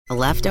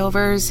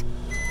leftovers,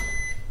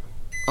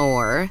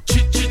 or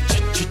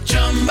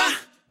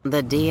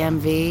the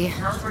DMV,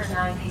 Number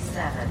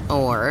 97.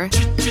 or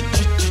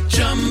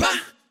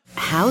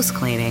house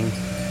cleaning,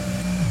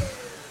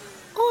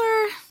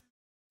 or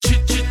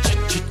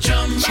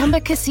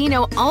Chumba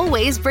Casino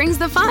always brings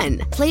the fun.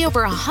 Play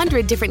over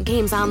 100 different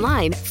games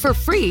online for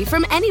free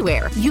from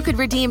anywhere. You could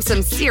redeem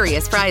some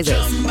serious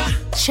prizes.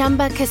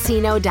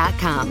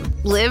 ChumbaCasino.com.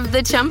 Live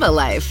the Chumba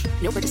life.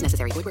 No purchase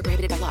necessary. Void where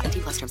prohibited by law.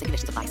 18+ terms and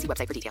conditions apply. See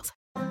website for details.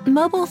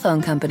 Mobile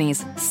phone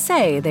companies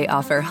say they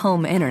offer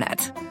home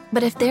internet.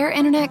 But if their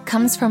internet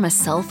comes from a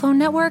cell phone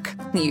network,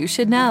 you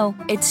should know.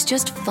 It's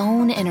just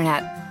phone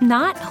internet,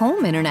 not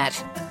home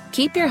internet.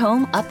 Keep your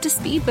home up to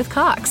speed with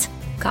Cox.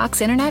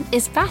 Cox Internet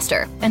is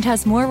faster and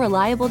has more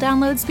reliable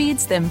download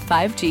speeds than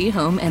 5G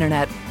home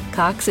internet.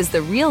 Cox is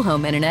the real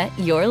home internet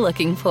you're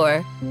looking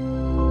for.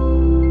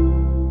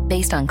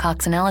 Based on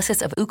Cox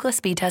analysis of Ookla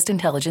speed test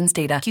intelligence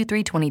data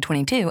Q3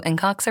 2022 and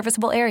Cox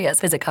serviceable areas,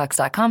 visit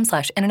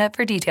cox.com/internet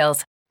for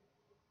details.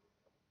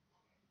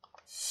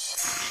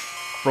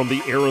 From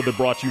the era that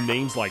brought you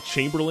names like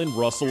Chamberlain,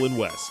 Russell, and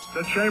West.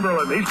 To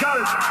Chamberlain, he's got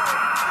it.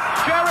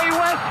 Jerry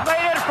West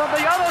made it from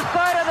the other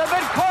side of the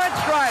midcourt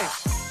stripe.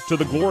 To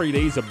the glory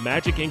days of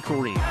Magic and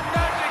Kareem.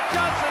 Magic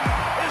Johnson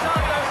is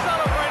out there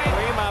celebrating.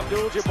 Kareem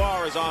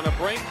Abdul-Jabbar is on the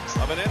brink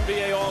of an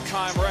NBA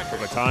all-time record.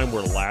 From a time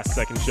where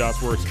last-second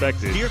shots were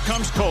expected. Here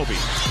comes Kobe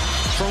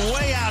from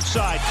way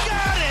outside.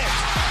 Got it!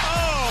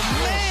 Oh,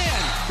 man!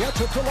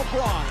 Gets it to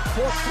LeBron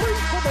for three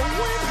for the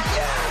win.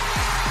 Yes!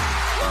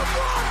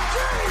 LeBron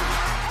James!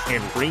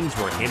 And rings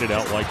were handed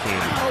out like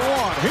candy.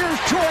 Here's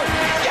Jordan.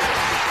 Yes!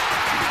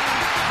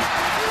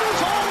 It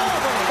is all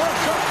over. The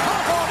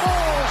Chicago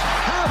Bulls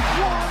have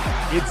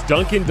won. It's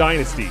Duncan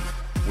Dynasty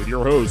with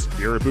your host,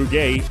 Garrett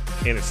Bouguet,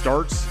 and it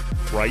starts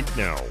right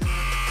now.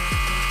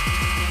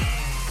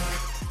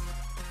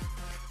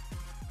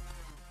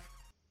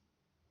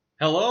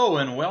 Hello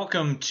and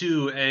welcome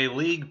to a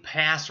League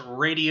Pass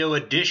radio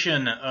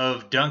edition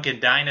of Duncan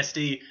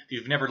Dynasty. If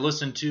you've never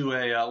listened to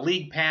a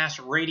League Pass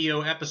radio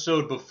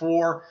episode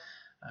before,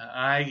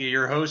 I,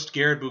 your host,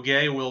 Garrett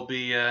Bouguet, will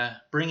be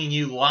bringing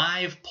you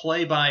live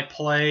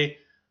play-by-play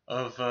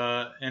of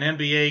an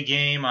NBA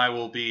game. I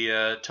will be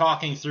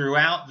talking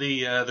throughout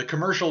the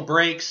commercial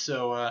breaks,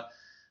 so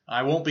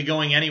I won't be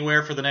going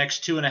anywhere for the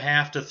next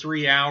 2.5 to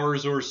 3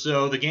 hours or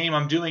so. The game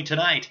I'm doing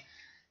tonight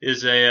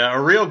is a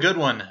real good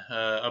one,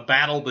 a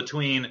battle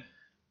between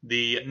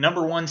the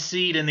number one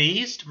seed in the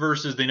East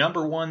versus the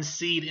number one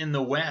seed in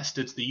the West.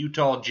 It's the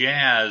Utah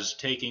Jazz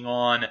taking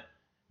on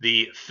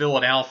the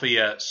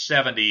Philadelphia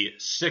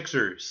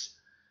 76ers.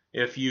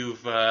 If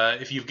you've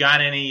got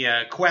any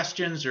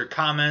questions or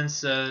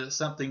comments,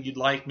 something you'd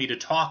like me to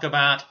talk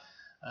about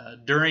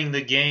during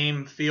the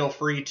game, feel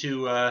free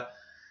to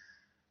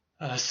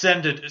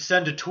send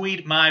a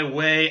tweet my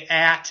way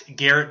at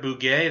Garrett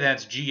Bouguet.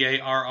 That's GarrettBugay.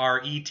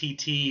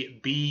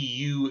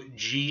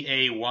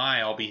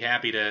 I'll be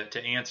happy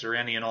to answer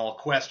any and all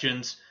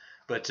questions.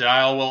 But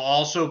I will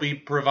also be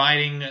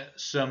providing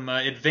some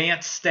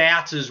advanced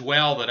stats as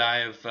well that I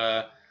have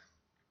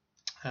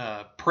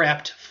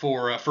prepped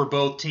for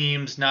both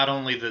teams, not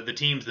only the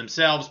teams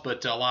themselves,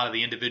 but a lot of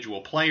the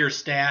individual player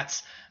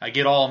stats. I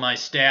get all of my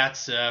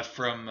stats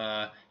from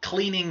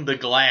Cleaning the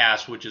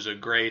Glass, which is a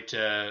great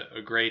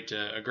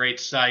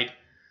site.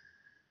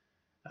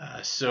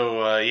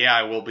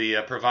 I will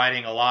be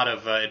providing a lot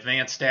of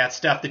advanced stats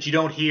stuff that you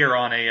don't hear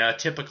on a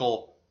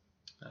typical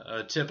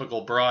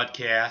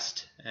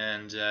broadcast.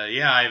 And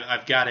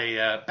I've got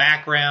a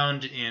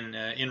background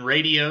in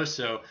radio,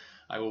 so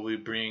I will be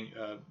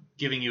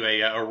giving you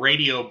a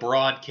radio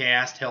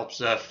broadcast,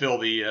 helps fill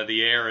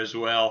the air as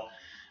well.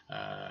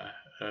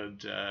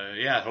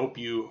 Hope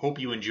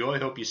you enjoy.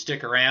 Hope you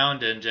stick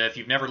around. And if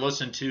you've never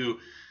listened to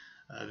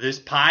this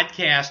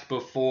podcast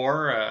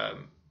before,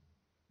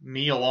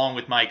 me along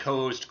with my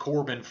co-host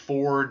Corbin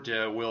Ford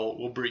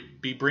will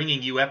be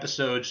bringing you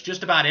episodes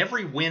just about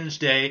every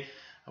Wednesday.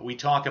 We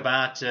talk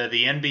about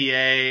the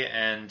NBA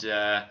and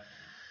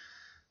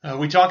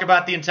we talk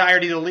about the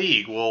entirety of the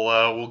league.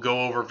 We'll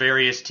go over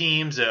various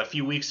teams. A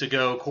few weeks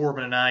ago,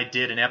 Corbin and I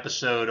did an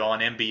episode on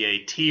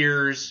NBA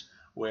tiers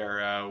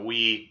where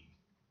we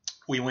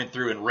went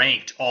through and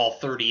ranked all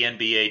 30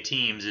 NBA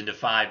teams into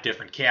 5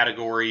 different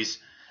categories.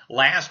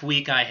 Last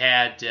week I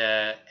had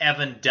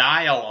Evan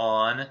Dial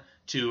on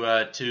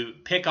to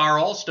pick our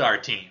All-Star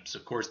teams.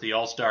 Of course, the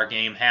All-Star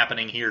game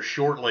happening here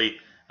shortly.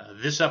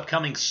 This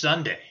upcoming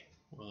Sunday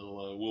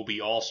will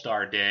be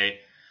All-Star Day.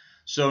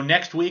 So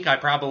next week I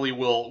probably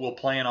will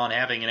plan on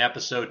having an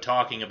episode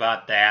talking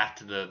about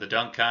that, the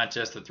dunk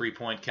contest, the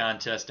three-point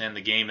contest, and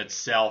the game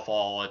itself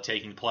all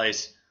taking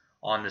place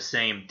on the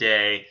same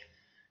day.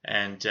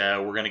 And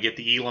we're going to get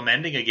the Elam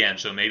ending again,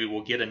 so maybe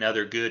we'll get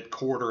another good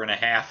quarter and a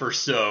half or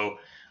so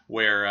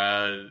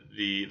where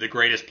the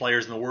greatest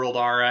players in the world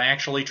are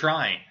actually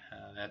trying.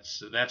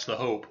 That's the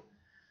hope.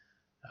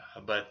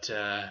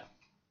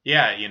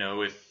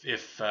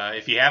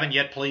 If you haven't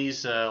yet,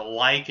 please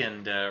like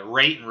and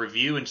rate and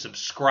review and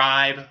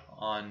subscribe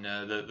on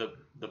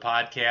the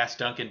podcast.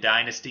 Duncan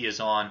Dynasty is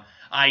on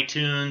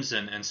iTunes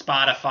and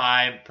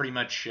Spotify, pretty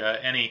much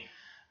any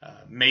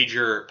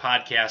major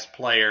podcast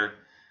player.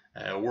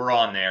 We're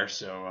on there,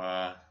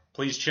 so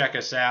please check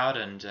us out,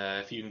 and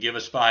if you can give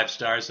us 5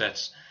 stars,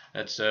 that's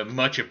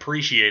much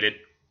appreciated.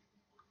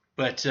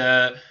 But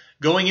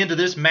going into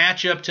this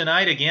matchup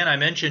tonight, again, I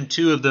mentioned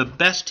 2 of the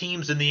best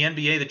teams in the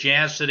NBA. The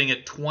Jazz sitting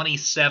at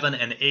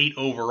 27-8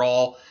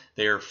 overall.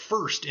 They're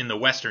first in the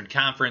Western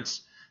Conference,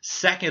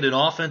 second in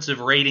offensive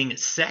rating,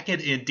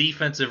 second in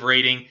defensive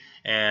rating,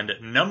 and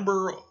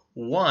number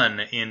 1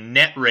 in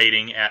net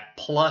rating at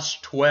plus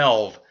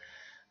 12.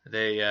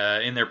 They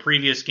in their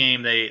previous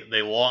game,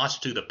 they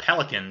lost to the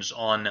Pelicans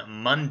on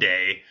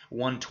Monday,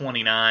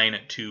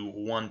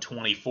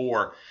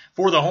 129-124.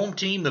 For the home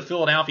team, the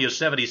Philadelphia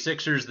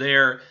 76ers,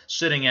 they're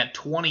sitting at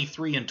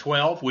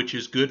 23-12, which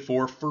is good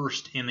for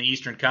first in the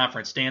Eastern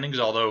Conference standings,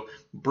 although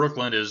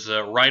Brooklyn is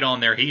right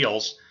on their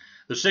heels.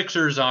 The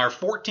Sixers are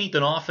 14th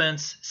in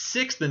offense,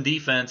 6th in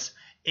defense,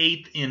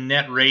 8th in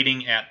net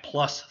rating at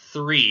plus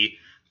 3.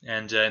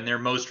 And in their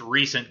most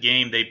recent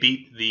game, they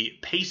beat the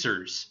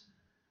Pacers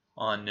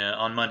on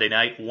Monday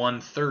night,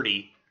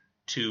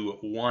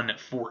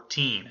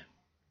 130-114.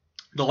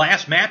 The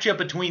last matchup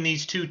between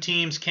these 2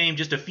 teams came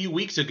just a few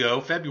weeks ago,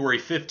 February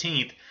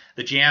 15th.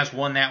 The Jazz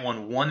won that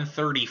one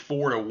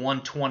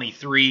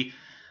 134-123.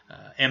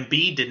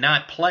 Embiid did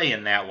not play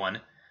in that one,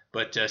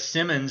 but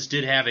Simmons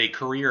did have a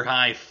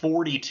career-high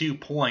 42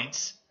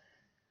 points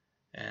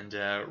and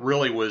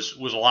really was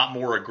a lot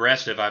more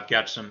aggressive. I've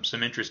got some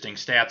interesting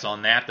stats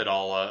on that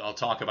I'll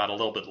talk about a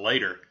little bit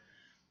later.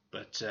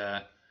 But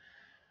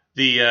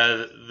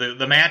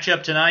the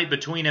matchup tonight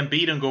between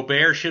Embiid and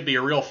Gobert should be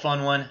a real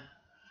fun one.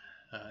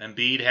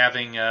 Embiid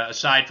having,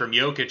 aside from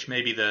Jokic,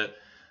 maybe the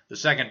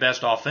second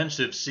best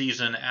offensive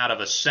season out of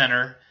a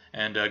center,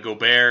 and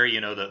Gobert,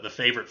 the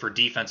favorite for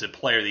Defensive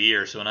Player of the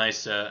Year. So a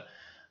nice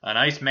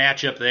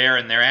matchup there,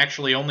 and they're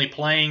actually only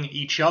playing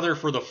each other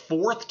for the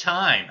 4th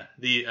time.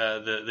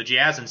 The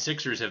Jazz and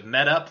Sixers have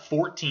met up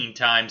 14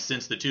 times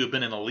since the 2 have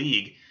been in the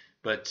league.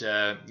 But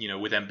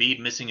with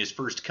Embiid missing his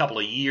first couple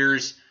of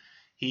years,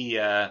 he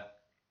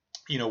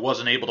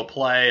wasn't able to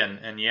play,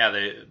 and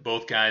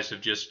both guys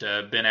have just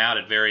been out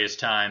at various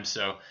times.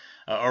 So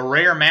a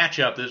rare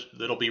matchup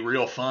that'll be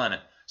real fun.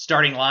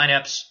 Starting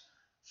lineups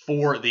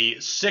for the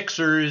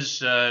Sixers,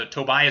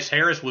 Tobias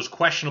Harris was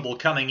questionable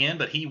coming in,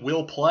 but he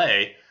will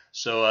play.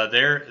 So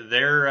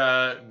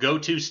their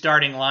go-to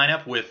starting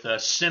lineup with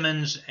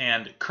Simmons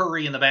and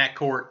Curry in the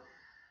backcourt.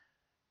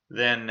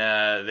 Then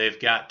they've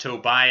got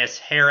Tobias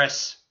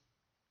Harris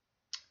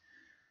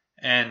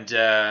and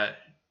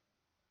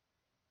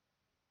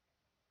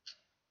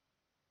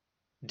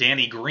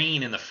Danny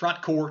Green in the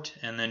front court,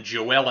 and then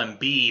Joel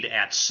Embiid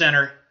at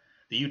center.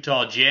 The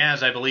Utah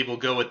Jazz, I believe, will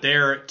go with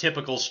their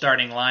typical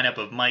starting lineup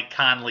of Mike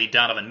Conley,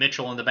 Donovan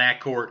Mitchell in the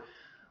backcourt,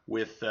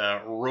 with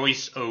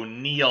Royce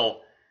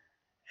O'Neal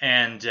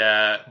and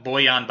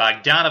Bojan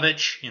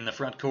Bogdanovic in the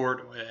front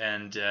court,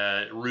 and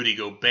Rudy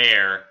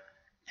Gobert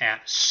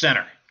at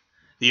center.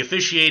 The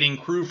officiating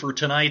crew for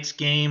tonight's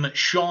game,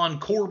 Sean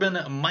Corbin,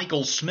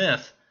 Michael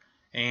Smith,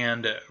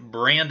 and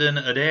Brandon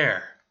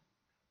Adair.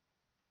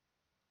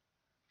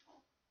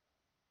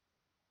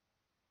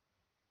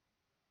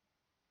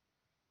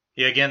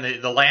 Yeah, again,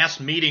 the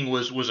last meeting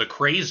was a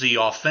crazy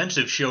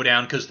offensive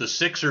showdown because the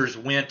Sixers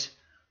went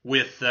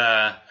with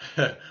a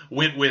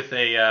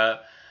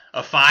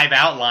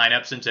 5-out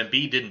lineup. Since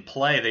Embiid didn't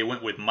play, they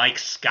went with Mike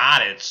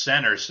Scott at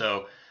center.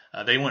 So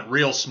they went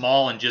real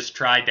small and just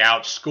tried to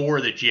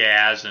outscore the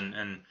Jazz,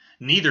 and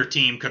neither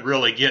team could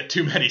really get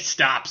too many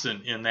stops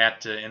in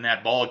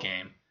that ball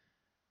game.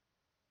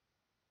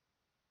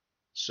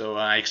 So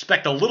I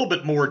expect a little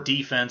bit more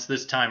defense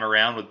this time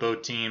around with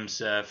both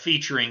teams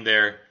featuring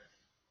their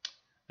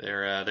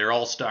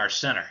all-star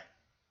center.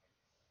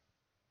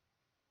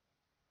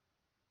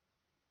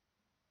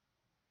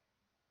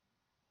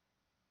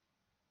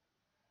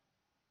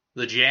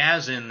 The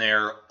Jazz in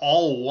their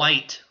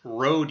all-white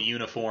road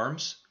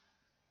uniforms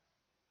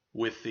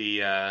with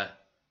the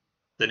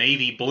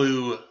navy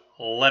blue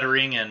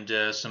lettering and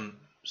some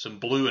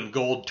blue and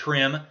gold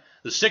trim.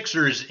 The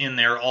Sixers in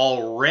their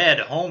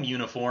all-red home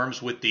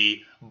uniforms with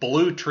the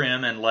blue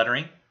trim and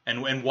lettering,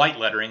 and white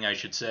lettering, I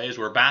should say, as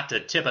we're about to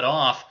tip it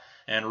off.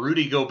 And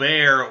Rudy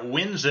Gobert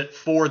wins it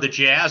for the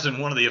Jazz, and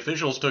one of the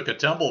officials took a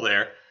tumble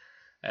there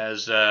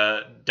as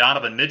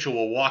Donovan Mitchell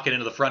will walk it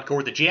into the front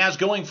court. The Jazz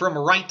going from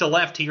right to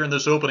left here in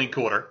this opening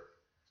quarter.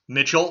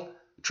 Mitchell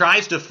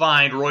tries to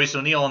find Royce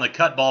O'Neal on the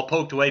cut ball,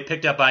 poked away,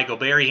 picked up by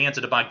Gobert. He hands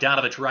it to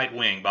Bogdanovic, right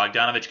wing.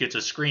 Bogdanovic gets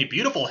a screen.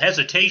 Beautiful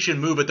hesitation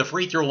move at the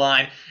free throw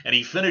line, and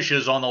he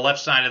finishes on the left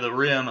side of the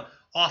rim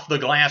off the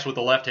glass with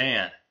the left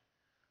hand.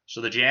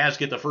 So the Jazz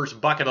get the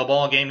first bucket of the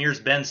ball game. Here's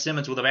Ben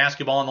Simmons with the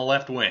basketball on the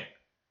left wing.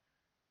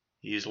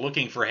 He's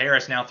looking for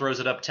Harris, now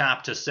throws it up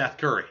top to Seth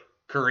Curry.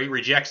 Curry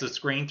rejects the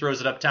screen, throws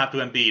it up top to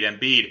Embiid.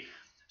 Embiid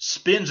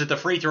spins at the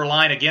free throw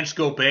line against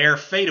Gobert.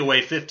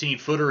 Fadeaway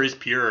 15-footer is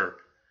pure.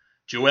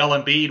 Joel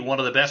Embiid, one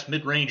of the best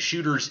mid-range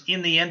shooters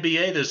in the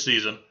NBA this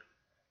season.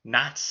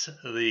 Knots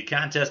the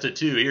contest at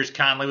 2. Here's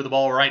Conley with the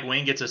ball right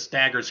wing, gets a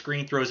staggered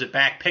screen, throws it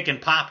back, pick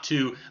and pop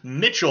to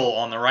Mitchell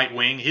on the right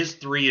wing. His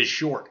 3 is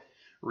short.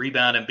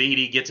 Rebound Embiid,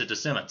 he gets it to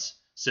Simmons.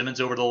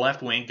 Simmons over to the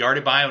left wing,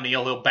 guarded by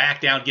O'Neal. He'll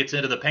back down, gets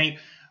into the paint.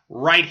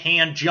 Right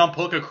hand jump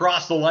hook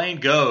across the lane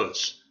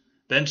goes.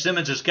 Ben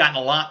Simmons has gotten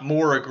a lot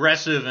more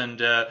aggressive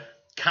and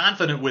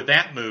confident with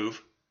that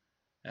move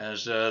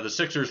as the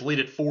Sixers lead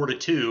it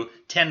 4-2,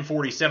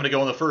 10:47 to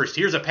go in the first.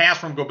 Here's a pass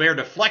from Gobert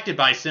deflected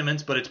by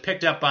Simmons, but it's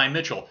picked up by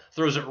Mitchell.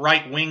 Throws it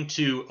right wing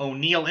to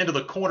O'Neal into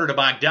the corner to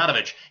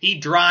Bogdanovich. He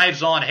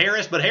drives on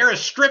Harris, but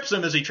Harris strips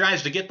him as he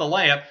tries to get the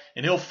layup,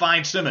 and he'll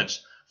find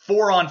Simmons.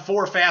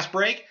 4-on-4 fast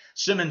break.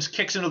 Simmons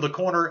kicks into the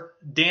corner.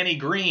 Danny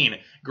Green.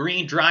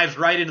 Green drives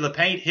right into the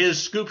paint. His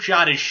scoop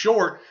shot is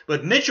short,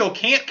 but Mitchell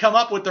can't come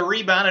up with the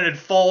rebound, and it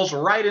falls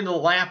right into the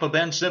lap of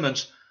Ben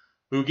Simmons,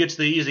 who gets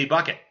the easy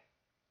bucket.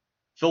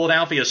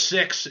 Philadelphia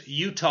 6,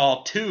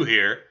 Utah 2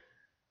 here,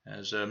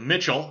 as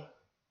Mitchell,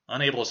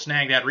 unable to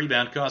snag that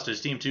rebound, cost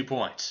his team 2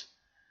 points.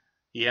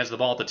 He has the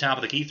ball at the top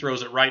of the key,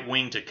 throws it right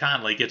wing to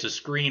Conley, gets a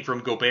screen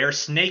from Gobert,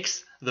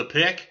 snakes the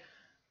pick.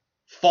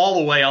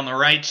 Fall away on the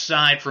right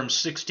side from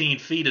 16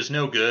 feet is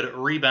no good.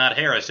 Rebound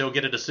Harris. He'll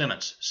get it to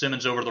Simmons.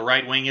 Simmons over the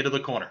right wing into the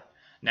corner.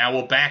 Now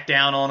we'll back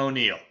down on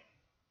O'Neal.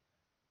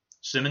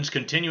 Simmons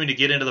continuing to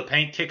get into the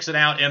paint. Kicks it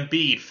out.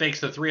 Embiid fakes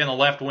the 3 on the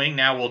left wing.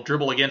 Now we'll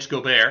dribble against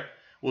Gobert.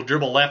 We'll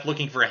dribble left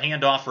looking for a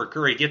handoff for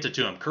Curry. Gets it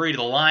to him. Curry to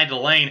the line, to the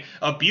lane.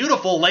 A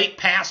beautiful late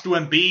pass to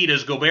Embiid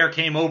as Gobert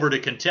came over to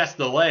contest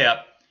the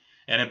layup.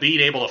 And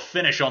Embiid able to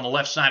finish on the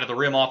left side of the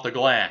rim off the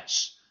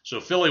glass. So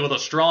Philly with a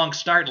strong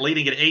start,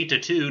 leading at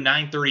 8-2,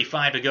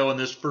 9:35 to go in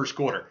this first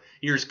quarter.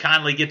 Here's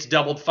Conley, gets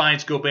doubled,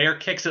 finds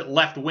Gobert, kicks it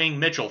left wing.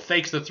 Mitchell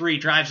fakes the 3,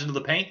 drives into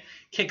the paint,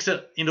 kicks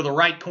it into the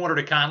right corner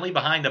to Conley,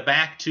 behind the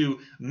back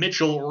to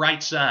Mitchell,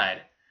 right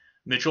side.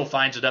 Mitchell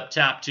finds it up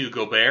top to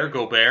Gobert.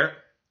 Gobert,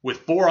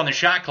 with 4 on the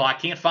shot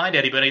clock, can't find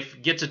anybody,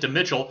 gets it to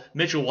Mitchell.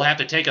 Mitchell will have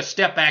to take a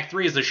step back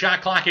 3 as the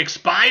shot clock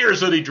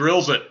expires, and he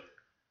drills it.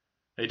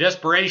 A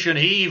desperation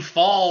heave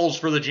falls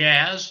for the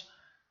Jazz.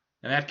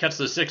 And that cuts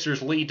the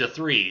Sixers' lead to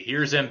 3.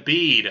 Here's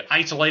Embiid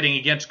isolating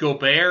against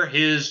Gobert.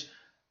 His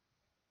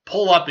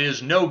pull-up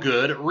is no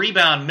good.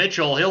 Rebound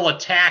Mitchell. He'll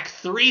attack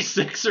 3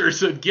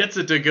 Sixers and gets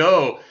it to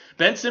go.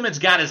 Ben Simmons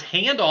got his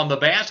hand on the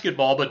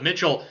basketball, but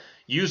Mitchell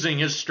using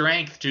his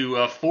strength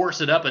to force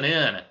it up and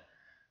in.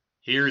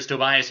 Here's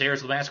Tobias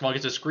Harris with the basketball.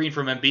 Gets a screen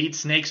from Embiid.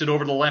 Snakes it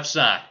over to the left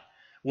side.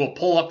 Will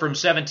pull up from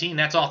 17.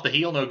 That's off the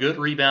heel. No good.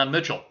 Rebound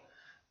Mitchell.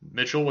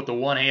 Mitchell with the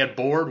one-hand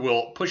board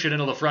will push it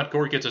into the front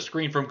court, gets a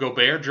screen from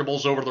Gobert,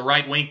 dribbles over to the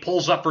right wing,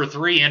 pulls up for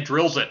 3, and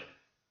drills it.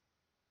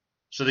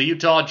 So the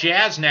Utah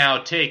Jazz now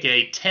take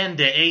a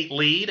 10-8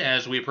 lead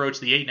as we approach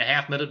the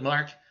 8.5-minute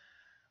mark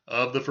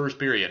of the first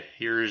period.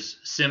 Here's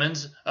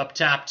Simmons up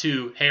top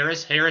to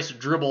Harris. Harris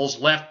dribbles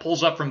left,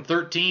 pulls up from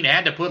 13.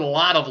 Had to put a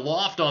lot of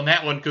loft on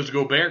that one because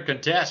Gobert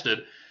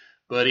contested,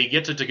 but he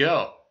gets it to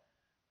go.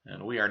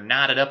 And we are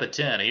knotted up at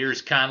 10.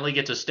 Here's Conley,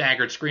 gets a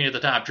staggered screen at the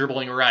top,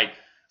 dribbling right.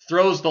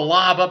 Throws the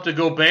lob up to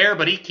Gobert,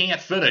 but he can't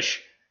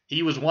finish.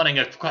 He was wanting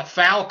a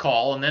foul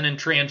call, and then in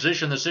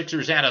transition, the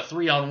Sixers had a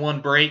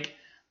 3-on-1 break,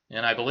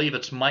 and I believe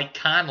it's Mike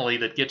Conley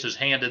that gets his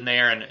hand in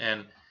there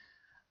and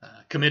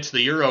commits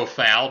the Euro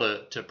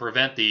foul to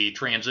prevent the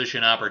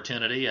transition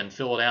opportunity, and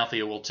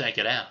Philadelphia will take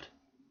it out.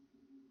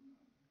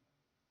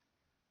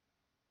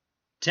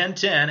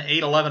 10-10,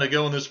 8-11 to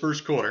go in this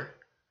first quarter.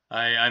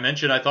 I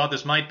mentioned I thought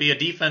this might be a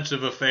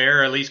defensive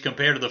affair, at least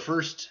compared to the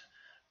first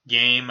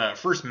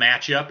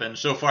matchup, and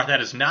so far that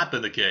has not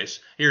been the case.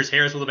 Here's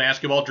Harris with the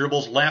basketball,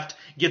 dribbles left,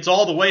 gets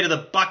all the way to the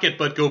bucket,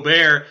 but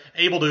Gobert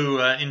able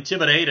to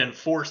intimidate and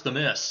force the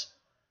miss.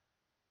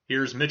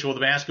 Here's Mitchell with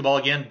the basketball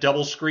again,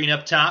 double screen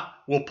up top,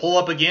 will pull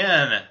up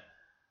again,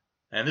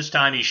 and this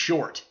time he's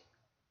short.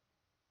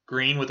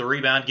 Green with the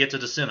rebound, gets it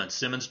to Simmons.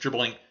 Simmons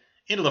dribbling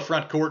into the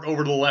front court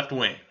over to the left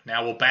wing.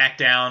 Now we'll back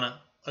down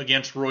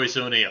against Royce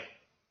O'Neal.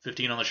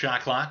 15 on the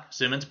shot clock.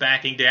 Simmons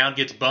backing down,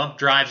 gets bumped,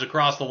 drives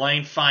across the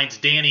lane, finds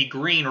Danny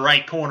Green,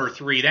 right corner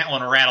 3. That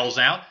one rattles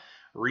out.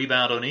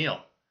 Rebound O'Neal.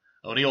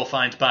 O'Neal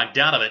finds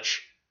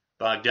Bogdanovich.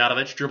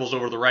 Bogdanovich dribbles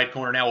over the right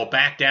corner. Now will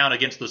back down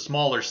against the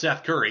smaller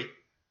Seth Curry.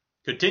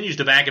 Continues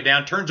to back it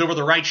down, turns over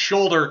the right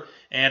shoulder,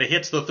 and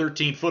hits the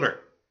 13-footer.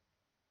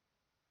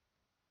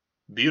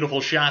 Beautiful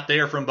shot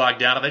there from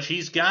Bogdanovich.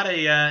 He's got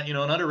an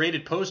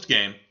underrated post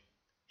game.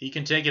 He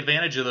can take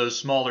advantage of those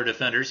smaller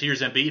defenders.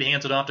 Here's Embiid,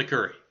 hands it off to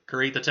Curry.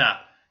 Curry at the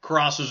top,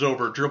 crosses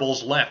over,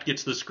 dribbles left,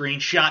 gets the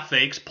screen, shot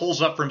fakes,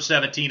 pulls up from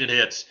 17 and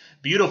hits.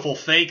 Beautiful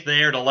fake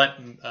there to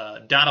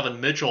let Donovan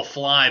Mitchell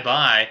fly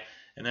by,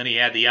 and then he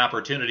had the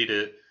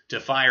opportunity to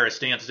fire a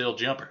standstill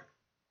jumper.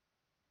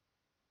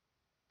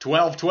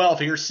 12-12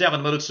 here,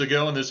 7 minutes to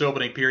go in this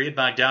opening period.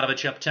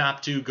 Bogdanovich up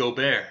top to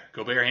Gobert.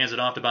 Gobert hands it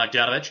off to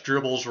Bogdanovich,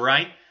 dribbles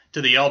right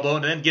to the elbow,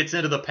 and then gets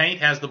into the paint,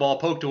 has the ball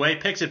poked away,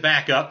 picks it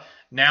back up.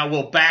 Now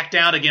will back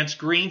down against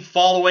Green,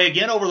 fall away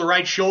again over the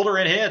right shoulder,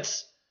 and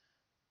hits.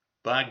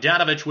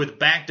 Bogdanovich with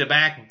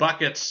back-to-back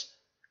buckets,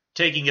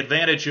 taking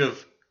advantage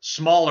of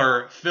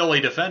smaller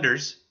Philly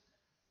defenders.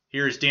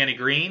 Here's Danny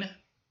Green.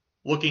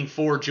 looking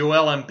for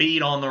Joel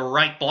Embiid on the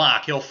right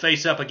block. He'll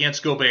face up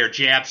against Gobert.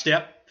 Jab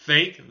step,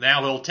 fake.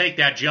 Now he'll take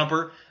that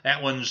jumper.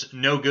 That one's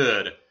no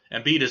good.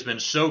 Embiid has been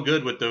so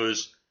good with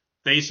those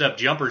face-up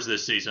jumpers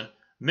this season.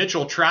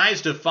 Mitchell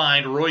tries to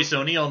find Royce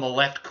O'Neal in the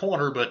left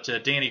corner, but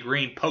Danny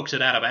Green pokes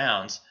it out of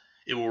bounds.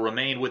 It will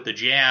remain with the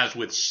Jazz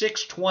with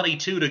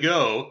 6:22 to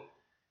go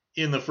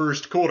in the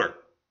first quarter.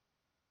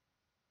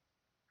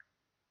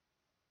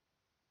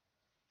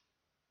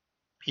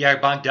 Yeah,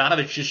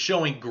 Bogdanovic just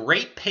showing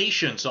great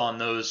patience on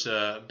those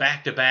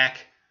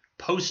back-to-back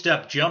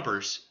post-up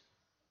jumpers.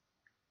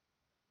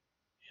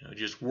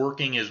 Just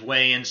working his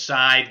way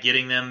inside,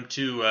 getting them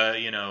to,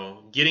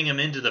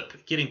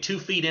 getting 2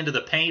 feet into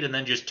the paint and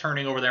then just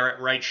turning over their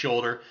right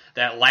shoulder.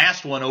 That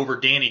last one over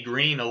Danny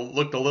Green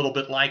looked a little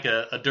bit like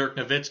a Dirk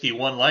Nowitzki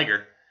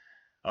one-legger,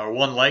 or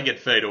one-legged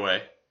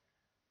fadeaway.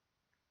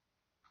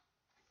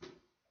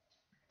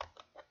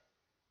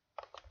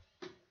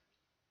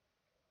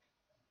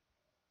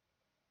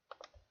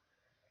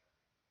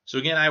 So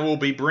again, I will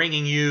be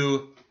bringing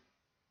you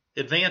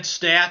advanced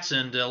stats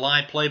and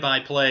live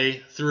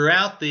play-by-play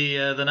throughout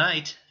the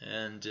night,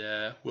 and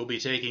we'll be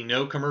taking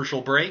no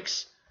commercial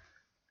breaks,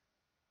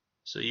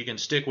 so you can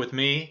stick with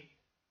me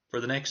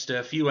for the next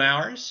few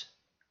hours.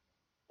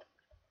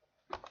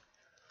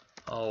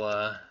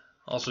 I'll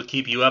also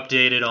keep you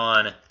updated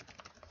on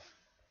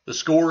the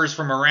scores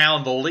from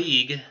around the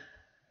league.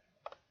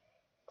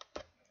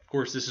 Of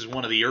course, this is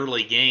one of the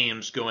early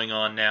games going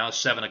on now,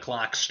 7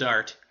 o'clock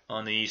start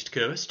on the East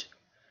Coast.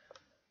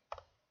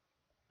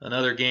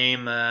 Another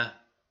game, a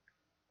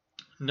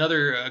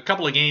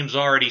couple of games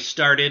already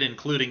started,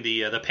 including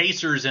the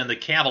Pacers and the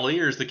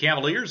Cavaliers. The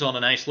Cavaliers on a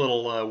nice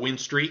little win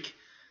streak.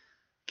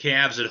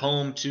 Cavs at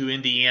home to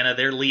Indiana.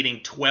 They're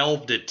leading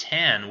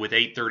 12-10 with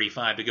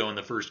 8:35 to go in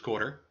the first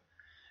quarter.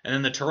 And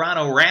then the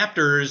Toronto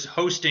Raptors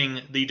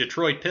hosting the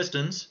Detroit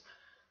Pistons.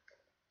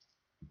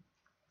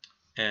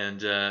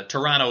 And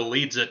Toronto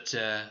leads at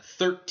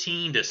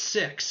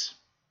 13-6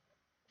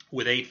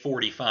 with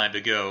 8:45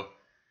 to go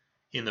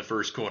in the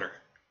first quarter.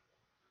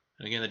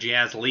 And again, the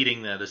Jazz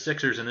leading the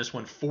Sixers in this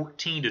one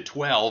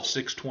 14-12,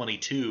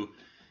 6:22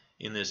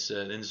 in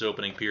this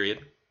opening period.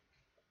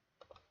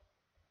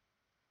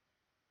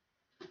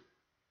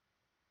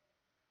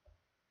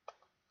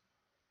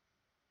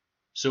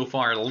 So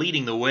far,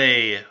 leading the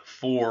way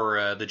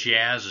for the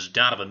Jazz is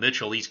Donovan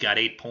Mitchell. He's got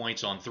 8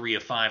 points on 3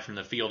 of 5 from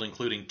the field,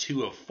 including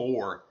 2 of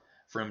 4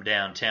 from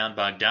downtown.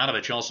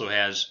 Bogdanovic also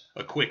has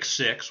a quick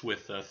 6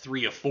 with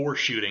 3 of 4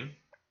 shooting.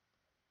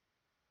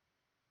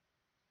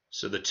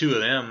 So the two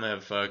of them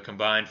have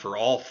combined for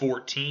all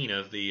 14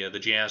 of the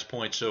Jazz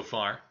points so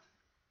far.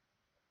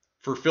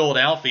 For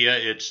Philadelphia,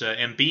 it's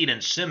Embiid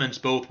and Simmons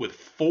both with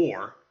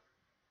 4.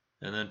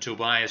 And then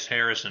Tobias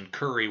Harris and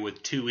Curry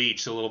with 2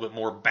 each. So a little bit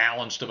more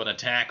balanced of an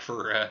attack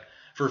for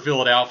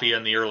Philadelphia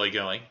in the early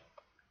going.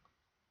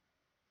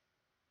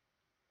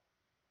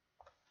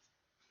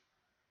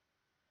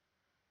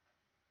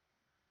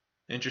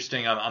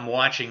 Interesting. I'm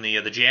watching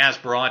the Jazz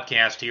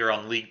broadcast here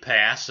on League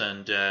Pass,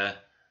 and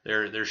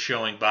they're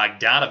showing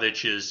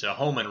Bogdanovic's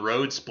home and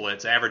road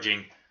splits,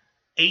 averaging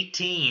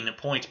 18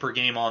 points per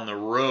game on the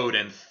road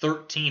and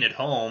 13 at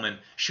home, and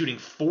shooting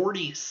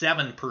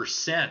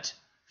 47%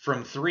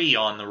 from 3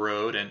 on the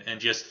road and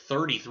just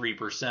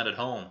 33% at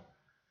home.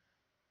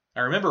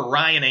 I remember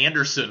Ryan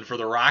Anderson for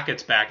the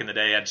Rockets back in the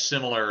day had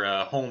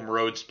similar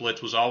home-road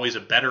splits, was always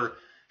a better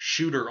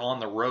shooter on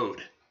the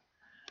road.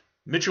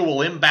 Mitchell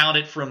will inbound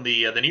it from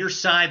the near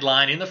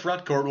sideline in the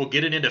front court. Will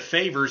get it into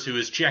Favors, who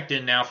is checked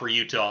in now for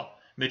Utah.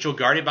 Mitchell,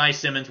 guarded by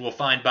Simmons, will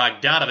find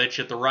Bogdanovic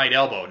at the right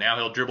elbow. Now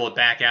he'll dribble it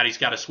back out. He's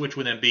got to switch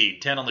with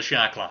Embiid. 10 on the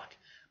shot clock.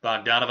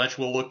 Bogdanovic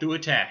will look to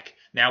attack.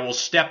 Now we'll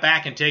step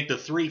back and take the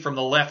 3 from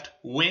the left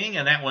wing,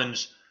 and that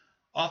one's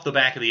off the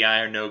back of the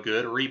iron, no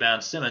good.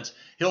 Rebound Simmons.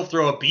 He'll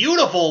throw a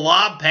beautiful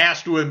lob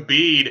pass to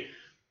Embiid.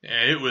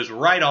 It was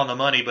right on the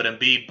money, but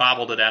Embiid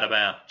bobbled it out of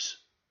bounds.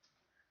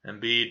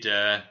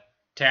 Embiid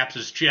taps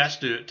his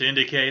chest to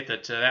indicate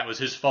that that was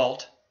his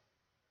fault.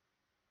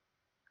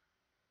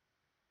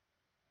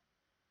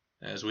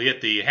 As we hit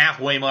the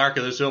halfway mark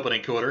of this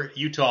opening quarter,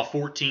 Utah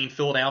 14,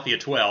 Philadelphia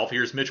 12.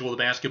 Here's Mitchell with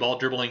the basketball,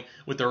 dribbling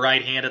with the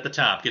right hand at the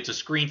top. Gets a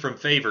screen from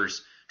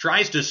Favors.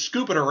 Tries to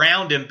scoop it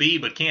around Embiid,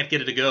 but can't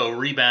get it to go.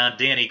 Rebound,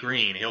 Danny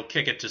Green. He'll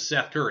kick it to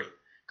Seth Curry.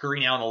 Curry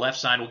now on the left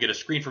side will get a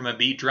screen from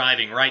Embiid,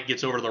 driving right,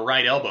 gets over to the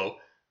right elbow.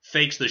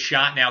 Fakes the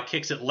shot, now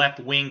kicks it left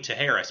wing to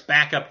Harris.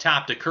 Back up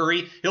top to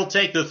Curry. He'll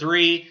take the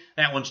 3.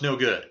 That one's no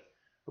good.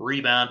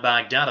 Rebound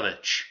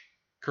Bogdanovic.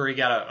 Curry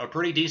got a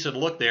pretty decent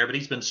look there, but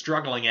he's been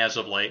struggling as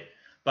of late.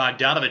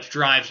 Bogdanovic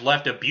drives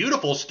left, a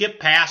beautiful skip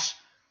pass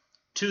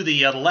to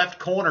the left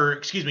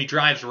corner.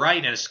 Drives right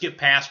and a skip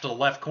pass to the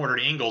left corner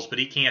to Ingles, but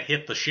he can't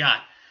hit the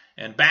shot.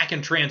 And back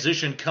in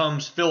transition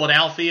comes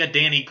Philadelphia.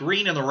 Danny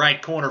Green in the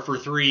right corner for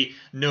 3.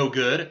 No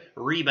good.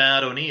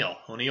 Rebound O'Neal.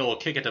 O'Neal will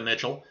kick it to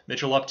Mitchell.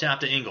 Mitchell up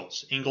top to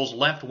Ingles. Ingles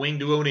left wing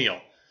to O'Neal.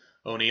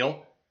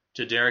 O'Neal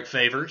to Derek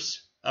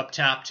Favors. Up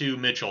top to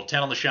Mitchell,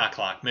 10 on the shot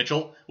clock.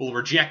 Mitchell will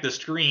reject the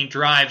screen,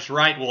 drives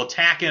right, will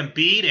attack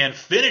Embiid, and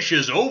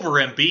finishes over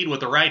Embiid with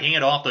the right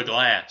hand off the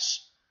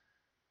glass.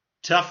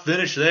 Tough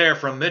finish there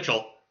from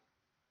Mitchell.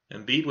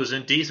 Embiid was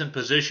in decent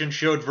position,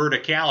 showed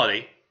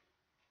verticality.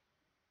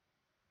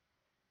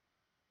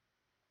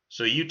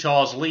 So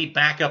Utah's lead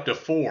back up to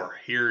 4.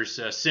 Here's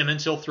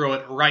Simmons. He'll throw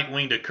it right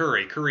wing to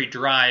Curry. Curry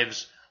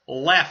drives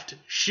left,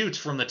 shoots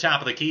from the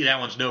top of the key. That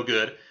one's no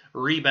good.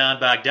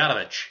 Rebound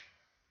Bogdanovic.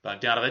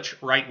 Bogdanovic,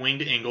 right wing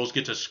to Ingles,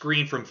 gets a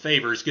screen from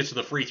Favors, gets to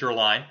the free throw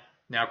line.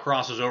 Now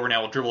crosses over,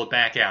 now will dribble it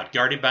back out.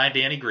 Guarded by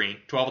Danny Green.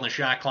 12 on the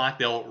shot clock,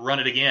 they'll run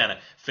it again.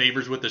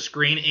 Favors with the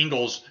screen.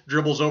 Ingles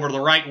dribbles over to the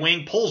right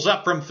wing, pulls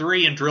up from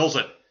 3 and drills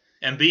it.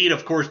 Embiid,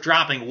 of course,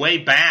 dropping way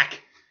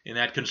back in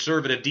that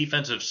conservative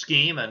defensive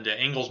scheme, and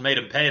Ingles made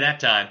him pay that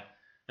time.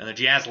 And the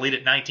Jazz lead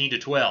at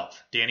 19-12.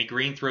 Danny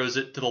Green throws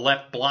it to the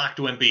left block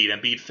to Embiid.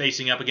 Embiid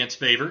facing up against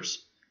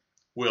Favors.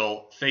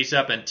 Will face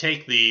up and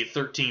take the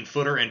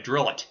 13-footer and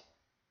drill it.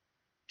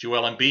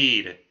 Joel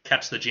Embiid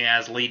cuts the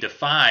Jazz lead to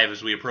 5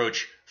 as we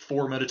approach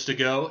 4 minutes to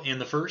go in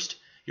the first.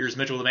 Here's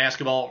Mitchell with the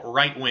basketball.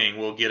 Right wing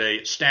will get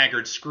a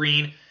staggered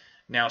screen.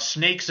 Now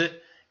snakes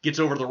it. Gets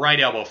over to the right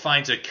elbow.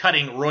 Finds a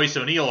cutting Royce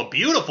O'Neal. A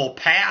beautiful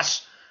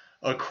pass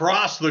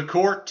across the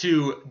court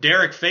to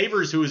Derek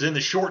Favors, who is in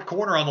the short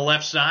corner on the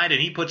left side, and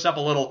he puts up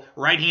a little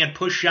right-hand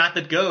push shot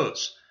that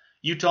goes.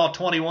 Utah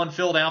 21,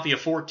 Philadelphia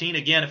 14.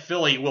 Again,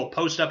 Philly will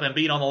post up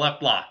Embiid on the left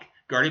block.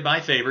 Guarded by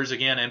Favors.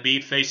 Again,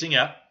 Embiid facing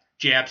up.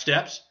 Jab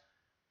steps.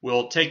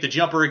 Will take the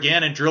jumper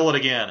again and drill it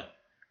again.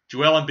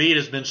 Joel Embiid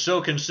has been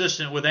so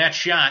consistent with that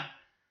shot.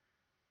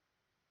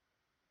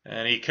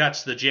 And he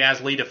cuts the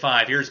Jazz lead to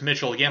 5. Here's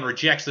Mitchell again,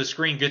 rejects the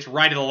screen, gets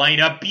right to the lane.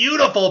 A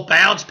beautiful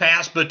bounce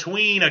pass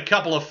between a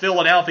couple of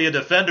Philadelphia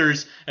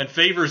defenders, and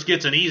Favors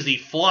gets an easy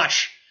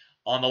flush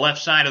on the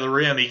left side of the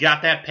rim. He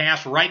got that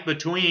pass right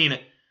between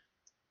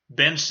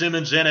Ben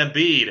Simmons and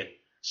Embiid.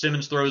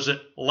 Simmons throws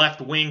it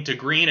left wing to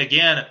Green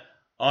again.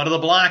 Onto the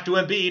block to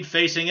Embiid,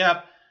 facing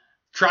up.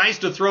 Tries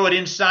to throw it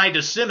inside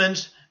to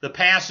Simmons. The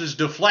pass is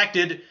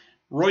deflected.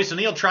 Royce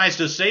O'Neal tries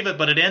to save it,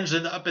 but it ends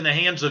up in the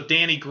hands of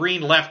Danny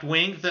Green, left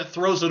wing, that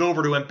throws it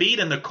over to Embiid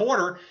in the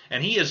corner,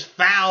 and he is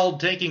fouled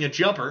taking a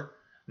jumper.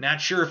 Not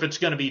sure if it's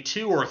going to be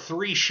 2 or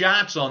 3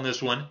 shots on this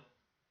one.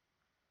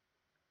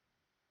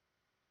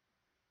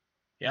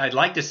 Yeah, I'd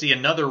like to see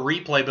another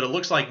replay, but it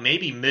looks like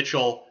maybe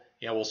Mitchell,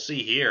 yeah, we'll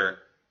see here.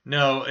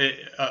 No,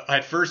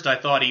 at first I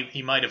thought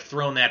he might have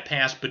thrown that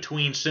pass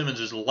between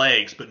Simmons'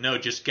 legs, but no,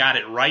 just got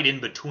it right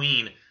in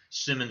between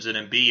Simmons and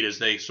Embiid as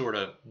they sort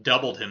of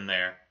doubled him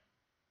there.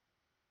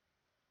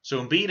 So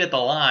Embiid at the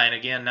line,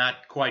 again,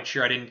 not quite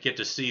sure. I didn't get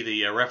to see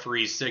the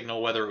referee's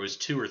signal whether it was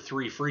 2 or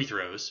 3 free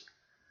throws.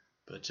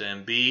 But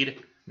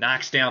Embiid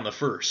knocks down the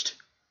first.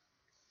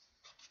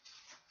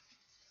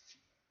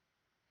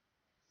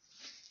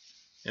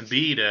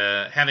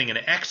 Embiid having an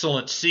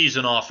excellent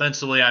season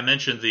offensively. I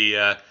mentioned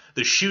the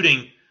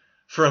shooting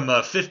from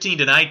 15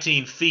 to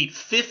 19 feet,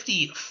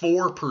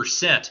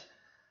 54%,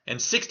 and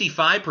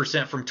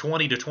 65% from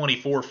 20 to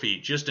 24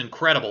 feet. Just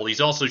incredible. He's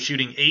also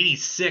shooting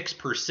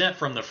 86%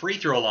 from the free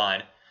throw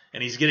line,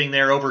 and he's getting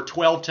there over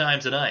 12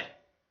 times a night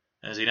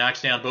as he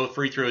knocks down both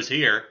free throws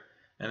here,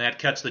 and that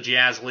cuts the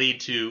Jazz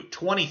lead to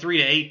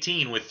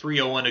 23-18 with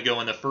 3:01 to go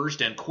in the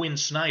first, and Quinn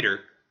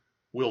Snyder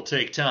will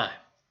take time.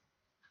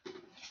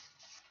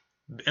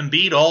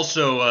 Embiid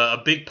also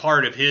a big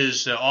part of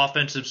his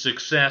offensive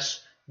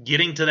success,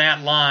 getting to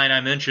that line.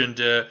 I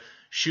mentioned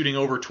shooting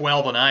over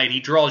 12 a night.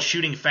 He draws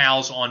shooting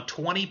fouls on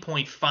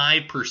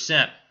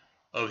 20.5%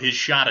 of his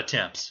shot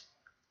attempts.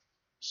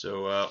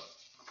 So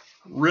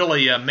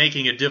really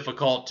making it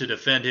difficult to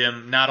defend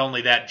him. Not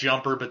only that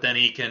jumper, but then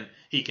he can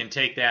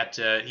take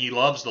that. He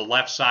loves the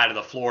left side of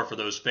the floor for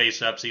those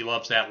face-ups. He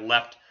loves that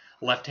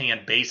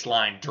left-hand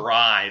baseline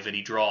drive, and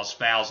he draws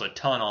fouls a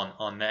ton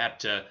on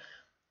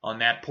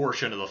that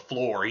portion of the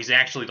floor. He's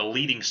actually the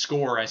leading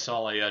scorer. I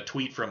saw a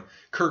tweet from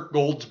Kurt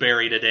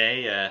Goldsberry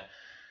today.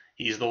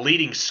 He's the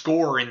leading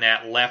scorer in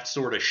that left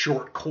sort of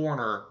short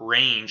corner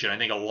range, and I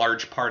think a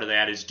large part of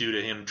that is due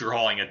to him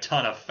drawing a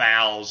ton of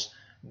fouls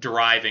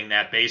driving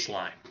that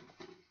baseline.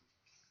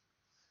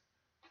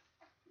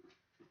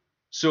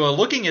 So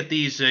looking at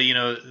these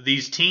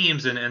these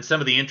teams and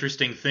some of the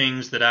interesting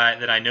things that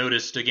I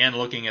noticed, again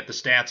looking at the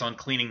stats on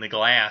cleaning the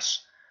glass,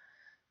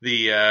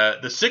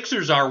 the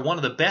Sixers are one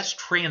of the best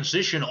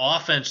transition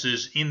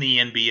offenses in the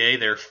NBA.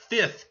 They're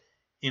 5th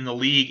in the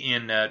league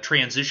in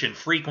transition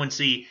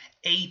frequency,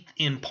 8th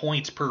in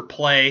points per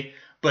play.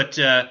 But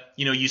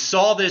you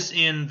saw this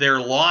in their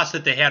loss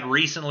that they had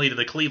recently to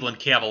the Cleveland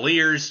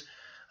Cavaliers.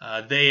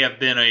 They have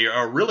been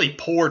a really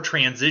poor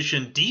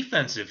transition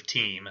defensive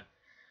team.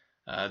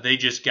 They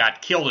just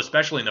got killed,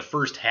 especially in the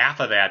first half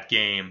of that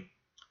game.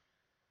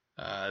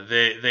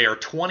 They are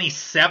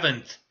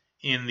 27th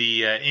in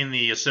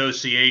the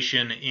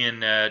association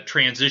in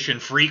transition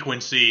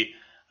frequency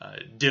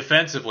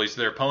defensively,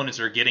 so their opponents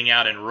are getting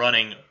out and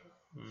running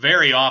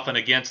very often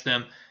against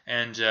them,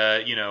 and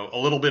a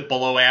little bit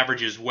below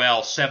average as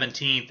well,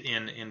 17th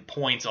in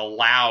points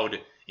allowed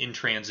in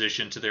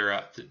transition to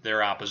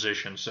their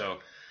opposition. So,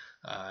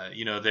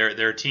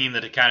 they're a team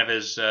that kind of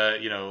is,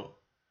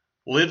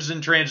 lives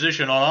in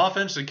transition on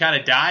offense and kind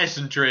of dies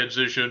in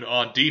transition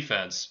on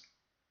defense.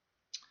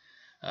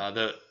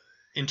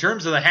 In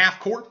terms of the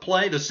half-court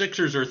play, the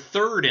Sixers are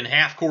third in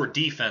half-court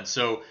defense.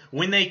 So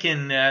when they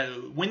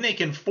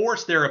can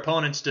force their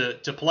opponents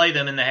to play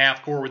them in the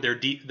half-court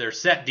with their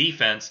set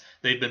defense,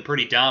 they've been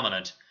pretty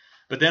dominant.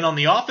 But then on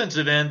the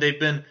offensive end, they've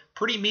been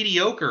pretty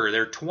mediocre.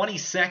 They're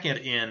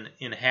 22nd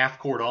in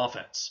half-court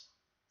offense.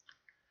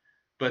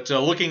 But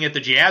looking at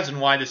the Jazz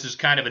and why this is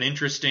kind of an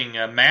interesting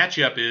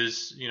matchup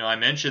is, I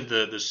mentioned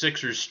the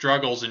Sixers'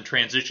 struggles in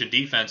transition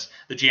defense.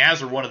 The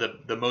Jazz are one of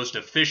the most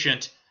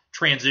efficient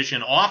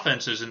transition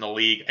offenses in the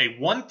league, a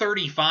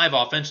 135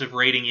 offensive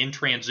rating in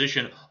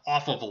transition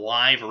off of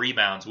live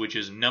rebounds, which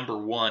is number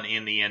 1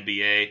 in the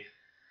NBA.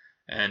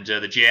 And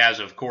the Jazz,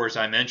 of course,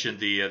 I mentioned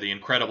the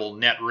incredible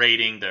net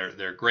rating,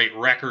 their great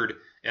record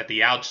at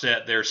the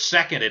outset. They're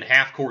second in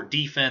half-court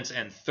defense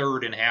and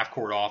third in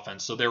half-court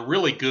offense. So they're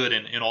really good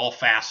in all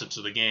facets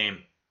of the game.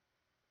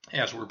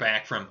 As we're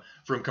back from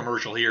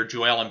commercial here,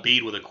 Joel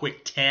Embiid with a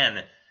quick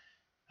 10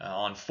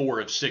 on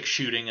 4 of 6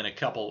 shooting and a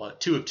couple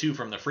 2 of 2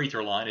 from the free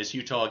throw line, as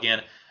Utah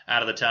again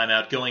out of the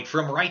timeout, going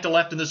from right to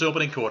left in this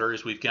opening quarter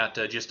as we've got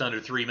just under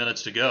 3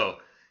 minutes to go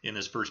in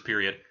this first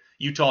period.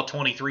 Utah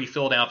 23,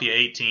 Philadelphia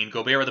 18.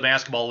 Gobert with the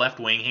basketball left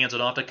wing, hands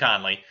it off to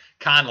Conley.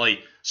 Conley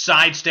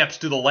sidesteps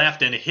to the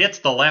left and hits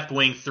the left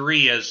wing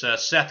 3 as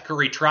Seth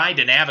Curry tried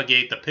to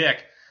navigate the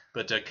pick,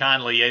 but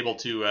Conley able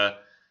to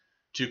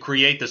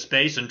create the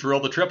space and drill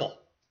the triple.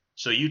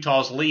 So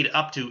Utah's lead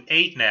up to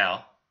 8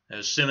 now.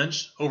 As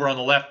Simmons over on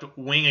the left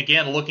wing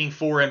again looking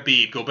for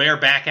Embiid.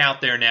 Gobert back out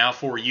there now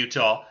for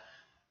Utah.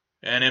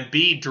 And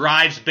Embiid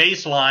drives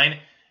baseline,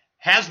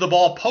 has the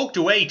ball poked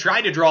away,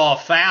 tried to draw a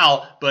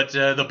foul, but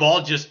the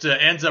ball just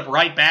ends up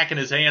right back in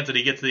his hands and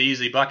he gets the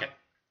easy bucket.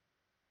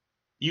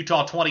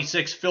 Utah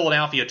 26,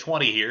 Philadelphia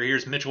 20 here.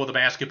 Here's Mitchell with the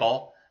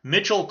basketball.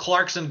 Mitchell,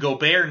 Clarkson,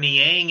 Gobert,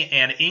 Niang,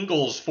 and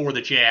Ingles for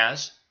the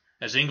Jazz.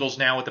 As Ingles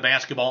now with the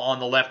basketball on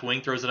the left wing,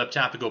 throws it up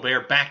top to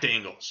Gobert, back to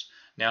Ingles.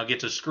 Now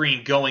gets a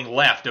screen going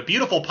left. A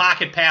beautiful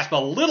pocket pass,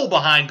 but a little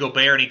behind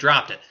Gobert, and he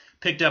dropped it.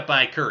 Picked up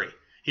by Curry.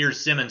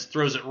 Here's Simmons,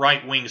 throws it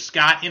right wing.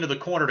 Scott into the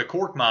corner to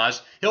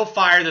Korkmaz. He'll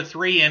fire the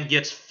 3 and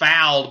gets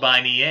fouled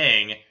by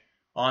Niang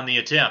on the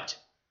attempt.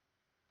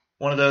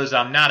 One of those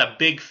I'm not a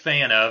big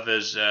fan of,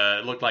 as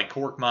it looked like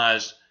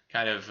Korkmaz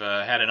kind of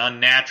had an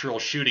unnatural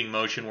shooting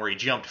motion where he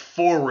jumped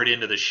forward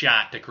into the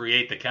shot to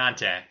create the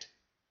contact.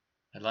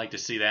 I'd like to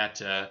see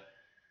that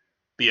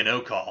be a no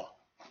call.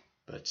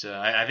 But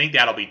I think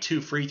that'll be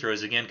 2 free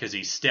throws again because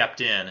he stepped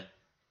in.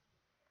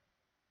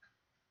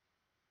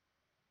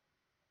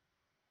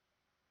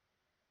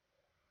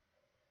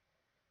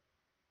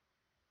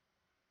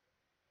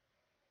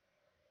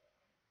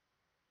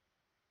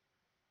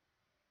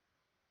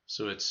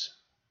 So it's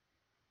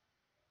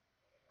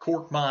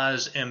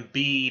Korkmaz,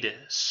 Embiid,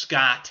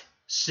 Scott,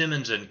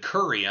 Simmons, and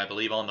Curry, I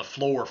believe, on the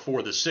floor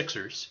for the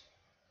Sixers.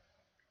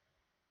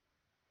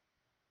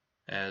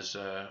 As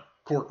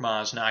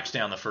Korkmaz knocks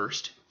down the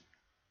first.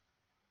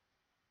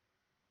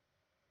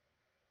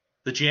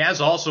 The Jazz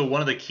also,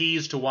 one of the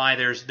keys to why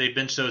they've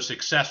been so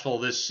successful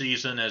this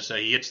season as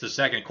he hits the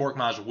second.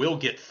 Korkmaz will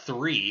get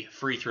 3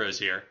 free throws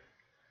here.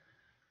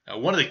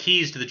 One of the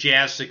keys to the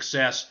Jazz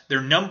success,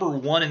 they're number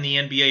 1 in the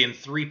NBA in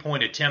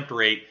three-point attempt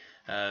rate.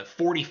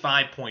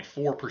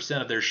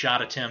 45.4% of their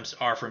shot attempts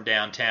are from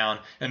downtown.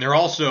 And they're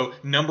also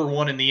number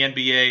 1 in the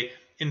NBA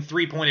in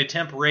three-point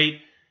attempt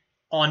rate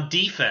on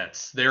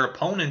defense. Their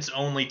opponents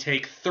only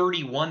take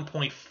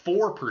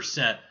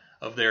 31.4%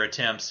 of their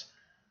attempts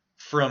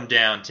from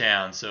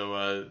downtown.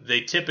 So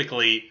they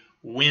typically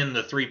win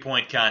the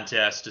three-point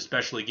contest,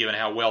 especially given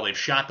how well they've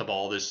shot the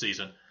ball this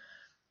season.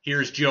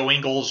 Here's Joe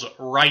Ingles,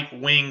 right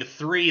wing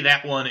 3.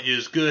 That one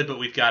is good, but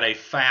we've got a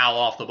foul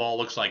off the ball.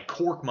 Looks like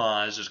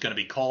Korkmaz is going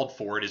to be called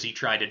for it as he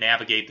tried to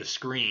navigate the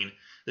screen.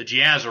 The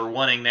Jazz are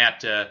wanting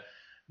that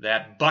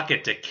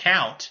bucket to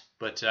count,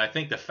 but I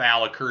think the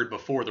foul occurred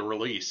before the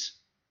release.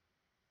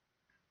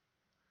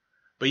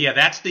 But yeah,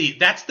 that's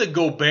the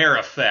Gobert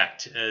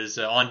effect. As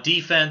on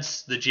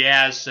defense, the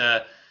Jazz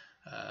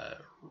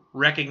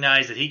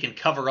recognize that he can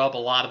cover up a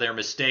lot of their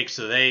mistakes,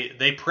 so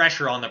they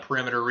pressure on the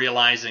perimeter,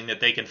 realizing that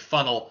they can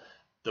funnel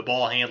the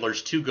ball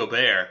handlers to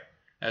Gobert.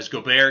 As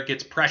Gobert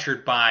gets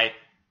pressured by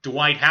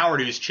Dwight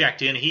Howard, who's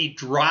checked in, he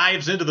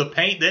drives into the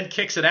paint, then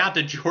kicks it out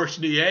to Georges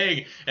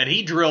Niang, and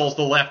he drills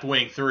the left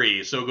wing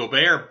 3. So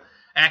Gobert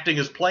acting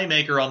as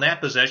playmaker on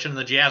that possession, and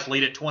the Jazz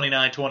lead at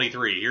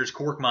 29-23. Here's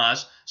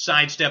Korkmaz,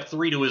 sidestep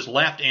 3 to his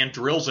left and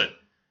drills it.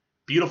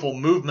 Beautiful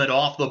movement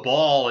off the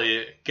ball.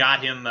 It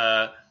got him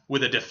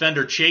with a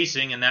defender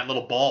chasing, and that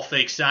little ball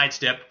fake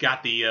sidestep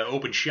got the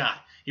open shot.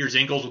 Here's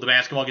Ingles with the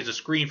basketball, gets a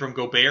screen from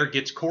Gobert,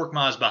 gets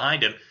Korkmaz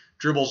behind him,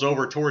 dribbles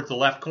over towards the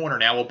left corner.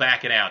 Now we'll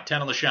back it out.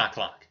 10 on the shot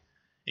clock.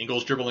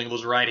 Ingles dribbling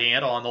with his right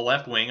hand on the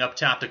left wing, up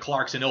top to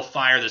Clarkson. He'll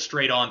fire the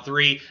straight-on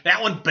 3.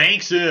 That one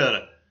banks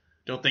in.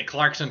 Don't think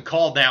Clarkson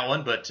called that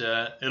one, but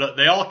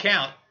they all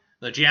count.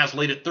 The Jazz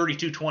lead at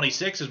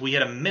 32-26 as we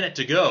had a minute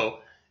to go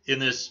in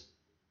this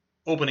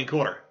opening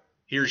quarter.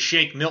 Here's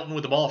Shake Milton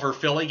with the ball for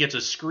Philly. Gets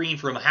a screen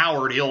from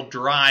Howard. He'll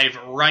drive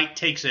right.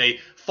 Takes a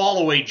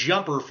fall-away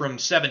jumper from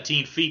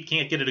 17 feet.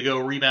 Can't get it to go.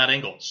 Rebound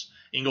Ingles.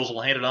 Ingles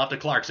will hand it off to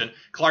Clarkson.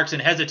 Clarkson,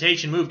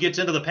 hesitation move, gets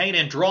into the paint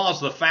and draws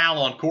the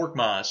foul on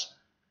Korkmaz.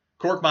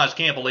 Korkmaz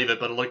can't believe it,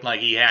 but it looked like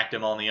he hacked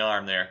him on the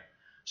arm there.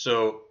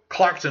 So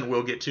Clarkson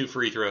will get 2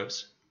 free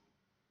throws.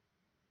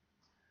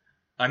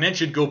 I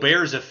mentioned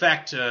Gobert's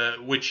effect,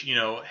 which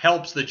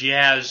helps the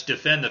Jazz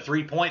defend the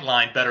three-point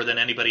line better than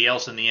anybody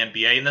else in the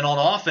NBA. And then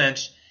on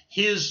offense,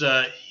 his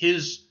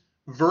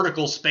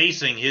vertical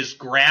spacing, his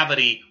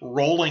gravity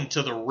rolling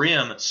to the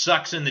rim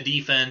sucks in the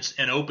defense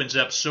and opens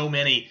up so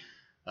many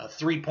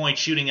three-point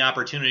shooting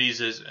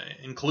opportunities,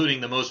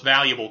 including the most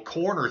valuable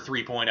corner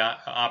three-point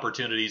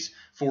opportunities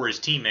for his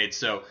teammates.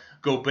 So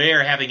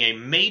Gobert having a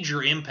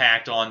major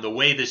impact on the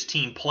way this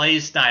team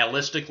plays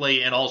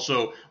stylistically and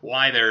also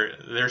why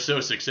they're so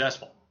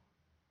successful.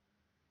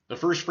 The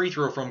first free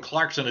throw from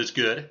Clarkson is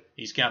good.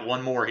 He's got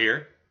one more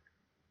here,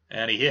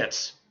 and he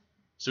hits.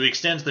 So he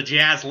extends the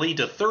Jazz lead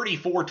to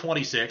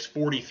 34-26,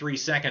 43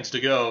 seconds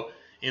to go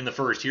in the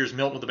first. Here's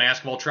Milton with the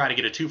basketball, trying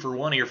to get a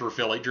 2-for-1 here for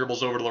Philly.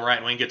 Dribbles over to the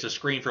right wing, gets a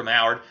screen from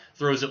Howard,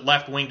 throws it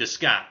left wing to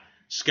Scott.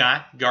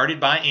 Scott, guarded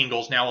by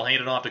Ingles, now will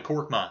hand it off to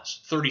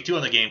Korkmaz. 32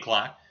 on the game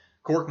clock.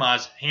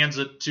 Korkmaz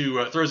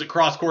throws it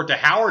cross court to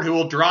Howard, who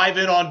will drive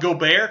in on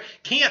Gobert.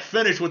 Can't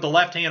finish with the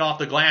left hand off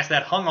the glass.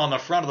 That hung on the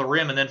front of the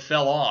rim and then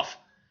fell off.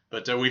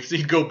 But we've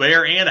seen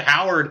Gobert and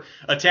Howard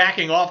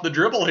attacking off the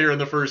dribble here in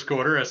the first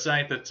quarter, a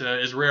sight that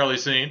is rarely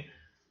seen.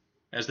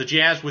 As the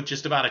Jazz, with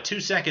just about a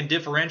 2-second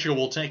differential,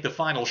 will take the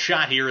final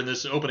shot here in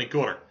this opening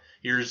quarter.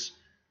 Here's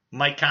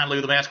Mike Conley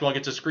with the basketball,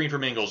 gets a screen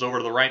from Ingles, over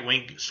to the right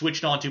wing,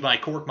 switched onto by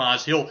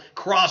Korkmaz. He'll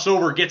cross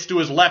over, gets to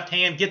his left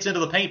hand, gets into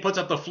the paint, puts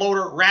up the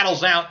floater,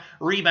 rattles out,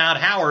 rebound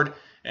Howard,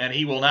 and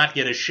he will not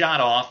get his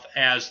shot off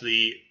as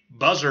the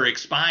buzzer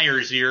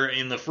expires here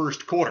in the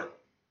first quarter.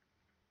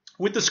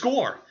 With the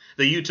score,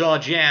 the Utah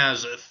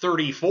Jazz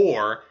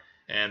 34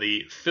 and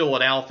the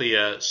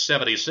Philadelphia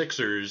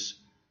 76ers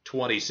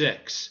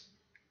 26.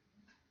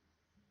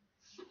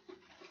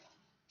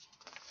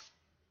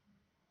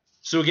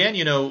 So again,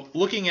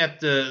 looking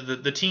at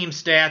the team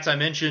stats, I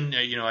mentioned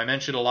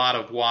a lot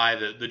of why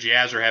the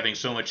Jazz are having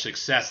so much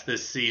success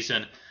this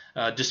season.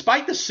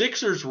 Despite the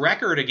Sixers'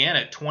 record, again,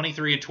 at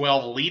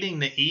 23-12, leading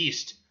the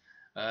East,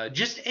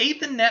 just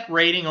 8th in net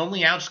rating,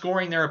 only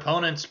outscoring their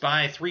opponents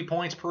by 3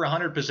 points per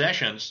 100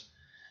 possessions.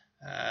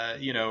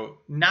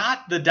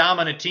 Not the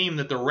dominant team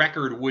that the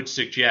record would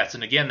suggest.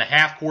 And again, the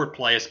half-court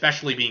play,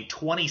 especially being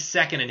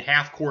 22nd in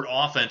half-court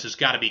offense, has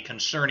got to be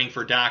concerning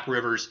for Doc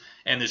Rivers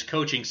and his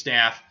coaching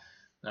staff.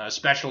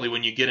 Especially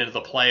when you get into the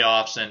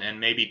playoffs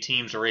and maybe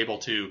teams are able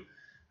to,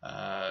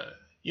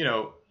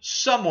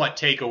 somewhat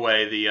take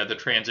away the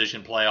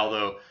transition play,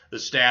 although the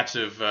stats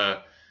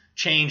have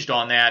changed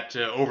on that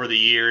over the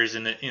years.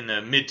 In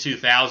the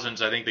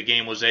mid-2000s, I think the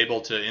game was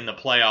able to, in the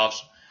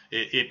playoffs,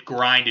 it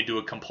grinded to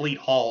a complete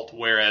halt,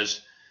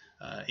 whereas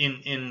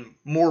in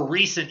more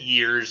recent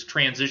years,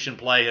 transition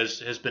play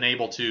has been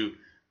able to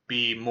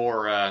be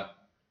more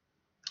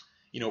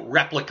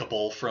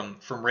replicable from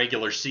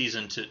regular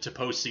season to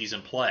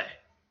postseason play.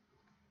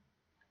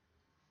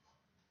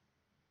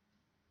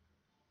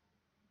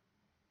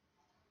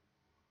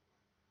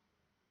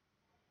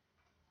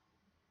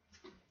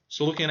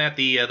 So looking at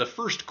the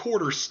first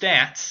quarter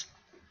stats,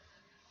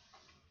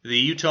 the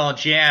Utah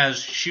Jazz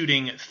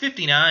shooting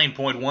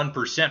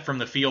 59.1% from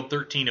the field,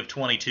 13 of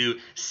 22,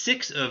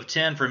 6 of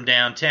 10 from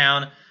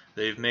downtown.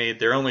 They've made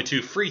their only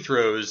 2 free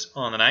throws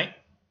on the night.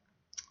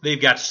 They've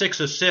got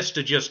 6 assists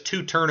to just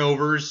 2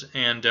 turnovers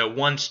and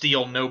 1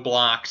 steal, no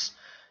blocks.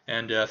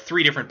 And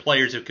 3 different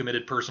players have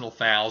committed personal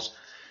fouls.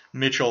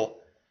 Mitchell,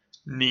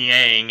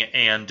 Niang,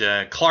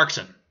 and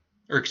Clarkson.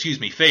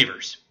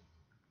 Favors.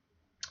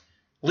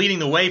 Leading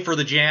the way for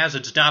the Jazz,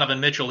 it's Donovan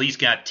Mitchell. He's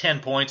got 10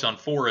 points on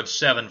 4 of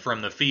 7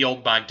 from the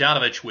field.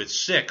 Bogdanovich with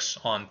 6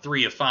 on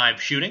 3 of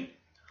 5 shooting.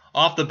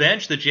 Off the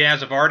bench, the Jazz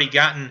have already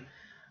gotten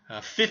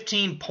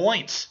 15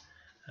 points.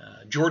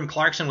 Jordan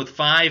Clarkson with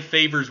 5,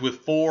 Favors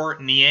with 4,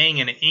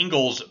 Niang and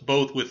Ingles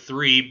both with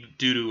 3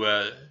 due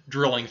to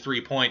drilling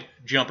 3-point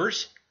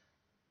jumpers.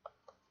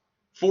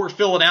 For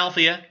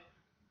Philadelphia,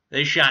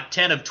 they shot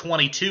 10 of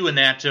 22 in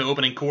that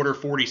opening quarter,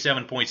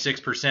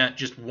 47.6%,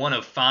 just 1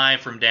 of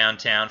 5 from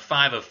downtown,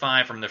 5 of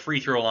 5 from the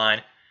free throw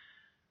line.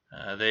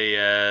 They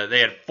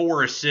had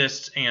 4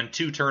 assists and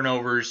 2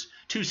 turnovers,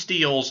 2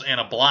 steals, and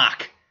a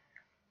block.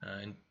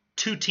 And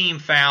 2 team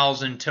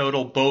fouls in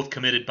total, both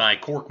committed by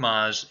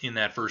Korkmaz in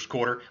that first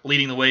quarter.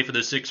 Leading the way for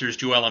the Sixers,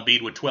 Joel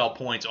Embiid with 12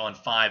 points on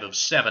 5 of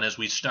 7 as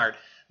we start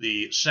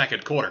the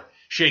second quarter.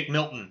 Shake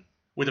Milton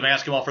with the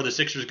basketball for the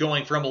Sixers,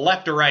 going from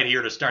left to right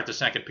here to start the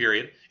second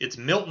period. It's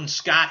Milton,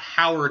 Scott,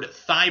 Howard,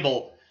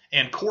 Thibault,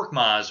 and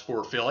Korkmaz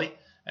for Philly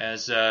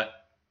as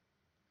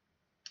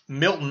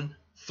Milton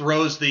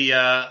throws the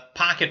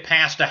pocket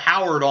pass to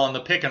Howard on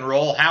the pick and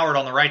roll. Howard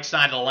on the right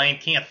side of the lane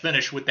can't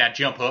finish with that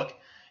jump hook.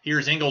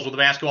 Here's Ingles with the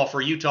basketball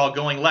for Utah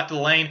going left of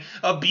the lane.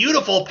 A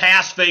beautiful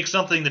pass fake,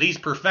 something that he's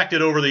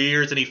perfected over the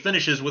years, and he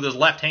finishes with his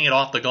left hand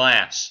off the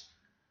glass.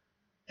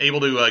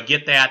 Able to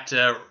get that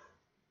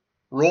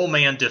roll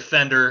man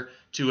defender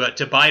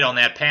to bite on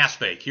that pass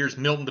fake. Here's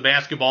Milton the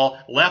basketball,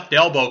 left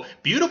elbow.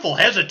 Beautiful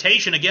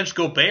hesitation against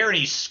Gobert, and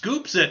he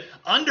scoops it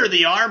under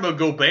the arm of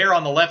Gobert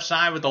on the left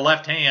side with the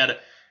left hand,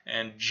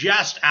 and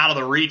just out of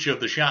the reach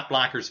of the shot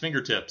blocker's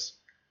fingertips.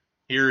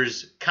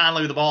 Here's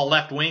Conley with the ball,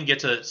 left wing,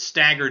 gets a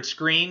staggered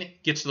screen,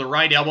 gets to the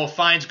right elbow,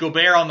 finds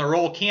Gobert on the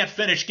roll, can't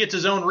finish, gets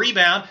his own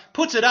rebound,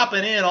 puts it up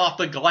and in off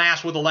the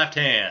glass with the left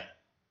hand.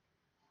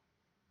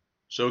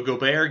 So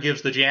Gobert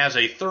gives the Jazz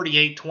a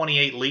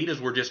 38-28 lead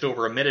as we're just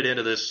over a minute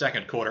into this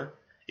second quarter.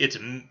 It's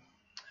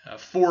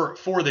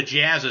for the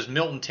Jazz as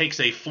Milton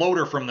takes a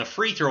floater from the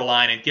free throw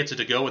line and gets it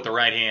to go with the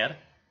right hand.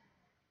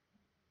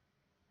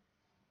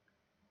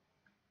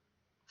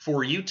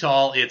 For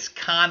Utah, it's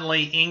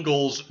Conley,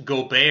 Ingles,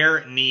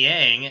 Gobert,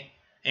 Niang,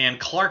 and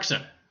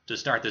Clarkson to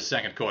start this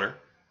second quarter.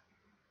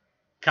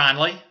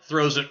 Conley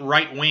throws it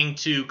right wing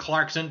to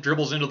Clarkson,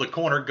 dribbles into the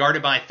corner,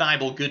 guarded by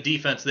Thibault. Good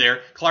defense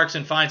there.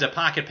 Clarkson finds a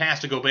pocket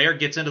pass to Gobert,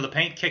 gets into the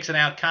paint, kicks it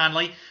out.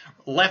 Conley,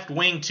 left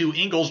wing to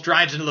Ingles,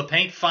 drives into the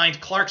paint, finds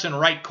Clarkson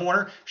right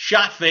corner,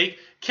 shot fake,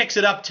 kicks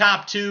it up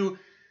top to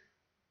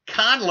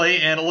Conley,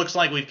 and it looks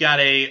like we've got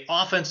a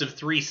offensive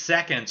 3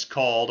 seconds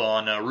called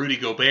on Rudy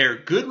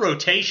Gobert. Good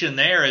rotation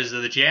there as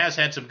the Jazz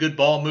had some good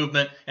ball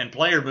movement and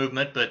player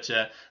movement, but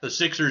the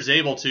Sixers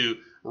able to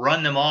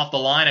run them off the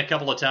line a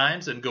couple of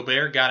times, and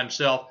Gobert got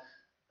himself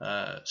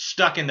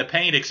stuck in the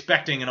paint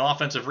expecting an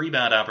offensive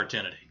rebound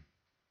opportunity.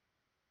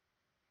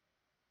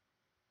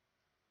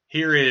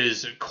 Here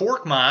is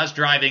Korkmaz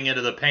driving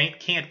into the paint,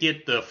 can't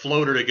get the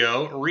floater to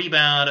go.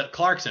 Rebound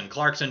Clarkson.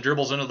 Clarkson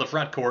dribbles into the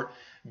front court.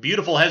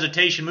 Beautiful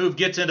hesitation move,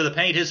 gets into the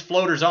paint. His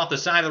floater's off the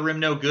side of the rim,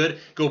 no good.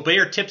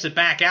 Gobert tips it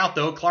back out,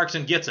 though.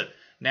 Clarkson gets it.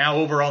 Now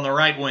over on the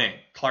right wing.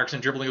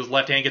 Clarkson dribbling with his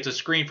left hand, gets a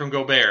screen from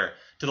Gobert.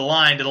 To the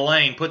line, to the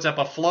lane, puts up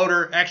a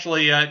floater.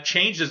 Actually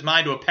changed his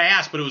mind to a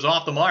pass, but it was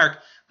off the mark.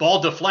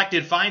 Ball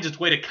deflected, finds its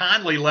way to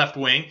Conley, left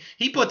wing.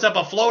 He puts up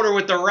a floater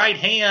with the right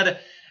hand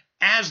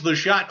as the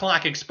shot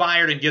clock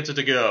expired and gets it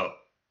to go.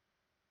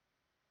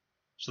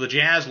 So the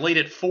Jazz lead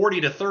at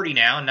 40-30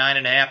 now,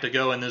 9.5 to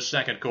go in this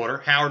second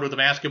quarter. Howard with the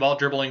basketball,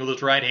 dribbling with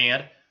his right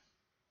hand.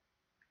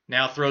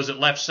 Now throws it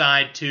left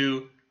side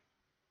to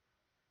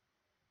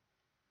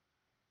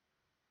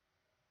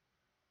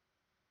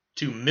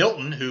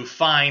Milton, who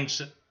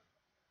finds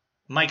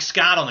Mike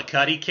Scott on the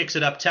cut. He kicks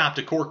it up top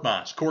to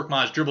Korkmaz.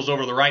 Korkmaz dribbles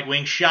over the right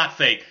wing, shot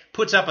fake,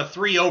 puts up a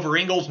three over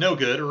Ingles, no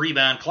good. A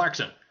rebound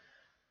Clarkson.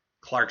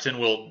 Clarkson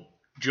will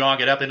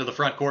jog it up into the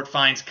front court,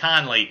 finds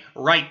Conley,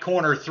 right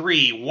corner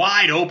three,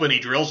 wide open, he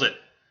drills it.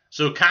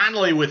 So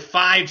Conley with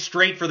 5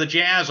 straight for the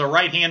Jazz, a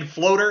right-hand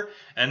floater,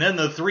 and then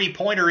the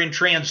three-pointer in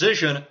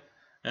transition.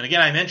 And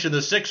again, I mentioned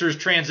the Sixers'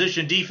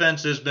 transition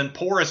defense has been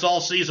porous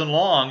all season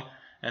long,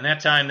 and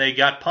that time they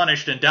got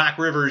punished, and Doc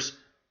Rivers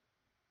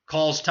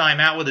calls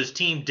timeout with his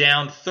team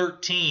down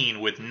 13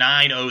 with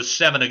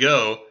 9:07 to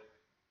go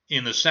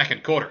in the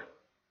second quarter.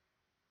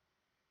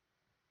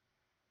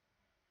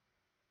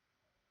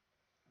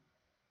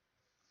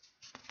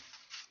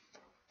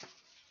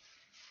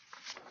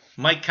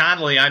 Mike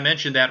Conley, I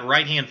mentioned that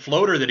right-hand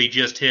floater that he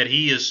just hit.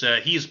 He's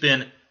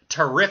been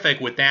terrific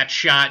with that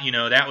shot. You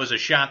know, that was a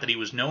shot that he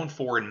was known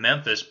for in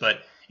Memphis,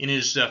 but in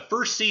his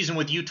first season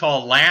with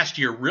Utah last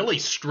year, really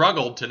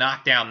struggled to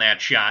knock down that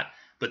shot.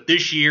 But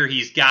this year,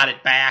 he's got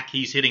it back.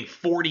 He's hitting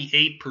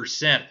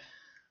 48%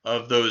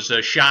 of those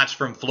shots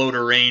from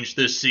floater range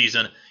this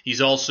season.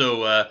 He's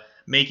also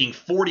making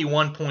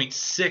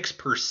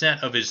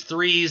 41.6% of his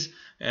threes,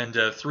 and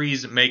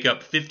threes make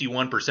up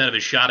 51% of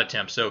his shot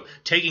attempts. So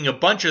taking a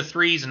bunch of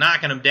threes,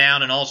 knocking them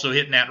down, and also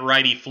hitting that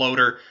righty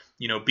floater,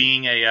 you know,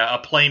 being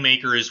a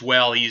playmaker as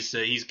well.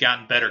 He's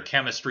gotten better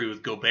chemistry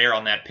with Gobert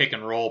on that pick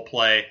and roll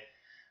play.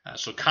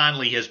 So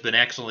Conley has been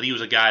excellent. He was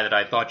a guy that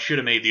I thought should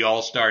have made the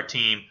All-Star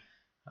team.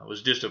 I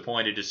was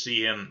disappointed to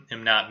see him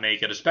not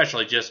make it,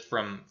 especially just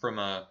from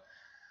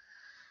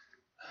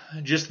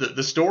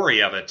the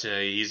story of it.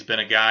 He's been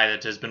a guy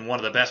that has been one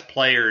of the best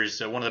players,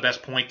 one of the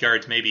best point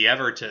guards maybe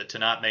ever to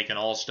not make an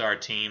All-Star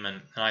team,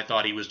 and I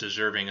thought he was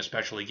deserving,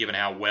 especially given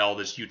how well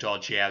this Utah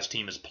Jazz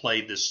team has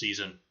played this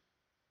season.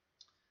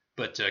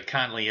 But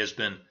Conley has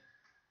been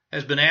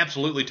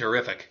absolutely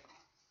terrific.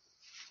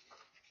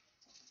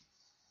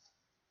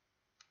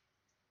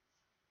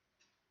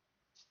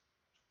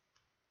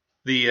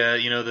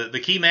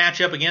 The key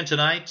matchup again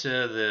tonight,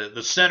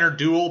 the center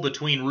duel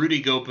between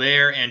Rudy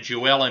Gobert and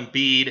Joel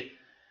Embiid.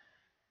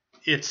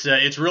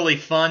 It's really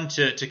fun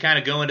to kind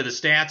of go into the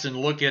stats and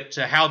look at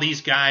how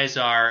these guys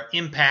are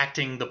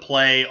impacting the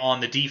play on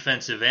the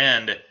defensive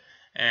end.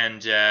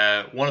 And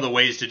one of the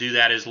ways to do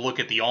that is look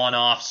at the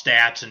on-off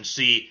stats and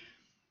see,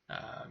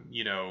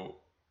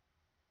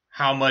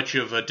 how much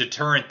of a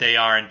deterrent they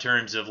are in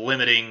terms of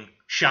limiting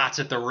shots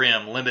at the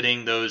rim,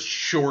 limiting those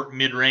short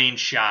mid-range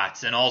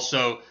shots, and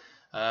also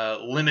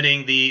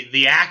limiting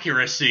the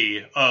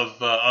accuracy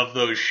of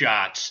those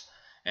shots.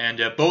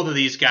 And both of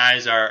these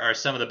guys are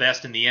some of the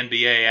best in the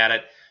NBA at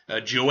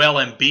it. Joel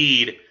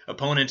Embiid,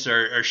 opponents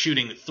are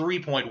shooting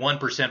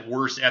 3.1%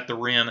 worse at the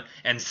rim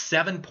and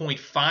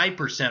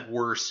 7.5%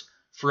 worse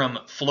from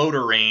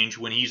floater range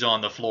when he's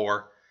on the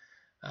floor.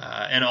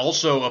 And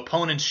also,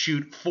 opponents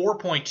shoot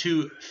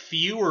 4.2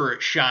 fewer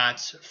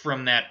shots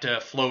from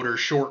that floater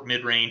short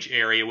mid-range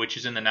area, which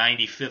is in the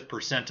 95th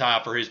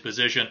percentile for his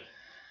position.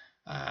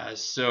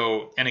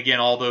 And again,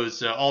 all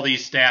these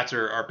stats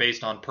are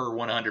based on per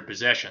 100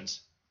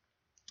 possessions.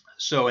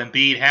 So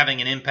Embiid having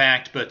an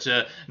impact, but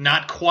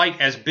not quite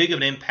as big of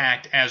an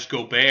impact as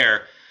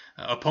Gobert.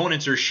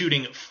 Opponents are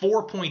shooting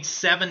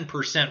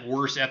 4.7%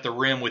 worse at the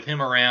rim with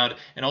him around,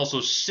 and also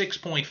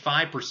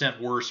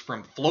 6.5% worse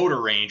from floater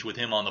range with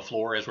him on the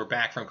floor as we're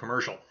back from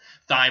commercial.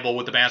 Thibault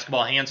with the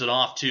basketball, hands it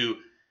off to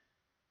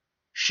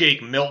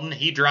Shake Milton.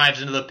 He drives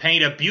into the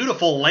paint. A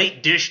beautiful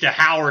late dish to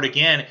Howard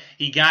again.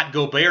 He got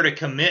Gobert to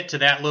commit to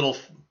that little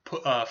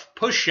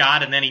push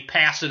shot, and then he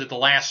passed it at the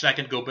last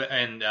second,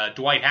 and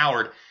Dwight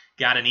Howard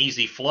got an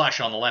easy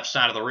flush on the left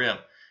side of the rim.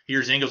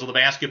 Here's Ingles with the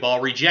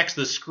basketball, rejects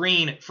the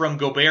screen from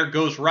Gobert,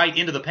 goes right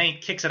into the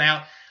paint, kicks it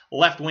out.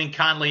 Left wing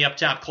Conley up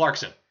top,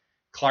 Clarkson.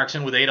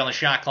 Clarkson with 8 on the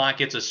shot clock,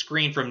 gets a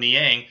screen from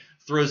Niang,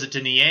 throws it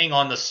to Niang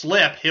on the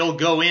slip. He'll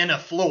go in, a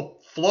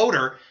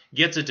floater,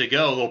 gets it to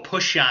go. A little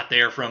push shot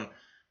there from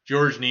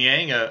George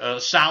Niang, a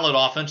solid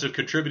offensive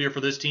contributor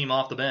for this team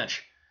off the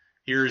bench.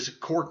 Here's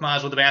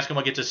Korkmaz with the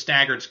basketball, gets a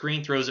staggered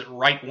screen, throws it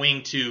right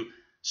wing to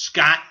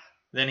Scott,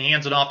 then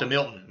hands it off to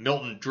Milton.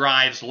 Milton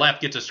drives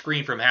left, gets a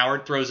screen from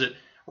Howard, throws it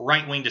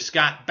right wing to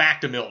Scott,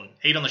 back to Milton.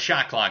 8 on the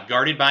shot clock,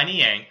 guarded by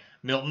Niang.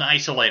 Milton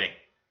isolating.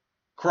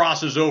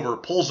 Crosses over,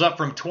 pulls up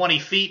from 20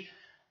 feet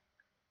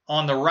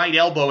on the right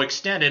elbow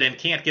extended and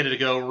can't get it to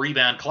go.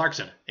 Rebound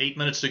Clarkson. 8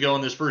 minutes to go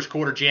in this first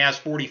quarter. Jazz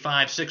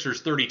 45,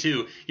 Sixers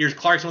 32. Here's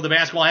Clarkson with the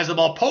basketball, has the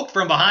ball poked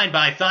from behind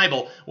by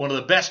Thibault, one of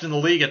the best in the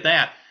league at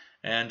that.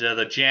 And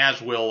the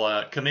Jazz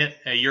will commit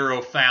a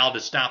Euro foul to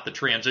stop the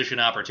transition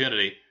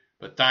opportunity.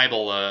 But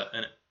Thibault,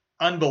 an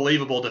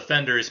unbelievable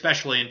defender,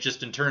 especially in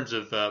terms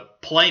of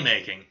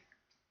playmaking.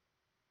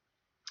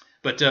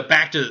 But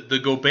back to the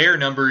Gobert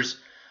numbers.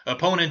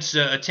 Opponents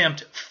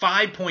attempt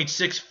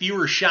 5.6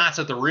 fewer shots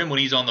at the rim when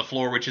he's on the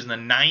floor, which is in the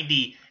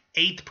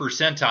 98th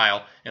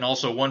percentile, and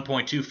also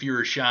 1.2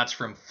 fewer shots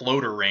from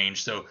floater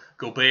range. So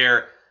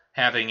Gobert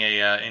having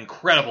an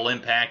incredible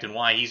impact, and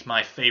why he's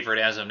my favorite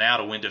as of now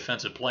to win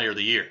Defensive Player of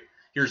the Year.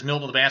 Here's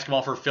Milton with the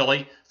basketball for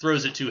Philly.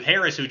 Throws it to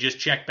Harris, who just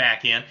checked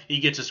back in. He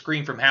gets a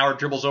screen from Howard,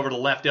 dribbles over to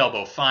the left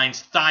elbow,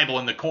 finds Thibault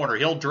in the corner.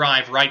 He'll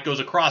drive right, goes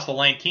across the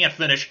lane, can't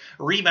finish.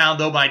 Rebound,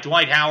 though, by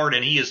Dwight Howard,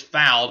 and he is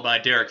fouled by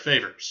Derek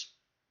Favors.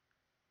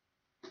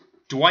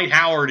 Dwight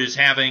Howard is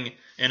having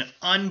an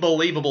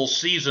unbelievable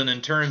season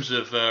in terms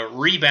of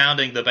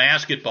rebounding the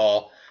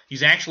basketball.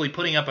 He's actually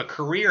putting up a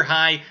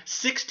career-high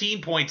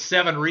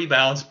 16.7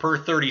 rebounds per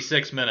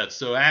 36 minutes,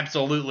 so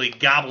absolutely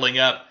gobbling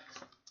up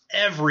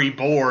every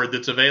board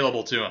that's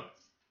available to him.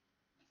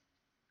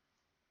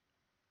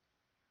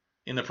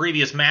 In the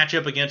previous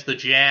matchup against the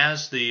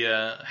Jazz,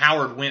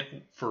 Howard went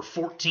for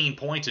 14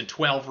 points and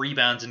 12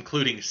 rebounds,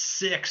 including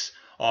 6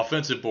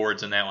 offensive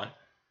boards in that one.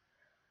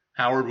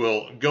 Howard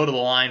will go to the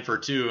line for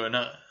 2.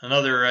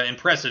 Another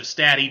impressive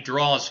stat, he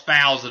draws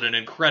fouls at an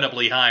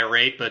incredibly high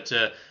rate, but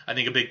I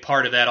think a big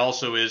part of that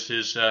also is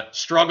his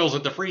struggles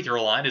at the free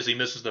throw line as he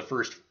misses the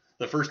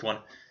first one.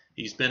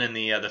 He's been in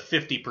the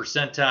 50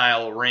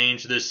 percentile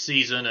range this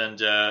season,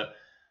 and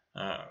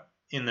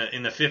in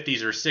the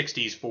 50s or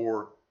 60s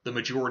for the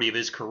majority of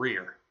his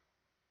career.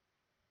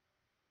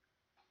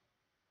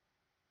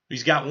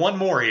 He's got one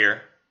more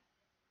here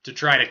to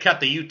try to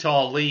cut the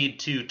Utah lead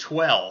to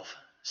 12.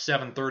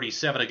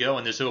 7:37 to go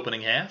in this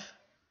opening half.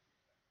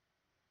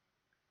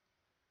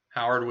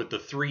 Howard with the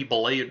 3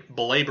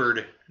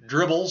 belabored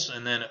dribbles,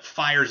 and then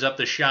fires up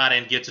the shot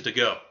and gets it to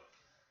go.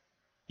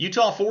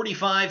 Utah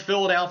 45,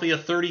 Philadelphia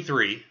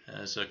 33,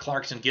 as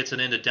Clarkson gets it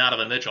into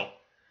Donovan Mitchell.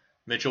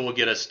 Mitchell will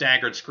get a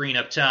staggered screen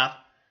up top.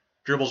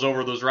 Dribbles over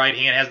with his right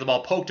hand, has the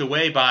ball poked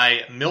away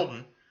by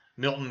Milton.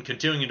 Milton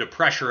continuing to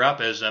pressure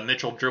up as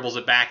Mitchell dribbles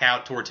it back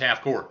out towards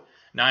half court.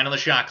 9 on the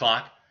shot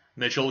clock.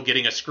 Mitchell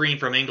getting a screen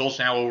from Ingles,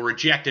 now will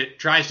reject it,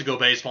 tries to go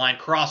baseline,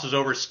 crosses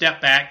over, step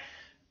back,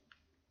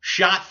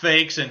 shot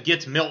fakes, and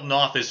gets Milton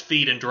off his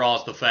feet and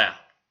draws the foul.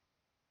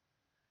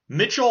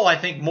 Mitchell, I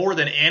think more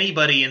than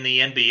anybody in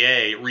the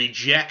NBA,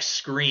 rejects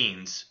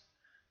screens,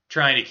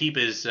 trying to keep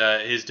his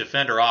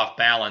defender off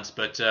balance,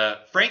 but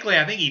frankly,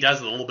 I think he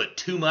does it a little bit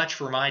too much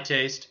for my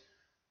taste.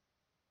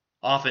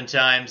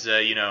 Oftentimes,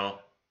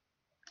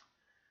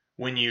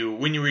 when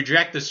you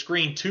reject the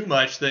screen too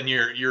much, then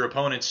your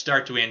opponents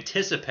start to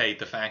anticipate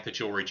the fact that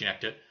you'll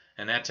reject it.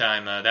 And that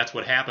time, that's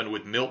what happened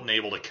with Milton,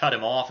 able to cut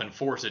him off and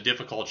force a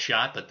difficult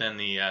shot. But then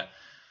the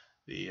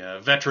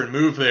veteran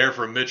move there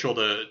from Mitchell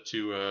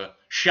to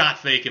shot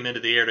fake him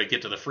into the air to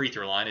get to the free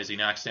throw line as he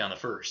knocks down the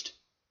first.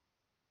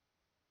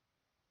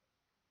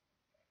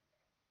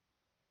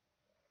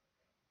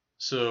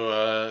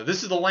 So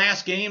this is the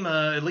last game,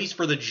 at least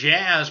for the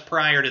Jazz,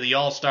 prior to the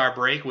All-Star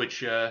break,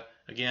 which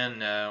again,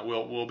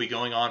 we'll be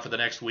going on for the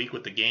next week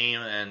with the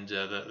game and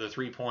the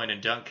three-point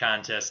and dunk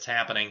contests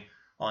happening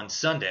on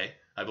Sunday.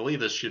 I believe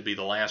this should be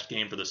the last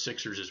game for the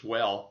Sixers as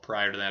well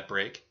prior to that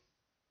break.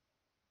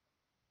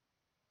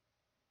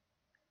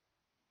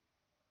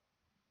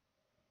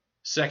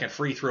 Second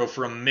free throw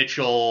from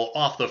Mitchell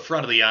off the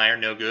front of the iron,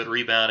 no good.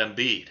 Rebound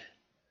Embiid.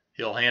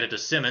 He'll hand it to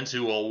Simmons,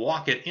 who will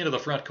walk it into the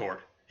front court.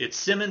 It's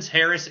Simmons,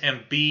 Harris,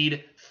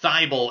 Embiid,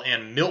 Thibault,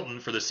 and Milton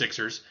for the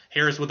Sixers.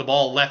 Harris with the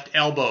ball left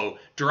elbow,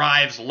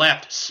 drives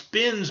left,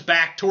 spins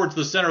back towards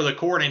the center of the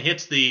court and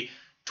hits the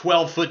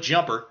 12-foot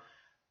jumper.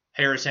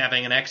 Harris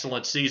having an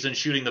excellent season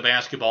shooting the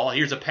basketball.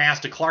 Here's a pass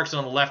to Clarkson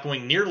on the left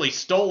wing, nearly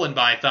stolen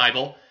by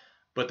Thibault,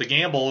 but the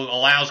gamble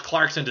allows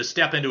Clarkson to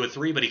step into a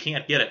three, but he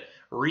can't get it.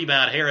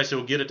 Rebound Harris, who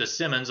will get it to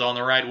Simmons on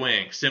the right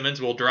wing. Simmons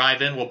will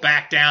drive in, will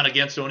back down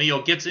against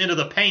O'Neal, gets into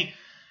the paint,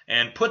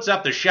 and puts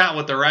up the shot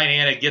with the right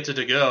hand and gets it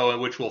to go,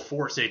 which will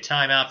force a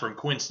timeout from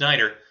Quinn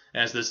Snyder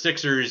as the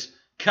Sixers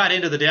cut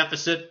into the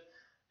deficit.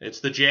 It's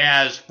the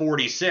Jazz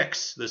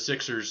 46, the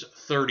Sixers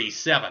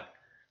 37.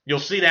 You'll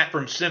see that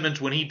from Simmons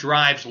when he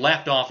drives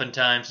left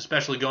oftentimes,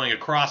 especially going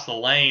across the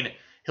lane.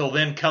 He'll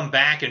then come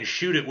back and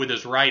shoot it with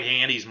his right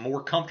hand. He's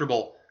more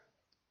comfortable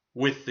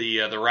with the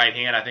right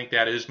hand. I think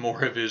that is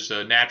more of his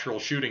natural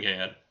shooting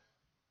hand.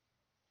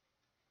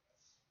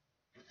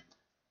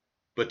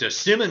 But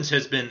Simmons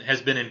has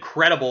been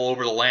incredible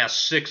over the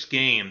last 6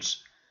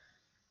 games,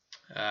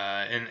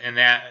 and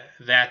that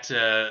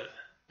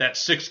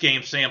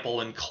 6-game sample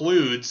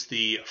includes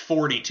the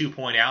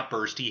 42-point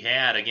outburst he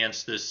had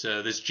against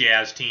this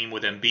Jazz team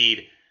with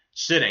Embiid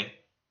sitting.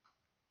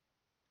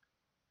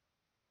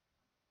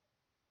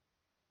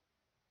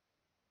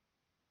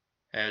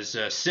 As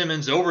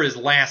Simmons, over his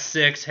last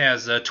 6,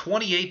 has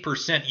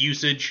 28%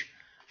 usage,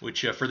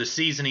 which for the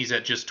season he's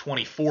at just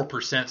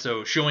 24%,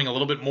 so showing a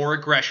little bit more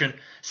aggression.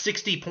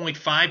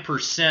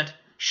 60.5%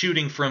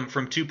 shooting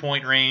from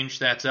two-point range.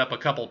 That's up a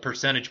couple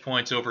percentage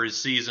points over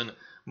his season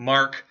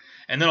mark.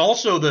 And then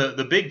also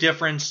the big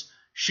difference,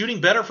 shooting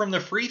better from the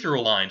free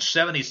throw line,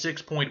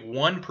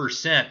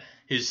 76.1%.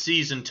 His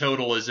season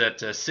total is at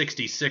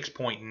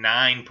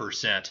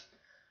 66.9%.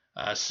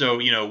 So,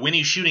 when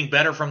he's shooting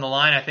better from the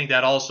line, I think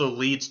that also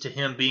leads to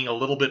him being a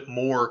little bit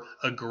more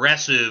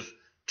aggressive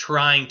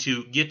trying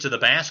to get to the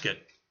basket.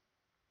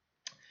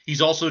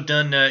 He's also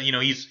done,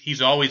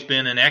 he's always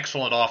been an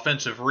excellent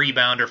offensive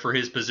rebounder for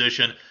his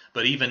position,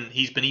 but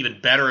he's been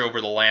even better over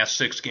the last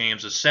 6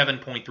 games, a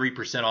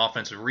 7.3%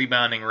 offensive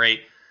rebounding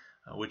rate,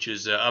 which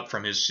is up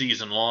from his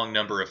season-long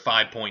number of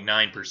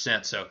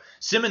 5.9%. So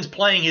Simmons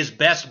playing his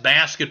best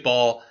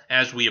basketball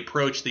as we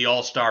approach the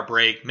All-Star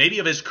break, maybe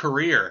of his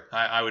career,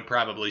 I would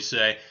probably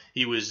say.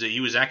 He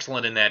was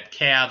excellent in that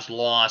Cavs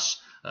loss,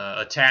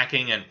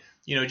 attacking and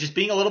just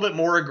being a little bit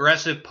more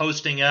aggressive,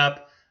 posting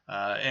up,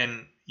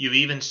 and I've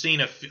even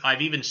seen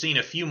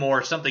a few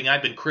more. Something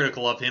I've been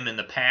critical of him in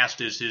the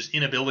past is his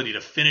inability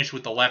to finish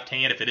with the left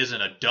hand if it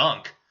isn't a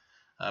dunk.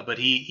 But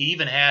he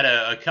even had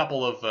a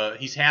couple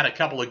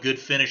of good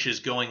finishes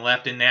going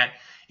left in that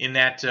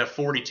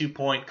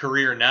 42-point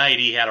career night.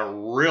 He had a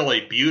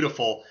really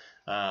beautiful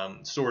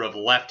sort of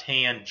left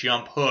hand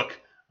jump hook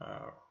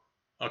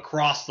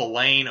across the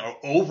lane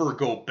over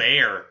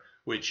Gobert,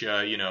 which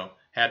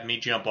had me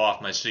jump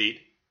off my seat.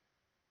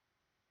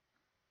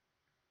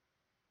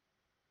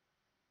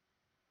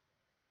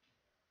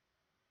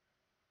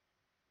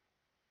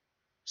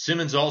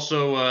 Simmons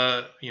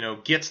also,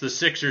 gets the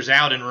Sixers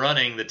out and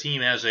running. The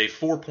team has a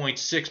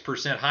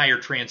 4.6% higher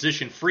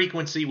transition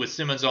frequency with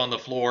Simmons on the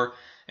floor,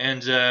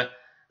 and the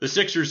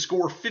Sixers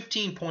score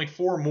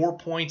 15.4 more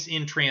points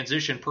in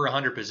transition per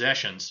 100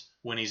 possessions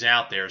when he's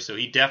out there. So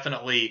he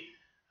definitely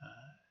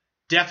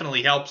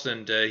helps,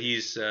 and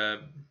he's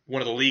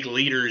one of the league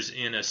leaders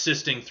in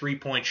assisting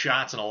three-point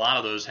shots, and a lot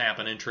of those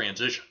happen in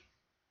transition.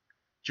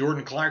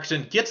 Jordan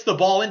Clarkson gets the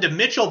ball into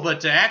Mitchell,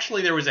 but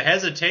actually there was a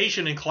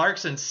hesitation, and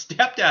Clarkson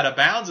stepped out of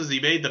bounds as he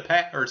made the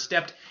pass, or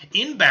stepped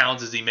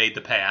inbounds as he made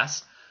the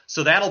pass.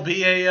 So that'll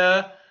be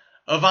a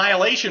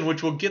violation,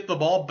 which will get the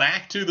ball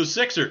back to the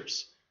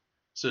Sixers.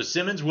 So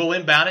Simmons will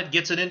inbound it,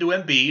 gets it into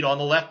Embiid on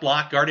the left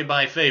block, guarded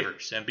by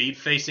Favors. Embiid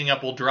facing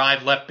up will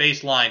drive left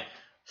baseline,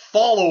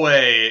 fall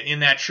away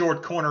in that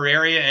short corner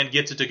area, and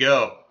gets it to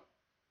go.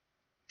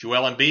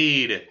 Joel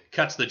Embiid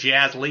cuts the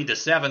Jazz lead to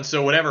 7,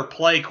 so whatever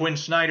play Quinn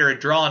Snyder had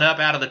drawn up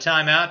out of the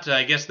timeout,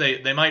 I guess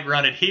they might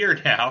run it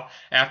here now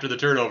after the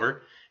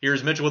turnover.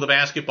 Here's Mitchell with the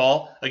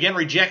basketball. Again,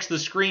 rejects the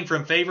screen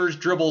from Favors,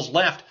 dribbles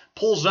left,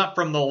 pulls up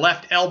from the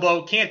left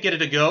elbow, can't get it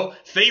to go.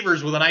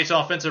 Favors with a nice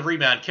offensive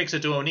rebound, kicks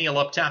it to O'Neal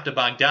up top to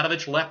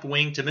Bogdanovich, left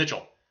wing to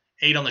Mitchell.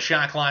 8 on the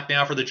shot clock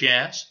now for the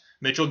Jazz.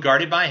 Mitchell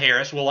guarded by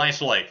Harris, will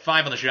isolate.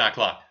 5 on the shot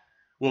clock.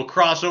 Will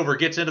cross over,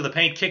 gets into the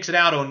paint, kicks it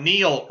out.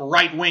 O'Neal,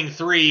 right wing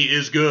 3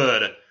 is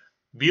good.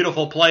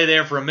 Beautiful play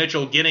there from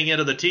Mitchell, getting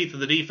into the teeth of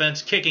the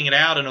defense, kicking it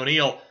out, and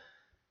O'Neal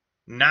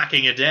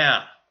knocking it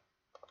down.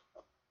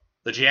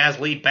 The Jazz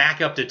lead back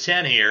up to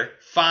 10 here.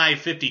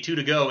 5:52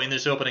 to go in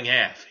this opening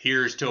half.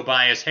 Here's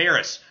Tobias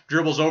Harris.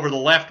 Dribbles over the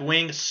left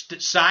wing,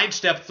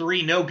 sidestep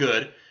 3, no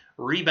good.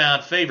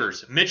 Rebound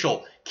Favors.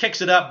 Mitchell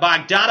kicks it up.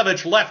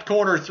 Bogdanovich left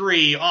corner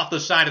three off the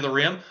side of the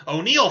rim.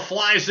 O'Neal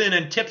flies in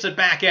and tips it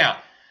back out.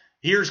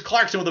 Here's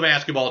Clarkson with the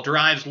basketball.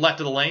 Drives left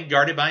of the lane,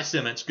 guarded by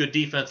Simmons. Good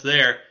defense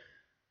there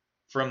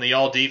from the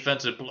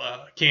all-defensive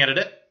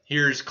candidate.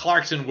 Here's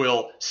Clarkson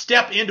will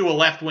step into a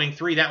left wing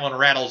three. That one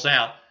rattles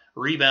out.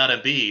 Rebound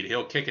Embiid.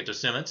 He'll kick it to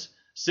Simmons.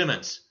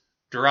 Simmons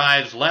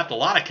drives left. A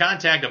lot of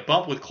contact. A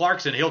bump with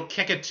Clarkson. He'll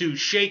kick it to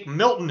Shake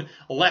Milton.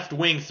 Left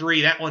wing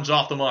three. That one's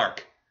off the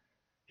mark.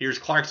 Here's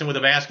Clarkson with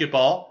the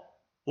basketball.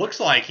 Looks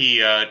like he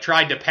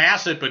tried to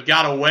pass it but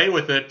got away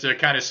with it,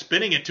 kind of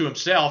spinning it to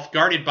himself.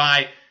 Guarded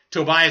by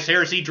Tobias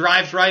Harris. He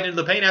drives right into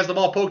the paint, has the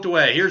ball poked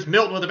away. Here's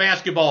Milton with the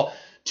basketball.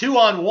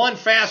 2-on-1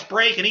 fast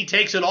break, and he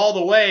takes it all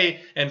the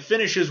way and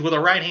finishes with a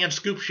right-hand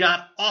scoop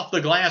shot off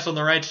the glass on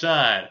the right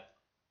side.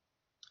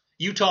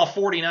 Utah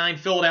 49,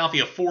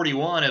 Philadelphia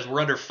 41 as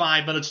we're under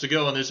 5 minutes to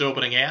go in this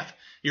opening half.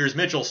 Here's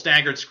Mitchell,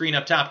 staggered screen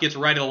up top, gets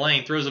right of the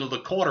lane, throws it into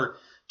the corner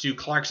to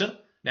Clarkson.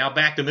 Now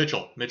back to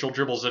Mitchell. Mitchell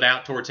dribbles it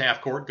out towards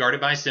half court,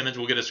 guarded by Simmons.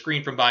 We'll get a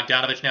screen from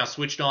Bogdanovich, now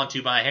switched on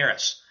to by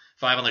Harris.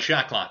 5 on the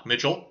shot clock.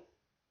 Mitchell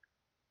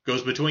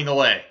goes between the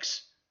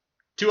legs.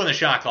 2 on the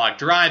shot clock.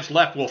 Drives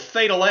left, will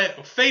fade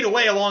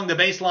away along the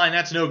baseline.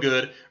 That's no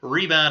good.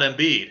 Rebound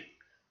Embiid.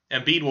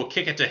 Embiid will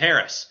kick it to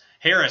Harris.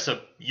 Harris,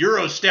 a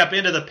Euro step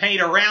into the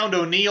paint around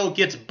O'Neal,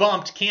 gets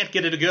bumped, can't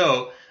get it to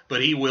go,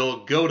 but he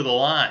will go to the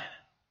line.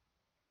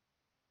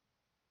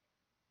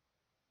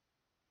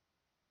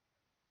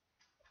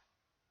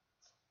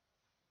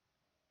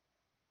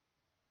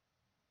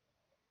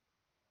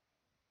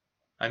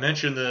 I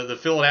mentioned the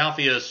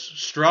Philadelphia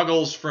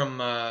struggles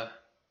from a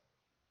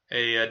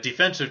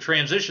defensive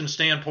transition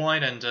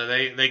standpoint, and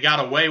they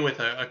got away with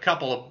one a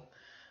couple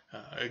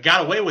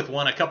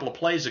of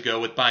plays ago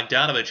with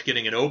Bogdanovich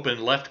getting an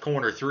open left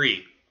corner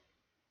three.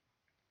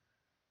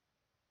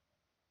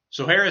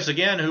 So Harris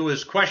again, who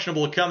was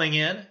questionable coming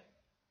in,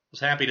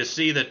 was happy to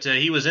see that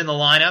he was in the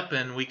lineup,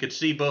 and we could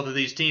see both of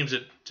these teams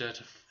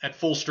at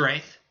full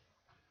strength.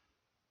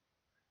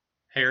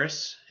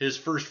 Harris, his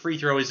first free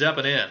throw is up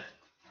and in.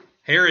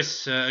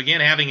 Harris again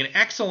having an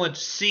excellent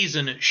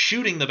season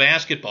shooting the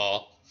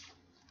basketball.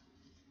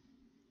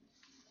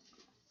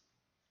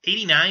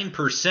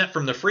 89%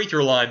 from the free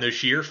throw line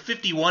this year,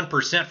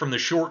 51% from the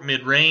short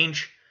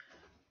mid-range,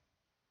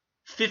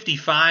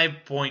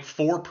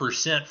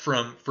 55.4%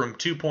 from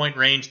 2-point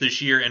range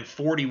this year, and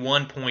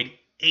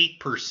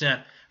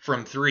 41.8%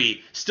 from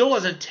three. Still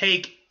doesn't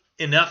take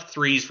enough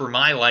threes for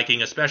my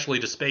liking, especially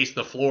to space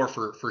the floor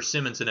for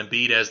Simmons and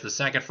Embiid, as the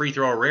second free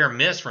throw, a rare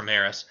miss from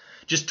Harris.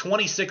 Just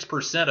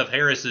 26% of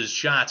Harris's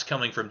shots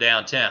coming from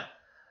downtown.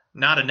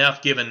 Not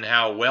enough given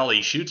how well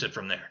he shoots it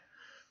from there.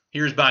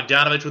 Here's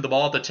Bogdanovich with the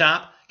ball at the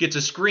top. Gets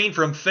a screen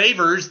from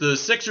Favors. The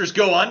Sixers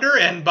go under,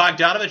 and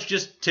Bogdanovich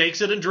just takes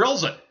it and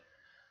drills it.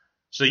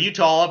 So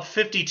Utah up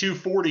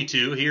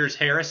 52-42. Here's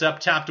Harris up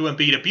top to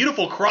Embiid. A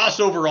beautiful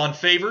crossover on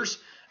Favors.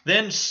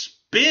 Then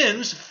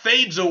spins,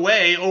 fades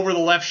away over the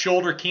left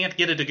shoulder. Can't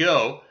get it to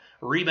go.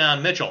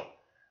 Rebound Mitchell.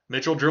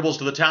 Mitchell dribbles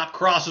to the top,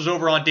 crosses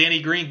over on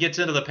Danny Green, gets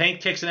into the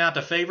paint, kicks it out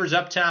to Favors,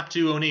 up top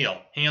to O'Neal.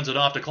 Hands it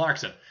off to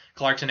Clarkson.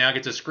 Clarkson now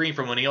gets a screen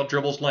from O'Neal,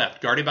 dribbles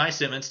left. Guarded by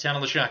Simmons, 10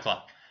 on the shot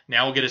clock.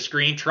 Now we'll get a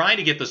screen, trying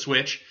to get the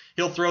switch.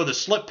 He'll throw the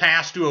slip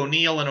pass to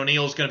O'Neal, and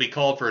O'Neal's going to be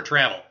called for a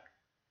travel.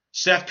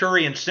 Seth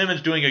Curry and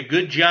Simmons doing a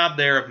good job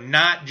there of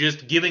not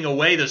just giving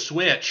away the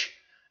switch,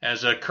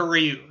 as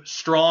Curry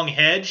strong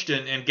hedged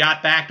and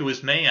got back to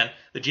his man.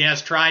 The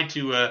Jazz tried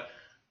to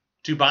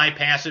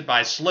bypass it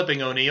by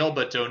slipping O'Neal,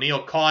 but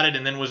O'Neal caught it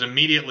and then was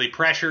immediately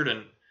pressured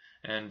and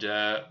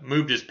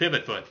moved his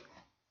pivot foot.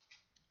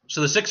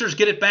 So the Sixers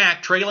get it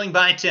back, trailing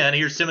by 10.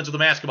 Here's Simmons with the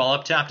basketball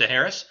up top to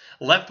Harris.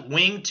 Left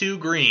wing to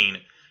Green.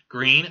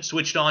 Green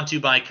switched on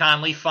to by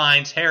Conley,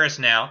 finds Harris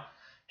now.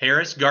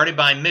 Harris guarded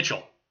by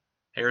Mitchell.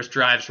 Harris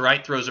drives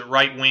right, throws it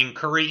right wing.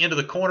 Curry into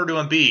the corner to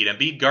Embiid.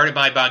 Embiid guarded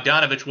by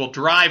Bogdanovich will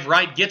drive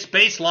right, gets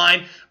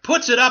baseline,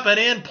 puts it up and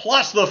in,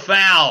 plus the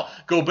foul.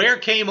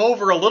 Gobert came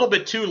over a little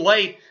bit too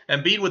late.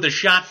 Embiid with the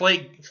shot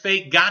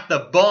fake got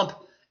the bump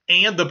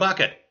and the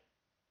bucket.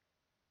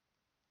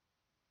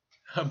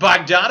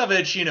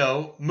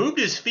 Bogdanovich, moved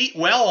his feet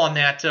well on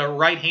that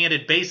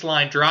right-handed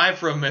baseline drive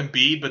from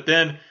Embiid, but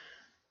then,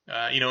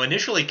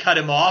 initially cut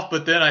him off,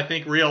 but then I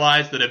think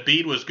realized that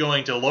Embiid was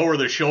going to lower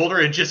the shoulder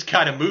and just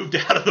kind of moved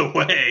out of the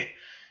way.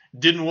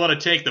 Didn't want to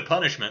take the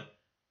punishment.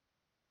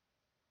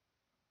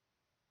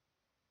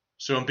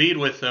 So Embiid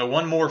with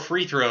one more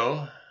free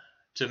throw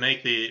to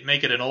make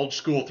it an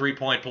old-school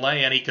three-point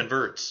play, and he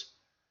converts.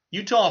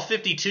 Utah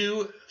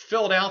 52,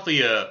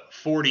 Philadelphia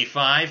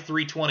 45,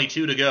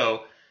 3:22 to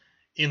go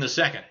in the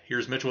second.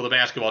 Here's Mitchell with the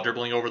basketball,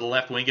 dribbling over the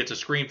left wing, gets a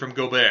screen from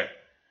Gobert.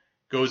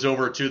 Goes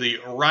over to the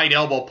right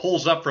elbow,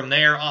 pulls up from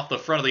there, off the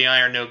front of the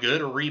iron, no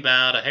good. A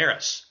rebound to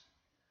Harris.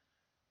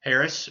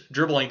 Harris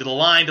dribbling to the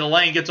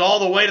lane, gets all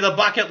the way to the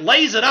bucket,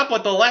 lays it up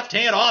with the left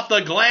hand off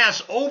the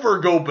glass over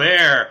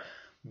Gobert.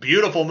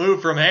 Beautiful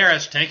move from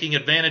Harris, taking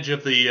advantage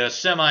of the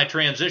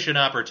semi-transition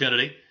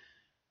opportunity.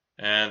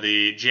 And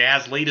the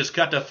Jazz lead is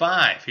cut to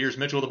 5. Here's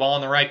Mitchell with the ball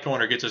in the right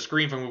corner. Gets a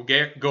screen from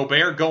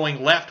Gobert,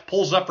 going left,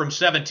 pulls up from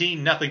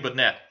 17, nothing but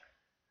net.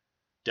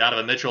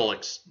 Donovan Mitchell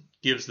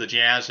gives the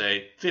Jazz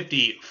a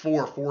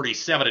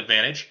 54-47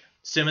 advantage.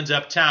 Simmons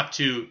up top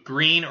to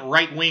Green,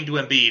 right wing to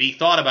Embiid. He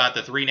thought about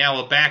the three, now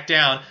will back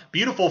down.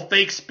 Beautiful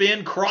fake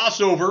spin,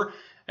 crossover,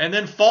 and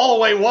then fall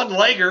away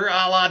one-legger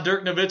a la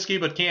Dirk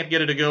Nowitzki, but can't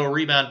get it to go.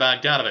 Rebound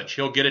Bogdanovich.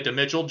 He'll get it to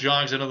Mitchell,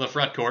 jogs into the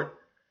front court.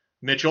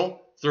 Mitchell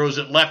throws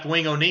it left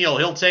wing O'Neal.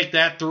 He'll take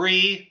that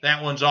three.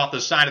 That one's off the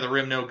side of the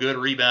rim, no good.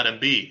 Rebound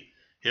Embiid.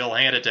 He'll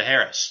hand it to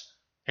Harris.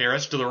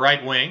 Harris to the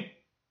right wing.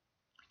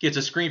 Gets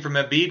a screen from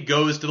Embiid,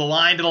 goes to the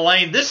line, to the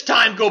lane. This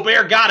time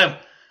Gobert got him.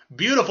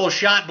 Beautiful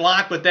shot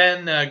block, but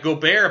then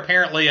Gobert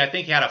apparently, I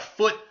think, had a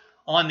foot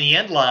on the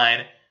end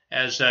line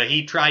as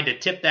he tried to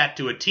tip that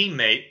to a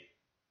teammate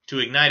to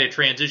ignite a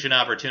transition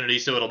opportunity,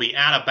 so it'll be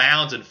out of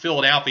bounds, and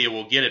Philadelphia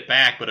will get it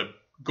back, but a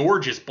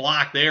gorgeous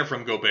block there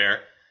from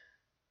Gobert.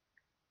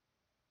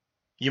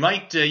 You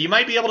might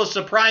be able to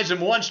surprise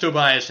him once,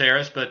 Tobias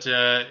Harris, but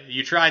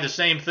you try the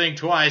same thing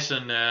twice,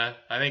 and I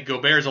think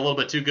Gobert's a little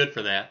bit too good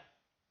for that.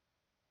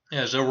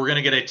 Yeah, so we're going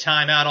to get a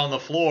timeout on the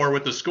floor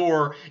with the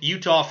score,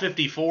 Utah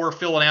 54,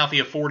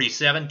 Philadelphia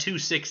 47,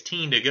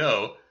 2:16 to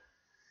go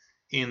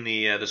in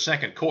the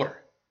second quarter.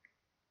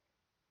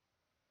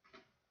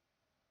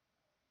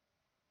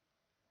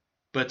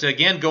 But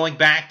again, going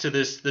back to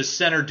this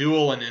center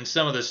duel and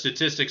some of the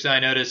statistics I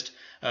noticed,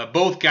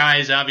 both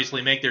guys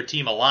obviously make their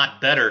team a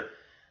lot better.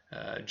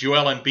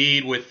 Joel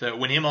Embiid,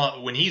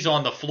 when he's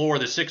on the floor,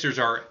 the Sixers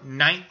are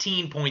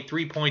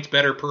 19.3 points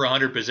better per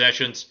 100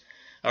 possessions.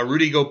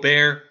 Rudy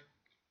Gobert,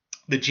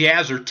 the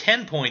Jazz are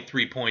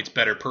 10.3 points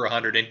better per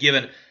 100, and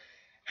given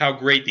how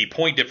great the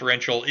point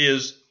differential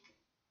is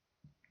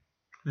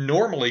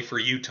normally for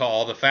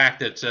Utah, the fact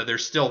that they're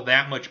still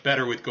that much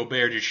better with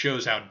Gobert just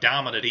shows how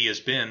dominant he has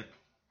been,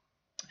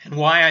 and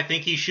why I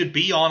think he should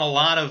be on a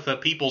lot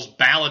of people's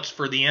ballots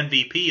for the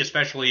MVP,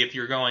 especially if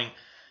you're going,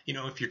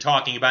 if you're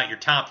talking about your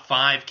top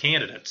 5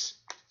 candidates.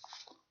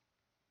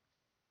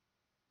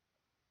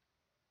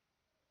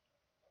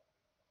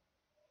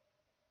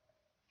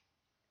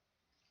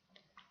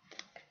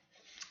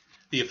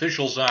 The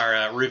officials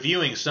are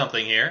reviewing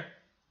something here.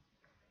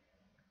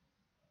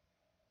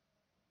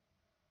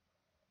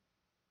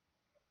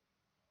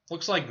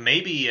 Looks like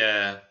maybe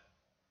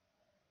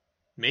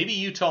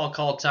Utah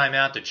called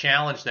timeout to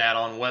challenge that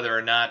on whether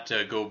or not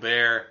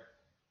Gobert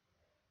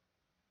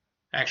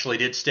actually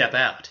did step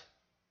out.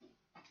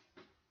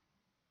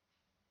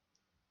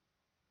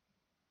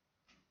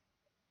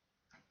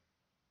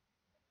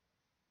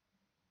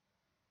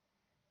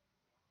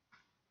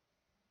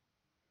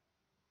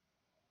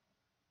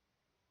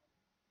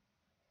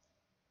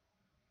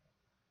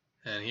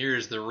 And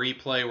here's the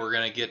replay. We're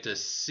going to get to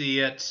see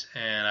it,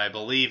 and I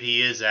believe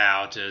he is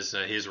out as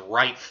his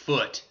right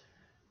foot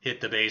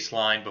hit the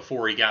baseline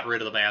before he got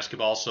rid of the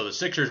basketball. So the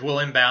Sixers will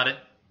inbound it.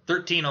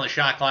 13 on the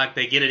shot clock.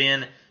 They get it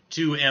in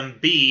to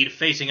Embiid,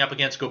 facing up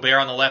against Gobert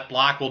on the left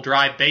block. Will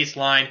drive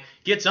baseline,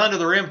 gets under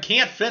the rim,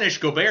 can't finish.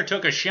 Gobert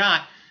took a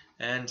shot,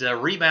 and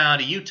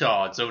rebound to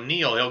Utah. It's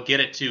O'Neal. He'll get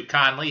it to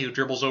Conley, who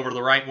dribbles over to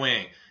the right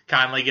wing.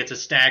 Conley gets a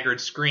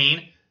staggered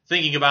screen.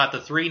 Thinking about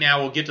the three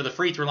now, we'll get to the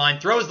free throw line.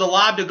 Throws the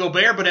lob to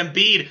Gobert, but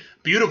Embiid,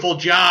 beautiful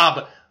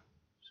job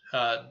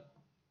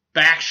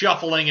back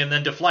shuffling and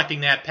then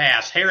deflecting that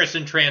pass. Harris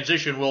in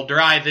transition will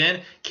drive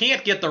in.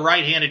 Can't get the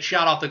right-handed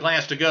shot off the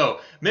glass to go.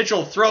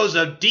 Mitchell throws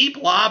a deep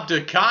lob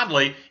to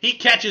Conley. He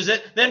catches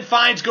it, then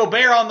finds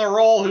Gobert on the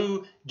roll,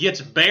 who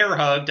gets bear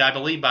hugged, I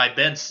believe, by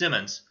Ben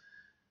Simmons.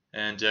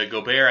 And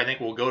Gobert, I think,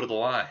 will go to the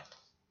line.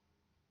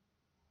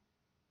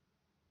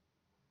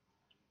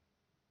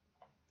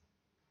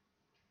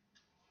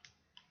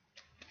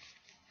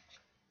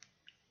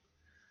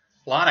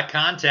 A lot of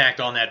contact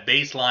on that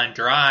baseline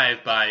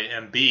drive by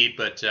Embiid,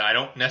 but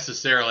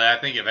I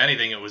think if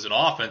anything, it was an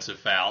offensive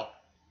foul.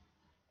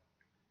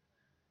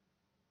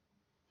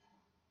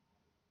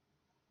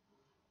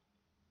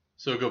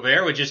 So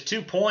Gobert with just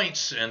 2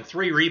 points and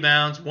 3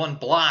 rebounds, 1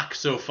 block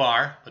so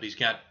far, but he's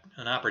got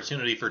an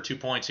opportunity for 2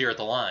 points here at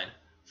the line.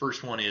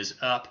 First one is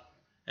up,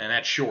 and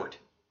that's short.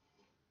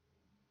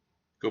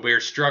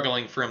 Gobert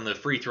struggling from the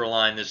free throw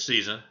line this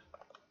season.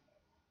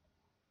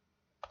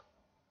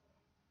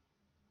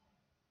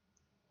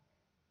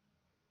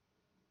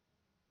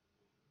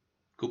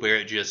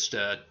 Gobert just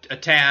a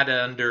tad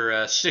under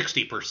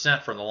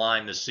 60% from the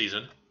line this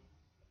season.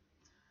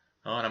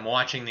 Oh, and I'm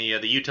watching the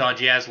Utah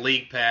Jazz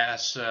League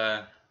Pass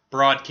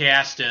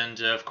broadcast,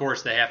 and of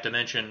course they have to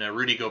mention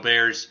Rudy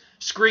Gobert's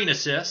screen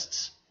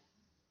assists.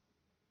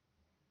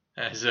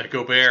 As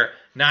Gobert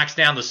knocks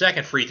down the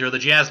second free throw, the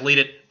Jazz lead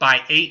it by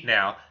 8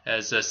 now.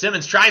 As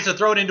Simmons tries to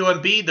throw it into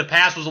Embiid, the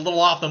pass was a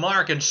little off the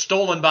mark and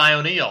stolen by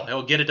O'Neal.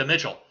 He'll get it to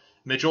Mitchell.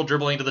 Mitchell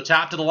dribbling to the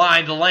top, to the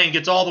line, to the lane,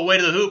 gets all the way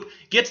to the hoop,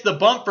 gets the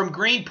bump from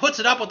Green, puts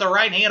it up with the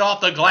right hand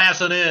off the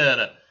glass and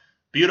in.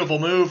 Beautiful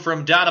move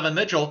from Donovan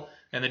Mitchell,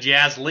 and the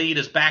Jazz lead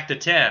is back to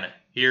 10.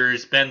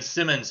 Here's Ben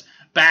Simmons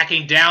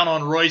backing down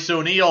on Royce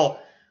O'Neal.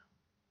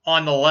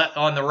 on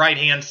the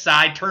right-hand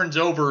side, turns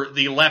over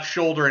the left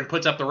shoulder and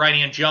puts up the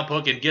right-hand jump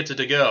hook and gets it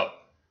to go.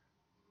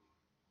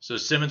 So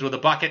Simmons with a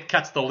bucket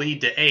cuts the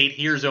lead to 8.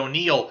 Here's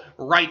O'Neal,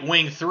 right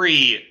wing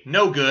 3,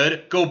 no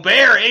good.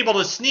 Gobert able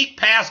to sneak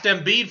past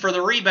Embiid for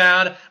the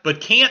rebound,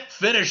 but can't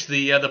finish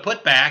the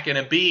putback, and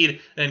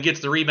Embiid then gets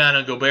the rebound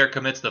and Gobert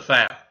commits the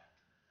foul.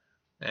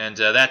 And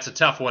that's a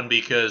tough one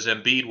because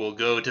Embiid will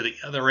go to the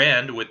other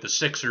end with the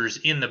Sixers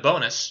in the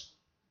bonus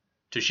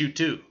to shoot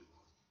 2.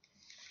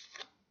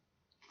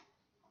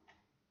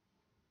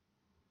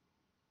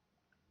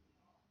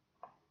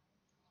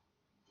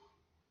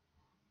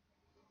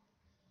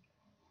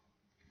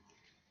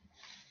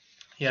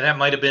 Yeah, that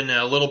might have been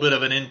a little bit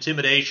of an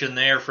intimidation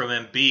there from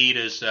Embiid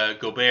as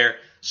Gobert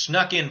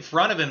snuck in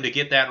front of him to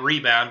get that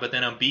rebound, but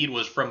then Embiid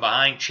was from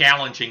behind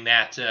challenging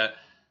that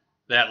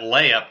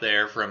layup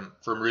there from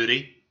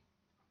Rudy.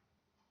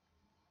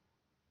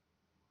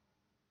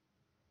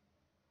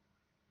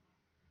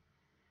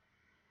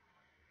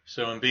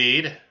 So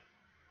Embiid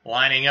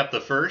lining up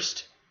the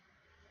first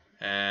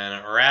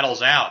and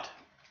rattles out.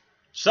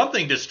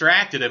 Something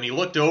distracted him. He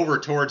looked over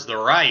towards the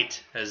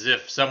right as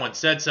if someone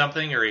said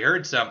something or he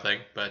heard something,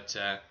 but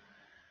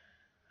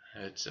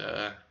it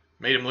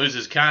made him lose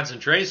his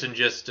concentration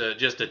just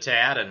a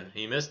tad, and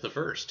he missed the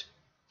first.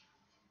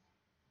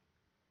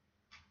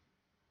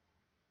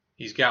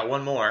 He's got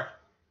one more.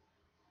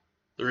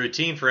 The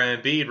routine for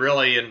Embiid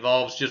really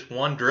involves just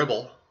one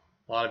dribble,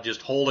 a lot of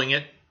just holding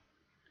it.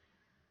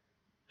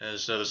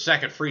 As the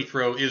second free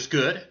throw is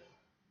good.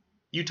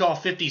 Utah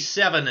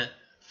 57,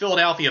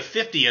 Philadelphia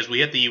 50 as we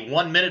hit the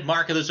 1 minute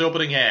mark of this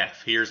opening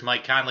half. Here's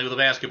Mike Conley with the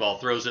basketball.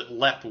 Throws it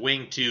left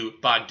wing to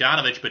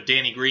Bogdanovich, but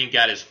Danny Green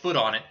got his foot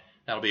on it.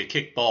 That'll be a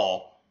kick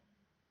ball.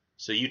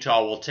 So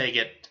Utah will take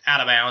it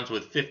out of bounds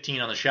with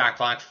 15 on the shot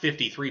clock,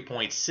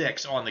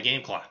 53.6 on the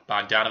game clock.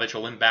 Bogdanovich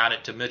will inbound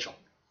it to Mitchell.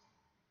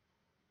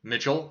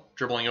 Mitchell,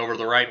 dribbling over to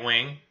the right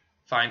wing,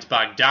 finds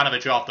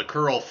Bogdanovich off the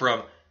curl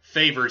from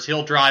Favors.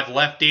 He'll drive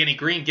left. Danny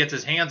Green gets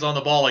his hands on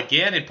the ball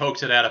again and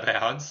pokes it out of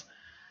bounds.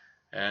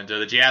 And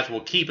the Jazz will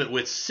keep it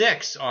with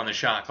 6 on the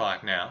shot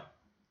clock now.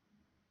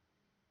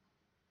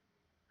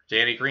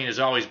 Danny Green has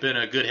always been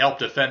a good help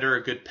defender,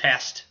 a good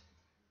pest,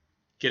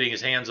 getting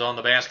his hands on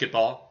the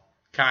basketball.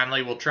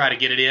 Conley will try to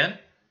get it in.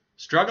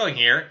 Struggling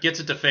here, gets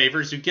it to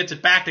Favors, who gets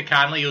it back to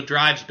Conley, who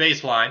drives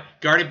baseline,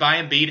 guarded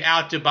by Embiid,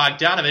 out to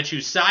Bogdanovich, who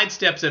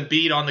sidesteps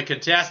Embiid on the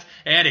contest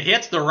and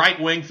hits the right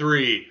wing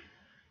 3.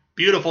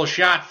 Beautiful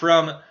shot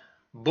from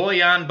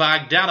Bojan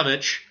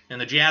Bogdanovich,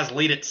 and the Jazz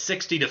lead it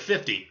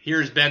 60-50.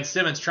 Here's Ben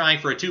Simmons trying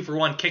for a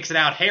 2-for-1, kicks it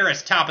out.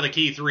 Harris, top of the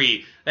key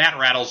 3. That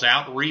rattles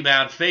out.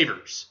 Rebound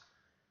Favors.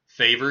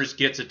 Favors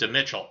gets it to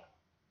Mitchell.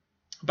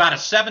 About a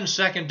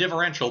 7-second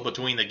differential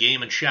between the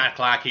game and shot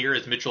clock here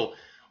as Mitchell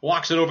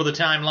walks it over the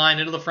timeline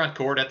into the front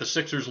court at the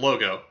Sixers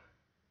logo.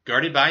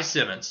 Guarded by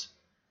Simmons.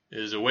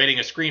 Is awaiting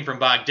a screen from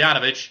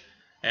Bogdanovich,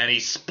 and he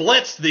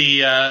splits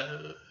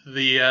the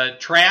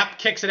trap,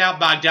 kicks it out.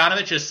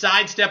 Bogdanovich, a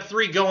sidestep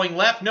 3 going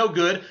left, no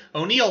good.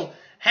 O'Neal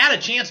had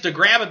a chance to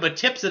grab it, but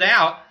tips it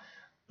out.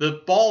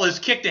 The ball is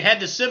kicked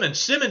ahead to Simmons.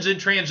 Simmons in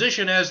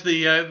transition as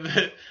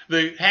the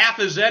half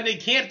is ending,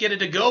 can't get it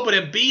to go, but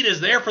Embiid is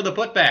there for the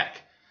putback.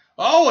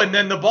 Oh, and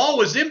then the ball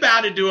was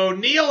inbounded to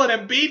O'Neal, and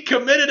Embiid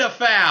committed a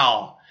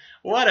foul.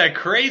 What a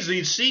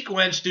crazy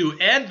sequence to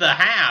end the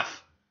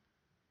half.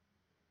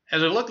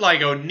 As it looked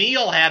like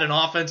O'Neal had an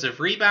offensive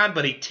rebound,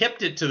 but he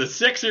tipped it to the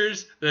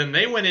Sixers. Then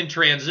they went in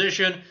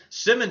transition.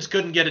 Simmons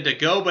couldn't get it to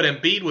go, but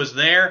Embiid was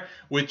there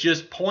with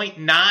just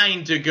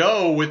 0.9 to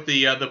go with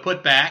the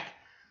putback.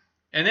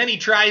 And then he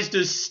tries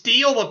to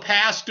steal the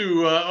pass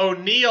to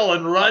O'Neal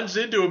and runs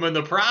into him in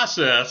the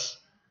process.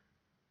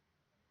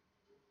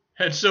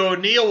 And so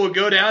O'Neal will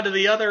go down to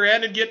the other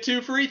end and get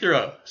 2 free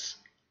throws.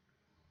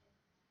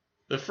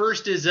 The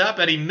first is up,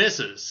 and he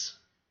misses.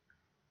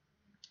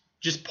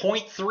 Just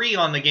 0.3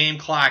 on the game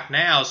clock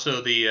now,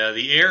 so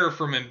the error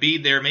from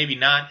Embiid there maybe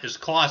not as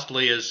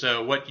costly as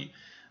what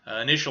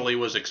initially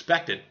was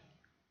expected.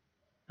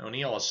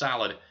 O'Neal, a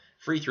solid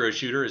free throw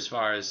shooter as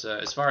far as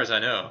I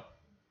know.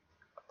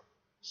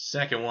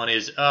 Second one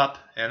is up,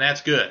 and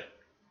that's good.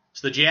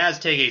 So the Jazz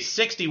take a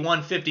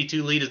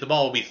 61-52 lead as the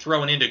ball will be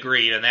thrown into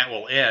Green, and that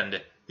will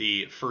end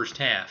the first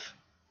half.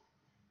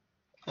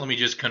 Let me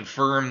just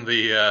confirm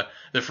the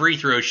free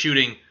throw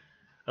shooting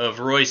of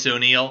Royce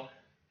O'Neal,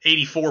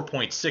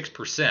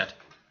 84.6%.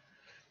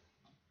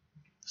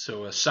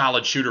 So a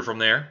solid shooter from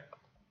there.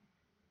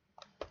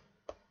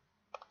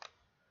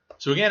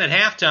 So again, at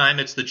halftime,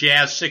 it's the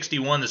Jazz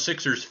 61, the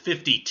Sixers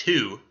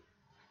 52.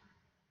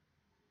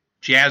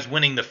 Jazz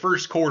winning the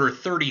first quarter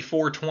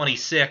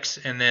 34-26,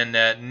 and then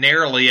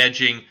narrowly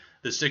edging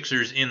the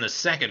Sixers in the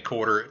second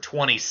quarter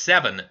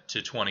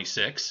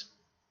 27-26.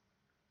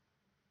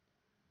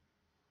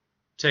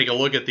 Take a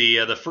look at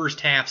the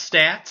first half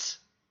stats.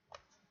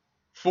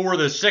 For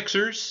the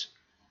Sixers,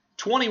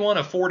 21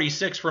 of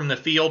 46 from the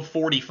field,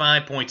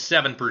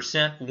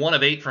 45.7%. 1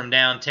 of 8 from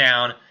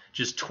downtown,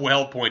 just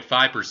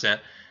 12.5%.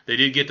 They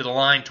did get to the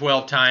line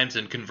 12 times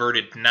and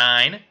converted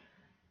 9.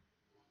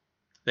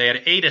 They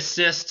had 8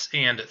 assists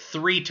and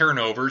 3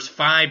 turnovers,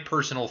 5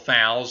 personal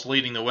fouls,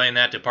 leading the way in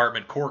that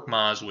department.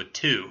 Korkmaz with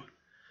 2.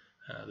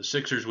 The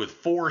Sixers with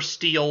 4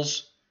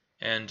 steals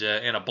and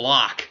a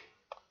block.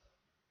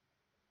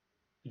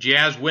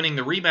 Jazz winning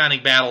the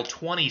rebounding battle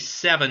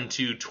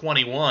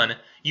 27-21.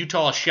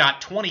 Utah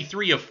shot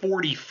 23 of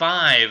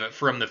 45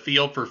 from the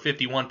field for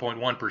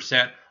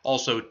 51.1%.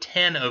 Also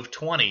 10 of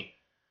 20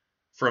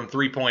 from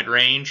three-point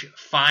range.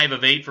 5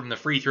 of 8 from the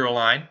free throw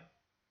line.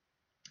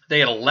 They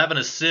had 11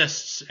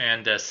 assists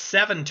and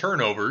 7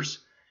 turnovers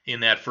in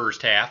that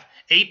first half.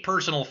 8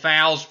 personal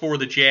fouls for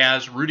the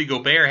Jazz. Rudy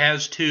Gobert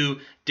has 2.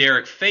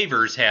 Derek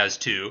Favors has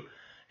 2.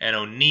 And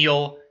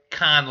O'Neal,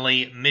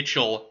 Conley,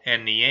 Mitchell,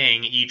 and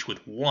Niang each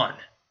with 1.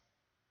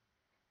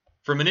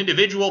 From an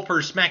individual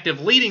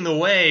perspective, leading the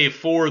way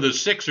for the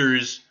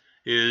Sixers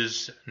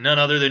is none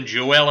other than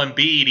Joel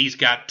Embiid. He's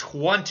got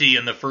 20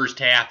 in the first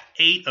half,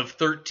 8 of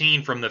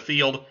 13 from the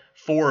field,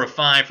 4 of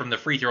 5 from the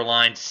free throw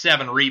line,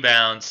 7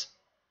 rebounds.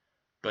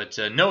 But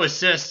no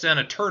assists and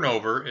a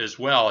turnover as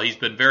well. He's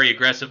been very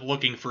aggressive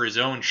looking for his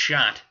own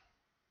shot.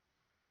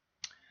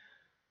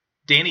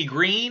 Danny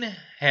Green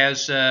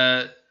has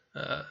a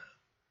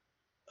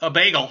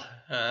bagel,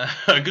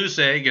 a goose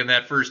egg in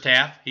that first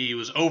half. He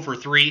was 0 for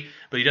 3,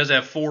 but he does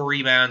have 4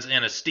 rebounds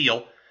and a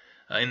steal.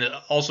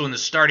 Also in the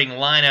starting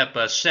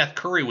lineup, Seth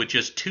Curry with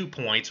just 2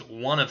 points,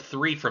 1 of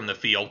 3 from the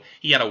field.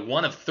 He had a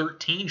 1 of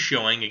 13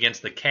 showing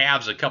against the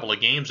Cavs a couple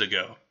of games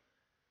ago.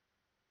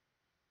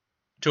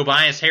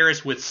 Tobias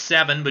Harris with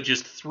 7, but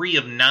just 3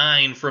 of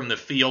 9 from the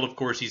field. Of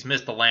course, he's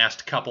missed the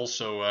last couple,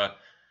 so, a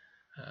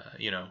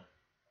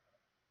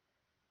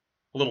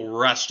little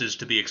rust is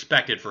to be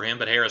expected for him.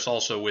 But Harris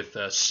also with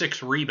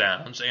 6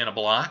 rebounds and a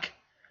block.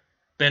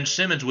 Ben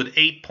Simmons with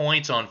 8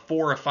 points on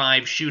 4 of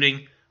 5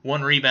 shooting,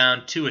 1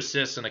 rebound, 2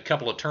 assists, and a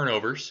couple of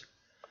turnovers.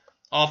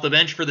 Off the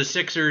bench for the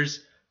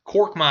Sixers,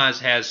 Korkmaz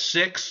has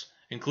 6,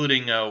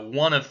 including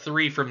 1 of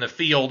 3 from the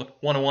field,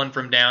 1 of 1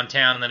 from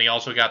downtown, and then he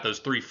also got those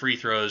 3 free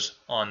throws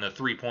on the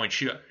 3-point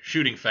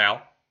shooting foul.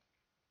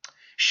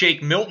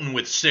 Shake Milton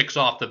with 6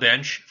 off the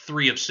bench,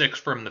 3 of 6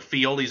 from the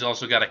field. He's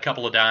also got a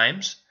couple of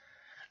dimes.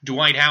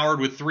 Dwight Howard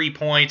with 3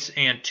 points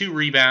and 2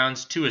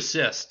 rebounds, 2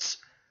 assists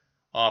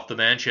off the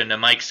bench, and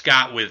Mike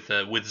Scott with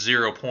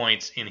 0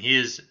 points in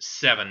his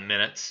 7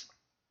 minutes.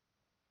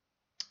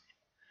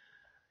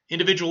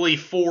 Individually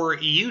for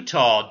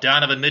Utah,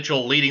 Donovan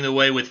Mitchell leading the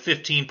way with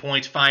 15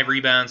 points, 5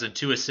 rebounds, and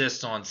 2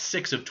 assists on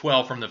 6 of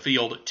 12 from the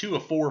field, 2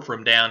 of 4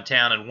 from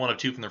downtown, and 1 of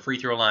 2 from the free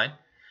throw line.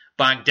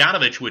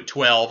 Bogdanovich with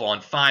 12 on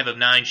 5 of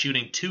 9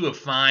 shooting, 2 of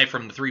 5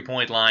 from the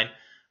three-point line,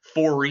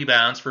 4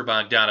 rebounds for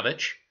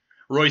Bogdanovich.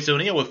 Royce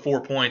O'Neal with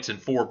 4 points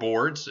and 4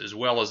 boards, as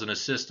well as an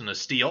assist and a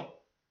steal.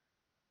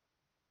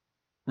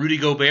 Rudy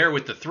Gobert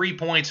with the 3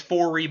 points,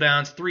 4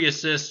 rebounds, 3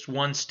 assists,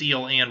 1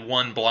 steal, and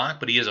 1 block,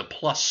 but he is a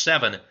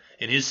 +7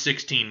 in his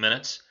 16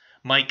 minutes.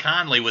 Mike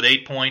Conley with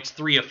 8 points,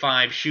 3 of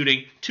 5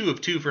 shooting, 2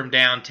 of 2 from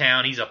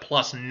downtown. He's a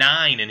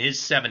 +9 in his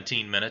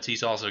 17 minutes.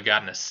 He's also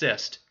got an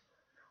assist.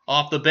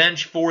 Off the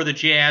bench for the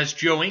Jazz,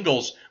 Joe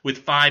Ingles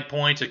with 5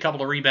 points, a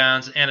couple of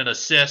rebounds, and an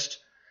assist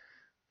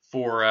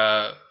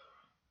for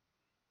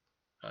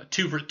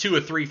 2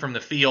 of 3 from the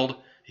field.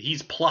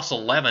 He's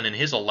 +11 in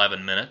his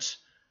 11 minutes.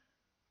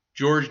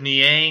 George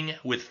Niang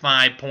with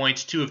 5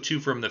 points, 2 of 2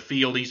 from the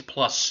field. He's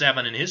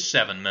 +7 in his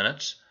 7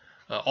 minutes.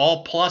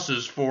 All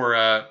pluses for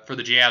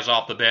the Jazz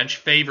off the bench.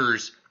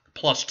 Favors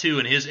 +2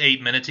 in his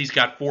 8 minutes. He's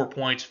got 4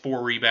 points,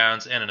 4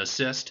 rebounds, and an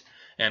assist.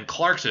 And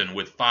Clarkson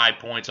with 5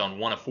 points on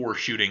 1 of 4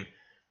 shooting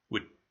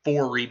with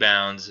 4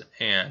 rebounds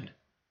and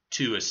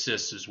 2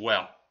 assists as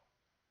well.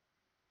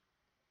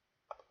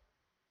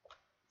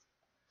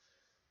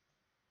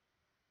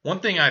 One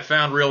thing I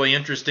found really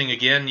interesting,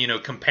 again,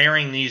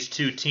 comparing these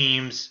two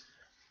teams,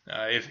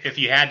 if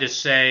you had to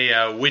say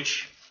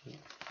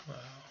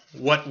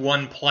what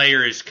one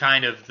player is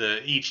kind of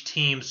each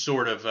team's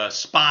sort of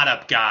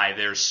spot-up guy,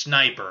 their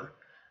sniper,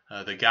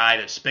 the guy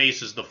that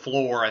spaces the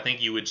floor, I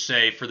think you would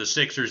say for the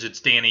Sixers it's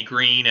Danny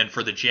Green, and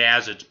for the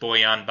Jazz it's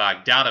Bojan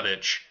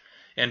Bogdanovic.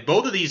 And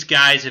both of these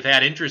guys have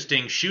had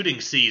interesting shooting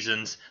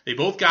seasons. They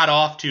both got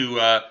off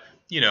to,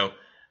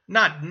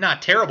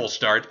 not terrible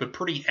starts, but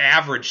pretty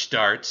average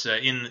starts.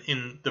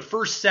 In the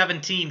first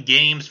 17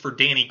 games for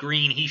Danny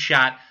Green, he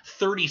shot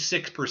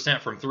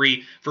 36% from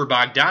 3. For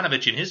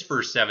Bogdanovic in his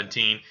first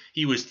 17,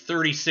 he was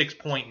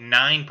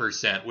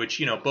 36.9%, which,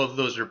 both of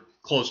those are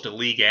close to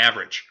league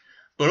average.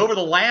 But over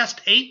the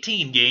last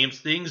 18 games,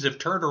 things have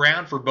turned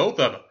around for both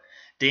of them.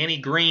 Danny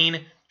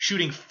Green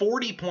shooting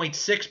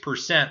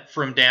 40.6%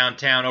 from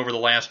downtown over the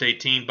last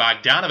 18.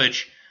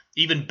 Bogdanovic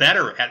even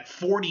better at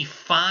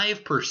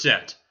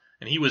 45%.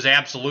 And he was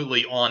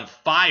absolutely on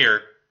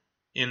fire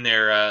in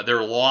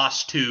their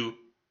loss to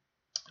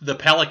the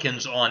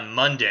Pelicans on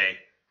Monday.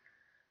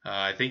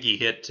 I think he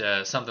hit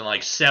something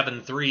like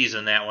 7 threes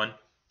in that one,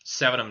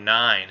 7 of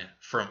 9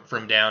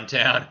 from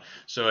downtown.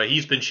 So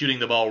he's been shooting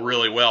the ball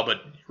really well,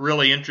 but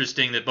really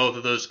interesting that both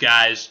of those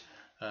guys,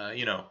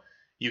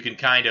 you can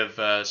kind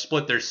of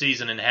split their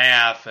season in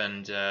half,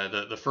 and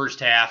the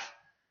first half,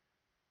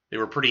 They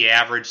were pretty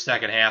average.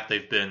 Second half,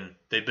 they've been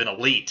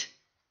elite.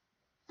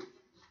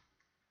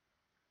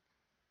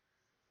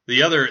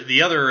 The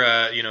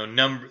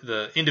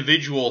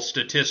individual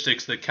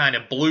statistics that kind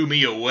of blew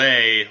me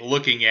away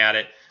looking at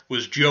it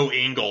was Joe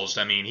Ingles.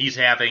 I mean, he's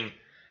having,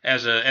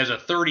 as a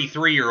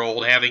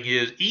 33-year-old, having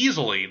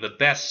easily the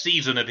best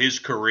season of his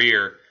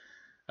career.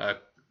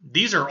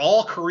 These are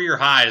all career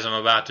highs I'm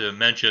about to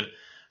mention.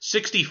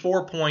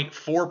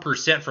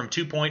 64.4% from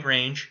two-point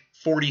range,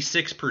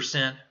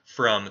 46%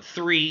 from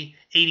three,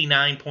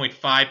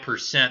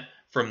 89.5%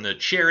 from the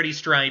charity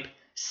stripe,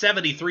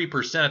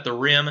 73% at the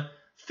rim,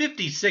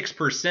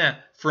 56%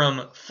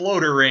 from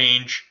floater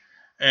range,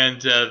 and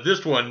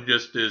this one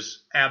just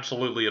is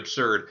absolutely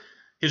absurd.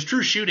 His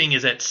true shooting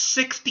is at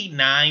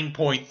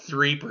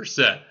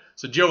 69.3%.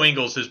 So Joe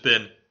Ingles has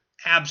been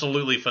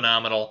absolutely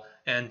phenomenal,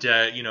 and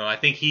I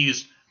think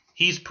he's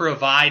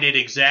provided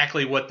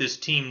exactly what this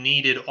team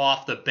needed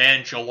off the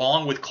bench,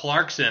 along with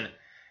Clarkson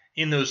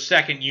in those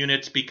second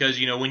units, because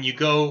when you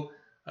go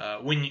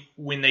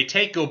when they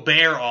take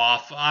Gobert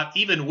off,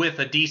 even with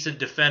a decent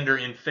defender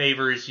in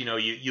Favors,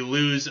 you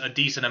lose a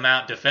decent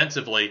amount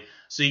defensively.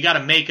 So you got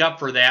to make up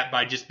for that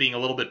by just being a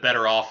little bit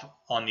better off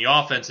on the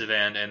offensive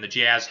end, and the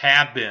Jazz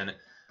have been.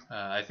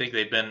 I think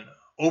they've been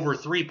over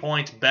 3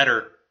 points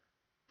better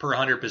per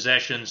 100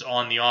 possessions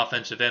on the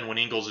offensive end when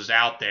Ingles is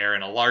out there,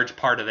 and a large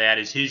part of that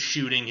is his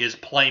shooting, his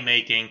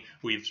playmaking.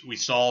 We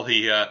saw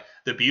the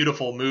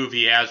beautiful move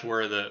he has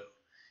where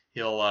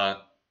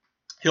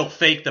he'll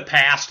fake the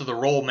pass to the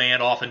roll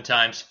man,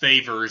 oftentimes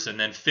Favors, and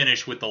then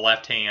finish with the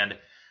left hand.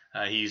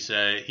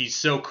 He's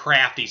so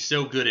crafty,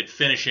 so good at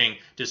finishing,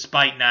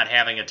 despite not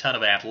having a ton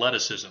of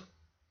athleticism.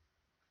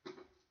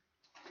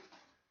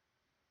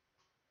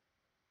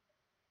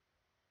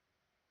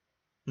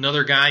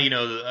 Another guy,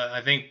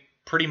 I think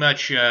pretty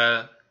much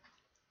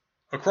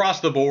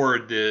across the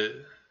board,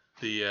 the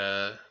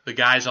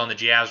guys on the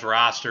Jazz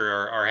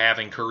roster are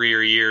having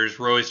career years.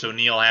 Royce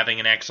O'Neal having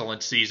an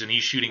excellent season.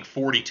 He's shooting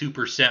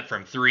 42%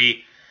 from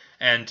three,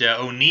 and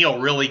O'Neal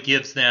really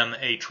gives them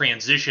a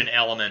transition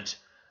element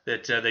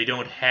that they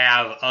don't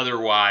have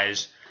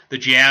otherwise. The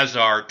Jazz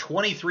are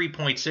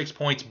 23.6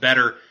 points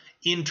better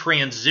in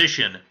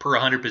transition per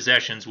 100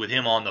 possessions with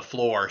him on the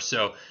floor.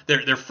 So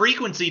their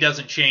frequency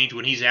doesn't change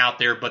when he's out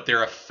there, but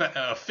their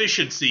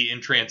efficiency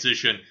in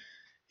transition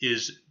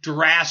is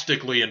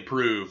drastically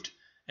improved.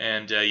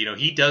 And,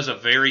 he does a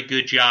very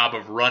good job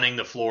of running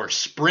the floor,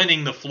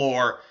 sprinting the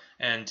floor,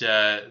 and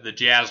the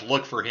Jazz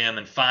look for him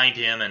and find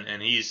him,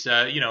 and he's,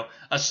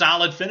 a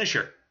solid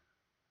finisher.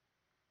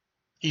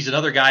 He's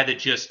another guy that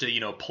just,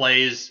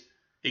 plays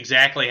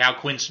exactly how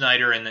Quinn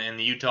Snyder and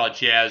the Utah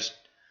Jazz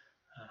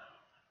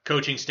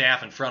coaching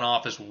staff and front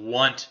office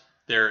want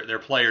their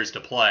players to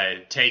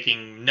play,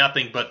 taking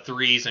nothing but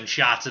threes and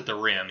shots at the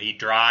rim. He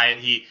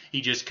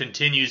just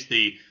continues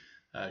the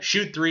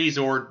shoot threes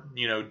or,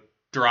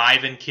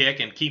 drive and kick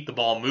and keep the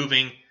ball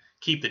moving,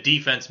 keep the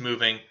defense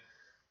moving.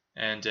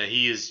 And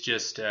he is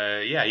just,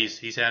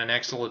 he's had an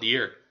excellent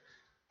year.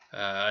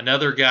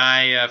 Another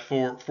guy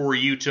for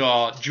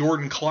Utah,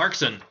 Jordan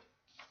Clarkson.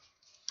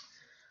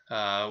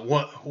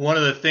 One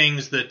of the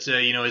things that,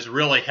 has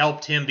really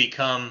helped him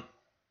become,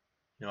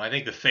 I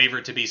think the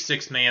favorite to be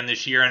sixth man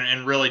this year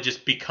and really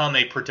just become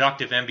a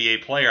productive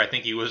NBA player. I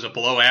think he was a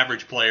below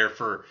average player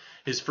for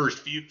his first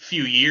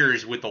few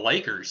years with the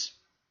Lakers.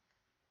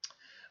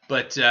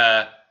 But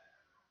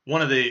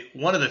one of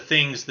the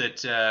things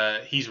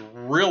that he's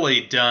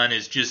really done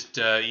is just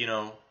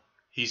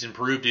he's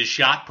improved his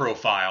shot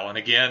profile, and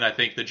again I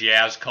think the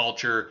Jazz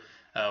culture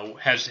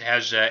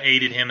has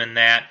aided him in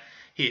that.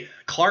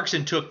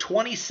 Clarkson took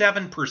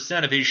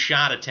 27% of his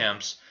shot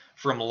attempts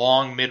from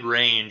long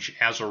mid-range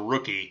as a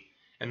rookie,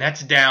 and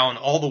that's down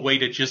all the way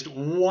to just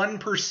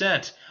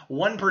 1%.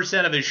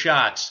 1% of his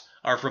shots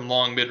are from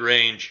long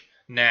mid-range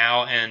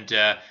now, and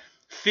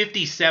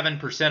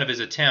 57% of his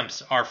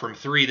attempts are from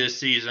three this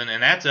season,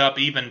 and that's up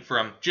even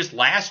from just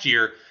last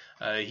year.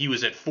 He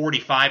was at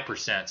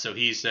 45%, so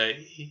he's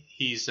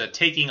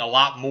taking a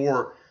lot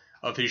more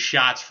of his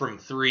shots from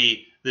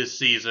three this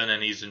season,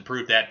 and he's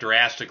improved that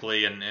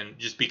drastically and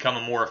just become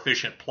a more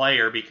efficient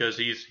player because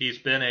he's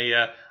been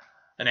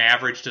an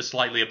average to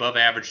slightly above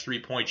average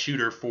three-point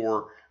shooter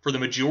for the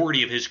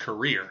majority of his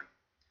career.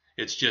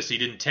 It's just he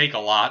didn't take a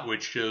lot,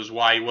 which is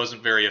why he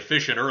wasn't very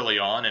efficient early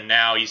on, and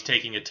now he's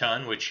taking a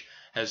ton, which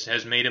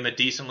has made him a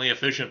decently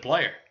efficient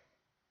player.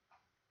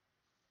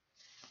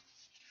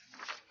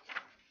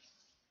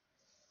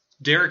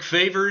 Derek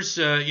Favors,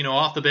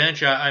 off the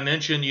bench, I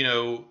mentioned,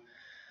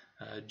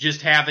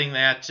 just having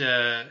that,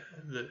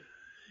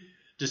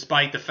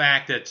 despite the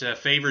fact that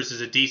Favors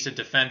is a decent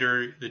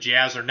defender, the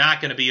Jazz are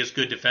not going to be as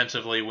good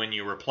defensively when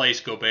you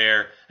replace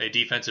Gobert, a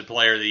defensive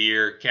player of the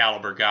year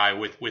caliber guy,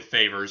 with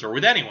Favors, or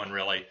with anyone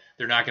really.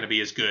 They're not going to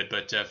be as good,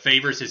 but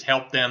Favors has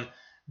helped them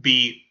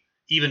be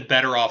even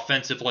better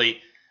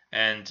offensively,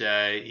 and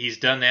he's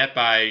done that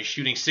by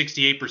shooting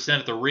 68%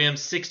 at the rim,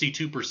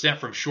 62%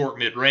 from short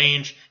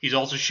mid-range. He's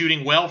also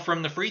shooting well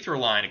from the free throw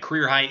line, a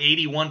career-high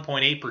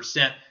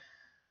 81.8%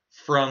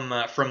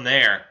 from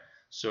there.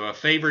 So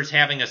Favors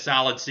having a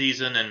solid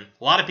season, and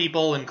a lot of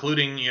people,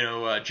 including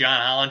John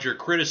Hollinger,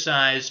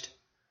 criticized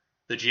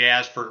the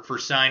Jazz for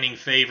signing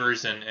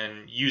Favors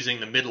and using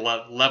the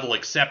mid-level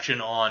exception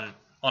on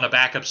a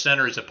backup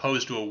center as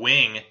opposed to a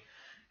wing.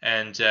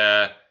 And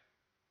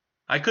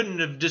I couldn't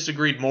have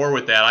disagreed more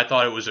with that. I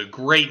thought it was a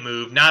great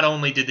move. Not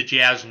only did the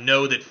Jazz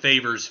know that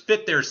Favors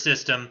fit their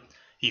system,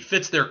 he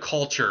fits their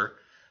culture,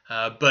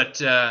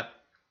 but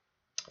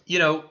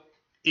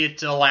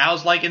it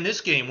allows, like in this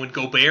game, when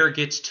Gobert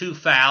gets 2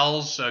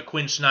 fouls,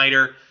 Quinn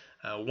Snyder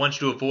wants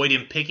to avoid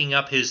him picking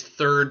up his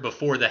third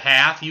before the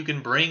half. You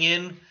can bring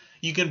in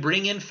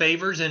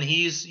Favors, and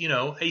he's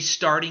a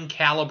starting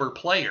caliber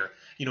player.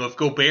 If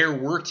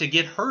Gobert were to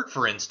get hurt,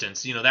 for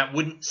instance, that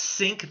wouldn't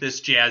sink this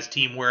Jazz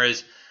team.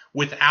 Whereas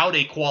without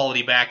a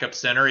quality backup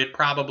center, it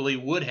probably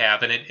would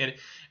have, and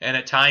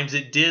at times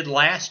it did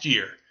last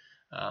year.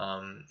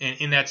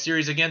 In that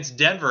series against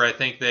Denver, I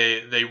think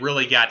they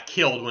really got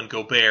killed when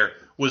Gobert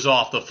was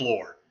off the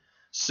floor.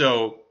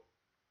 So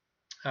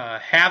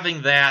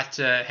having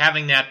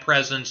that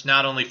presence,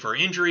 not only for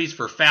injuries,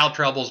 for foul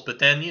troubles, but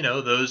then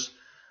those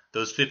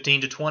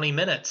 15 to 20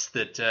 minutes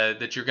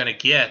that you're going to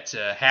get,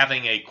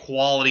 having a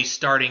quality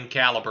starting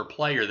caliber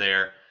player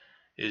there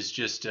is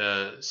just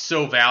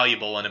so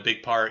valuable and a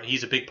big part.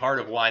 He's a big part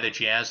of why the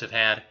Jazz have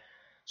had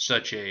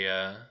such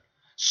a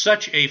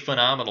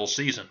phenomenal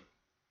season.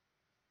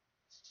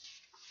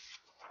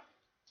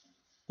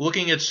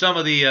 Looking at some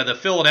of the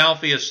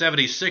Philadelphia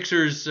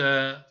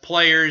 76ers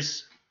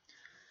players,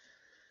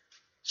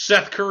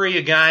 Seth Curry,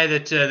 a guy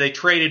that they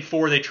traded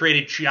for. They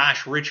traded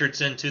Josh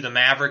Richardson to the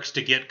Mavericks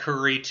to get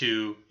Curry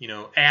to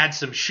add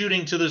some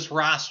shooting to this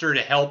roster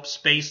to help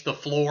space the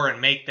floor and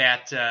make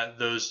that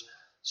those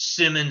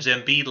Simmons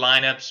and Embiid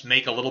lineups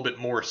make a little bit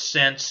more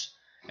sense.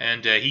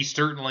 And he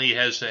certainly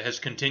has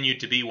continued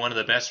to be one of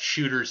the best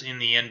shooters in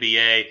the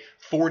NBA.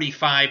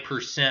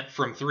 45%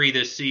 from 3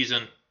 this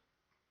season.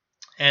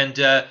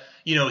 And,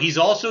 he's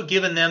also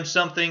given them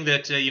something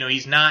that,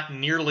 he's not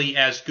nearly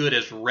as good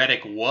as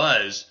Redick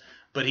was,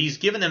 but he's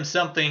given them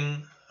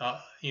something,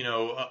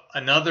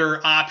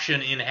 another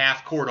option in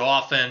half-court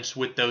offense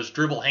with those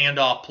dribble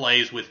handoff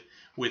plays with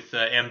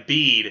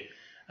Embiid,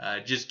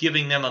 just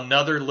giving them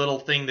another little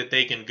thing that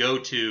they can go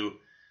to.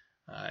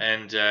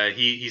 And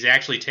he's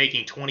actually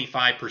taking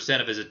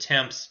 25% of his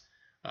attempts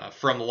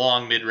from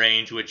long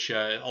mid-range, which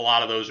a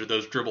lot of those are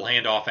those dribble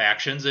handoff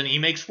actions, and he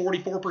makes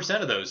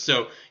 44% of those.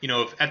 So,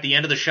 if at the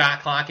end of the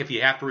shot clock, if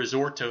you have to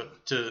resort to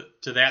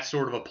that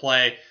sort of a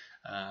play,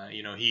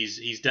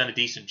 he's done a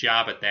decent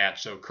job at that.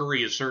 So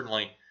Curry has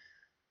certainly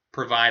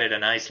provided a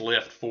nice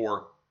lift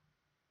for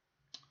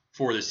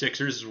the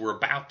Sixers. We're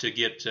about to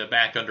get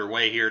back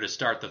underway here to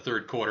start the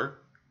third quarter.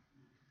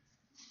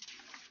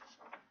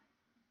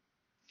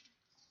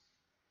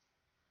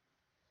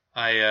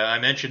 I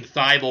mentioned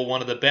Thibault,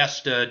 one of the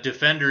best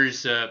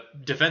defenders,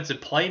 defensive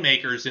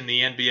playmakers in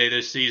the NBA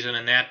this season,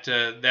 and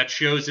that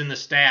shows in the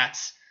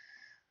stats.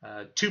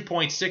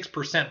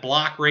 2.6%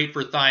 block rate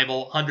for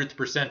Thibault, 100th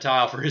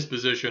percentile for his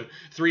position.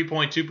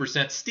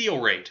 3.2% steal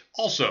rate,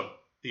 also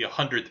the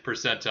 100th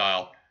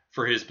percentile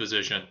for his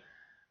position.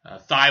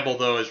 Thibault,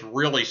 though, has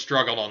really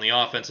struggled on the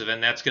offensive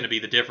end. That's going to be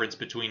the difference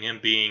between him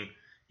being,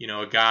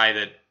 a guy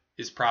that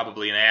is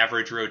probably an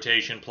average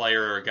rotation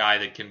player or a guy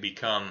that can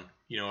become,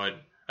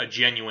 a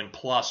genuine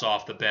plus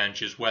off the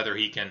bench, is whether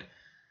he can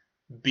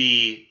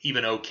be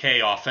even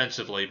okay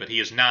offensively, but he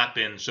has not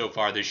been so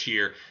far this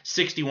year.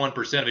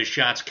 61% of his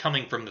shots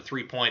coming from the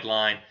three-point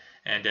line,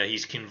 and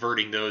he's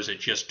converting those at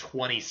just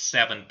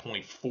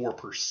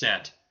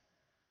 27.4%.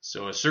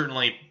 So it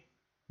certainly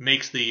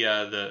makes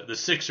the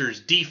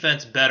Sixers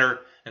defense better,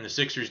 and the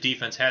Sixers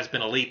defense has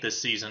been elite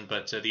this season,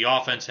 but the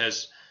offense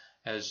has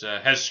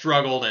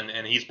struggled,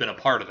 and he's been a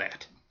part of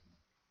that.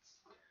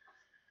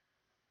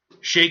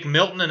 Shake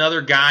Milton,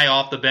 another guy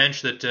off the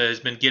bench that has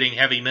been getting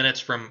heavy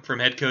minutes from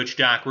head coach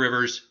Doc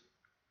Rivers.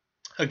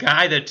 A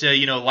guy that,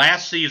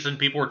 last season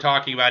people were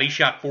talking about. He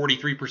shot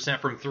 43%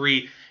 from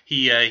 3.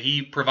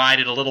 He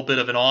provided a little bit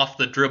of an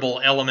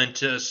off-the-dribble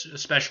element,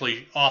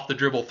 especially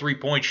off-the-dribble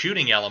three-point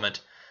shooting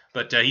element.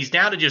 But he's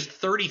down to just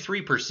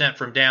 33%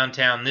 from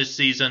downtown this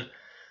season.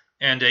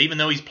 And even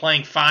though he's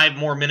playing 5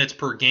 more minutes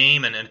per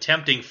game and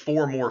attempting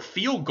 4 more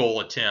field goal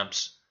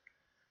attempts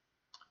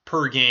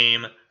per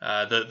game,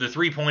 the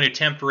three-point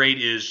attempt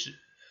rate is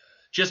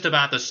just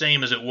about the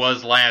same as it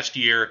was last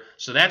year,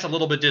 so that's a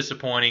little bit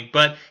disappointing.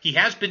 But he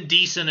has been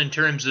decent in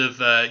terms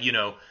of,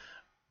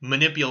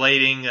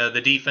 manipulating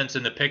the defense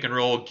in the pick and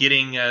roll,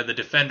 getting the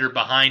defender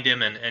behind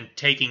him and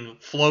taking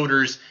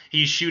floaters.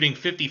 He's shooting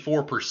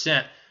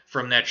 54%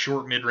 from that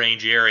short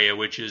mid-range area,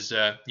 which is,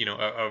 a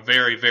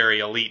very, very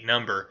elite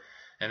number,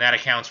 and that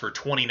accounts for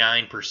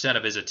 29%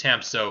 of his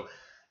attempts. So,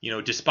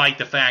 despite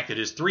the fact that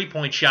his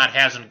three-point shot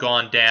hasn't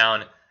gone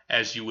down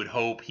as you would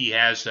hope, he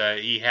has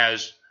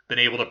been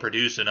able to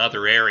produce in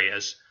other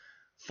areas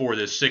for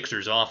the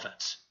Sixers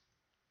offense.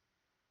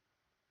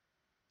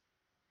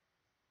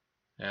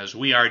 As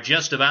we are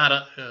just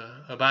about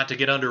to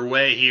get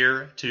underway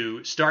here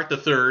to start the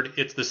third,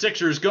 it's the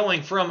Sixers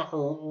going from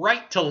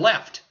right to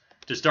left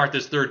to start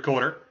this third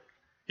quarter.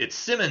 It's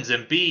Simmons,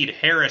 Embiid,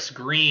 Harris,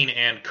 Green,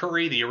 and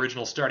Curry, the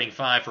original starting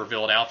five for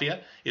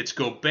Philadelphia. It's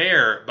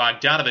Gobert,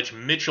 Bogdanovich,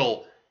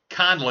 Mitchell,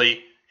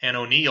 Conley, and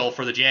O'Neal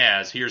for the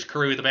Jazz. Here's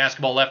Curry with the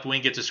basketball left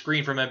wing, gets a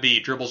screen from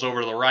Embiid, dribbles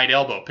over to the right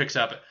elbow, picks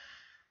up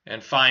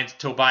and finds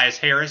Tobias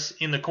Harris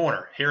in the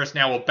corner. Harris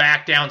now will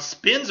back down,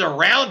 spins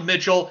around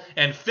Mitchell,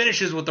 and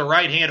finishes with the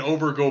right hand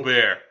over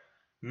Gobert.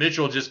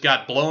 Mitchell just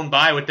got blown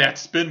by with that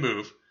spin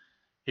move.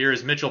 Here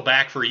is Mitchell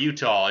back for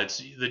Utah.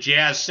 It's the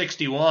Jazz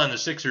 61, the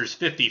Sixers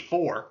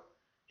 54.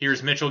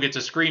 Here's Mitchell, gets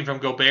a screen from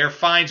Gobert,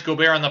 finds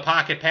Gobert on the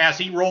pocket pass.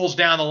 He rolls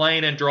down the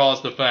lane and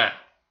draws the foul.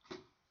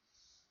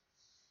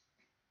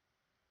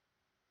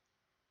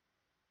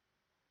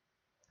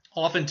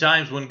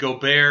 Oftentimes when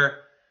Gobert,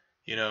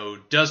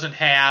 doesn't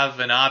have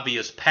an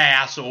obvious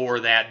pass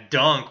or that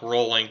dunk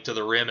rolling to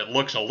the rim, it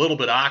looks a little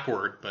bit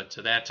awkward, but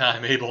to that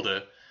time able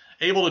to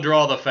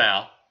draw the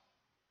foul.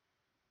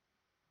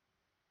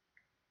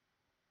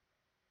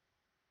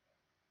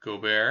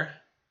 Gobert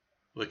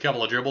with a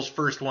couple of dribbles.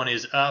 First one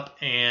is up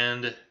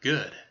and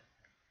good.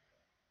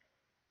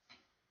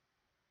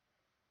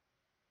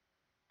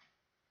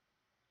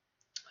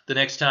 The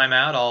next time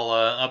out,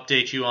 I'll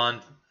update you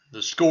on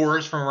the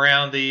scores from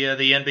around the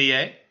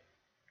NBA.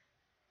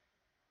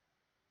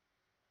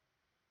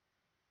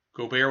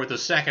 Gobert with the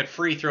second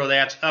free throw.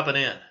 That's up and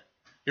in.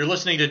 You're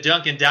listening to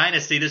Duncan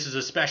Dynasty. This is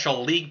a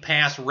special League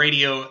Pass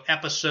radio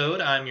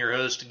episode. I'm your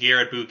host,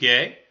 Garrett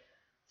Bouquet.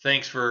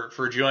 Thanks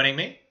for joining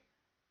me.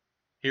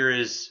 Here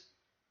is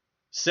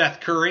Seth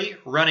Curry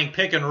running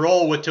pick and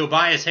roll with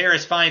Tobias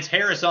Harris. Finds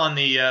Harris on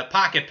the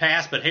pocket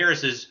pass, but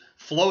Harris's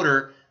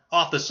floater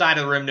off the side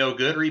of the rim, no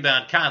good.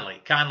 Rebound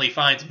Conley. Conley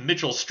finds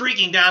Mitchell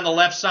streaking down the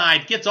left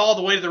side. Gets all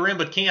the way to the rim,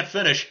 but can't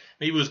finish.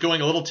 Maybe was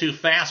going a little too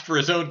fast for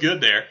his own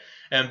good there.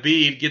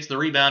 Embiid gets the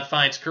rebound,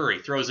 finds Curry.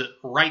 Throws it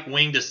right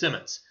wing to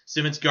Simmons.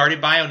 Simmons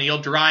guarded by O'Neal,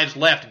 drives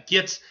left,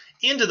 gets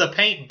into the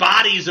paint,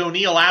 bodies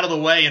O'Neal out of the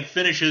way, and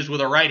finishes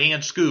with a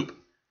right-hand scoop.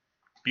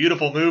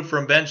 Beautiful move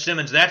from Ben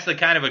Simmons. That's the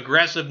kind of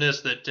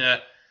aggressiveness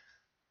that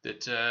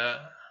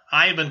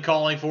I have been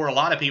calling for, a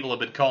lot of people have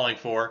been calling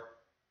for.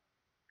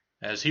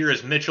 As here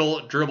is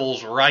Mitchell,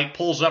 dribbles right,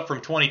 pulls up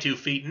from 22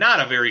 feet.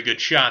 Not a very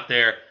good shot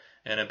there,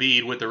 and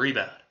Embiid with the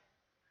rebound.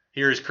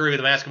 Here is Curry with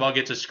the basketball,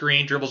 gets a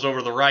screen, dribbles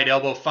over the right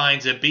elbow,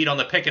 finds Embiid on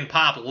the pick and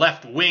pop,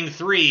 left wing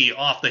three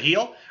off the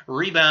heel.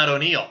 Rebound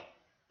O'Neal.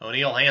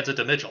 O'Neal hands it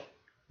to Mitchell.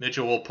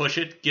 Mitchell will push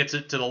it, gets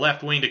it to the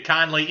left wing to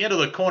Conley, into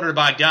the corner to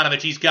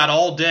Bogdanovich. He's got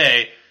all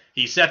day.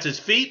 He sets his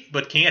feet,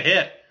 but can't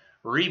hit.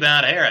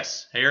 Rebound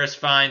Harris. Harris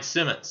finds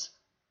Simmons.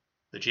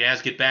 The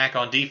Jazz get back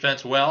on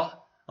defense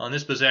well on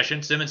this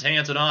possession. Simmons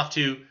hands it off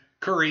to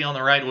Curry on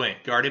the right wing,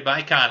 guarded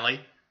by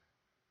Conley.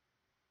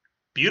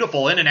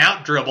 Beautiful in and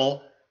out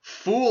dribble.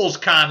 Fools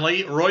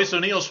Conley. Royce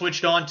O'Neal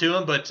switched on to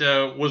him, but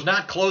was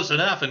not close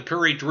enough, and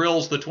Curry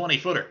drills the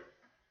 20-footer.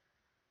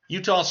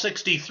 Utah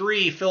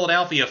 63,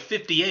 Philadelphia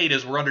 58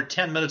 as we're under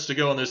 10 minutes to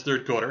go in this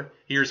third quarter.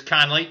 Here's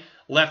Conley.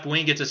 Left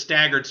wing gets a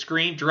staggered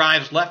screen,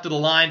 drives left of the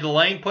line to the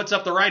lane, puts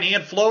up the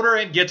right-hand floater,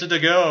 and gets it to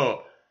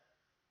go.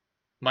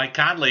 Mike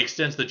Conley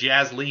extends the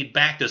Jazz lead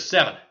back to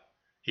 7.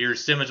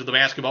 Here's Simmons with the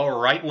basketball,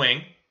 right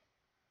wing.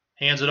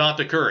 Hands it off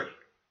to Curry.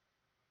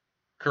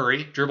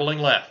 Curry, dribbling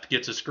left,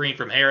 gets a screen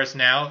from Harris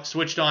now,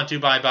 switched on to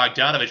by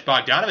Bogdanovich.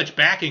 Bogdanovich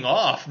backing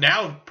off,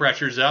 now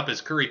pressure's up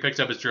as Curry picks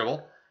up his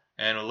dribble.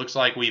 And it looks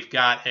like we've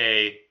got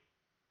a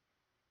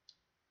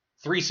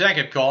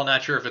 3-second call.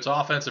 Not sure if it's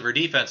offensive or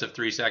defensive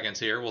 3 seconds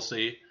here. We'll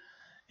see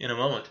in a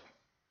moment.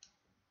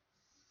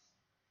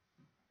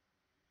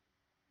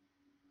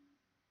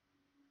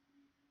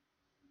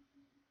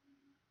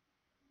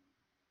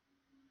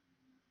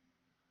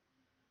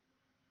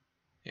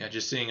 Yeah,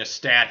 just seeing a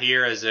stat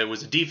here as it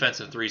was a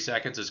defensive 3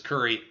 seconds as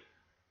Curry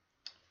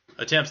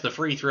attempts the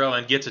free throw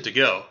and gets it to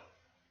go.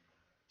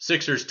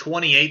 Sixers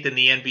 28th in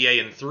the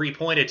NBA in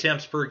three-point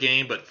attempts per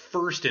game, but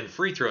first in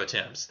free throw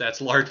attempts.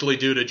 That's largely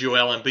due to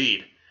Joel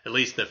Embiid, at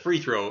least the free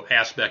throw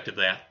aspect of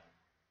that.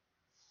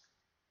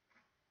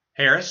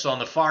 Harris on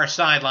the far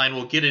sideline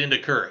will get it into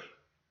Curry.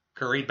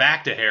 Curry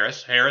back to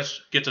Harris. Harris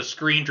gets a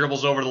screen,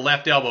 dribbles over the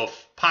left elbow,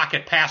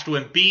 pocket pass to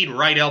Embiid,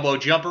 right elbow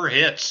jumper,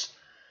 hits.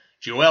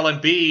 Joel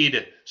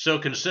Embiid so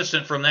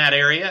consistent from that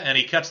area, and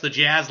he cuts the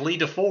Jazz lead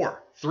to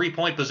 4.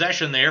 3-point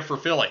possession there for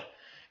Philly.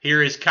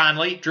 Here is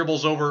Conley,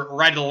 dribbles over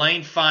right of the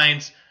lane,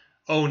 finds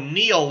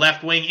O'Neal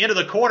left wing into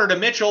the corner to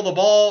Mitchell. The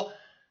ball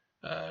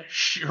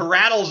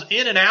rattles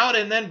in and out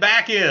and then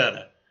back in.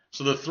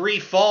 So the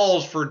 3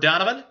 falls for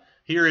Donovan.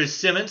 Here is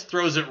Simmons,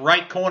 throws it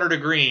right corner to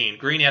Green.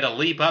 Green had to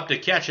leap up to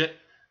catch it,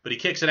 but he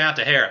kicks it out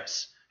to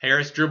Harris.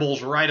 Harris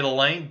dribbles right of the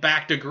lane,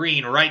 back to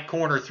Green, right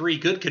corner 3.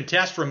 Good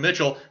contest from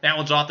Mitchell. That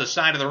one's off the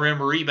side of the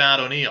rim, rebound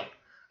O'Neal.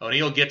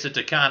 O'Neal gets it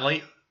to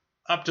Conley,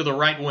 up to the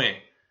right wing.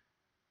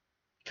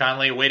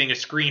 Conley awaiting a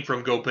screen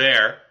from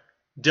Gobert.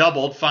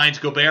 Doubled, finds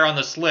Gobert on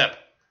the slip.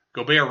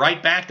 Gobert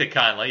right back to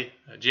Conley.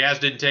 Jazz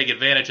didn't take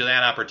advantage of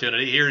that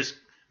opportunity. Here's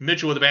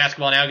Mitchell with the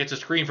basketball now, gets a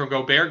screen from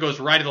Gobert, goes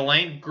right of the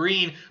lane.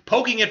 Green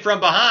poking it from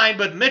behind,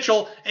 but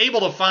Mitchell able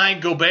to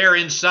find Gobert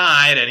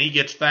inside, and he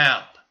gets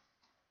fouled.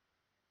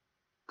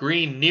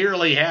 Green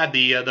nearly had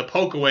the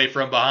poke away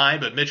from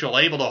behind, but Mitchell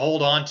able to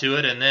hold on to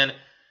it and then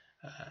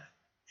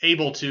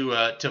able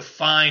to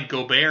find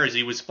Gobert as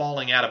he was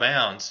falling out of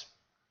bounds.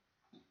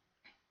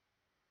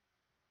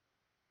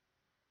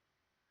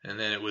 And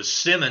then it was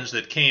Simmons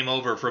that came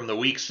over from the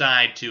weak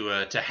side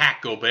to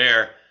hack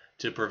Gobert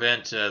to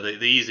prevent the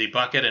easy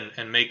bucket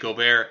and make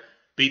Gobert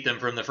beat them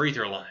from the free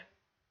throw line.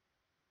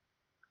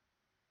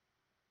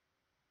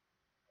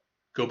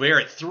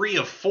 Gobert at 3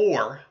 of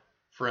 4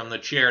 from the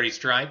charity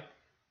stripe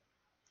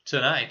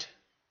tonight.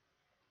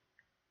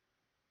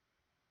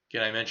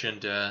 Again, I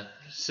mentioned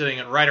sitting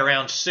at right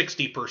around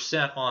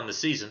 60% on the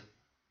season.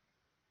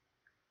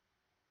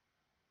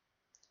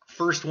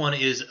 First one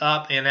is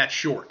up, and that's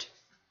short.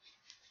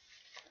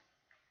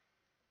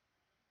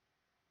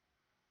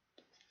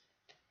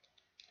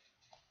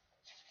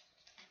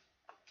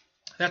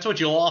 That's what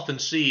you'll often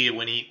see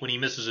when he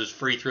misses his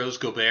free throws,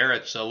 Gobert.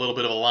 It's a little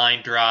bit of a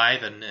line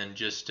drive and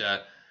just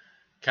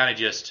kind of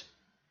just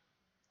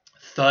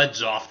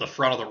thuds off the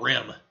front of the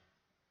rim.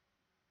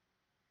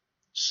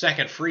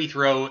 Second free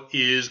throw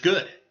is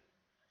good.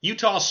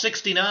 Utah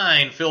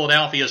 69,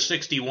 Philadelphia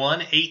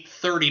 61,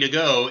 8:30 to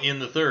go in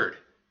the third.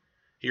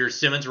 Here's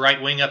Simmons,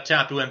 right wing up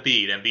top to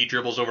Embiid. Embiid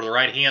dribbles over to the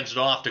right, hands it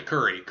off to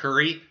Curry.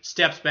 Curry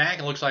steps back,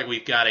 and looks like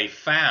we've got a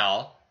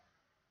foul.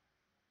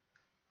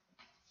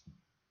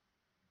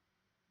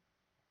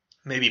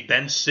 Maybe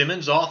Ben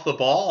Simmons off the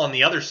ball on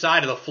the other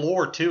side of the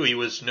floor, too. He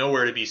was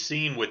nowhere to be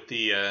seen with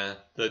the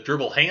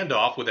dribble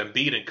handoff with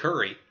Embiid and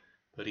Curry,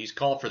 but he's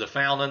called for the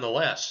foul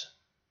nonetheless.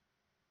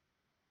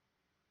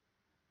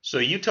 So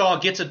Utah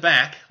gets it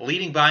back,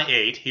 leading by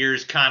 8.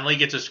 Here's Conley,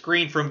 gets a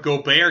screen from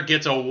Gobert,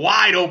 gets a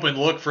wide open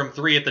look from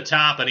 3 at the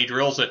top, and he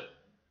drills it.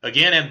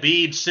 Again,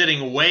 Embiid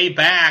sitting way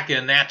back,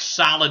 and that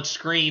solid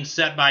screen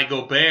set by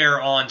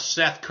Gobert on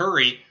Seth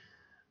Curry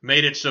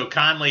made it so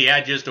Conley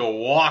had just a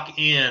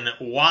walk-in,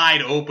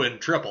 wide-open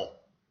triple.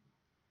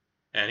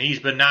 And he's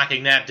been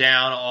knocking that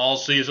down all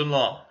season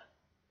long.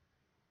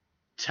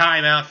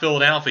 Timeout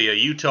Philadelphia.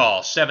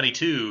 Utah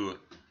 72.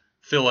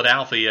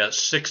 Philadelphia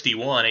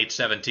 61.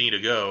 8:17 to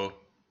go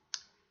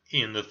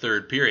in the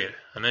third period.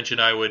 I mentioned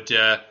I would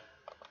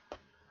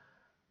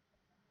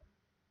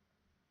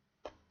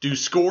do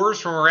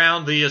scores from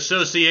around the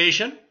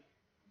association.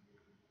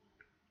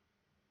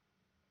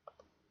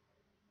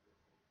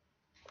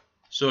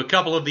 So a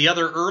couple of the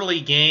other early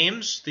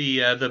games,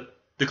 the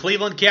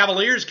Cleveland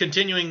Cavaliers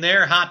continuing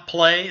their hot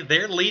play.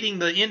 They're leading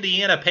the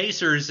Indiana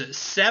Pacers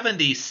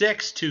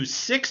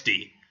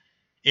 76-60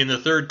 in the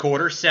third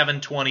quarter,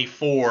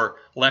 7:24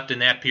 left in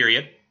that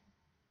period.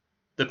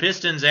 The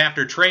Pistons,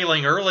 after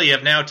trailing early,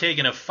 have now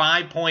taken a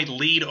 5-point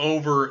lead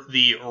over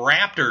the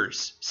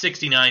Raptors,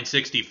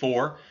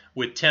 69-64,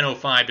 with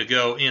 10:05 to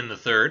go in the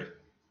third.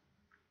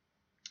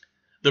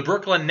 The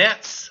Brooklyn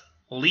Nets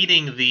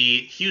leading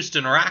the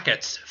Houston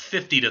Rockets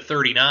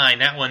 50-39.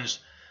 That one's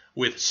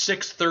with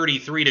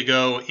 6:33 to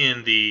go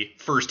in the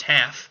first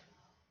half.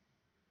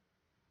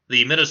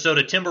 The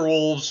Minnesota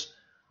Timberwolves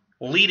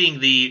leading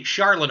the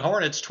Charlotte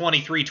Hornets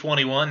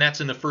 23-21.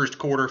 That's in the first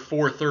quarter,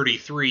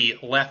 4:33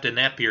 left in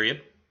that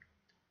period.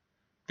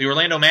 The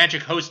Orlando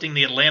Magic hosting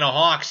the Atlanta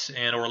Hawks,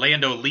 and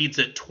Orlando leads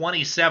at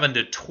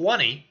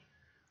 27-20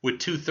 with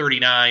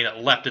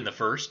 2:39 left in the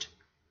first.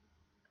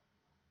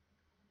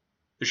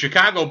 The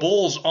Chicago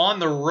Bulls on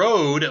the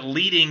road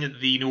leading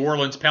the New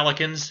Orleans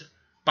Pelicans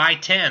by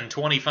 10,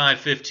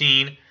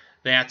 25-15.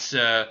 That's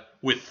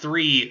with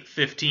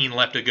 3:15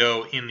 left to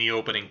go in the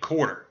opening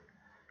quarter.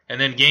 And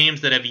then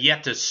games that have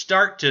yet to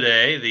start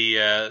today,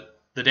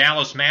 the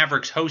Dallas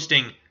Mavericks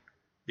hosting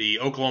the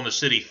Oklahoma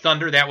City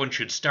Thunder. That one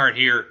should start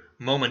here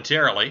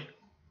momentarily.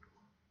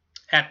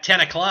 At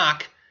 10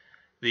 o'clock,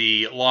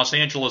 the Los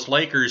Angeles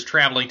Lakers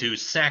traveling to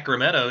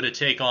Sacramento to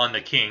take on the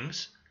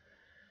Kings.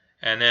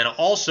 And then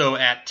also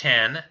at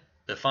 10,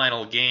 the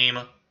final game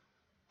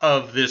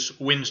of this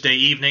Wednesday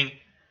evening,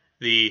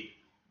 the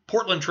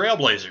Portland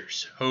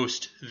Trailblazers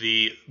host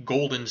the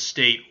Golden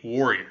State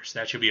Warriors.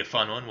 That should be a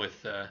fun one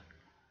with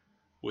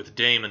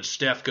Dame and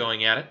Steph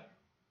going at it.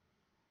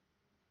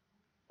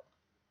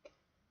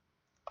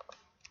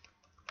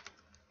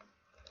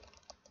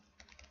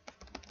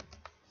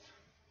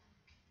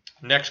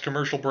 Next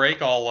commercial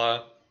break,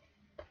 I'll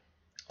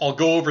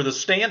go over the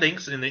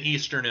standings in the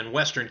Eastern and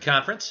Western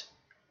Conference.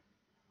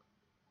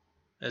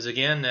 As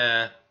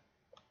again,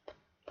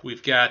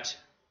 we've got,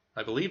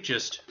 I believe,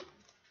 just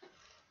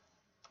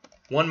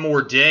one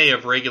more day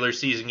of regular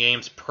season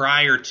games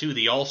prior to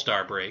the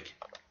All-Star break.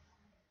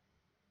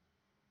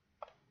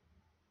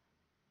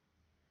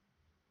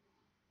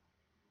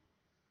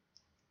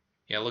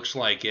 Yeah, it looks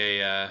like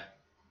a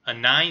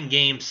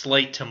 9-game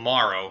slate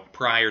tomorrow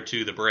prior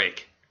to the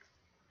break.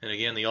 And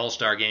again, the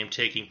All-Star game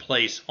taking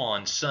place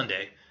on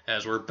Sunday.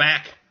 As we're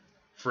back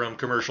from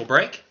commercial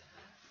break,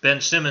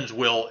 Ben Simmons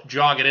will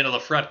jog it into the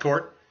front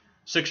court.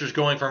 Sixers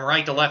going from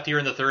right to left here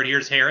in the third.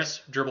 Here's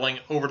Harris dribbling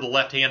over to the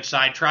left-hand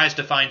side. Tries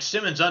to find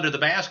Simmons under the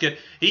basket.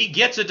 He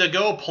gets it to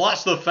go,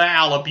 plus the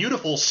foul. A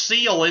beautiful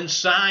seal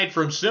inside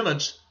from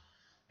Simmons.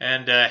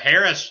 And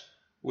Harris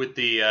with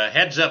the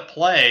heads-up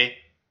play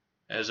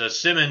as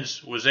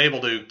Simmons was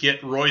able to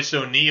get Royce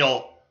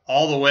O'Neal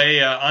all the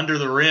way under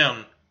the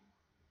rim.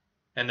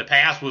 And the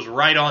pass was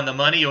right on the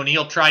money.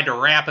 O'Neal tried to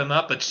wrap him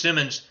up, but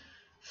Simmons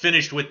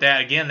finished with that,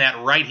 again,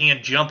 that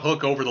right-hand jump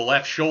hook over the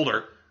left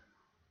shoulder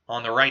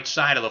on the right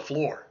side of the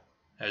floor.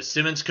 As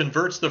Simmons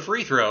converts the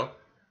free throw,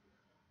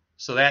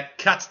 so that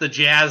cuts the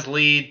Jazz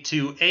lead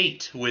to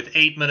 8 with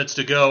 8 minutes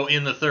to go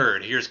in the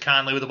third. Here's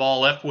Conley with the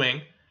ball left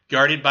wing,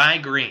 guarded by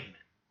Green.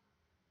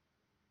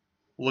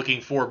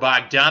 Looking for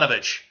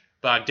Bogdanovich.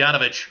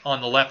 Bogdanovich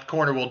on the left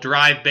corner will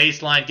drive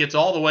baseline, gets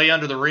all the way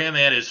under the rim,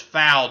 and is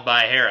fouled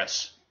by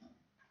Harris.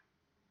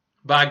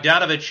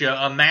 Bogdanovich,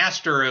 a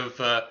master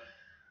of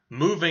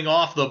moving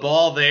off the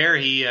ball there.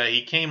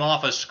 He came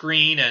off a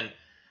screen, and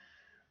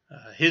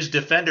his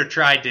defender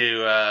tried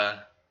to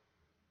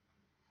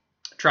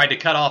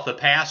cut off the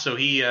pass, so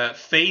he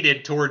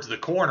faded towards the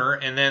corner,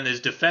 and then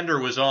his defender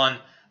was on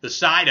the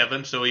side of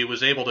him, so he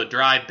was able to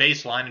drive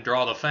baseline and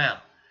draw the foul.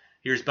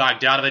 Here's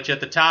Bogdanovich at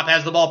the top,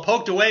 has the ball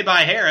poked away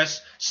by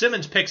Harris.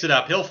 Simmons picks it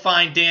up. He'll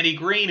find Danny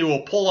Green, who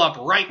will pull up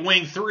right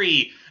wing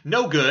three.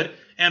 No good.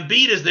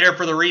 Embiid is there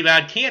for the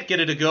rebound. Can't get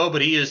it to go,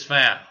 but he is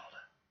fouled.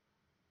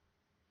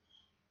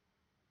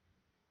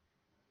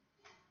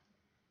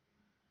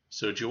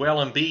 So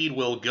Joel Embiid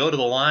will go to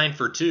the line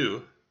for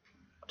 2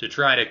 to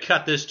try to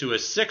cut this to a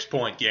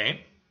 6-point game.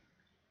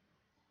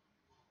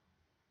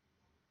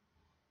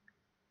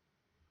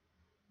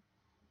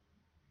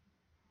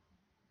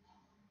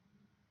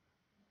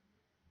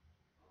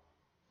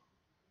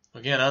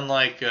 Again,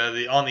 unlike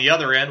on the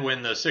other end,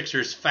 when the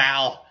Sixers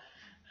foul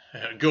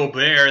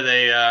Gobert,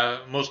 they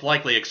most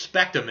likely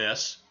expect a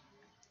miss.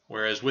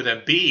 Whereas with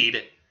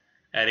Embiid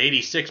at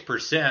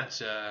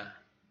 86%,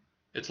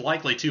 it's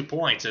likely 2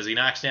 points as he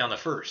knocks down the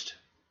first.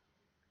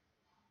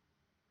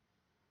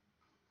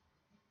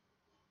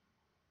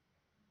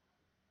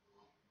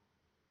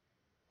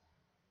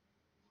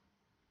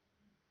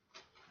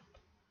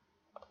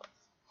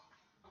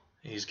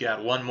 He's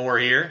got one more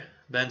here.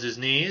 Bends his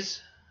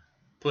knees,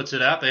 puts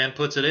it up, and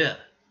puts it in.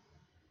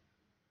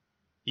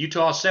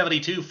 Utah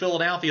 72,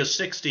 Philadelphia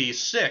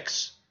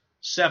 66.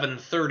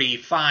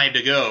 7:35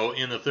 to go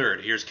in the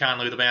third. Here's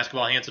Conley with the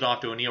basketball, hands it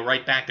off to O'Neal,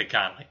 right back to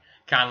Conley.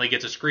 Conley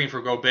gets a screen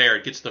for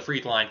Gobert, gets to the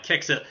free throw line,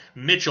 kicks it.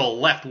 Mitchell,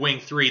 left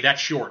wing three,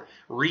 that's short.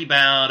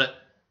 Rebound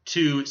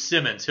to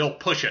Simmons. He'll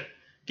push it.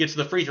 Gets to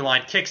the free throw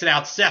line, kicks it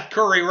out. Seth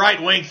Curry,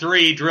 right wing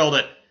three, drilled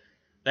it.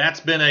 That's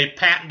been a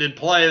patented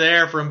play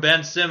there from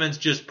Ben Simmons.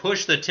 Just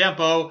push the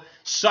tempo,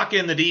 suck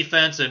in the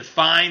defense, and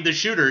find the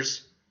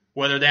shooters,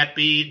 whether that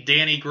be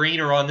Danny Green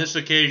or on this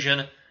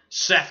occasion,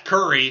 Seth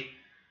Curry.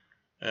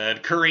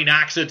 And Curry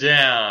knocks it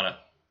down.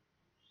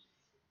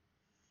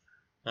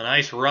 A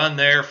nice run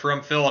there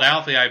from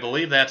Philadelphia. I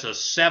believe that's a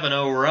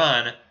 7-0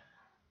 run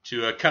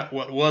to cut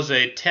what was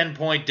a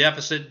 10-point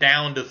deficit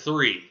down to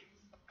 3.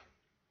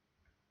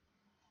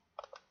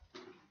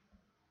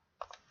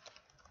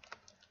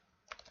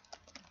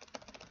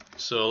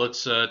 So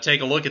let's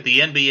take a look at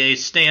the NBA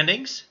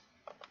standings.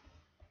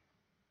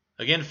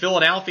 Again,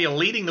 Philadelphia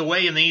leading the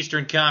way in the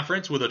Eastern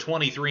Conference with a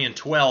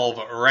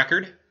 23-12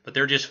 record. But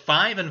they're just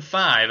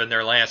 5-5 in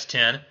their last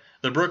 10.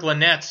 The Brooklyn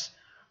Nets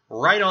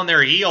right on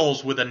their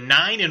heels with a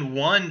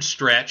 9-1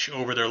 stretch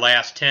over their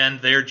last 10.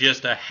 They're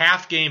just a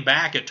half game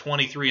back at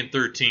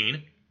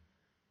 23-13.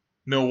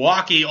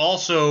 Milwaukee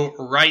also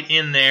right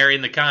in there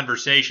in the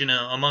conversation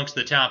amongst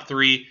the top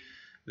 3.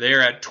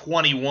 They're at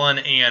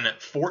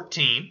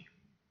 21-14.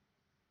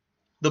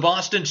 The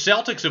Boston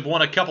Celtics have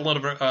won a couple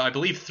of, I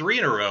believe, 3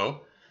 in a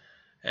row,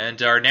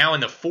 and are now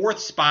in the 4th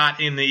spot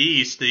in the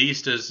East. The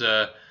East is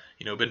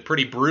been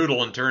pretty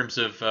brutal in terms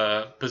of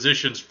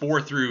positions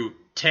 4 through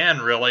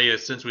 10, really,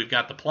 since we've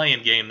got the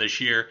play-in game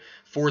this year.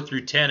 4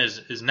 through 10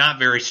 is not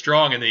very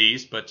strong in the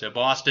East, but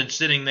Boston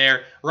sitting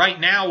there right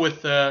now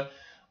with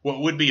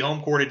what would be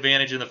home court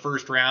advantage in the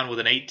first round with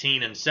an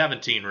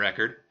 18-17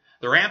 record.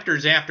 The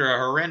Raptors, after a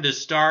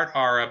horrendous start,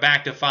 are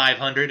back to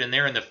 500, and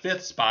they're in the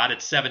 5th spot at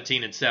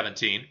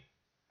 17-17.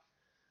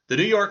 The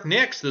New York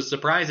Knicks, the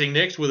surprising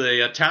Knicks, with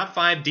a top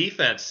 5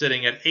 defense,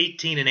 sitting at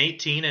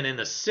 18-18 and in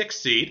the 6th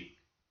seed.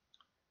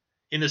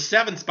 In the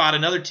 7th spot,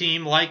 another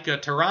team like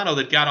Toronto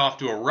that got off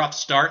to a rough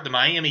start. The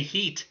Miami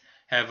Heat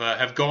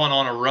have gone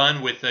on a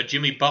run with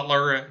Jimmy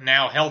Butler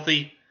now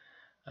healthy.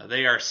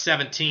 They are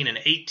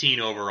 17-18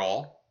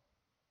 overall.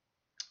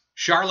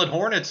 Charlotte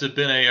Hornets have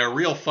been a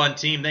real fun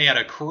team. They had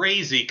a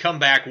crazy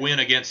comeback win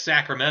against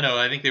Sacramento.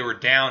 I think they were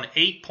down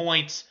 8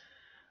 points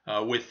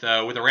with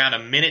around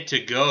a minute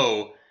to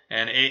go,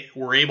 and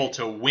were able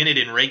to win it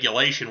in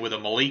regulation with a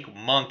Malik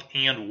Monk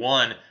and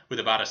one with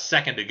about a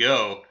second to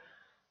go.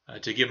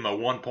 To give them a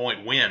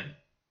 1-point win.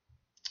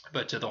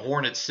 But the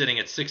Hornets sitting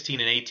at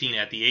 16-18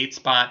 at the 8th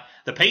spot.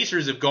 The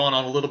Pacers have gone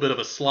on a little bit of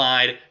a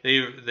slide.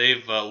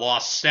 They've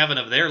lost 7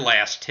 of their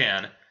last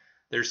 10.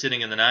 They're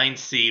sitting in the 9th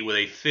seed with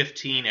a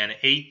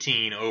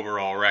 15-18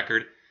 overall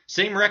record.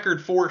 Same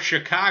record for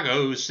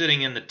Chicago, who's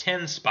sitting in the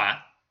 10th spot.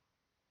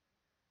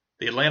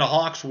 The Atlanta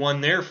Hawks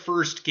won their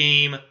first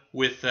game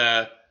with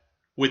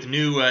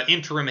new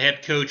interim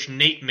head coach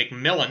Nate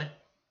McMillan.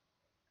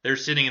 They're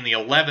sitting in the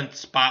 11th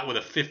spot with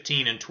a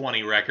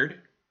 15-20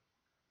 record.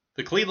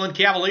 The Cleveland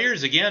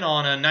Cavaliers, again,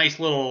 on a nice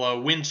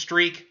little win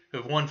streak,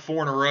 have won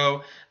 4 in a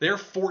row. They're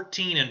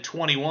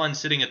 14-21,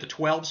 sitting at the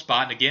 12th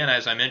spot. And again,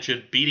 as I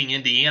mentioned, beating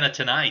Indiana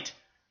tonight.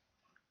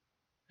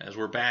 As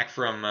we're back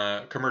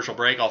from commercial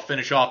break, I'll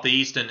finish off the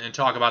East and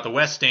talk about the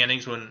West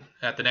standings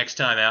at the next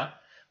time out.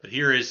 But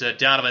here is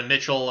Donovan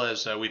Mitchell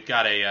as we've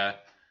got a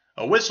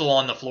whistle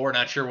on the floor.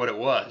 Not sure what it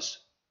was.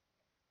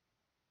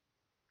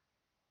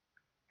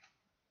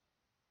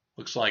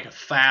 Looks like a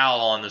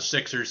foul on the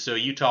Sixers, so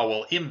Utah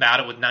will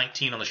inbound it with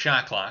 19 on the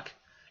shot clock.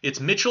 It's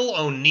Mitchell,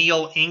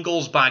 O'Neal,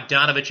 Ingles,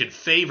 Bogdanovich, and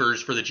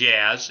Favors for the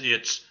Jazz.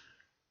 It's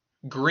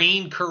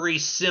Green, Curry,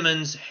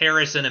 Simmons,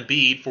 Harris, and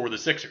Embiid for the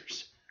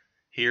Sixers.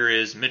 Here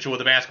is Mitchell with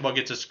the basketball,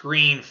 gets a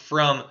screen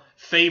from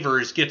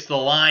Favors, gets the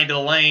line to the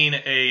lane,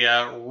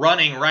 a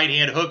running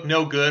right-hand hook,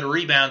 no good.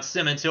 Rebound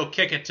Simmons, he'll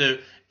kick it to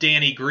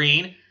Danny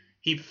Green.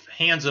 He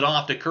hands it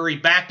off to Curry,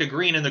 back to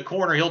Green in the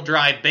corner. He'll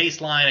drive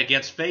baseline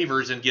against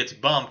Favors and gets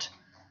bumped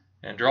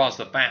and draws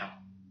the foul.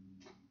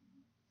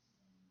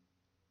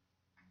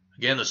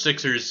 Again, the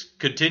Sixers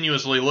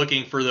continuously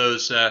looking for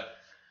those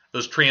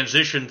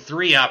transition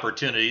 3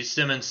 opportunities.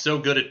 Simmons so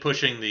good at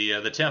pushing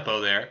the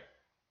tempo there.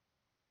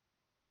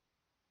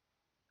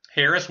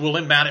 Harris will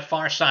inbound at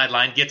far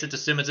sideline, gets it to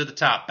Simmons at the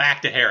top,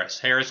 back to Harris.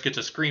 Harris gets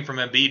a screen from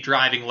Embiid,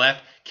 driving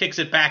left, kicks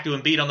it back to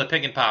Embiid on the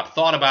pick and pop.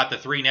 Thought about the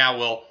 3 now,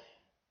 will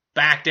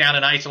back down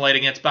and isolate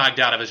against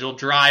Bogdanovich. He'll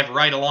drive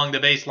right along the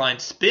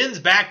baseline, spins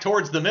back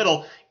towards the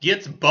middle,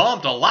 gets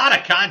bumped. A lot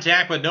of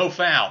contact, but no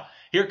foul.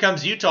 Here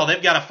comes Utah.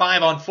 They've got a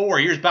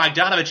 5-on-4. Here's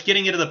Bogdanovich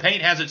getting into the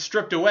paint, has it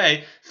stripped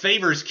away.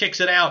 Favors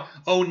kicks it out.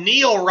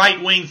 O'Neal,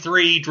 right wing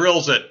 3,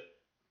 drills it.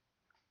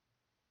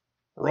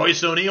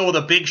 Royce O'Neal with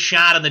a big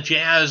shot, and the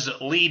Jazz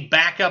lead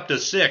back up to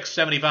 6,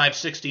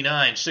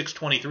 75-69,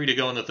 6:23 to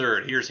go in the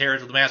third. Here's Harris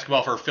with the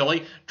basketball for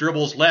Philly.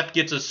 Dribbles left,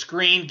 gets a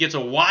screen, gets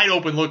a wide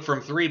open look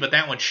from 3, but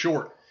that one's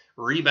short.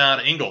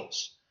 Rebound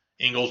Ingles.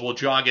 Ingles will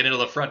jog it into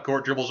the front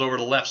court, dribbles over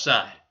to the left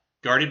side.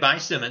 Guarded by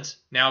Simmons,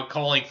 now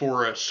calling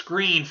for a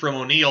screen from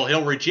O'Neal.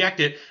 He'll reject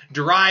it,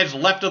 drives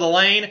left of the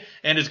lane,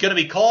 and is going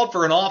to be called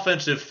for an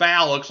offensive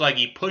foul. Looks like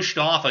he pushed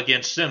off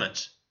against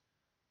Simmons.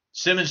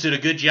 Simmons did a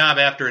good job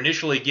after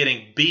initially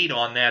getting beat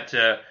on that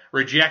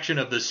rejection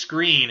of the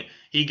screen.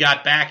 He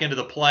got back into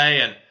the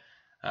play, and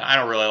I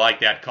don't really like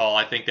that call.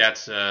 I think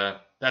that's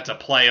a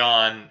play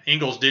on.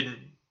 Ingles didn't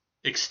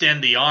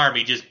extend the arm.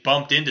 He just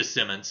bumped into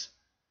Simmons.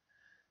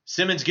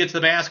 Simmons gets the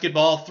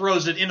basketball,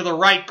 throws it into the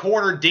right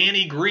corner.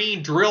 Danny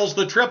Green drills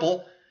the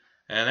triple.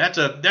 And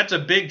that's a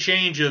big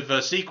change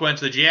of sequence.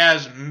 The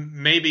Jazz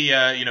maybe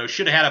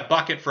should have had a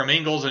bucket from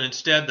Ingles, and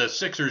instead the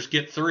Sixers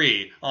get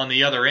 3 on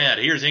the other end.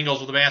 Here's Ingles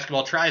with the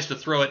basketball, tries to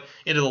throw it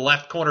into the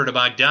left corner to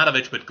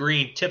Bogdanovich, but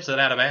Green tips it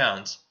out of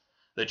bounds.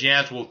 The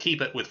Jazz will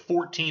keep it with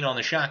 14 on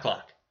the shot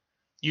clock.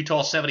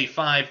 Utah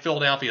 75,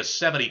 Philadelphia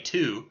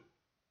 72.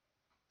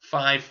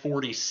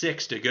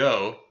 5:46 to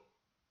go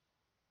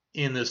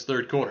in this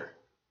third quarter.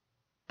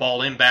 Ball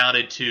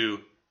inbounded to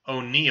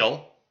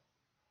O'Neal.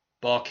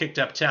 Ball kicked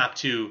up top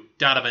to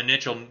Donovan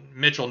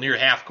Mitchell near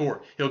half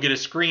court. He'll get a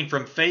screen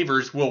from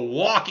Favors. Will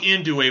walk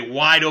into a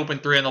wide open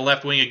 3 on the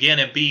left wing again.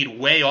 Embiid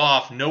way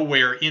off,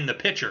 nowhere in the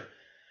picture.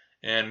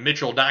 And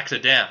Mitchell knocks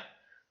it down.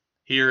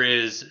 Here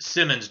is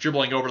Simmons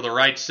dribbling over to the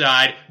right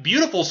side.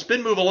 Beautiful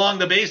spin move along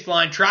the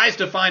baseline. Tries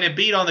to find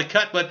Embiid on the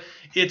cut, but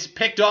it's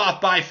picked off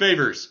by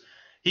Favors.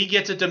 He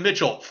gets it to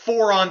Mitchell.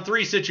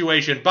 4-on-3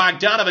 situation.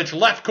 Bogdanovich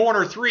left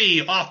corner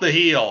 3 off the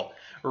heel.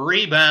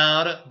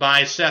 Rebound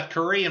by Seth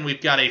Curry, and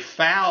we've got a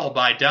foul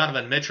by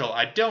Donovan Mitchell.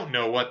 I don't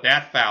know what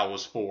that foul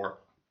was for.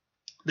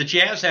 The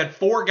Jazz had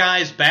 4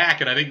 guys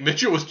back, and I think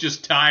Mitchell was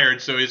just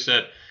tired, so he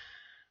said,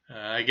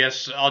 I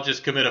guess I'll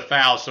just commit a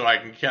foul so I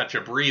can catch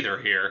a breather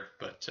here.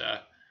 But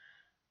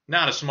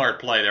not a smart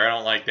play there. I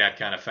don't like that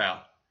kind of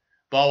foul.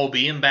 Ball will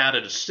be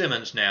inbounded to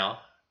Simmons now.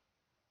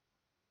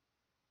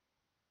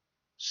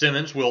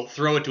 Simmons will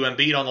throw it to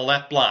Embiid on the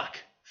left block.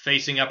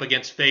 Facing up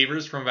against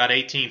Favors from about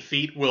 18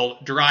 feet, will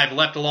drive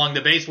left along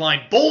the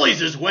baseline, bullies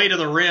his way to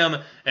the rim,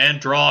 and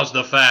draws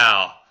the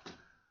foul.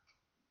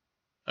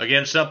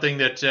 Again, something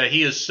that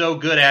he is so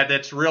good at,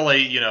 that's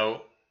really,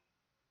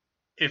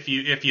 if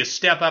you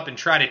step up and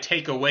try to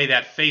take away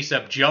that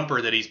face-up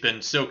jumper that he's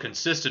been so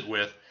consistent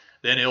with,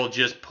 then he'll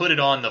just put it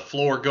on the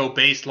floor, go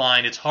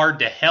baseline. It's hard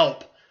to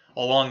help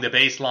along the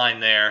baseline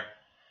there.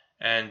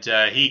 And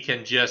he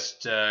can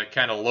just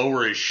kind of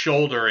lower his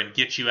shoulder and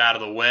get you out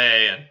of the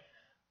way and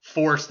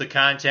force the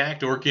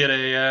contact or get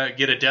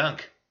a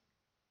dunk.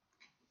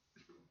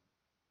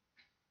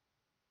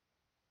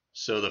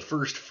 So the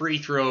first free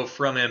throw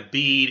from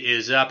Embiid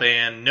is up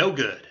and no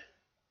good.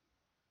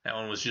 That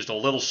one was just a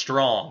little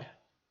strong.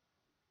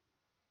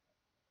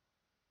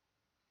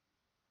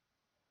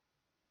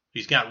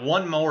 He's got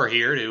one more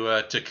here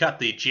to cut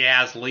the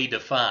Jazz lead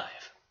to 5.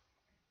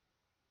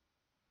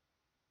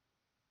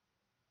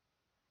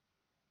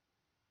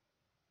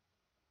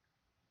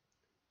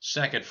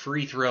 Second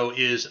free throw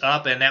is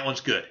up, and that one's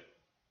good.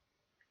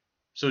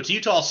 So it's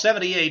Utah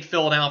 78,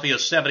 Philadelphia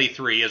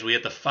 73 as we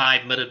hit the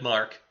 5-minute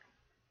mark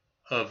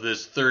of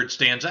this third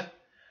stanza.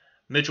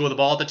 Mitchell with the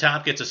ball at the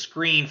top, gets a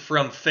screen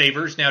from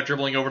Favors, now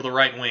dribbling over to the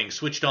right wing,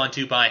 switched on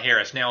to by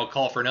Harris. Now a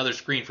call for another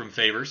screen from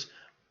Favors.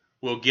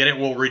 We'll get it,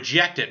 we'll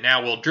reject it.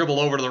 Now we'll dribble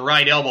over to the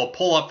right elbow,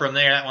 pull up from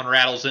there. That one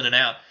rattles in and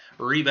out.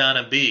 Rebound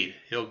Embiid.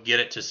 He'll get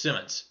it to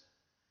Simmons.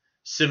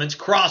 Simmons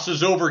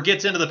crosses over,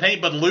 gets into the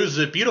paint, but loses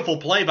it. Beautiful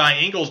play by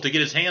Ingles to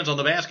get his hands on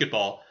the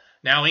basketball.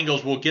 Now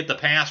Ingles will get the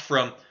pass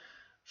from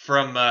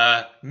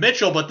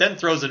Mitchell, but then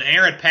throws an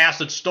errant pass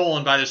that's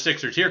stolen by the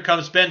Sixers. Here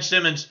comes Ben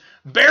Simmons,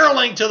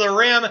 barreling to the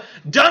rim,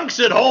 dunks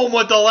it home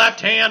with the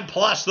left hand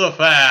plus the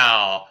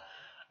foul.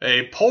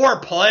 A poor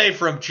play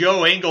from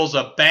Joe Ingles,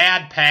 a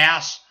bad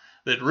pass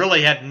that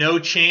really had no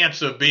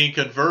chance of being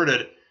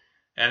converted,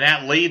 and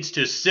that leads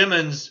to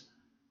Simmons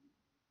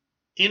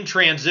in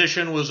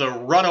transition was a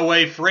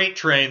runaway freight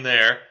train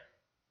there.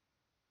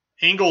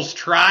 Ingles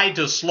tried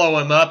to slow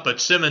him up,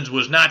 but Simmons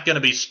was not going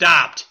to be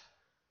stopped.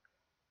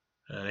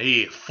 And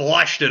he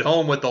flushed it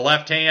home with the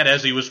left hand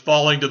as he was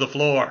falling to the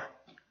floor.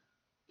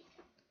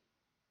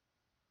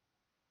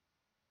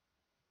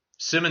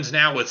 Simmons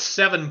now with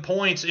 7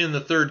 points in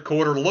the third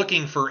quarter,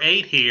 looking for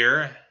 8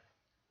 here.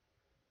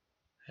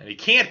 And he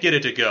can't get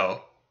it to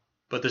go.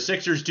 But the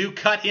Sixers do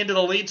cut into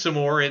the lead some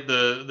more.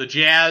 The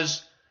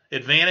Jazz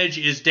advantage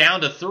is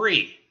down to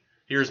 3.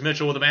 Here's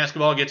Mitchell with the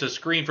basketball, gets a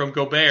screen from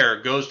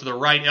Gobert, goes to the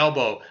right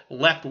elbow,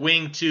 left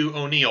wing to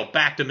O'Neal,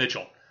 back to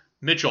Mitchell.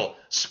 Mitchell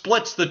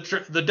splits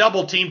the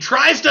double team,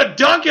 tries to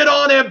dunk it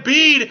on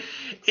Embiid.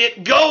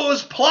 It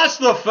goes plus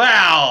the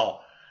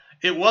foul.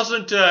 It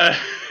wasn't,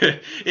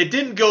 it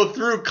didn't go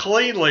through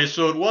cleanly,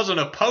 so it wasn't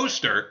a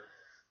poster.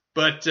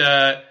 But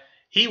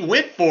he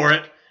went for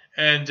it,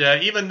 and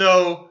even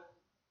though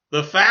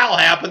the foul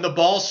happened, the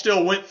ball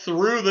still went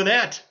through the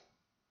net.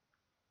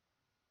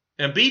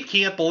 Embiid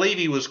can't believe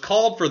he was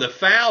called for the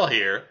foul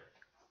here.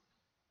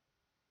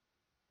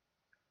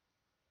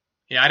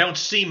 Yeah, I don't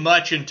see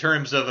much in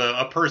terms of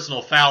a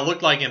personal foul. It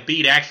looked like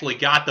Embiid actually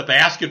got the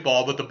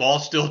basketball, but the ball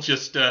still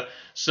just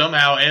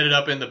somehow ended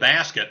up in the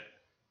basket.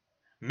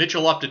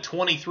 Mitchell up to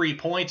 23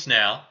 points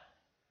now.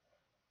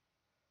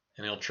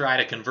 And he'll try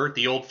to convert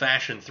the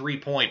old-fashioned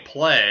three-point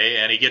play,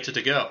 and he gets it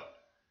to go.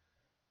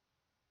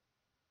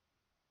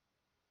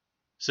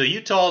 So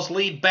Utah's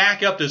lead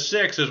back up to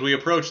 6 as we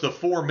approach the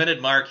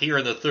 4-minute mark here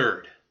in the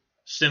third.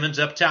 Simmons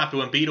up top to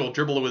Embiid, will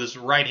dribble it with his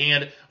right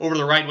hand over to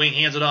the right wing,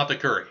 hands it off to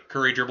Curry.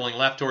 Curry dribbling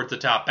left towards the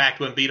top, back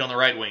to Embiid on the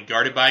right wing,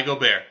 guarded by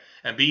Gobert.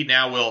 Embiid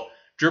now will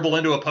dribble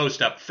into a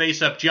post-up,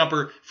 face-up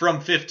jumper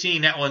from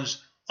 15. That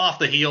one's off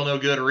the heel, no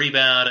good.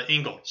 Rebound,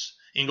 Ingles.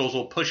 Ingles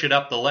will push it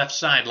up the left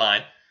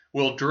sideline,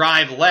 will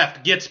drive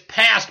left, gets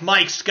past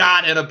Mike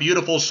Scott, and a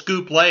beautiful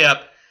scoop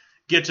layup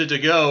gets it to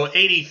go.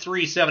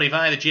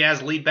 83-75, the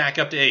Jazz lead back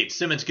up to 8.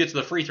 Simmons gets to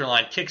the free throw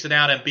line, kicks it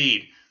out,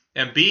 Embiid.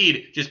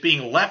 Embiid just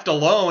being left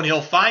alone.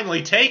 He'll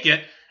finally take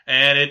it,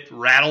 and it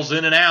rattles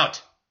in and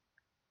out.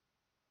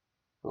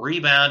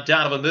 Rebound,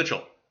 Donovan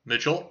Mitchell.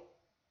 Mitchell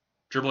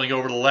dribbling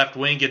over to the left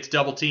wing, gets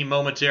double teamed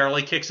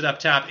momentarily, kicks it up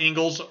top.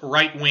 Ingles,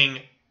 right wing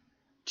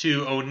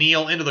to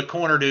O'Neal, into the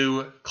corner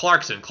to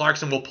Clarkson.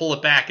 Clarkson will pull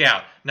it back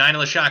out. 9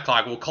 on the shot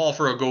clock. Will call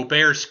for a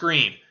Gobert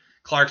screen.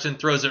 Clarkson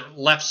throws it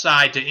left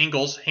side to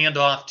Ingles,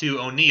 handoff to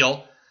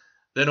O'Neal.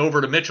 Then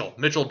over to Mitchell.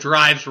 Mitchell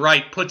drives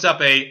right, puts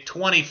up a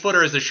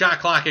 20-footer as the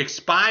shot clock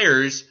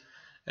expires,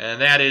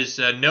 and that is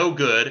no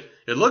good.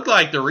 It looked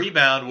like the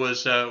rebound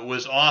was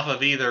off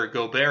of either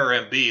Gobert or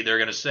Embiid. They're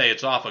going to say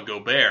it's off of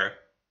Gobert,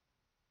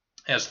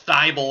 as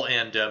Thibault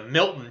and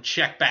Milton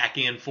check back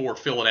in for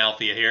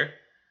Philadelphia here.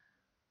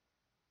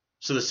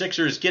 So the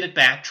Sixers get it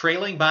back,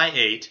 trailing by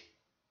 8.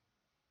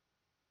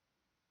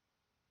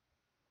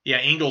 Yeah,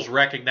 Ingles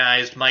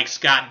recognized Mike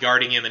Scott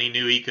guarding him, and he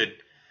knew he could.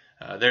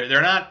 There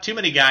are not too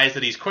many guys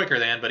that he's quicker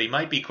than, but he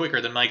might be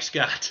quicker than Mike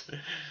Scott.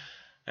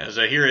 As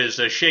here is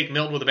Shake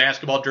Milton with the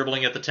basketball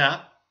dribbling at the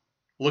top,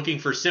 looking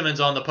for Simmons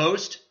on the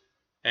post,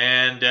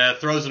 and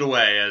throws it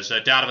away as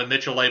Donovan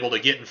Mitchell able to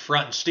get in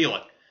front and steal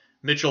it.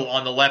 Mitchell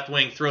on the left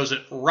wing throws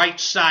it right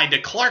side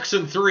to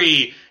Clarkson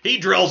 3. He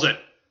drills it.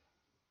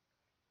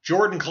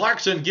 Jordan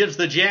Clarkson gives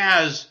the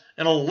Jazz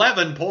an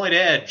 11-point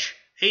edge.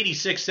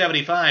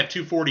 86-75,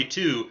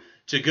 2:42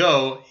 to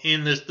go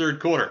in this third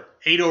quarter.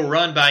 8-0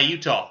 run by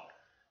Utah.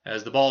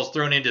 As the ball is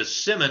thrown into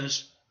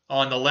Simmons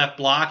on the left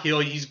block,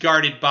 he's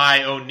guarded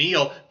by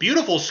O'Neal.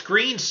 Beautiful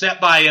screen set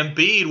by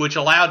Embiid, which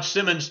allowed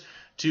Simmons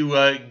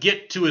to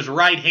get to his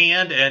right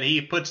hand, and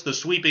he puts the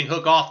sweeping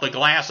hook off the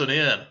glass and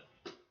in.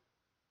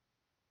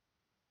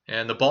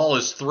 And the ball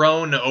is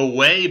thrown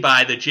away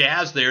by the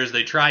Jazz there as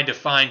they tried to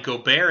find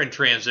Gobert in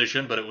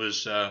transition, but it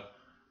was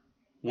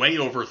way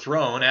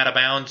overthrown, out of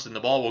bounds, and the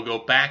ball will go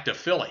back to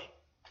Philly.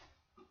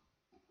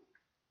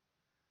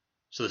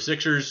 So the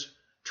Sixers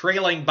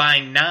trailing by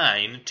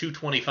 9,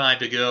 2:25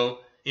 to go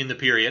in the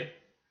period.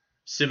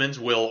 Simmons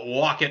will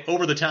walk it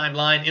over the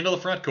timeline into the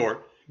front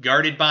court,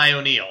 guarded by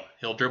O'Neal.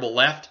 He'll dribble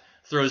left,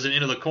 throws it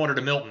into the corner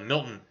to Milton.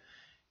 Milton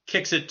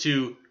kicks it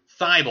to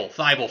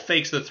Thibault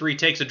fakes the three,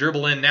 takes a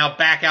dribble in, now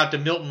back out to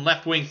Milton,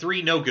 left wing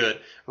three, no good.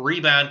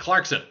 Rebound,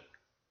 Clarkson.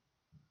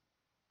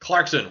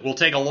 Clarkson will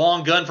take a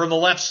long gun from the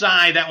left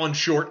side, that one's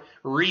short.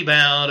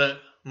 Rebound,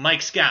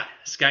 Mike Scott.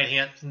 Scott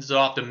hands it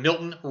off to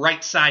Milton,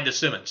 right side to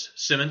Simmons.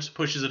 Simmons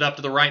pushes it up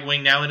to the right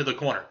wing, now into the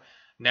corner.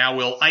 Now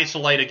will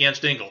isolate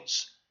against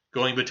Ingles.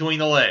 Going between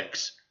the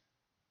legs.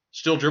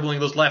 Still dribbling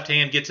with his left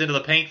hand, gets into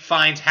the paint,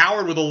 finds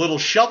Howard with a little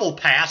shovel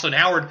pass, and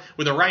Howard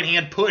with a right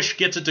hand push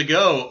gets it to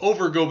go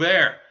over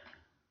Gobert.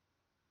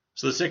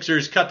 So the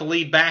Sixers cut the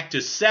lead back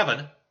to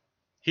 7.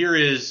 Here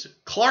is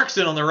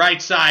Clarkson on the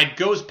right side,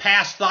 goes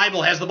past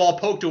Thibault, has the ball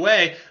poked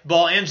away.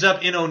 Ball ends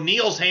up in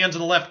O'Neal's hands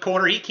in the left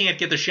corner. He can't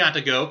get the shot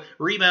to go.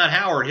 Rebound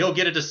Howard, he'll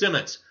get it to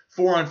Simmons.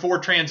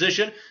 4-on-4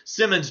 transition.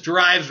 Simmons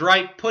drives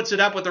right, puts it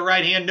up with the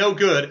right hand, no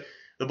good.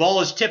 The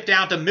ball is tipped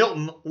out to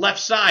Milton, left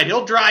side.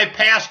 He'll drive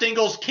past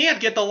Ingles, can't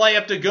get the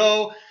layup to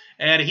go,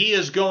 and he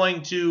is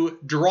going to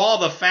draw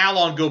the foul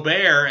on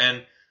Gobert,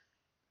 and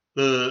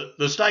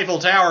the Stifle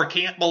Tower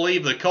can't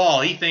believe the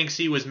call. He thinks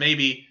he was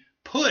maybe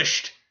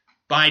pushed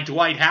by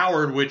Dwight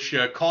Howard, which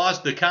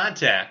caused the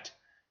contact.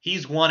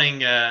 He's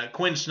wanting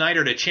Quinn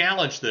Snyder to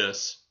challenge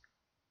this.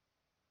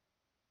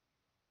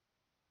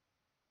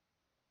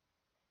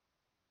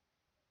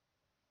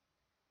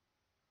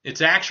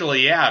 It's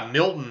actually,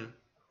 Milton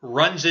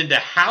runs into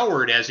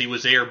Howard as he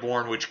was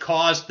airborne, which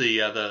caused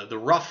the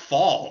rough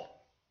fall.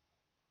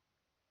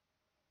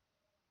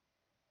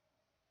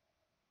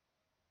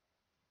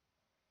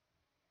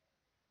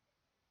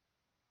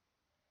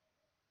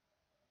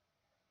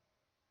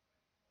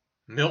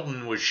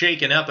 Milton was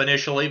shaken up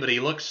initially, but he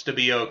looks to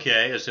be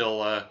okay as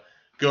he'll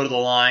go to the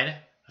line.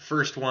 The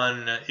first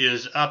one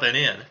is up and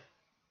in.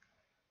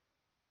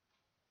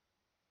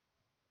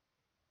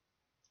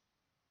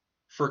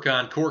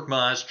 Furkan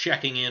Korkmaz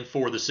checking in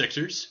for the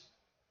Sixers.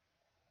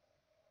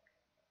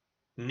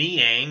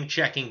 Niang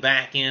checking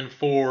back in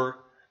for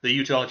the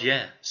Utah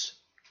Jazz.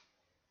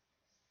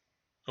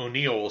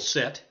 O'Neal will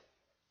sit.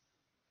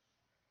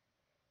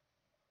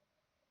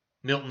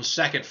 Milton's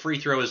second free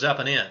throw is up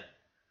and in.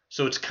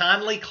 So it's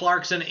Conley,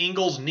 Clarkson,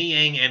 Ingles,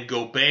 Niang, and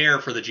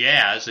Gobert for the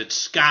Jazz. It's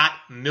Scott,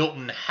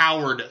 Milton,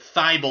 Howard,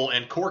 Thibault,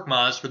 and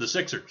Korkmaz for the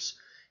Sixers.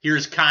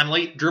 Here's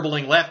Conley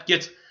dribbling left,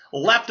 gets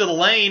left of the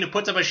lane,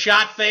 puts up a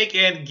shot fake,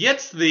 and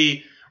gets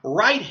the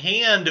right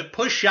hand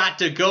push shot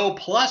to go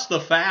plus the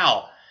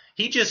foul.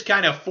 He just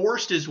kind of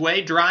forced his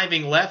way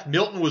driving left.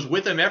 Milton was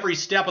with him every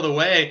step of the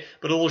way,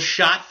 but a little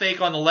shot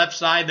fake on the left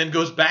side, then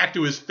goes back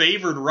to his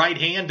favored right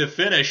hand to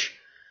finish,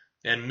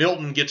 and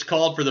Milton gets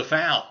called for the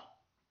foul.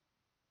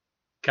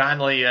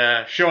 Conley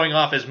showing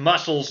off his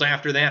muscles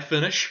after that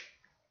finish.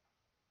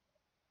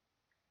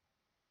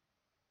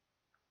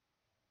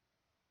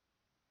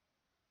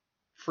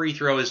 Free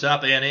throw is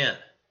up and in.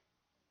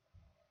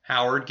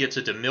 Howard gets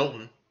it to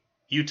Milton.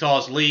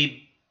 Utah's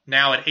lead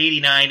now at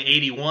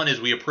 89-81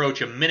 as we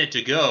approach a minute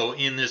to go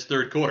in this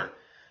third quarter.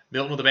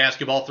 Milton with the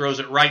basketball, throws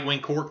it right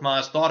wing.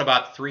 Korkmaz thought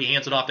about the three,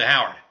 hands it off to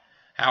Howard.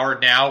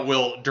 Howard now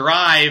will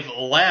drive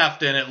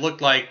left, and it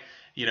looked like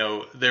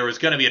there was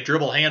going to be a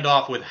dribble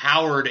handoff with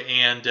Howard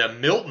and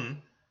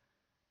Milton.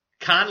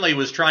 Conley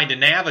was trying to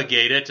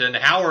navigate it, and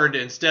Howard,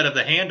 instead of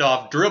the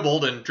handoff,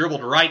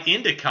 dribbled right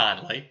into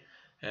Conley.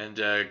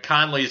 And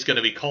Conley is going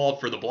to be called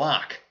for the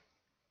block.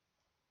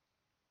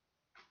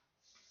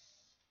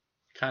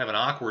 Kind of an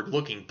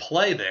awkward-looking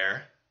play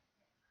there.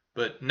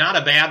 But not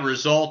a bad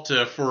result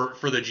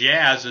for the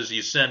Jazz as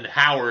you send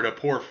Howard, a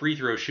poor free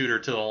throw shooter,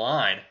 to the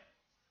line.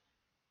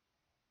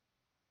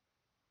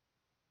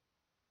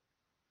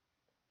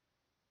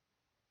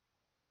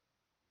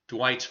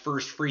 Dwight's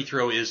first free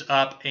throw is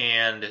up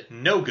and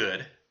no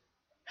good.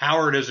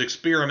 Howard has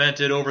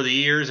experimented over the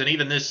years and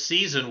even this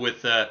season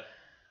with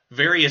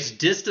various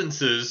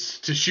distances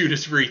to shoot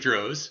his free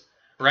throws.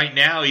 Right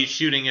now he's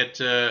shooting at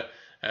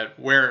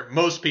where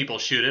most people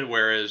shoot it,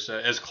 whereas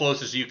as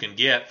close as you can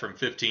get from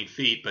 15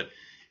 feet. But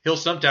he'll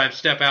sometimes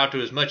step out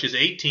to as much as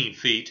 18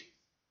 feet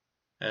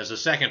as the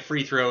second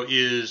free throw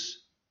is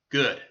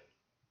good.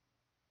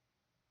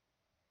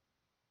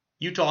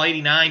 Utah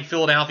 89,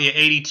 Philadelphia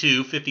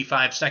 82,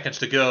 55 seconds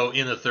to go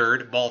in the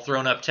third. Ball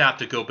thrown up top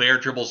to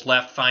Gobert, dribbles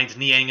left, finds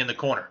Niang in the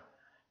corner.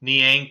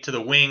 Niang to the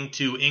wing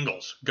to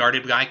Ingles,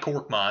 guarded by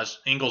Korkmaz.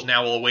 Ingles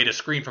now will await a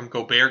screen from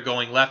Gobert,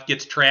 going left,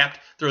 gets trapped,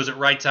 throws it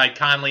right side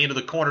Conley into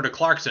the corner to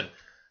Clarkson.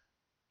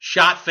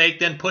 Shot fake,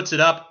 then puts it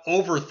up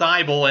over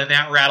Thibault, and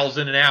that rattles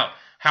in and out.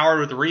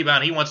 Howard with the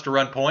rebound, he wants to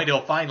run point.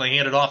 He'll finally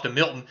hand it off to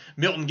Milton.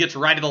 Milton gets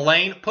right to the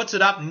lane, puts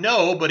it up,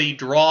 no, but he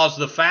draws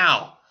the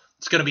foul.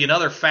 It's going to be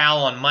another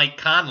foul on Mike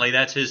Conley.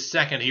 That's his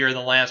second here in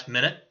the last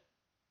minute.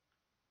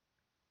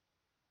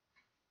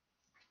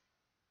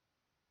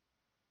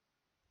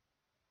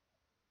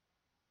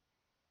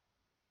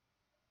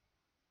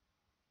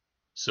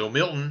 So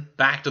Milton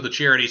back to the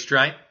charity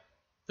stripe.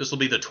 This will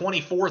be the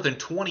 24th and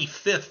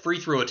 25th free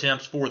throw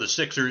attempts for the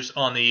Sixers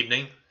on the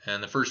evening.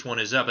 And the first one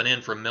is up and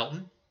in from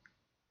Milton.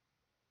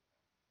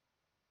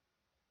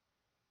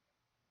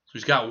 So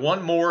he's got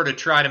one more to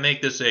try to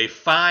make this a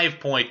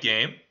 5-point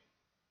game.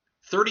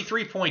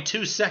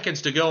 33.2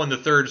 seconds to go in the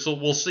third, so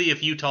we'll see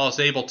if Utah is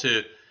able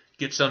to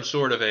get some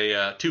sort of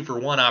a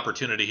 2-for-1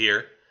 opportunity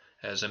here.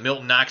 As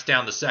Milton knocks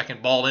down the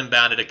second ball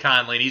inbounded to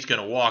Conley, and he's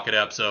going to walk it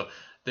up. So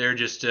they're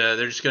just going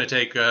to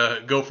take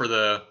go for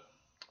the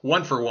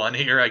 1-for-1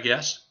 here, I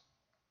guess.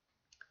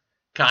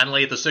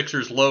 Conley at the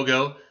Sixers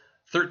logo,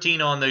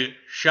 13 on the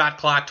shot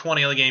clock,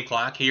 20 on the game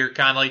clock. Here,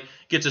 Conley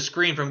gets a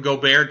screen from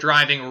Gobert,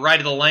 driving right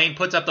of the lane,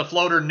 puts up the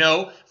floater,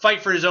 no.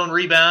 Fight for his own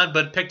rebound,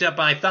 but picked up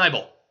by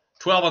Thibault.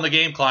 12 on the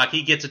game clock,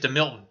 he gets it to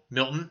Milton.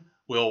 Milton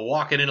will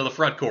walk it into the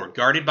front court,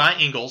 guarded by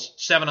Ingles.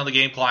 7 on the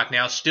game clock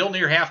now, still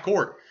near half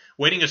court.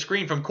 Waiting a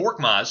screen from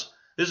Korkmaz.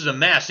 This is a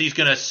mess. He's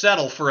going to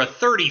settle for a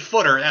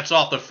 30-footer. That's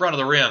off the front of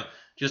the rim.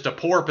 Just a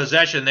poor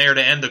possession there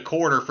to end the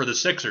quarter for the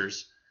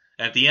Sixers.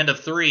 And at the end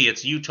of 3,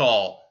 it's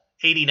Utah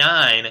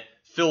 89,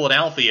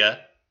 Philadelphia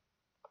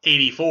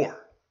 84.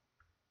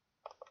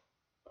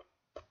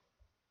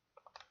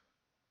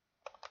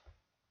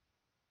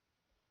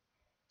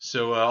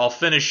 So I'll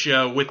finish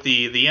with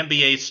the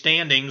NBA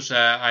standings.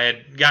 I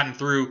had gotten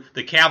through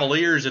the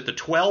Cavaliers at the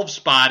 12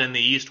 spot in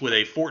the East with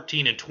a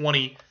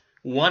 14-21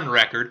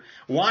 record.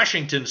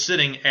 Washington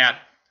sitting at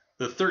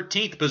the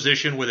 13th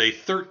position with a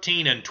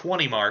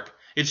 13-20 mark.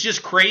 It's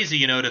just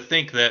crazy, to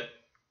think that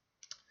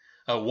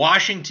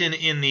Washington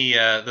in the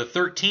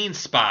 13th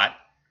spot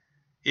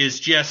is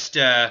just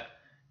 4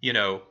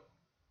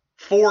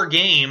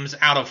 games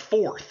out of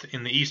 4th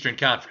in the Eastern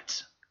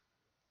Conference.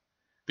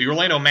 The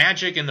Orlando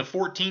Magic in the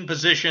 14th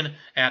position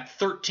at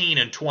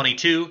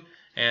 13-22,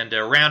 and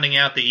rounding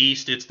out the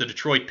East, it's the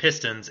Detroit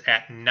Pistons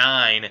at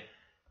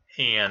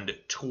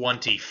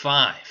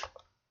 9-25.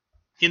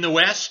 In the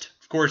West,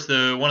 of course,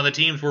 one of the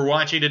teams we're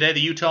watching today,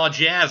 the Utah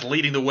Jazz,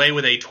 leading the way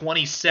with a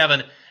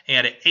 27-8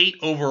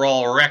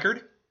 overall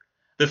record.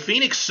 The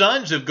Phoenix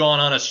Suns have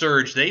gone on a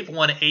surge. They've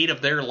won 8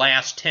 of their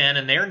last 10,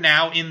 and they're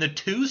now in the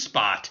 2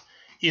 spot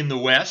in the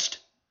West.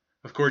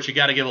 Of course, you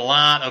got to give a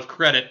lot of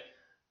credit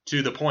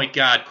to the point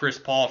guard, Chris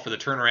Paul, for the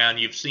turnaround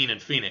you've seen in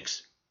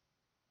Phoenix.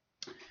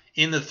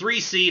 In the 3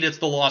 seed, it's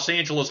the Los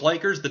Angeles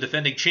Lakers, the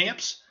defending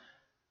champs.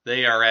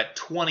 They are at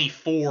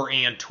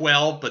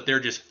 24-12, but they're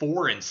just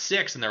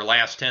 4-6 in their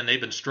last 10.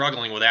 They've been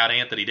struggling without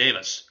Anthony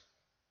Davis.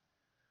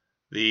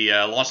 The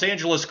Los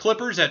Angeles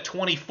Clippers at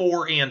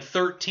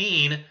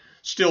 24-13,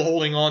 still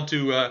holding on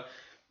to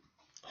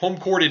home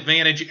court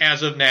advantage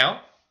as of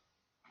now.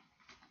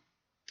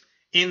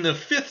 In the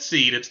 5th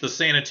seed, it's the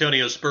San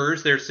Antonio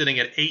Spurs. They're sitting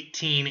at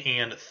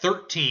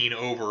 18-13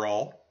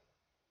 overall.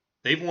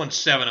 They've won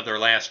 7 of their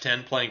last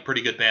 10, playing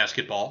pretty good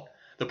basketball.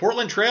 The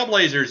Portland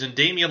Trailblazers and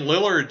Damian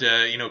Lillard,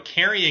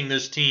 carrying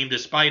this team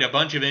despite a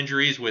bunch of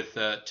injuries with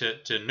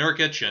to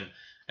Nurkic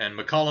and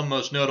McCollum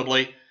most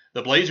notably.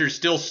 The Blazers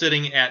still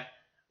sitting at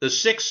the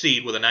 6th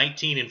seed with a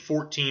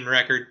 19-14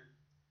 record.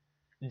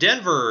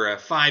 Denver,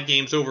 5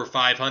 games over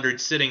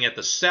 500, sitting at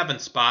the 7th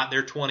spot.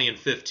 They're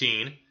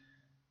 20-15.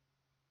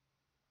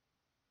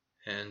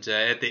 And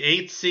at the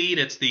 8th seed,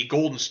 it's the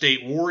Golden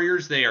State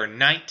Warriors. They are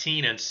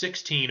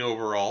 19-16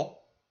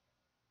 overall.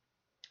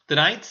 The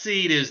 9th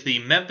seed is the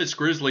Memphis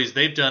Grizzlies.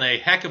 They've done a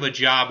heck of a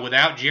job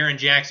without Jaren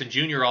Jackson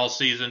Jr. all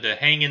season to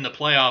hang in the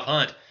playoff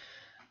hunt.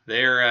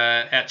 They're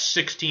at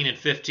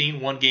 16-15,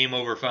 1 game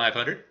over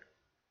 500.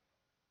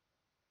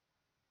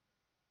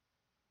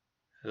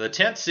 The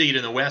 10th seed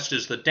in the West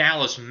is the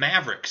Dallas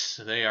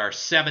Mavericks. They are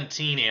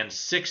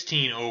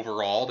 17-16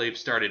 overall. They've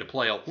started to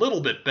play a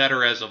little bit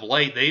better as of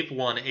late. They've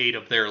won 8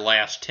 of their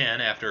last 10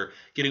 after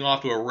getting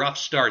off to a rough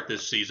start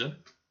this season.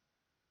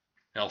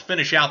 I'll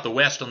finish out the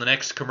West on the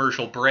next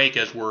commercial break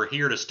as we're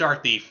here to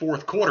start the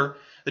 4th quarter.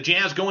 The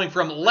Jazz going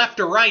from left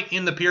to right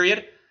in the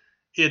period.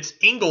 It's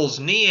Ingles,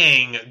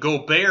 Niang,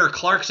 Gobert,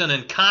 Clarkson,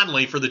 and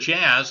Conley for the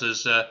Jazz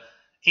as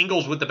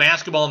Ingles with the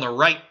basketball on the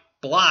right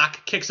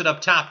block kicks it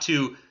up top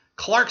to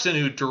Clarkson,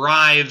 who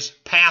drives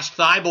past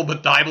Thibault,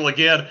 but Thibault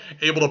again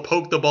able to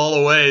poke the ball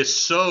away.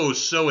 So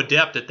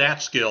adept at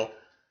that skill.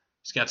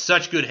 He's got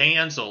such good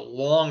hands, a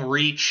long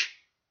reach.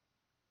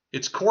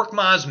 It's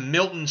Korkmaz,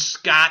 Milton,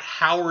 Scott,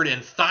 Howard,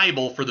 and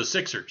Thibault for the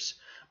Sixers.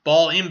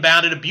 Ball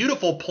inbounded, a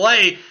beautiful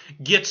play,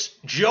 gets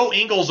Joe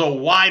Ingles a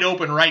wide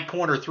open right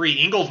corner 3.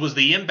 Ingles was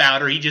the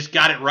inbounder. He just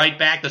got it right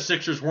back. The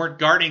Sixers weren't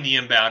guarding the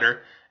inbounder,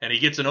 and he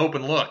gets an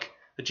open look.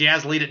 The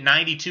Jazz lead at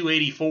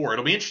 92-84.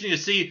 It'll be interesting to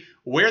see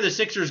where the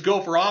Sixers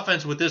go for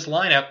offense with this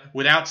lineup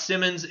without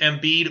Simmons,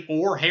 Embiid,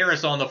 or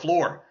Harris on the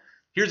floor.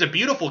 Here's a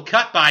beautiful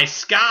cut by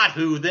Scott,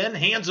 who then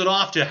hands it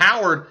off to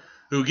Howard,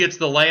 who gets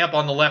the layup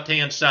on the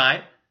left-hand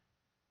side.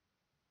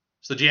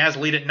 So the Jazz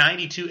lead at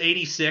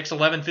 92-86,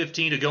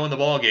 11:15 to go in the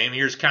ballgame.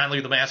 Here's Conley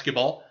with the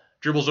basketball.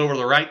 Dribbles over to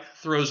the right,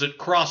 throws it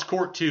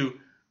cross-court to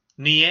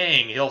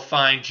Niang. He'll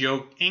find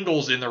Joe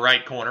Ingles in the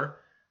right corner.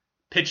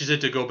 Pitches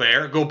it to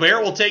Gobert.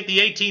 Gobert will take the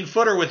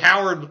 18-footer with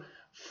Howard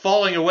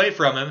falling away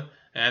from him.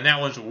 And that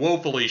one's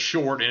woefully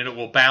short, and it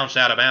will bounce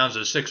out of bounds.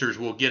 The Sixers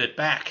will get it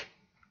back.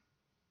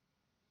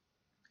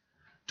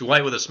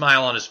 Dwight with a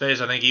smile on his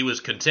face. I think he was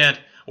content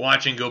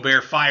watching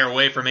Gobert fire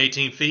away from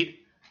 18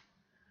 feet.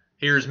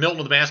 Here's Milton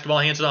with the basketball.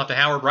 Hands it off to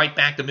Howard. Right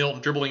back to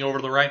Milton, dribbling over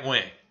to the right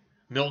wing.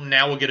 Milton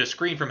now will get a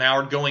screen from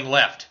Howard going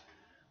left.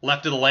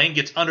 Left of the lane,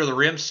 gets under the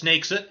rim,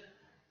 snakes it.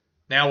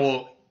 Now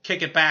we'll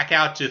kick it back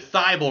out to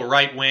Thibault,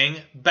 right wing,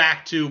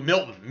 back to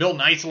Milton.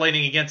 Milton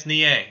isolating against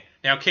Niang.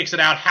 Now kicks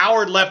it out.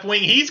 Howard, left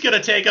wing. He's going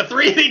to take a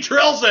three, and he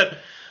drills it.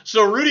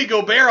 So Rudy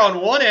Gobert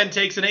on one end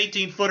takes an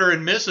 18-footer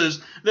and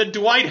misses. Then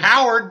Dwight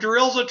Howard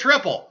drills a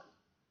triple.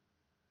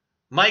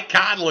 Mike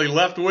Conley,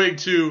 left wing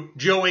to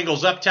Joe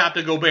Ingles, up top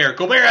to Gobert.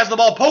 Gobert has the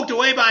ball poked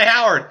away by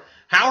Howard.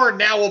 Howard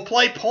now will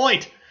play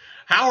point.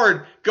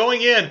 Howard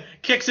going in,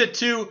 kicks it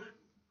to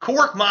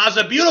Korkmaz.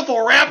 A beautiful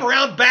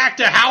wraparound back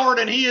to Howard,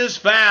 and he is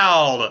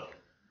fouled.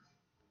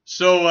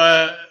 So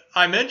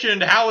I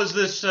mentioned, how is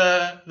this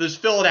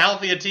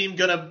Philadelphia team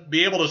going to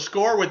be able to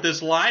score with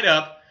this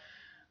lineup?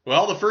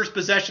 Well, the first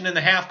possession in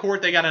the half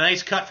court, they got a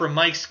nice cut from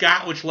Mike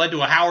Scott, which led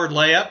to a Howard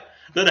layup.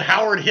 Then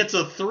Howard hits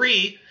a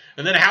three,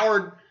 and then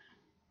Howard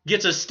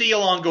gets a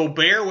steal on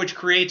Gobert, which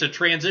creates a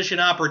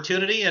transition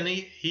opportunity, and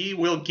he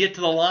will get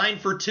to the line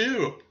for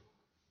two.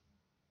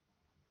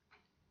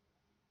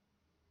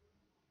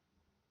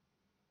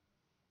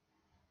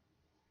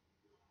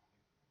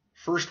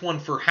 First one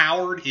for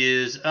Howard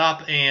is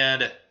up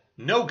and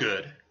no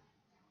good.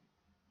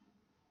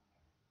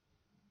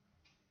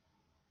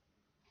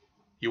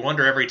 You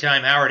wonder every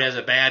time Howard has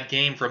a bad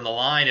game from the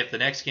line if the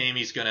next game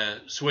he's going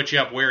to switch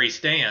up where he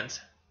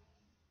stands.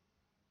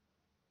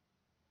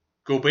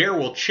 Gobert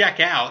will check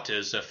out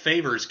as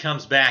Favors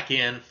comes back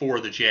in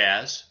for the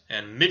Jazz,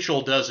 and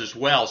Mitchell does as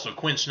well. So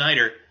Quinn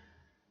Snyder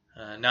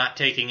not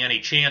taking any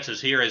chances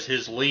here as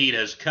his lead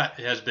has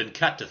been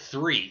cut to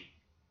 3.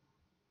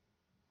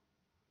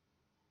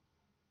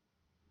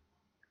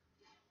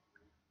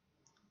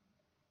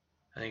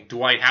 I think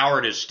Dwight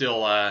Howard is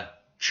still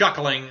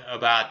chuckling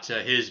about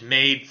his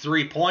made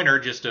three-pointer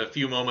just a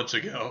few moments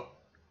ago.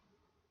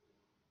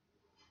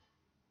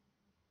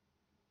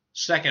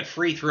 Second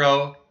free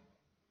throw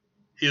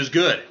is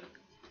good.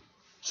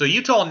 So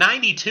Utah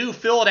 92,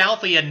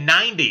 Philadelphia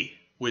 90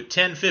 with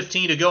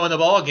 10:15 to go in the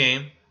ball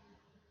game.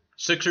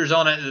 Sixers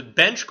on a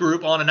bench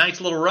group on a nice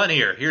little run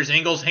here. Here's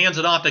Ingles, hands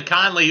it off to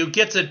Conley, who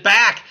gets it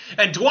back,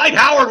 and Dwight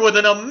Howard with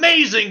an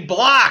amazing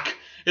block.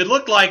 It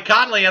looked like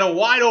Conley had a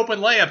wide open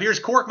layup.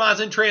 Here's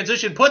Korkmaz in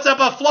transition, puts up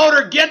a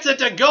floater, gets it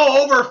to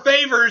go over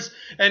Favors,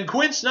 and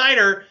Quinn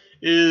Snyder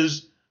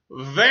is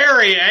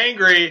very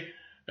angry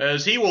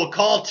as he will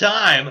call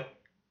time.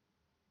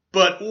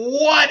 But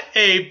what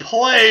a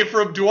play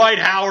from Dwight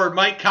Howard.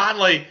 Mike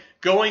Conley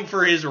going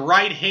for his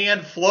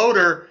right-hand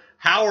floater.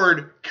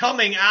 Howard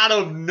coming out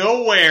of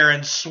nowhere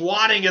and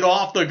swatting it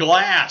off the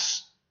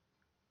glass.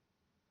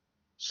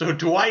 So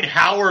Dwight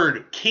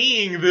Howard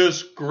keying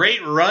this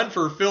great run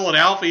for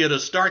Philadelphia to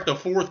start the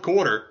fourth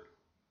quarter.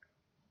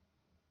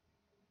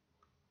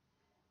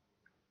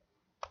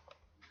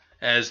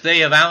 As they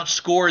have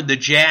outscored the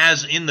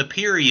Jazz in the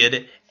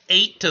period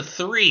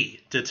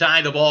 8-3 to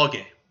tie the ball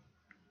game.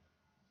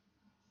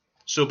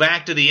 So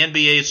back to the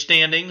NBA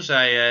standings.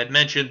 I had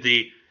mentioned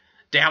the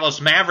Dallas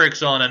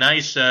Mavericks on a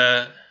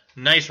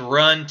nice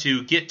run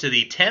to get to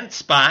the 10th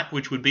spot,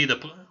 which would be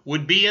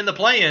in the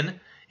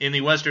play-in in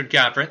the Western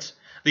Conference.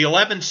 The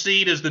 11th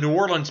seed is the New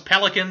Orleans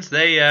Pelicans.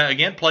 They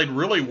again played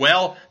really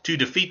well to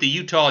defeat the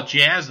Utah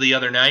Jazz the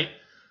other night.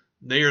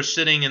 They are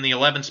sitting in the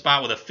 11th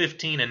spot with a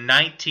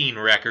 15-19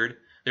 record.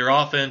 Their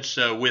offense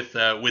with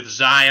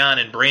Zion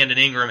and Brandon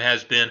Ingram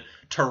has been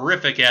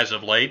terrific as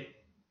of late.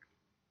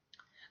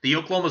 The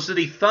Oklahoma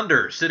City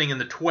Thunder sitting in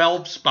the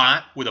 12th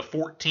spot with a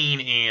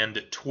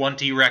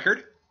 14-20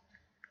 record.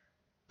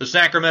 The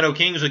Sacramento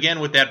Kings, again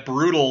with that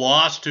brutal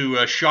loss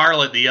to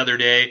Charlotte the other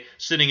day,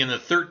 sitting in the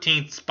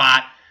 13th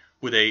spot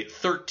with a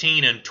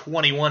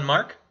 13-21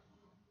 mark.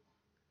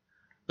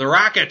 The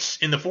Rockets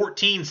in the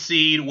 14th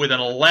seed with an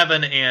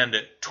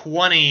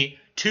 11-22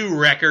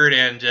 record,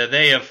 and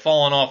they have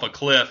fallen off a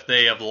cliff.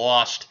 They have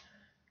lost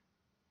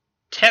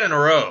 10 in a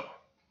row.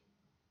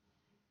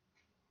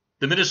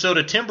 The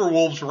Minnesota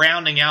Timberwolves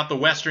rounding out the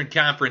Western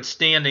Conference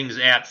standings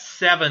at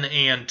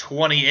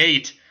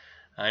 7-28.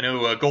 I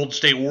know Golden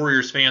State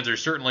Warriors fans are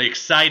certainly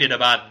excited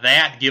about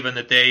that, given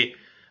that they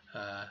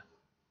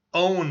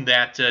own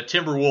that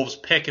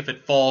Timberwolves pick if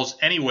it falls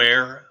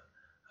anywhere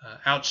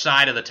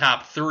outside of the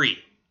top 3.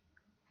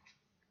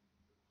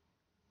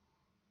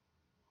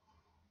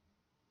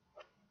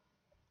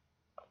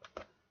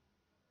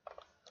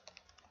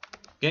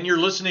 Again, you're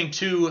listening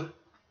to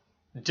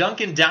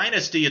Duncan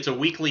Dynasty. It's a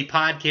weekly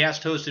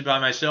podcast hosted by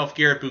myself,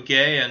 Garrett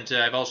Bouquet, and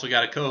I've also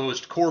got a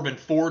co-host, Corbin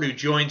Ford, who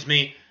joins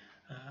me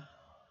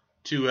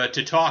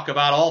to talk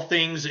about all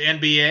things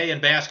NBA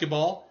and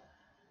basketball.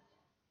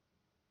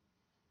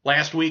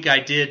 Last week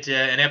I did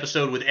an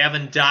episode with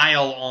Evan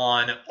Dial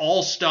on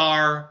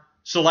All-Star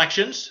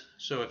selections,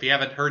 so if you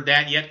haven't heard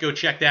that yet, go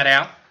check that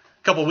out.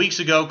 A couple weeks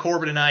ago,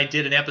 Corbin and I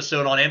did an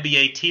episode on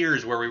NBA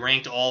tiers where we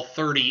ranked all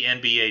 30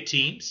 NBA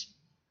teams.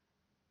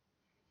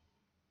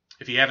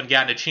 If you haven't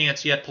gotten a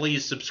chance yet,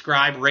 please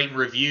subscribe, rate, and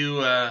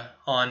review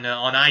on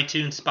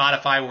iTunes,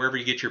 Spotify, wherever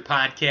you get your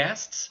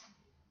podcasts.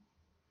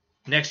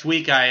 Next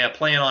week, I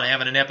plan on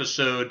having an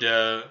episode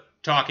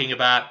talking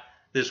about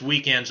this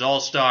weekend's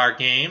All-Star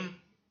game.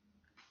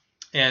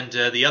 and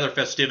the other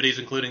festivities,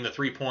 including the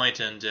three-point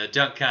and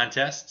dunk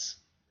contests.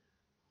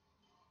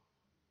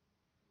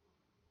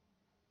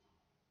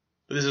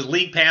 This is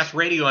League Pass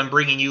Radio. I'm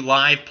bringing you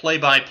live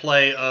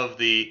play-by-play of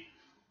the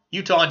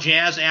Utah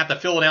Jazz at the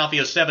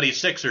Philadelphia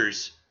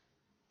 76ers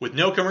with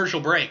no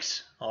commercial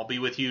breaks. I'll be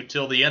with you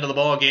till the end of the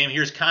ball game.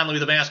 Here's Conley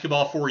with the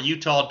basketball for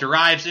Utah.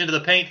 Drives into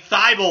the paint.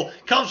 Thybulle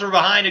comes from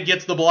behind and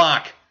gets the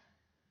block.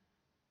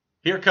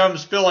 Here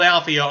comes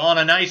Philadelphia on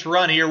a nice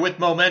run here with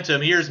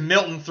momentum. Here's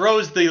Milton,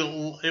 throws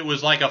it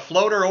was like a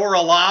floater or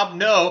a lob.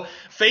 No,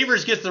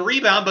 Favors gets the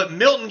rebound, but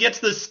Milton gets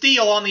the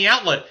steal on the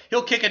outlet.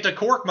 He'll kick it to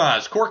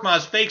Korkmaz.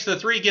 Korkmaz fakes the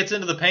three, gets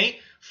into the paint,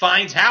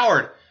 finds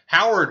Howard.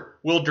 Howard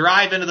will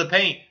drive into the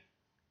paint,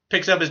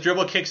 picks up his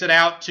dribble, kicks it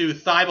out to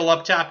Thybulle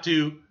up top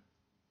to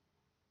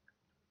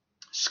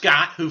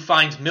Scott, who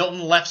finds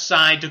Milton left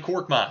side to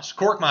Korkmaz.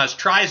 Korkmaz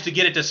tries to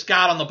get it to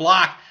Scott on the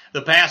block.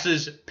 The pass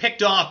is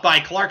picked off by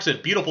Clarkson.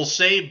 Beautiful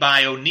save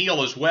by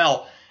O'Neal as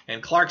well.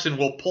 And Clarkson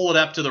will pull it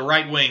up to the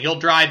right wing. He'll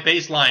drive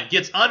baseline,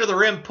 gets under the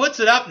rim, puts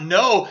it up.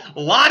 No,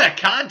 a lot of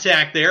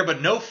contact there,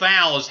 but no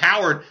foul as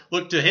Howard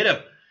looked to hit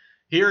him.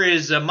 Here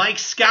is Mike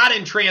Scott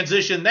in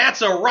transition.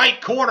 That's a right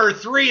corner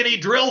three, and he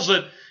drills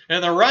it.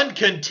 And the run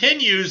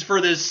continues for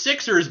this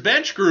Sixers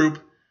bench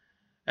group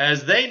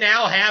as they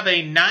now have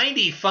a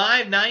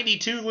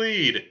 95-92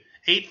 lead.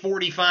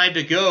 8:45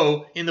 to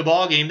go in the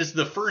ballgame. This is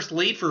the first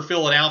lead for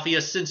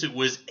Philadelphia since it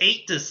was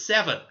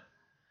 8-7.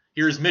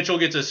 Here's Mitchell,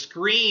 gets a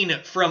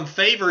screen from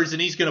Favors,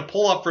 and he's going to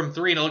pull up from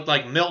three, and it looked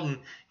like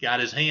Milton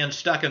got his hand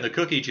stuck in the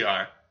cookie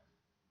jar.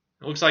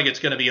 It looks like it's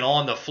going to be an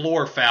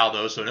on-the-floor foul,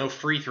 though, so no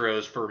free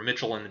throws for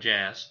Mitchell and the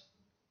Jazz.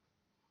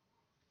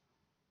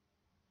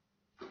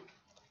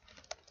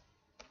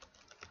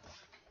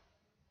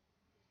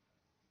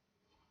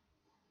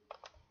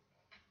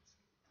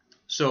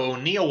 So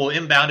O'Neal will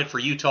inbound it for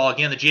Utah.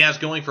 Again, the Jazz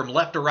going from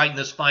left to right in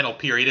this final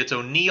period. It's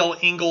O'Neal,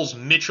 Ingles,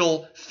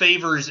 Mitchell,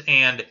 Favors,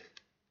 and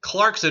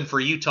Clarkson for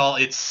Utah.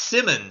 It's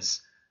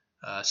Simmons,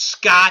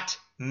 Scott,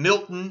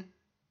 Milton,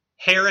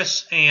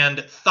 Harris, and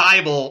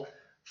Thybulle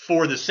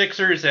for the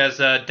Sixers as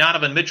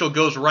Donovan Mitchell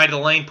goes right of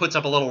the lane, puts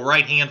up a little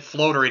right-hand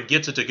floater, and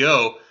gets it to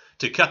go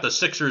to cut the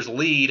Sixers'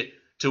 lead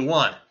to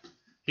 1.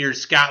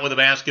 Here's Scott with the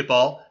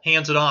basketball,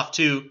 hands it off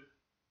to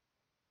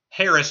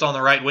Harris on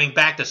the right wing,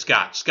 back to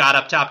Scott. Scott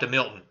up top to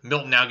Milton.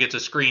 Milton now gets a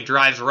screen,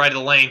 drives right of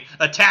the lane,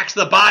 attacks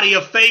the body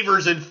of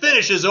Favors, and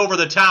finishes over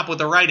the top with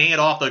the right hand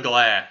off the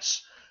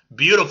glass.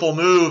 Beautiful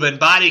move and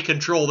body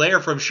control there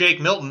from Shake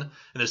Milton,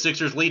 and the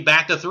Sixers lead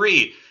back to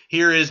 3.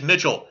 Here is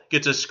Mitchell,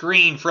 gets a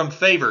screen from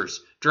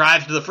Favors,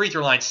 drives to the free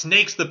throw line,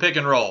 snakes the pick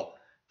and roll,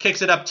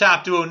 kicks it up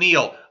top to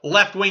O'Neal,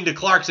 left wing to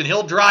Clarkson.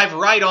 He'll drive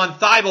right on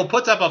Thybulle,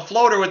 puts up a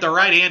floater with the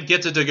right hand,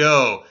 gets it to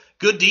go.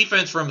 Good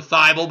defense from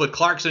Thybulle, but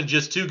Clarkson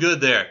just too good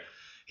there.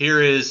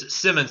 Here is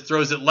Simmons,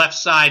 throws it left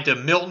side to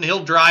Milton.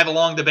 He'll drive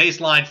along the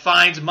baseline,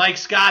 finds Mike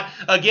Scott.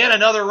 Again,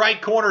 another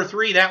right corner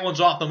three. That one's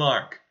off the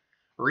mark.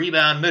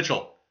 Rebound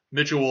Mitchell.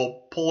 Mitchell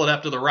will pull it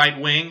up to the right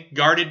wing,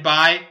 guarded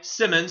by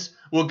Simmons.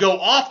 Will go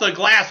off the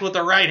glass with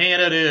the right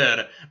hand and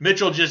in.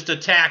 Mitchell just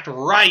attacked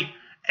right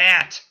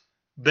at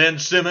Ben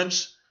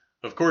Simmons.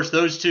 Of course,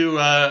 those two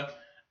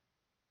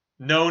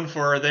known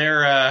for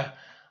their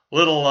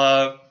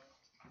little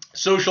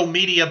social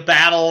media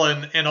battle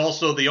and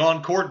also the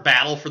on-court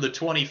battle for the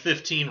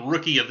 2015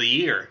 Rookie of the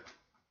Year.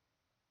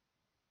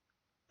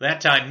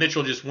 That time,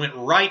 Mitchell just went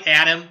right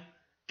at him,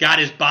 got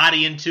his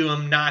body into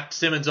him, knocked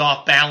Simmons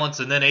off balance,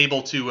 and then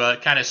able to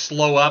kind of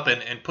slow up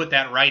and put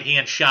that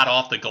right-hand shot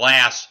off the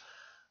glass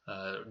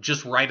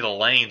just right of the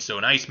lane. So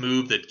a nice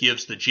move that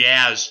gives the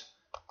Jazz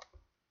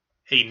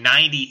a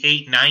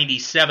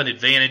 98-97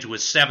 advantage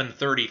with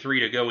 7:33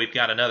 to go. We've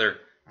got another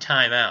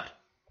timeout.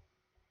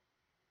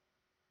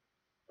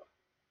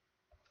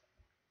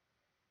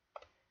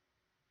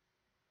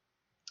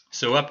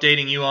 So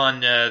updating you on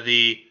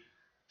the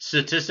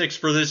statistics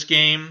for this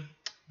game.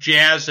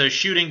 Jazz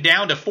shooting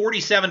down to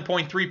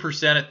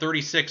 47.3% at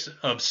 36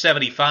 of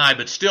 75,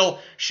 but still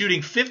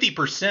shooting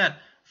 50%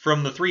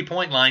 from the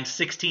three-point line,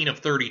 16 of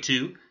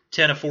 32,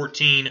 10 of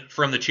 14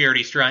 from the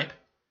charity stripe.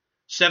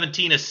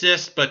 17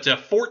 assists, but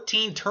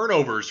 14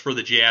 turnovers for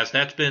the Jazz.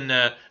 That's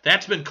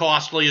been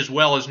costly, as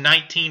well as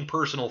 19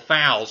 personal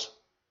fouls.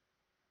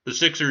 The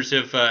Sixers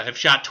have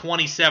shot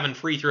 27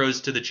 free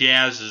throws to the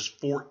Jazz's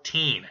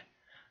 14.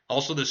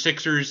 Also, the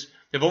Sixers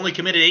have only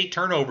committed 8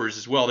 turnovers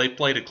as well. They've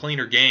played a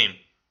cleaner game.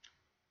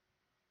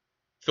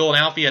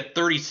 Philadelphia at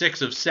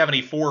 36 of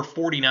 74,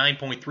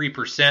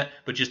 49.3%,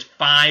 but just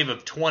 5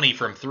 of 20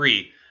 from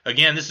 3.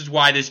 Again, this is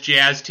why this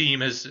Jazz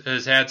team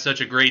has had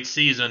such a great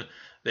season.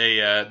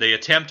 They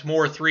attempt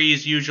more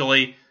threes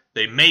usually.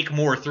 They make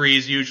more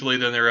threes usually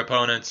than their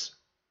opponents.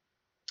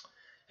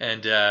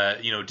 And,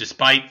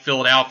 despite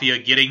Philadelphia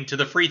getting to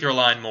the free throw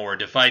line more,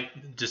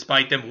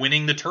 despite them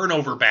winning the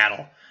turnover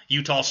battle,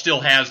 Utah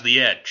still has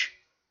the edge.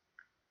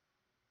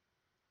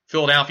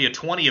 Philadelphia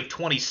 20 of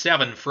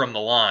 27 from the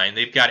line.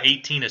 They've got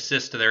 18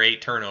 assists to their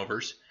 8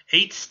 turnovers.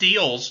 8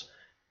 steals,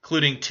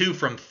 including 2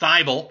 from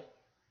Thybulle,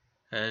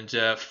 and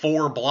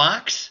 4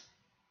 blocks.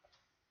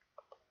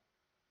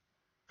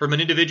 From an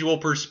individual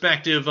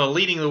perspective,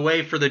 leading the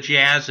way for the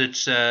Jazz,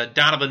 it's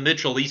Donovan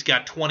Mitchell. He's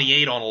got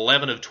 28 on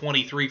 11 of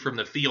 23 from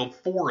the field,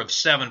 4 of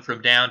 7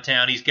 from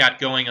downtown. He's got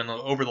going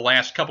over the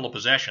last couple of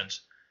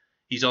possessions.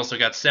 He's also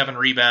got 7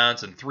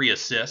 rebounds and 3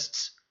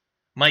 assists.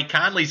 Mike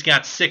Conley's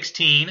got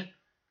 16,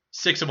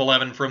 6 of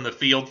 11 from the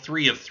field,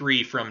 3 of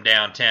 3 from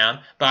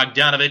downtown.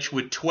 Bogdanovich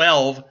with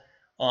 12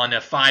 on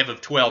 5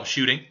 of 12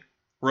 shooting.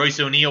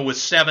 Royce O'Neal with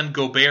 7,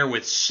 Gobert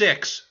with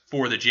 6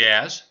 for the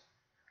Jazz.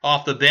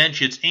 Off the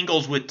bench, it's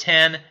Ingles with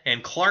 10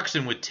 and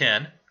Clarkson with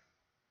 10.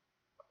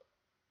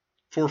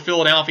 For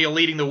Philadelphia,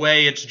 leading the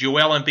way, it's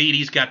Joel Embiid.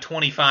 He's got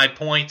 25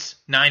 points,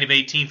 9 of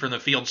 18 from the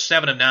field,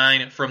 7 of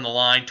 9 from the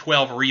line,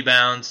 12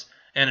 rebounds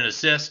and an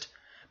assist.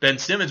 Ben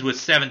Simmons with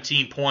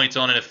 17 points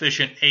on an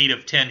efficient 8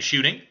 of 10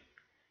 shooting.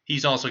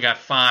 He's also got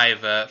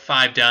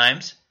 5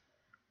 dimes.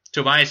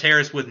 Tobias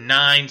Harris with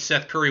 9,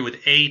 Seth Curry with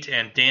 8,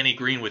 and Danny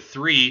Green with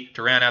 3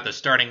 to round out the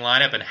starting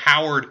lineup. And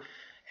Howard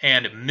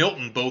and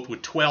Milton both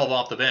with 12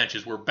 off the bench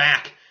as we're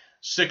back.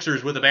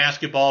 Sixers with the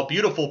basketball.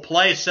 Beautiful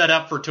play set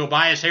up for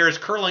Tobias Harris,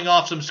 curling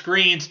off some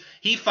screens.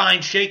 He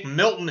finds Shake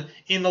Milton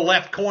in the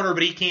left corner,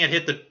 but he can't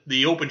hit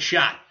the open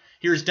shot.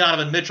 Here's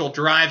Donovan Mitchell,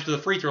 drives to the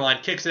free throw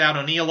line, kicks it out.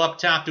 O'Neal up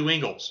top to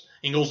Ingles.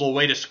 Ingles will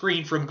wait a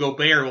screen from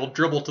Gobert, will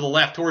dribble to the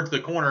left towards the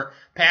corner.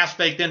 Pass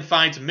fake, then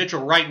finds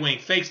Mitchell right wing,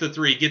 fakes the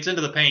 3, gets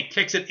into the paint,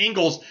 kicks it.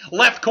 Ingles,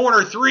 left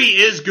corner 3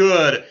 is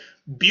good.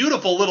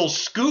 Beautiful little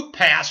scoop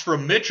pass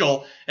from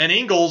Mitchell, and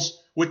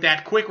Ingles, with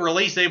that quick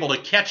release, able to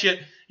catch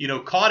it,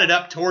 caught it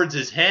up towards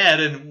his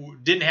head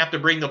and didn't have to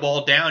bring the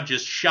ball down,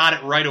 just shot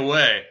it right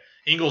away.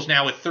 Ingles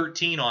now with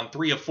 13 on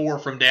 3 of 4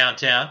 from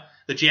downtown.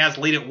 The Jazz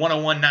lead at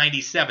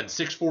 101-97,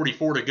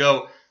 6:44 to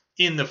go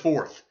in the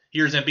fourth.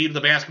 Here's Embiid with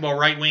the basketball,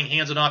 right wing,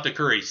 hands it off to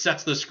Curry,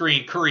 sets the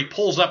screen. Curry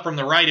pulls up from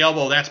the right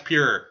elbow, that's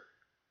pure.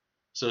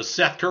 So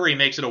Seth Curry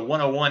makes it a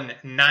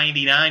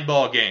 101-99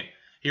 ball game.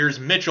 Here's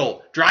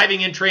Mitchell, driving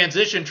in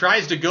transition,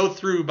 tries to go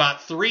through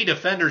about 3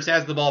 defenders,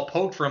 has the ball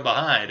poked from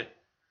behind.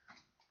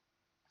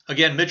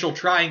 Again, Mitchell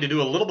trying to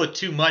do a little bit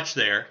too much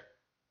there.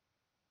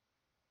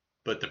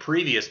 But the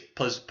previous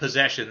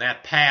possession,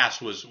 that pass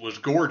was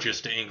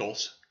gorgeous to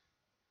Ingles.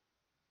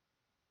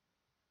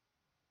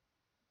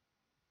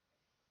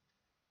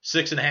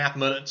 6.5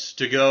 minutes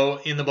to go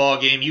in the ball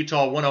game.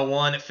 Utah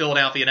 101,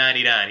 Philadelphia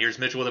 99. Here's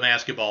Mitchell with the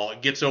basketball.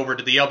 Gets over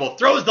to the elbow,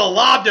 throws the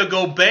lob to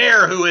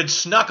Gobert, who had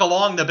snuck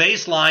along the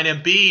baseline.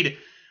 Embiid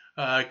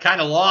kind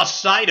of lost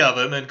sight of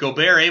him, and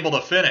Gobert able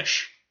to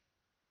finish.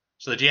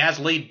 So the Jazz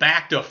lead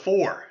back to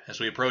 4 as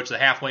we approach the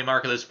halfway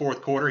mark of this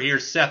fourth quarter.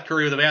 Here's Seth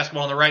Curry with the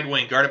basketball on the right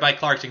wing, guarded by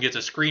Clarkson. Gets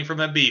a screen from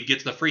Embiid,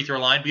 gets the free throw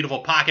line. Beautiful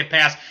pocket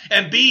pass.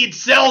 Embiid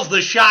sells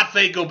the shot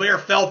fake.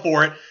 Gobert fell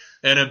for it.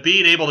 And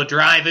Embiid able to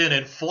drive in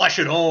and flush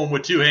it home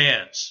with 2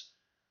 hands.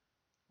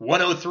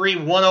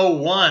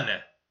 103-101.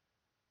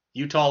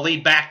 Utah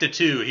lead back to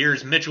 2.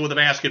 Here's Mitchell with the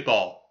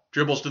basketball.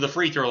 Dribbles to the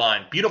free throw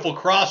line. Beautiful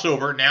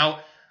crossover. Now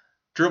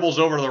dribbles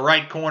over to the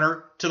right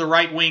corner, to the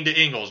right wing to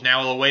Ingles.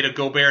 Now away to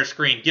Gobert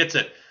screen. Gets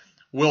it.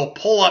 Will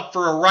pull up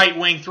for a right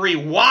wing 3.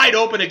 Wide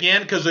open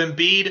again because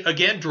Embiid,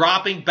 again,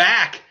 dropping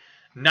back.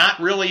 Not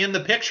really in the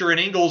picture. And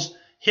Ingles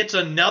hits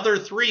another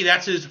 3.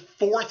 That's his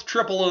 4th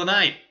triple of the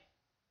night.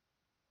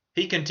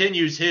 He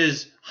continues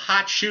his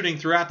hot shooting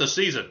throughout the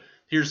season.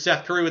 Here's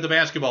Seth Curry with the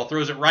basketball.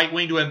 Throws it right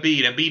wing to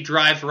Embiid. Embiid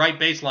drives right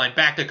baseline.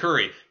 Back to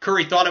Curry.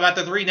 Curry thought about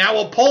the 3. Now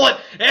will pull it.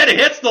 And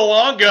hits the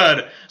long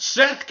gun.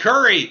 Seth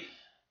Curry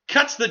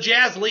cuts the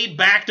Jazz lead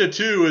back to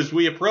 2 as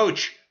we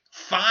approach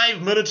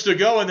 5 minutes to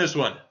go in this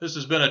one. This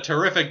has been a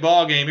terrific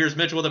ball game. Here's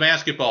Mitchell with the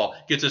basketball.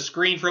 Gets a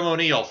screen from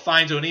O'Neal.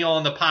 Finds O'Neal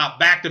on the pop.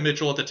 Back to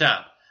Mitchell at the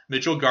top.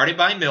 Mitchell guarded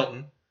by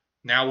Milton.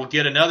 Now we'll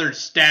get another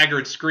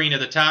staggered screen at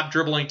the top,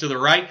 dribbling to the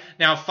right.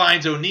 Now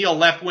finds O'Neal,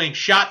 left wing,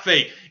 shot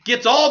fake.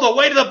 Gets all the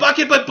way to the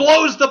bucket, but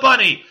blows the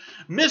bunny.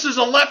 Misses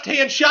a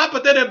left-hand shot,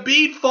 but then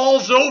Embiid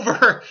falls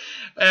over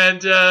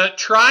and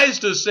tries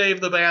to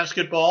save the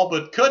basketball,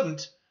 but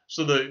couldn't.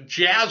 So the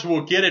Jazz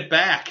will get it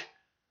back.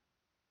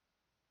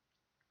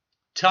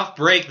 Tough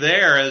break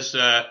there as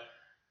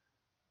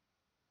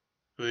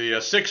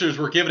the Sixers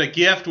were given a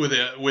gift with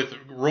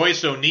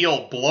Royce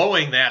O'Neal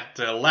blowing that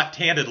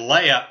left-handed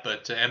layup,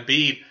 but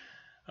Embiid,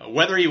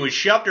 whether he was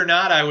shoved or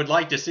not, I would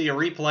like to see a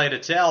replay to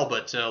tell,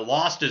 but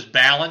lost his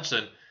balance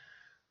and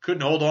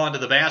couldn't hold on to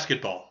the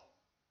basketball.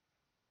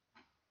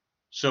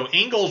 So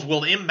Ingles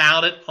will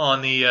inbound it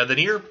on the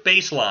near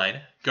baseline,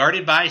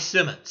 guarded by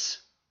Simmons.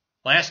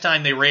 Last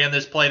time they ran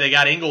this play, they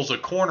got Ingles a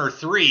corner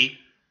 3.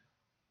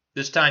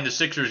 This time the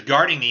Sixers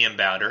guarding the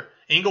inbounder.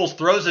 Ingles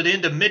throws it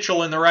into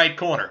Mitchell in the right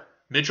corner.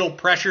 Mitchell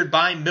pressured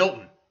by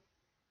Milton.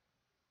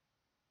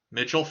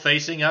 Mitchell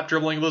facing up,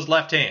 dribbling with his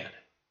left hand.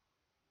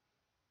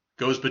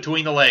 Goes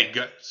between the leg,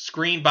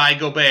 screened by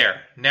Gobert.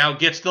 Now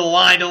gets to the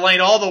line to lane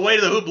all the way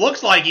to the hoop.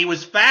 Looks like he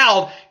was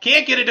fouled.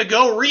 Can't get it to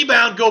go.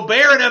 Rebound,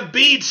 Gobert, and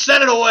Embiid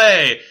sent it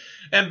away.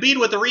 Embiid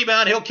with the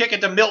rebound. He'll kick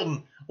it to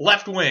Milton.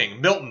 Left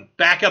wing. Milton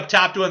back up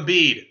top to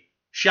Embiid.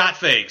 Shot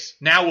fakes.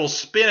 Now will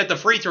spin at the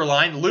free throw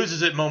line.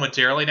 Loses it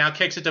momentarily. Now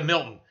kicks it to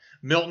Milton.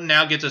 Milton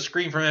now gets a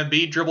screen from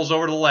Embiid. Dribbles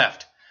over to the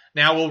left.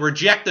 Now will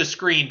reject the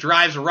screen,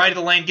 drives right of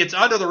the lane, gets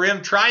under the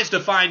rim, tries to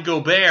find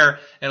Gobert,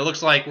 and it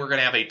looks like we're going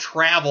to have a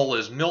travel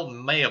as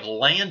Milton may have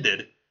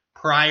landed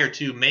prior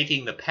to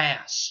making the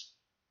pass.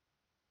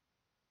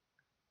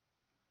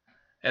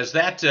 As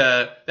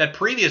that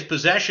previous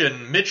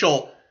possession,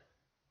 Mitchell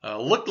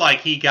looked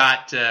like he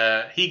got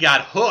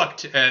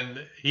hooked,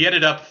 and he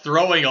ended up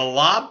throwing a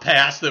lob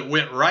pass that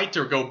went right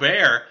to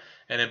Gobert,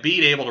 and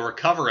Embiid able to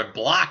recover and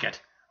block it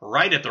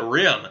right at the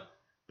rim.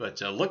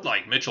 But looked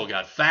like Mitchell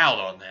got fouled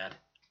on that.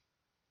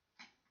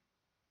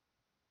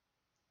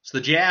 So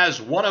the Jazz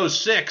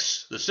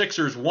 106, the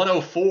Sixers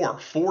 104,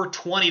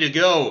 4:20 to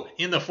go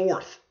in the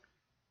fourth.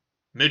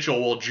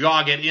 Mitchell will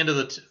jog it into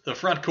the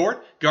front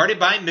court, guarded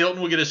by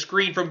Milton. Will get a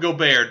screen from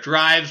Gobert,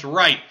 drives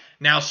right,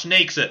 now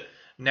snakes it,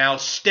 now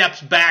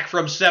steps back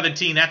from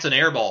 17. That's an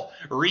air ball.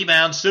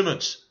 Rebound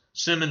Simmons.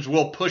 Simmons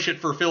will push it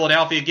for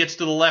Philadelphia, gets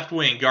to the left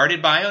wing,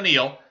 guarded by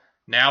O'Neal.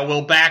 Now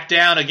will back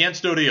down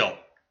against O'Neal.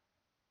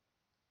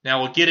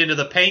 Now we'll get into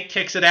the paint,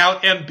 kicks it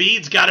out.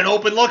 Embiid's got an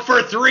open look for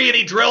a three, and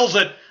he drills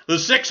it. The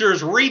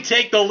Sixers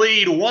retake the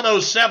lead,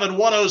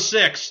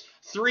 107-106.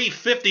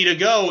 3:50 to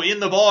go in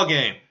the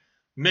ballgame.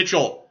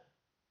 Mitchell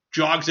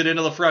jogs it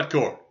into the front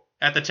court.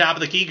 At the top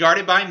of the key,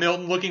 guarded by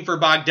Milton, looking for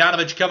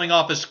Bogdanovich coming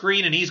off a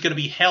screen, and he's going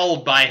to be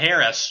held by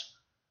Harris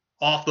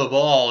off the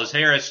ball as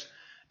Harris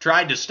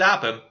tried to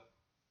stop him.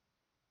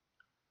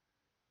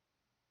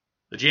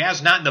 The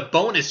Jazz not in the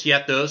bonus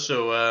yet, though,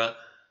 so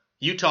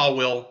Utah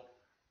will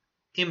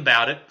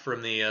inbound it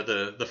from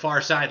the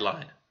far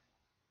sideline.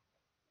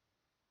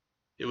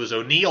 It was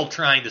O'Neal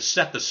trying to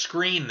set the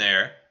screen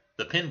there,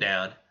 the pin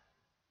down.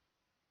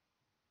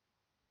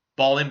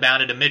 Ball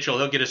inbounded to Mitchell.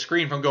 He'll get a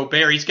screen from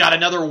Gobert. He's got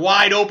another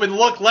wide open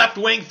look, left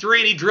wing three,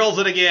 and he drills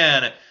it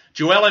again.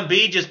 Joel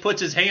Embiid just puts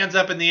his hands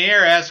up in the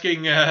air,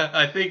 asking,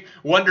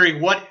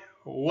 wondering what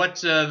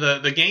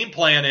the game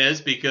plan is,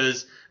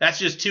 because that's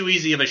just too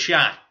easy of a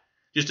shot.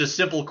 Just a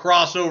simple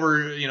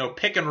crossover,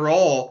 pick and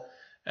roll.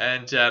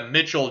 And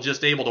Mitchell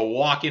just able to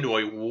walk into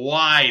a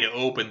wide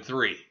open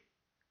three.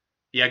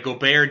 Yeah,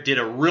 Gobert did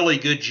a really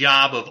good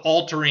job of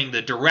altering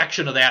the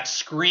direction of that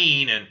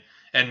screen,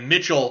 and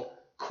Mitchell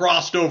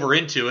crossed over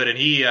into it, and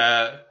he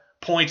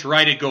points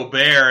right at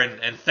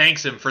Gobert and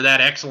thanks him for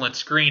that excellent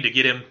screen to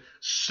get him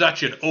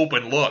such an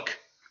open look.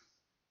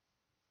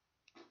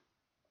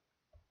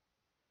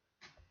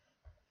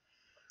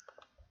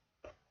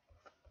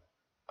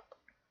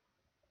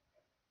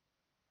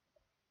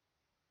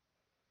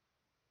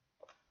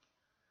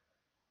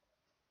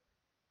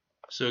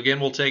 So again,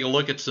 we'll take a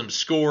look at some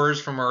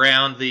scores from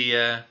around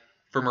the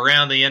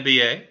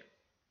NBA.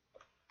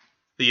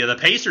 The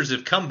Pacers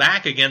have come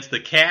back against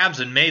the Cavs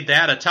and made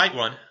that a tight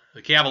one.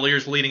 The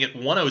Cavaliers leading at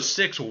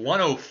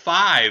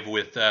 106-105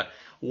 with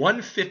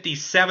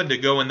 1:57 to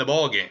go in the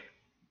ballgame.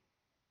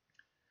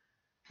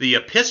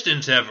 The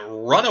Pistons have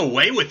run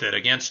away with it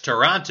against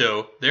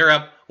Toronto. They're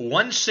up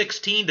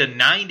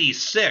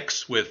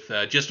 116-96 with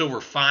just over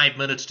 5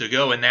 minutes to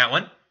go in that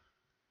one.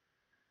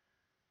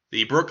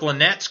 The Brooklyn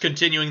Nets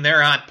continuing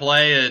their hot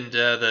play, and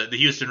the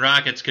Houston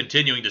Rockets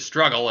continuing to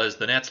struggle as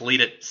the Nets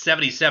lead at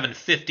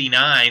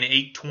 77-59,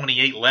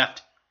 8:28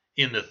 left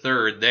in the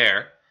third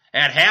there.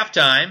 At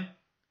halftime,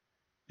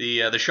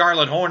 the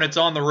Charlotte Hornets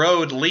on the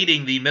road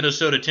leading the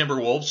Minnesota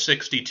Timberwolves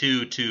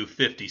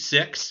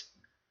 62-56.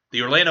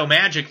 The Orlando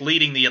Magic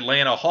leading the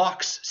Atlanta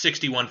Hawks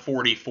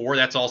 61-44.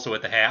 That's also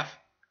at the half.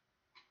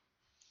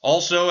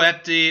 Also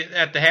at the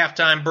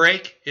halftime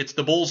break, it's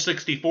the Bulls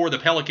 64, the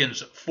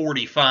Pelicans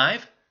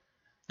 45.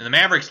 And the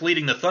Mavericks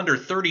leading the Thunder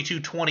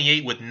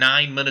 32-28 with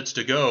 9 minutes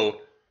to go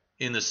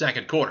in the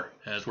second quarter.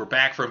 As we're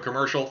back from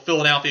commercial,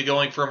 Philadelphia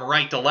going from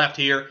right to left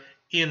here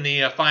in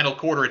the final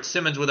quarter. It's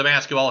Simmons with the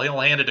basketball. He'll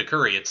hand it to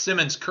Curry. It's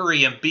Simmons, Curry,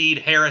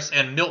 Embiid, Harris,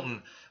 and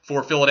Milton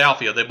for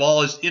Philadelphia. The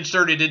ball is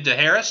inserted into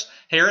Harris.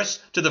 Harris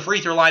to the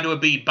free throw line to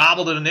Embiid.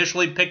 Bobbled it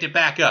initially, picked it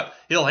back up.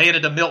 He'll hand it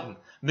to Milton.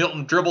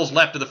 Milton dribbles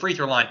left to the free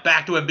throw line.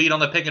 Back to Embiid on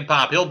the pick and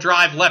pop. He'll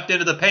drive left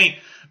into the paint.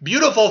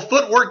 Beautiful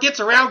footwork, gets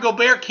around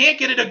Gobert, can't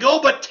get it to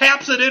go, but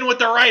taps it in with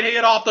the right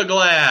hand off the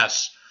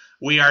glass.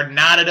 We are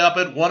knotted up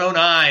at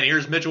 109.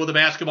 Here's Mitchell with the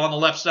basketball on the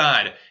left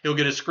side. He'll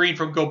get a screen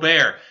from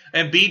Gobert.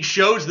 Embiid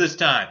shows this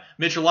time.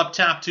 Mitchell up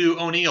top to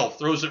O'Neal.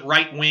 Throws it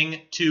right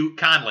wing to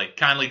Conley.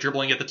 Conley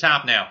dribbling at the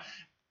top now.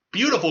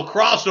 Beautiful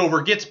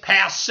crossover, gets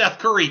past Seth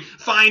Curry.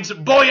 Finds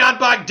Bojan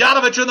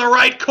Bogdanovich in the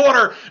right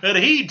corner, and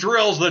he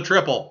drills the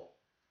triple.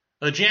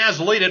 The Jazz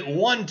lead at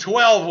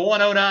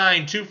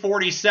 112-109,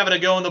 2:47 to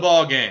go in the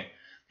ballgame.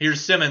 Here's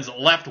Simmons,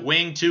 left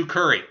wing to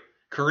Curry.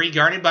 Curry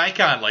guarded by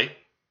Conley.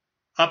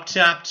 Up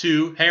top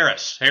to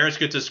Harris. Harris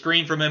gets a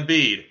screen from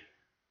Embiid.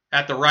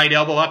 At the right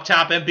elbow, up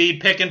top, Embiid,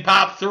 pick and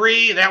pop,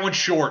 three. That one's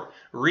short.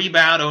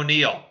 Rebound,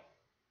 O'Neal.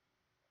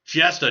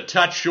 Just a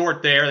touch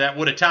short there. That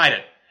would have tied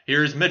it.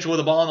 Here's Mitchell with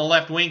the ball on the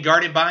left wing,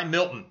 guarded by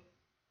Milton.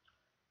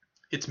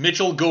 It's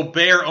Mitchell,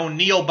 Gobert,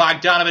 O'Neal,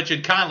 Bogdanovich,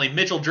 and Conley.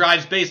 Mitchell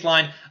drives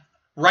baseline.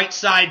 Right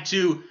side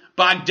to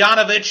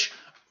Bogdanovich,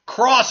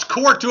 cross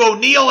court to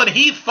O'Neal, and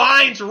he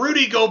finds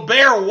Rudy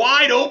Gobert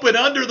wide open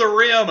under the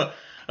rim.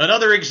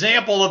 Another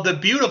example of the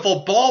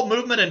beautiful ball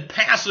movement and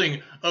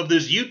passing of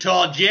this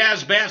Utah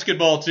Jazz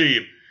basketball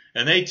team.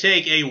 And they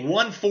take a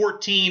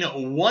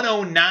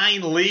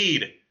 114-109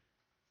 lead.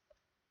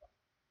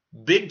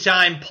 Big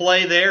time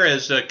play there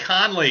as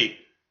Conley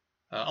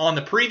on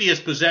the previous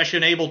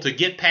possession able to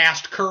get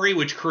past Curry,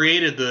 which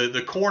created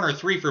the corner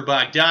three for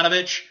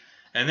Bogdanović.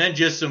 And then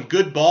just some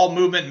good ball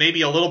movement,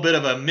 maybe a little bit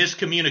of a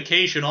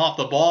miscommunication off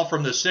the ball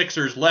from the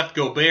Sixers, left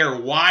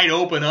Gobert wide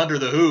open under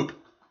the hoop.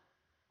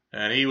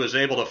 And he was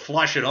able to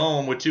flush it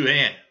home with two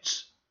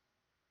hands.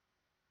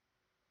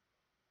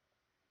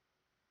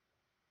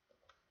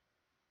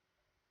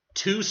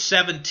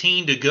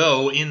 .2:17 to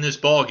go in this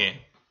ballgame.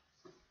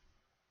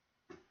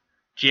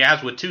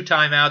 Jazz with 2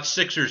 timeouts,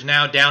 Sixers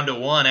now down to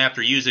 1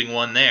 after using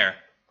one there.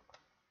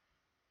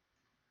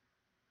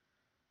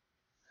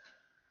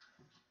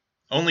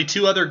 Only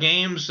 2 other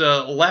games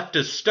left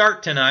to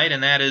start tonight,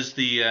 and that is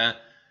the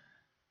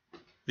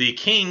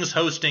Kings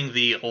hosting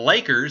the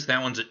Lakers.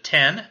 That one's at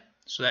 10,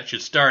 so that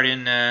should start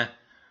in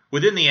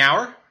within the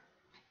hour.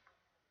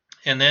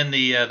 And then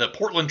the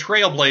Portland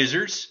Trail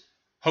Blazers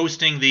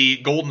hosting the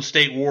Golden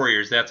State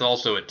Warriors. That's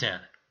also at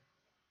 10.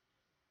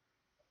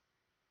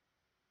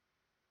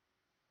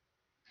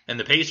 And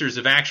the Pacers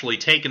have actually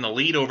taken the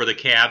lead over the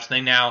Cavs.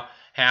 They now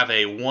have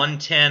a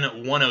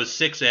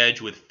 110-106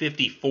 edge with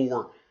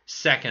 54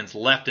 seconds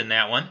left in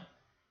that one.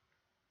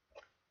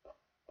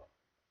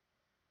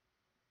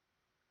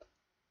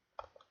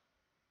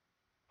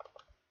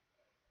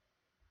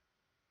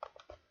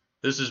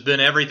 This has been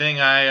everything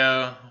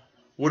I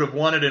would have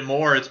wanted and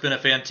more. It's been a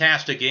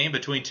fantastic game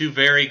between 2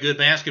 very good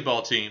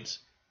basketball teams.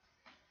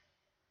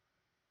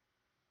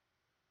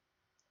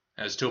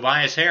 As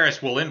Tobias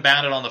Harris will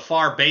inbound it on the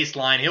far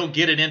baseline, he'll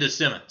get it into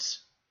Simmons.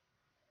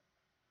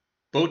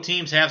 Both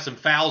teams have some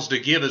fouls to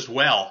give as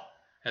well.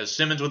 As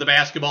Simmons with the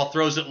basketball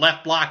throws it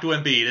left block to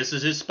Embiid. This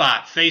is his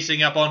spot,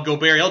 facing up on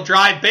Gobert. He'll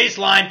drive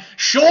baseline,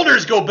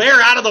 shoulders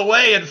Gobert out of the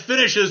way, and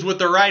finishes with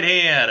the right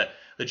hand.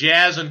 The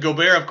Jazz and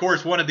Gobert, of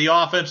course, wanted the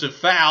offensive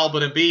foul,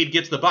 but Embiid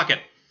gets the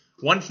bucket.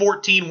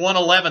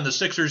 114-111. The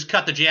Sixers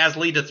cut the Jazz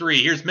lead to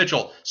 3. Here's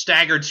Mitchell.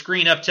 Staggered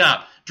screen up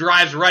top.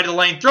 Drives right of the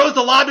lane. Throws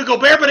the lob to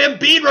Gobert, but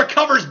Embiid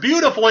recovers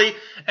beautifully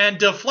and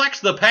deflects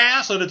the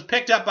pass, and it's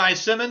picked up by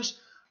Simmons,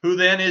 who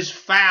then is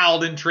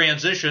fouled in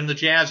transition. The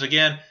Jazz,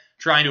 again,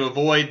 trying to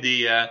avoid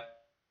the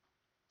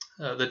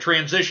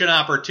transition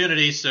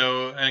opportunity.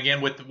 So, again,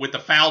 with the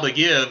foul to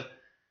give,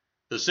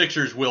 the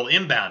Sixers will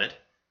inbound it.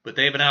 But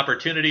they have an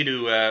opportunity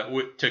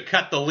to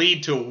cut the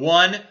lead to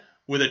 1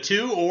 with a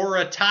 2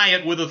 or tie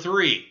it with a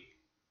 3.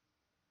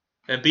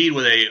 Embiid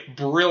with a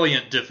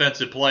brilliant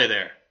defensive play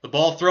there. The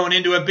ball thrown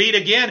into Embiid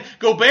again.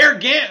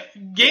 Gobert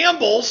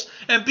gambles.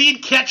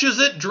 Embiid catches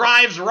it,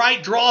 drives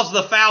right, draws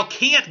the foul,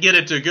 can't get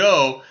it to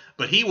go,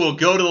 but he will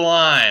go to the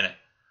line.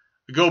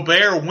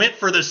 Gobert went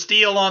for the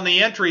steal on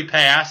the entry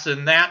pass,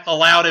 and that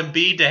allowed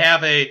Embiid to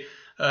have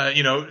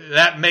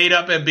that made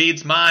up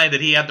Embiid's mind that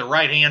he had the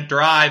right-hand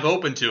drive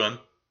open to him.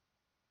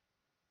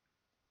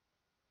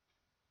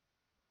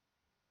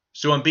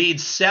 So Embiid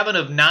 7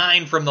 of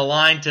 9 from the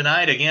line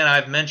tonight. Again,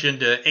 I've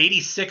mentioned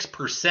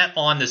 86%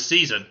 on the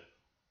season.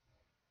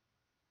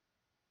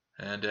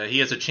 And he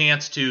has a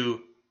chance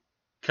to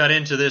cut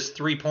into this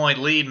 3-point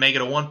lead, make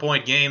it a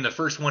 1-point game. The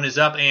first one is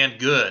up and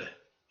good.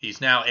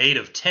 He's now 8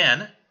 of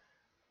 10.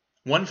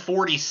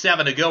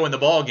 1:47 to go in the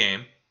ball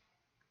game.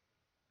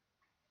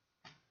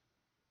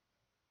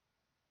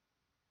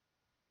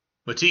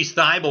 Matisse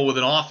Thybulle with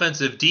an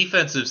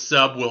offensive-defensive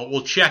sub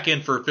will check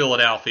in for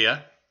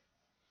Philadelphia.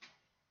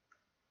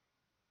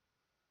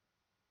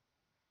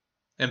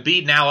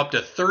 Embiid now up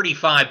to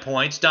 35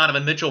 points.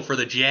 Donovan Mitchell for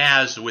the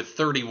Jazz with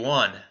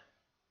 31.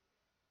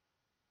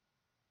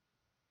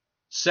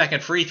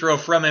 Second free throw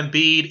from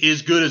Embiid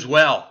is good as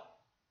well.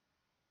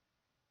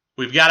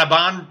 We've got a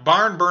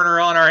barn burner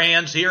on our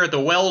hands here at the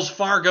Wells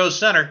Fargo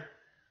Center.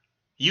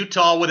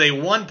 Utah with a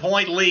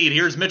 1-point lead.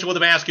 Here's Mitchell with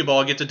the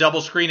basketball. Gets a double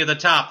screen at the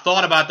top.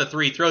 Thought about the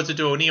 3. Throws it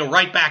to O'Neal.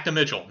 Right back to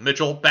Mitchell.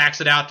 Mitchell backs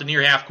it out to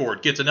near half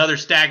court. Gets another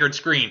staggered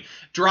screen.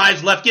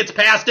 Drives left. Gets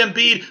past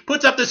Embiid.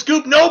 Puts up the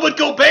scoop. No, but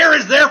Gobert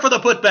is there for the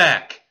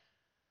putback.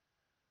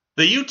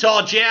 The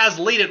Utah Jazz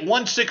lead at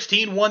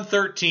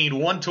 116-113.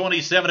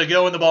 1:27 to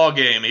go in the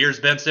ballgame. Here's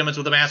Ben Simmons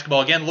with the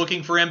basketball again,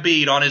 looking for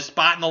Embiid on his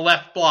spot in the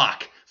left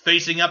block.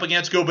 Facing up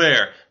against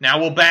Gobert. Now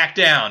we'll back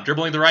down.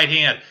 Dribbling the right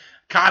hand.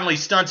 Conley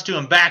stunts to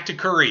him, back to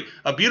Curry.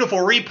 A beautiful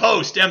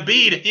repost.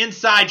 Embiid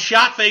inside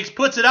shot fakes,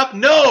 puts it up.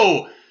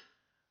 No!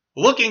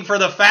 Looking for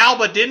the foul,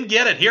 but didn't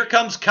get it. Here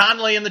comes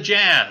Conley and the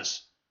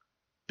Jazz.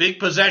 Big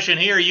possession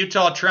here.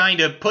 Utah trying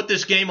to put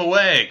this game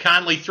away.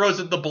 Conley throws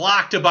it the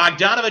block to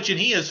Bogdanović, and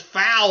he is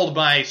fouled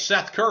by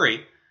Seth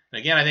Curry. And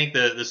again, I think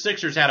the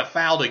Sixers had a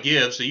foul to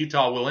give, so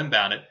Utah will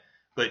inbound it.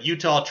 But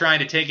Utah trying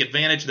to take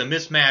advantage of the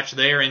mismatch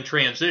there in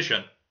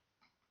transition.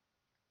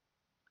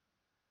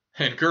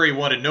 And Curry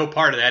wanted no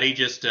part of that. He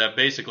just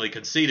basically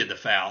conceded the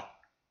foul.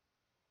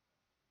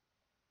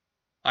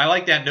 I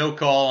like that no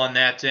call on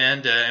that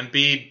end.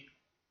 Embiid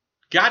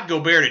got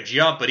Gobert to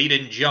jump, but he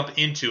didn't jump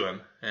into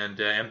him. And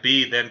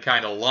Embiid then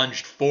kind of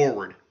lunged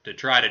forward. to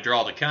try to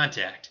draw the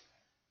contact.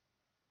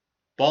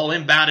 Ball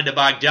inbounded to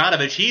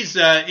Bogdanovich. He's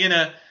in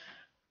a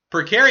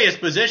precarious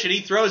position.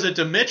 He throws it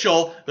to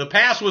Mitchell. The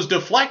pass was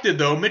deflected,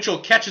 though. Mitchell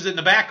catches it in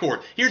the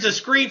backcourt. Here's a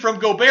screen from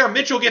Gobert.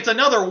 Mitchell gets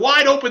another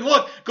wide open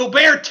look.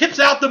 Gobert tips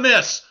out the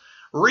miss.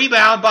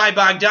 Rebound by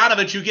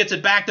Bogdanovich, who gets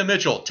it back to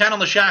Mitchell. 10 on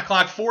the shot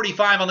clock,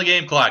 45 on the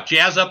game clock.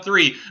 Jazz up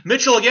 3.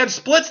 Mitchell again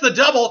splits the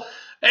double,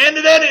 and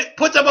then it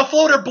puts up a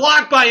floater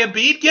blocked by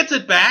Embiid. Gets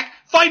it back.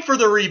 Fight for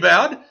the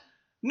rebound.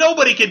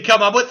 Nobody can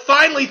come up with.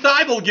 Finally,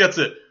 Thibault gets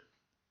it.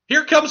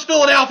 Here comes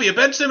Philadelphia.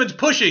 Ben Simmons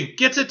pushing.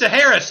 Gets it to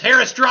Harris.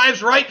 Harris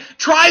drives right.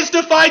 Tries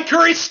to find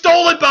Curry.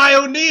 Stolen by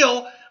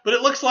O'Neal. But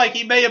it looks like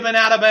he may have been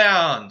out of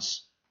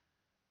bounds.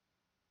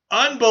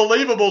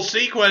 Unbelievable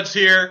sequence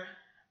here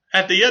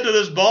at the end of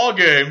this ball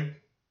game.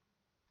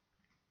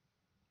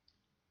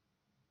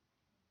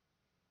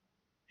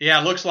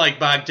 Yeah, it looks like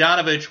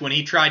Bogdanovich, when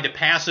he tried to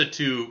pass it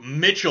to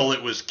Mitchell,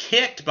 it was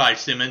kicked by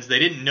Simmons. They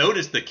didn't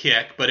notice the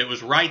kick, but it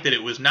was right that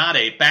it was not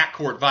a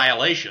backcourt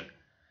violation.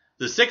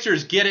 The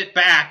Sixers get it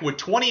back with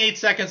 28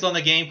 seconds on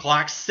the game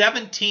clock,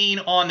 17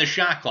 on the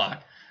shot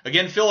clock.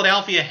 Again,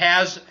 Philadelphia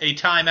has a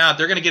timeout.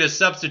 They're going to get a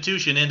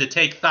substitution in to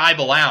take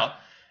Thibault out,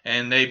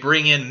 and they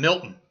bring in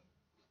Milton.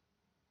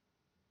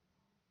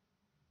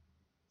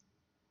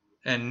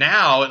 And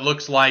now it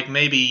looks like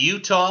maybe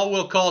Utah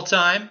will call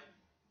time.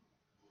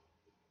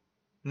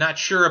 Not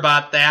sure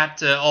about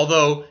that,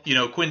 although,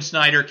 Quinn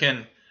Snyder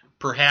can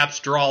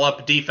perhaps draw up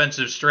a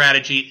defensive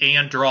strategy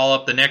and draw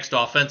up the next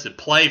offensive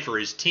play for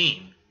his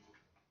team.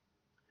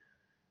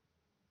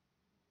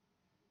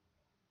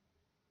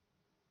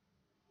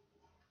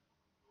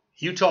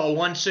 Utah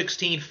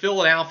 116,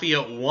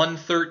 Philadelphia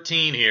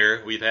 113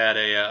 here. We've had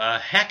a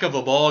heck of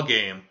a ball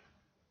game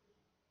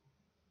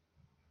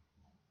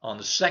on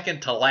the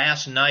second to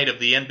last night of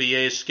the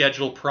NBA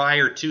schedule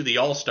prior to the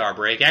All-Star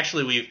break.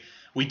 Actually,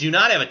 we do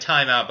not have a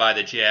timeout by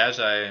the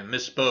Jazz. I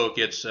misspoke.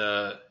 It's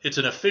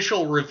an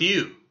official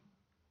review.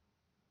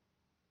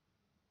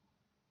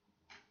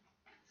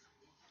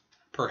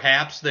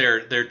 Perhaps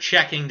they're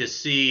checking to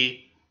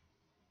see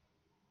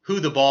who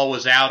the ball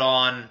was out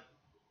on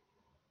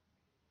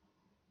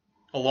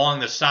along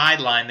the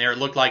sideline there. It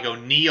looked like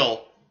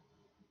O'Neal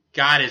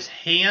got his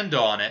hand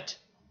on it.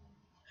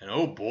 And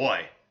oh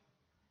boy,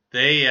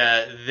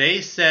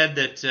 they said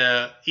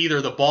that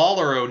either the ball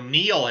or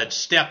O'Neal had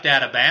stepped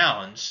out of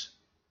bounds.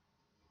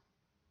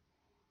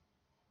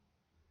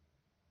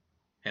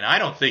 And I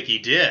don't think he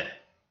did.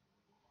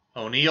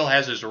 O'Neal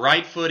has his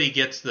right foot. He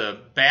gets the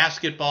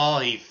basketball.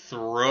 He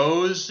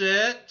throws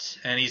it,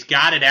 and he's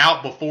got it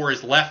out before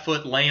his left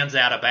foot lands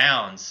out of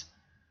bounds.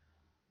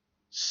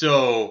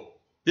 So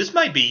this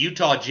might be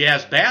Utah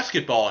Jazz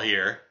basketball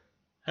here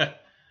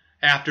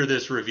after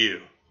this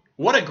review.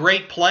 What a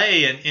great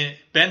play. And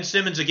Ben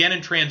Simmons again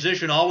in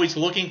transition, always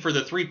looking for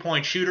the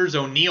three-point shooters.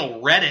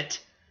 O'Neal read it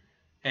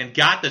and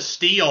got the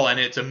steal, and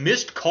it's a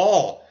missed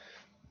call,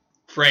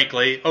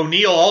 frankly.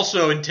 O'Neal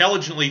also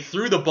intelligently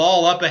threw the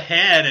ball up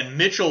ahead, and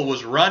Mitchell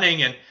was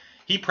running, and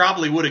he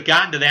probably would have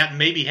gotten to that and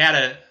maybe had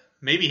a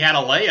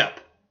layup.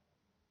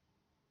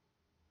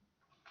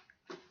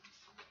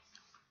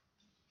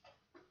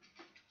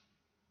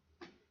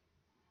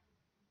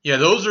 Yeah,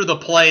 those are the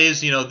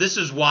plays. This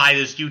is why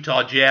this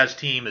Utah Jazz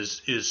team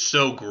is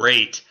so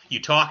great.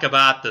 You talk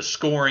about the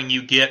scoring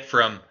you get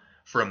from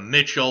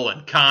Mitchell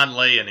and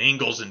Conley and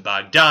Ingles and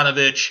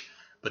Bogdanovich,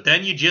 but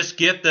then you just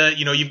get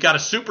you've got a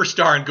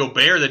superstar in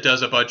Gobert that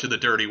does a bunch of the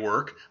dirty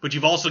work, but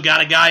you've also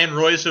got a guy in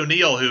Royce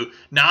O'Neal who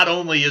not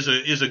only is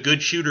a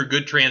good shooter,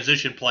 good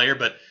transition player,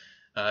 but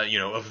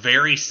a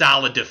very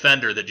solid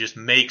defender that just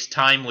makes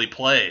timely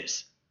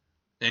plays.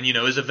 And,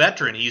 as a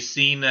veteran, he's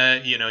seen,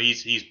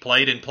 he's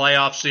played in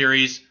playoff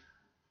series.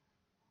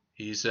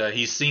 He's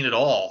seen it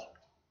all.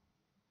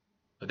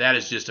 But that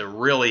is just a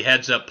really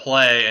heads-up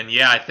play. And,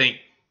 yeah, I think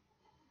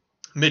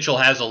Mitchell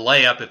has a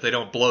layup if they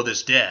don't blow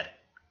this dead.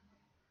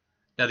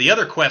 Now, the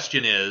other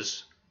question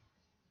is,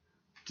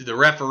 do the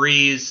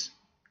referees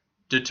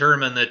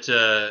determine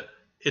that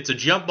it's a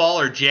jump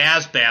ball or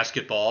Jazz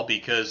basketball?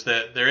 Because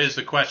there is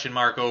the question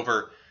mark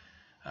over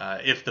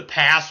if the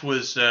pass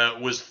was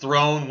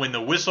thrown when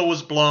the whistle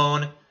was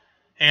blown,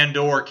 and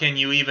or can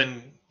you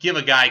even give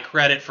a guy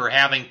credit for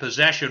having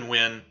possession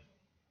when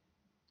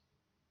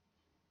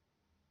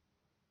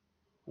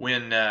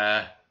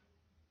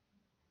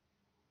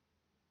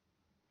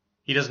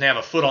he doesn't have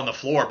a foot on the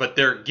floor, but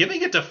they're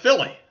giving it to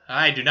Philly.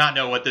 I do not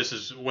know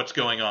what's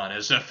going on.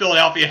 As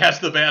Philadelphia has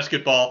the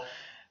basketball,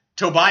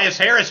 Tobias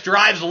Harris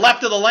drives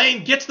left of the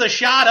lane, gets the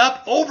shot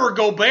up over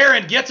Gobert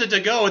and gets it to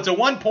go. It's a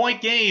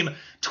 1-point game.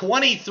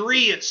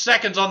 23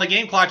 seconds on the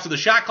game clock, so the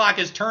shot clock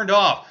is turned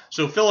off.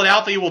 So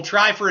Philadelphia will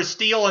try for a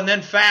steal and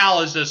then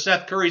foul as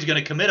Seth Curry's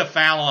going to commit a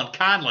foul on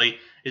Conley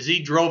as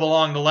he drove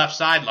along the left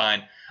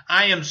sideline.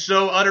 I am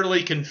so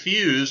utterly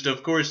confused.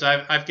 Of course,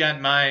 I've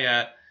got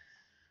my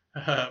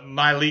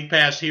my league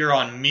pass here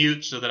on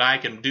mute so that I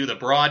can do the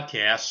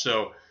broadcast.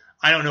 So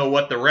I don't know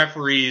what the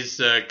referee's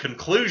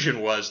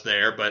conclusion was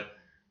there, but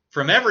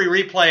from every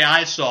replay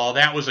I saw,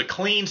 that was a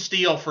clean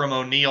steal from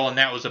O'Neal and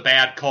that was a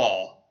bad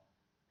call.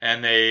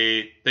 and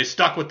they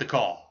stuck with the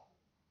call.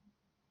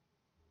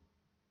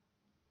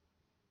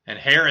 And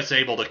Harris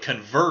able to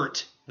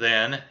convert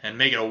then and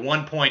make it a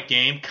 1-point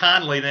game.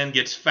 Conley then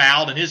gets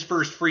fouled, and his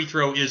first free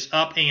throw is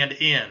up and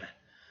in.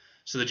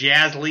 So the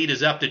Jazz lead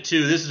is up to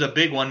 2. This is a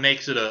big one,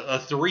 makes it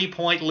a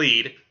 3-point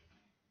lead.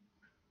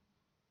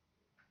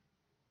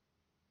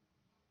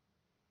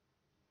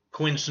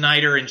 Quinn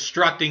Snyder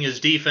instructing his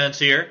defense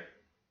here.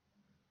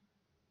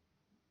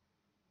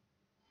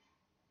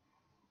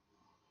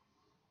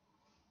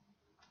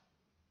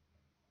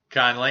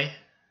 Conley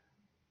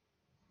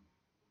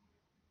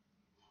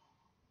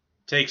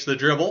takes the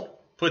dribble,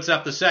 puts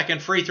up the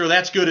second free throw.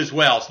 That's good as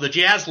well. So the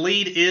Jazz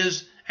lead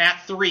is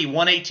at 3,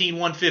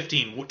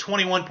 118-115,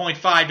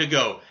 21.5 to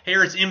go.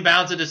 Harris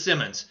inbounds it to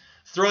Simmons.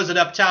 Throws it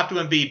up top to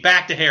Embiid,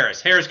 back to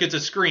Harris. Harris gets a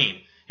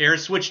screen.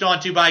 Harris switched on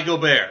to by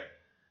Gobert.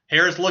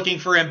 Harris looking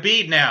for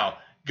Embiid now,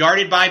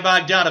 guarded by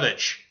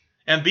Bogdanović.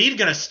 Embiid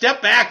going to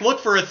step back,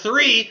 look for a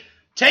 3,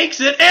 takes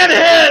it, and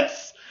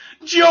hits!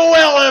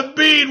 Joel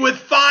Embiid with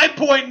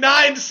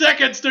 5.9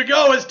 seconds to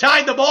go has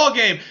tied the ball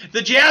game.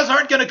 The Jazz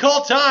aren't going to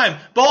call time.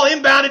 Ball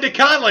inbounded to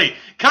Conley.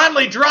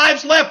 Conley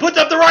drives left, puts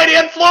up the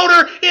right-hand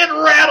floater.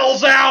 It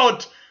rattles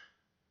out.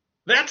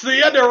 That's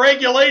the end of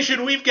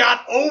regulation. We've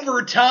got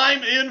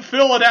overtime in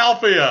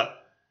Philadelphia.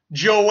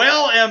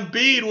 Joel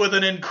Embiid with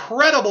an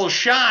incredible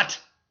shot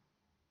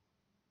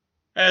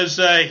as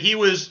he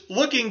was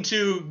looking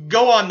to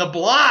go on the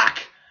block.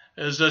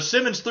 As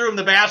Simmons threw him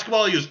the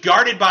basketball, he was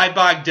guarded by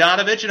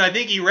Bogdanović, and I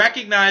think he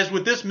recognized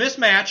with this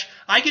mismatch,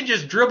 I can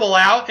just dribble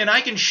out and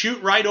I can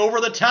shoot right over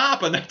the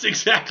top, and that's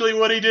exactly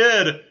what he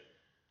did.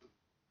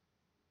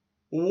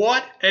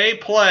 What a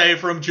play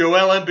from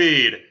Joel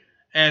Embiid.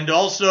 And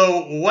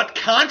also, what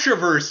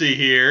controversy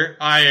here.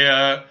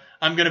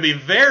 I'm going to be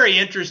very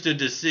interested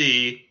to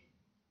see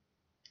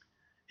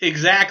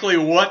exactly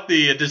what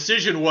the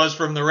decision was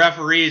from the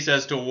referees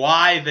as to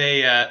why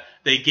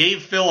they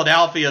gave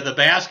Philadelphia the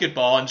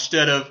basketball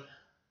instead of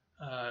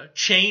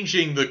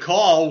changing the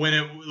call when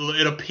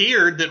it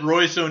appeared that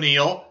Royce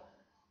O'Neal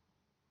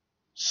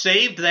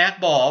saved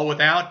that ball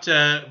without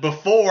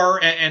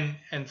before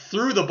and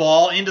threw the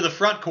ball into the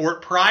front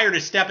court prior to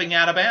stepping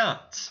out of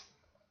bounds.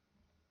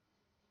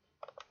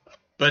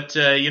 But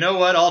you know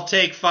what? I'll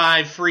take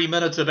 5 free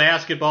minutes of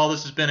basketball.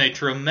 This has been a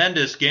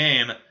tremendous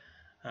game.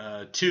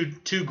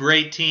 Two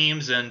great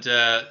teams and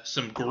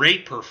some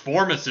great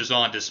performances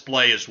on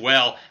display as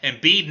well.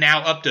 Embiid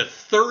now up to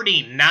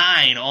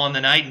 39 on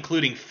the night,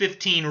 including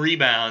 15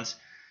 rebounds.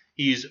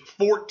 He's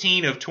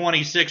 14 of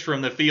 26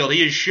 from the field.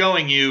 He is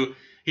showing you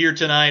here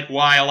tonight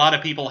why a lot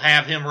of people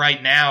have him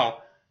right now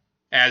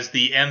as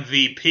the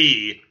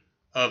MVP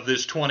of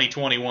this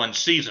 2021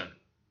 season.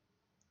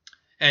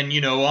 And,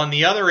 you know, on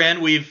the other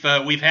end, we've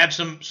had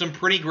some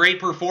pretty great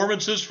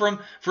performances from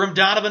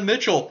Donovan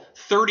Mitchell.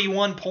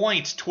 31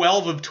 points,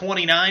 12 of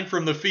 29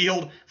 from the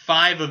field,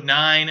 5 of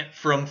 9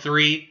 from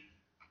 3.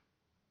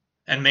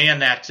 And, man,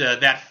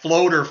 that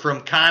floater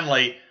from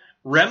Conley,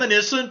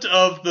 reminiscent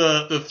of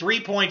the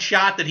three-point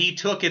shot that he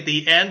took at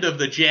the end of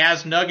the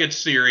Jazz-Nuggets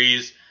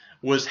series,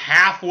 was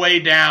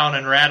halfway down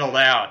and rattled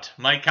out.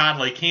 Mike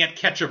Conley can't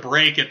catch a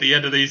break at the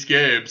end of these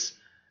games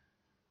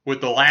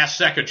with the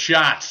last-second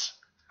shots.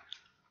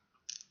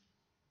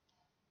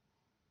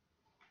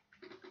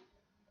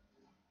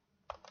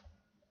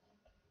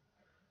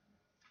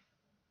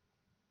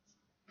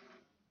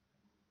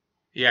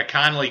 Yeah,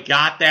 Conley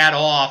got that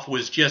off,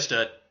 was just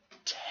a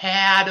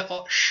tad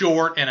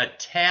short and a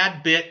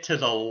tad bit to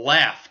the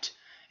left.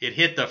 It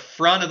hit the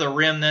front of the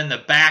rim, then the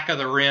back of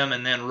the rim,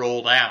 and then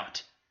rolled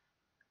out.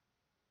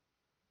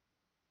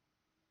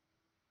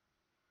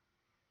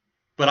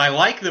 But I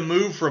like the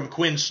move from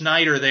Quinn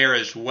Snyder there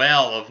as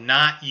well of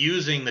not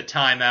using the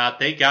timeout.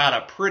 They got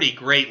a pretty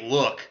great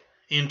look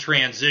in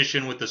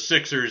transition with the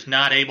Sixers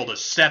not able to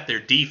set their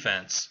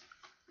defense.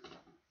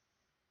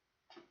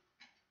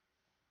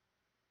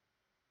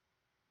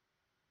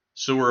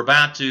 So we're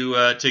about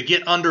to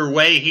get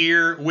underway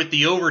here with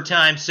the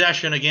overtime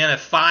session. Again, a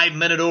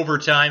 5-minute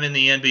overtime in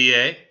the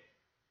NBA.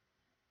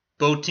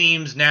 Both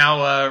teams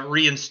now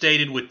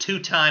reinstated with 2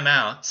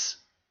 timeouts.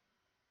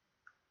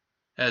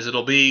 As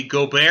it'll be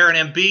Gobert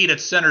and Embiid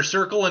at center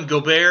circle, and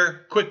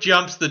Gobert quick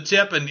jumps the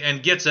tip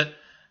and gets it.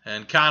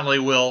 And Conley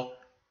will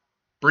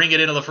bring it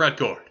into the front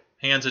court.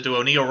 Hands it to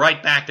O'Neal,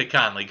 right back to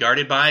Conley,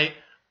 guarded by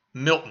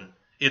Milton.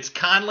 It's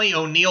Conley,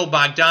 O'Neal,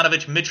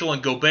 Bogdanović, Mitchell,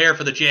 and Gobert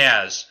for the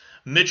Jazz.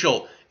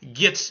 Mitchell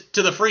gets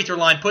to the free throw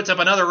line, puts up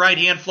another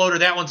right-hand floater.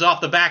 That one's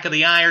off the back of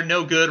the iron.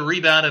 No good.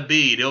 Rebound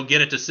Embiid. He'll get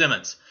it to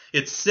Simmons.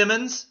 It's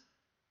Simmons,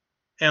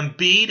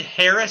 Embiid,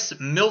 Harris,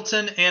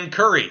 Milton, and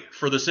Curry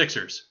for the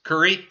Sixers.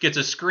 Curry gets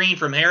a screen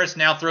from Harris,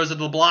 now throws it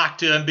to the block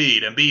to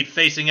Embiid. Embiid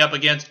facing up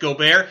against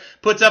Gobert,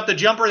 puts up the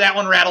jumper. That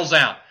one rattles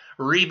out.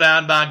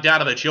 Rebound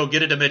Bogdanović. He'll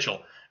get it to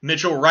Mitchell.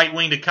 Mitchell right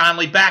wing to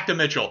Conley, back to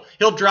Mitchell.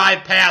 He'll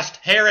drive past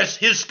Harris.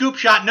 His scoop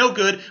shot, no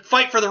good.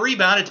 Fight for the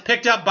rebound. It's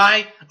picked up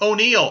by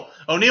O'Neal.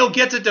 O'Neal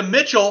gets it to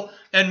Mitchell,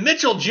 and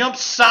Mitchell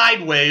jumps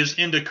sideways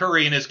into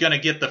Curry and is going to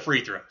get the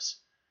free throws.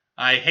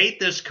 I hate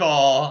this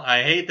call.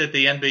 I hate that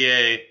the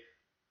NBA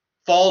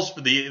falls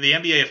for the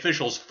NBA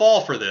officials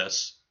fall for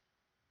this,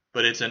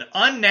 but it's an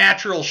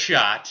unnatural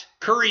shot.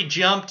 Curry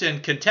jumped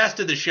and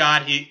contested the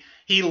shot.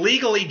 He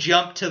legally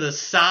jumped to the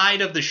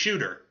side of the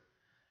shooter.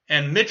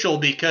 And Mitchell,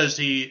 because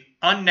he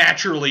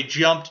unnaturally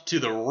jumped to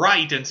the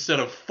right instead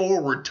of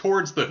forward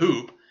towards the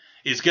hoop,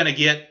 is going to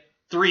get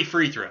 3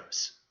 free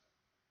throws.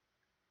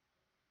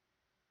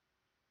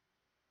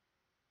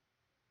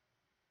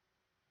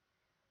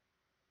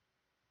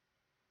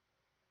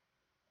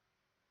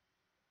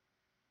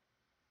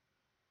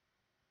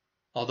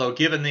 Although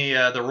given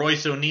the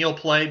Royce O'Neal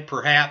play,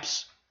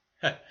 perhaps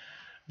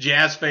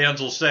Jazz fans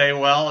will say,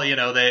 well, you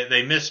know,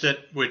 they missed it,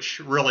 which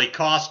really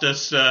cost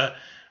us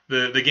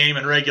the game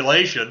in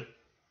regulation.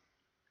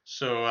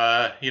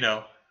 So, you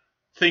know,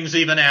 things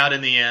even out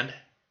in the end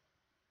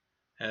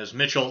as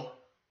Mitchell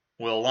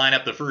will line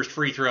up the first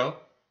free throw.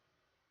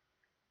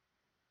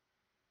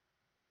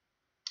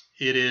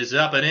 It is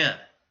up and in.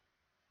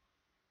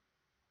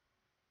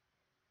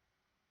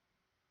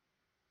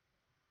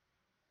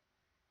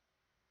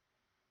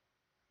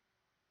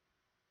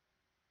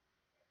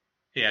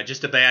 Yeah,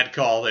 just a bad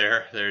call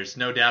there. There's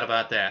no doubt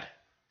about that.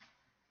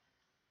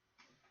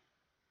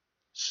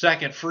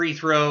 Second free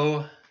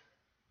throw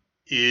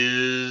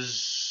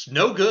is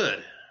no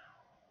good.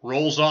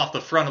 Rolls off the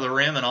front of the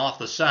rim and off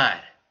the side.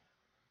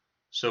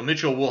 So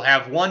Mitchell will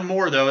have one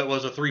more, though. It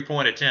was a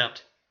 3-point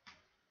attempt.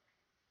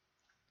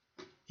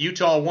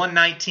 Utah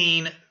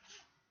 119,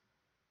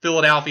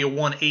 Philadelphia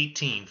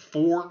 118.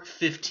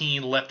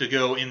 4:15 left to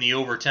go in the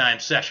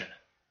overtime session.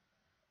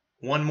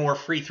 One more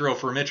free throw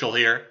for Mitchell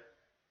here.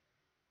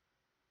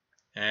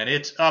 And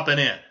it's up and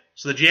in.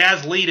 So the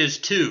Jazz lead is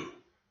 2.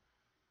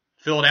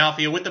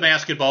 Philadelphia with the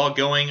basketball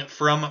going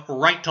from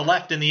right to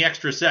left in the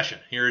extra session.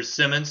 Here's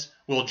Simmons.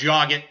 Will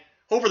jog it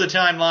over the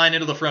timeline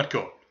into the front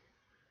court.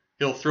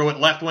 He'll throw it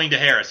left wing to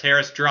Harris.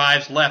 Harris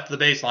drives left to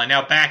the baseline.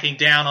 Now backing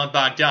down on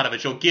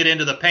Bogdanović. He'll get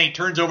into the paint.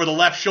 Turns over the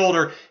left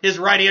shoulder. His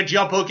right-hand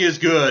jump hook is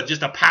good.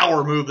 Just a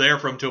power move there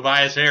from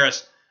Tobias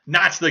Harris.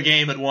 Knots the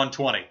game at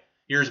 120.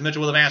 Here's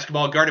Mitchell with the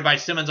basketball guarded by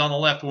Simmons on the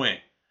left wing.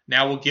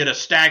 Now we'll get a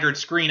staggered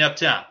screen up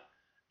top.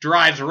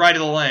 Drives right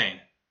of the lane.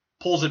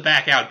 Pulls it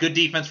back out. Good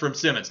defense from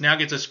Simmons. Now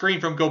gets a screen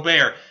from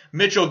Gobert.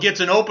 Mitchell gets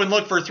an open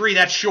look for 3.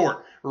 That's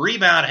short.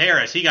 Rebound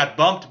Harris. He got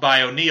bumped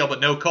by O'Neal, but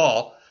no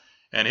call.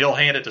 And he'll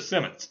hand it to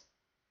Simmons.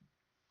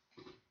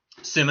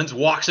 Simmons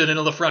walks it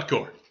into the front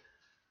court.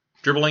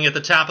 Dribbling at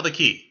the top of the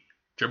key.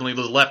 Dribbling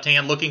with his left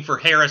hand, looking for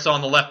Harris on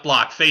the left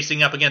block.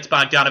 Facing up against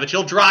Bogdanović.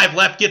 He'll drive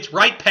left, gets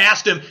right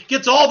past him.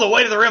 Gets all the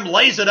way to the rim,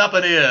 lays it up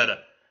and in.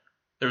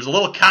 There's a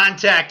little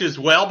contact as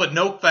well, but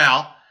no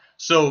foul.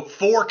 So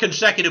 4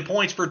 consecutive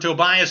points for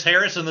Tobias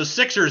Harris, and the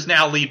Sixers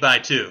now lead by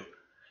 2.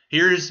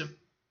 Here's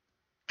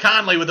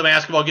Conley with the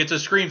basketball, gets a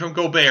screen from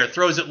Gobert,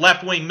 throws it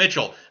left wing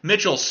Mitchell.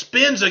 Mitchell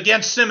spins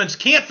against Simmons,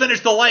 can't finish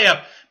the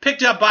layup,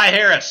 picked up by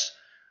Harris.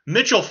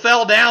 Mitchell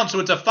fell down,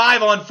 so it's a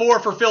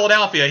 5-on-4 for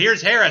Philadelphia.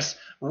 Here's Harris,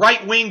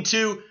 right wing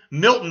to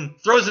Milton,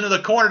 throws into the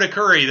corner to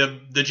Curry.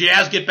 The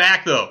Jazz get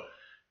back, though.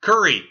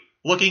 Curry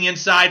looking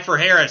inside for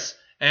Harris.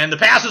 And the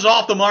pass is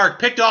off the mark,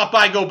 picked off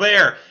by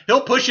Gobert.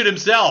 He'll push it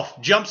himself.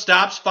 Jump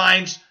stops,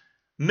 finds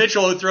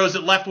Mitchell, who throws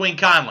it left wing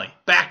Conley.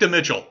 Back to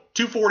Mitchell.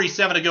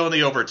 2:47 to go in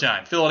the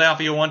overtime.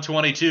 Philadelphia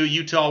 122,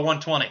 Utah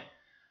 120.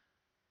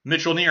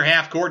 Mitchell near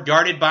half court,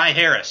 guarded by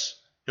Harris.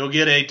 He'll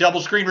get a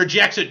double screen,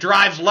 rejects it,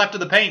 drives left of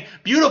the paint.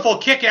 Beautiful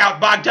kick out.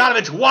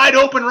 Bogdanović wide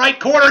open right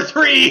corner.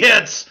 3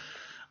 hits.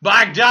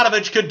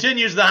 Bogdanović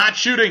continues the hot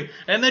shooting,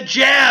 and the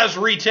Jazz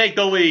retake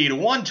the lead.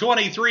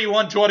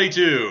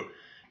 123-122.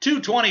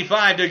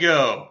 2:25 to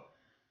go.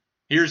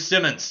 Here's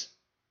Simmons.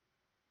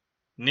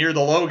 Near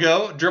the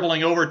logo,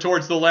 dribbling over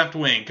towards the left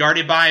wing.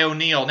 Guarded by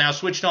O'Neal. Now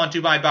switched on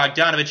to by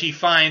Bogdanović. He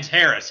finds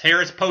Harris.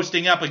 Harris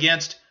posting up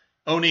against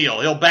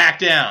O'Neal. He'll back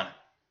down.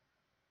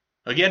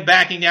 Again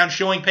backing down,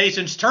 showing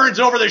patience. Turns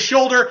over the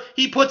shoulder.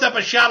 He puts up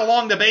a shot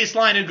along the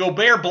baseline, and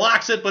Gobert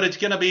blocks it, but it's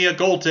going to be a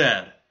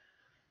goaltend.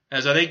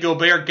 As I think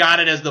Gobert got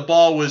it as the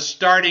ball was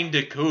starting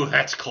to... Ooh,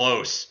 that's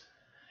close.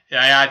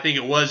 I think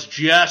it was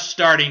just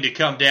starting to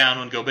come down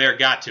when Gobert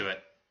got to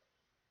it.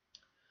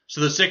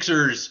 So the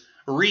Sixers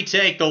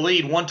retake the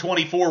lead,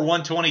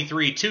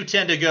 124-123,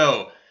 2:10 to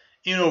go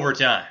in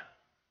overtime.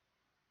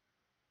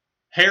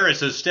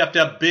 Harris has stepped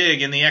up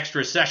big in the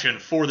extra session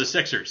for the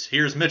Sixers.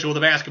 Here's Mitchell with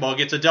the basketball,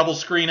 gets a double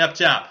screen up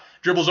top,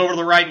 dribbles over to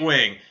the right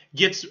wing,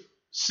 gets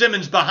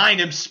Simmons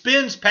behind him,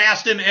 spins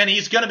past him, and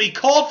he's going to be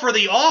called for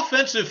the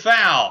offensive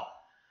foul.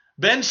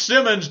 Ben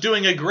Simmons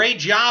doing a great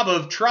job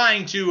of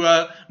trying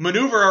to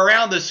maneuver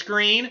around the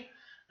screen.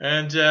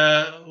 And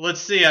let's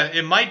see,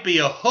 it might be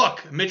a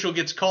hook. Mitchell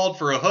gets called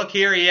for a hook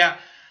here. Yeah.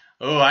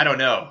 Oh, I don't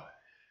know.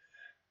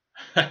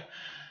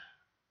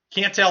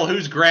 Can't tell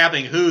who's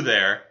grabbing who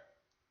there.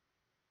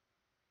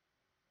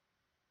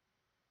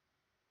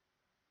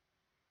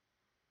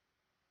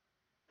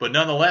 But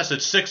nonetheless,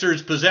 it's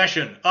Sixers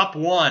possession. Up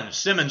 1.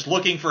 Simmons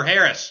looking for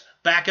Harris.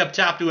 Back up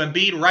top to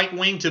Embiid. Right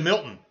wing to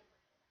Milton.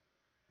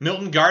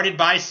 Milton guarded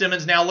by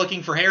Simmons, now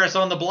looking for Harris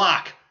on the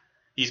block.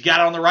 He's got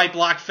it on the right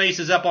block,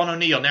 faces up on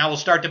O'Neal. Now we'll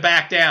start to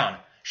back down.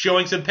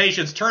 showing some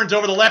patience, turns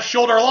over the left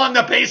shoulder along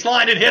the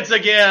baseline and hits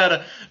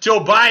again.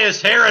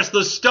 Tobias Harris,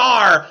 the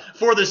star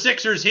for the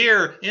Sixers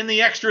here in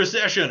the extra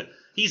session.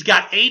 He's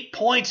got 8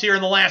 points here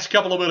in the last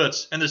couple of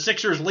minutes, and the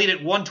Sixers lead at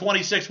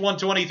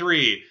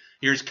 126-123.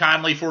 Here's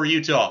Conley for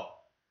Utah.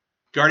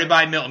 Guarded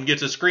by Milton,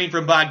 gets a screen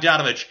from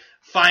Bogdanovich.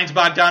 Finds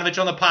Bogdanovich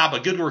on the pop. A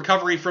good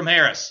recovery from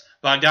Harris.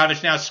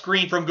 Bogdanovich now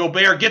screened from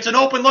Gobert. Gets an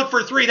open look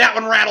for three. That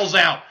one rattles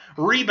out.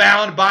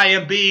 Rebound by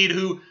Embiid,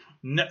 who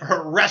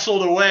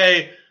wrestled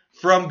away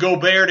from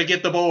Gobert to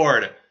get the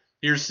board.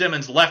 Here's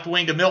Simmons, left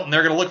wing to Milton.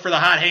 They're going to look for the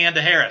hot hand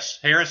to Harris.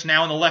 Harris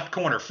now in the left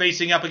corner,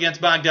 facing up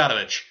against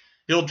Bogdanovich.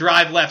 He'll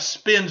drive left,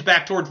 spins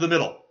back towards the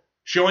middle.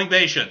 Showing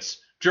patience.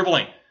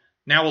 Dribbling.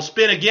 Now will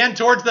spin again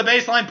towards the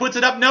baseline, puts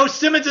it up. No,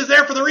 Simmons is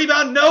there for the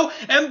rebound. No,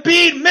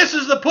 Embiid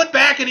misses the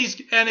putback,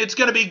 and it's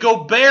going to be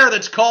Gobert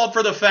that's called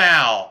for the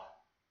foul.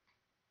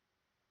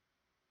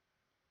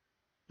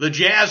 The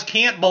Jazz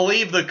can't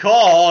believe the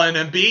call, and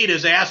Embiid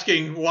is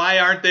asking why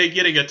aren't they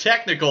getting a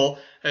technical,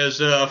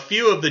 as a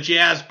few of the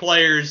Jazz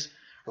players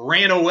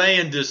ran away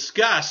in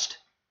disgust.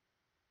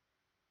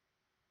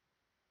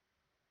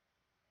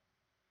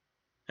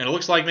 And it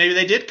looks like maybe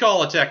they did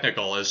call a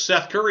technical, as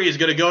Seth Curry is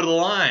going to go to the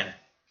line.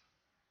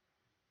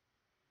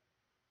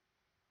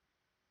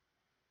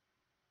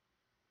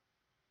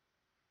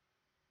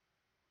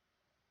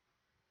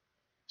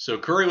 So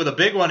Curry with a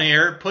big one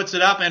here, puts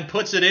it up and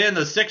puts it in.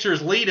 The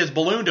Sixers lead is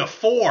ballooned to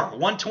 4,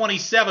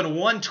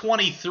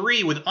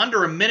 127-123 with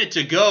under a minute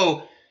to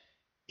go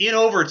in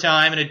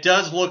overtime. And it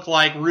does look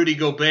like Rudy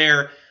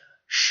Gobert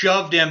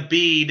shoved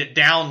Embiid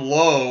down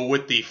low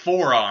with the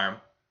forearm,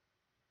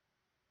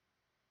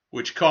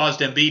 which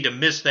caused Embiid to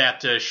miss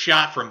that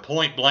shot from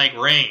point-blank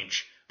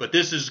range. But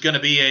this is going to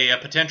be a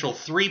potential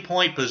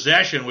 3-point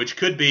possession, which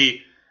could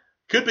be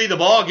the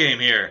ball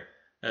game here.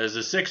 As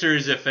the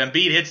Sixers, if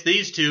Embiid hits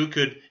these two,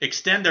 could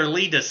extend their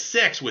lead to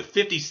 6 with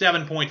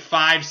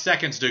 57.5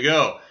 seconds to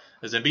go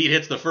as Embiid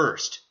hits the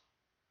first.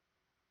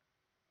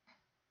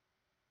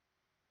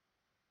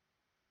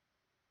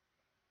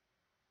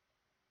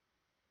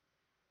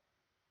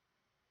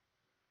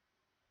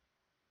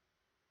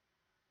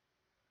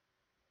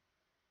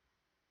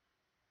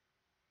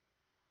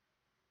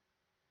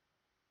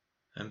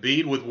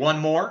 Embiid with one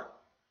more.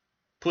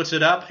 Puts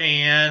it up,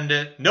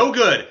 and no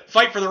good.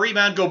 Fight for the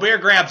rebound. Gobert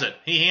grabs it.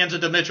 He hands it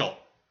to Mitchell.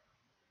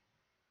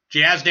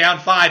 Jazz down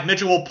 5.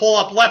 Mitchell will pull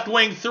up left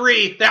wing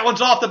 3. That one's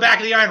off the back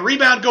of the iron.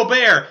 Rebound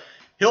Gobert.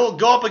 He'll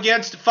go up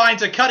against,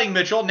 finds a cutting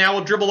Mitchell. Now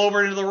will dribble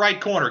over into the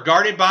right corner.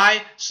 Guarded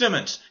by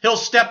Simmons. He'll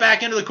step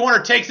back into the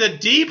corner. Takes a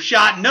deep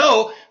shot.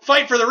 No.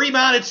 Fight for the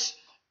rebound. It's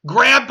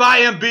grabbed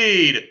by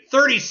Embiid.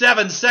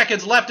 37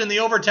 seconds left in the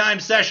overtime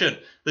session.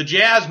 The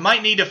Jazz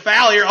might need to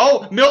foul here.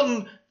 Oh,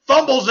 Milton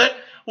fumbles it.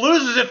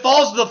 Loses it,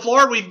 falls to the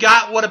floor. We've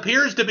got what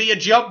appears to be a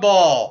jump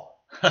ball.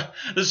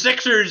 The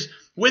Sixers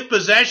with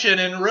possession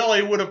and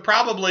really would have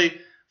probably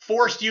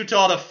forced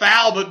Utah to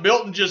foul, but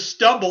Milton just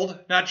stumbled.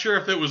 Not sure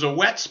if it was a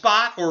wet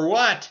spot or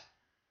what.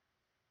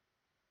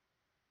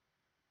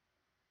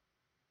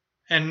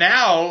 And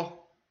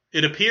now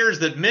it appears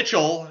that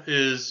Mitchell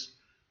is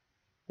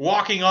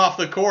walking off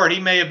the court.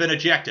 He may have been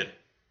ejected.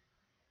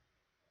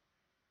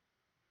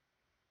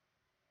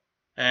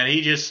 And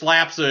he just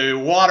slaps a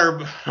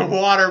water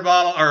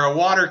bottle or a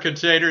water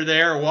container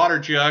there, a water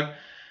jug.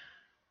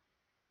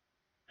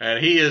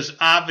 And he is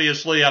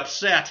obviously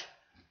upset,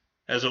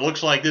 as it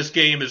looks like this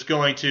game is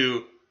going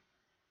to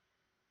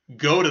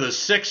go to the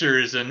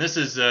Sixers. And this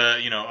is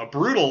a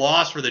brutal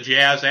loss for the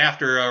Jazz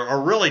after a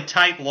really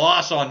tight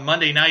loss on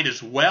Monday night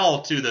as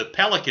well to the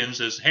Pelicans,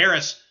 as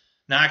Harris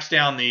knocks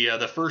down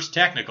the first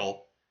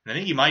technical. And I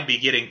think he might be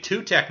getting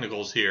 2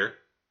 technicals here.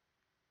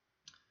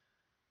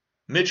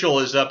 Mitchell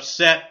is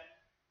upset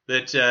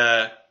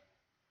that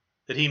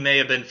he may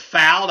have been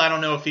fouled. I don't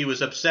know if he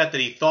was upset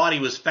that he thought he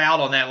was fouled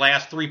on that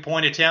last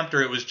 3-point attempt,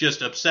 or it was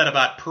just upset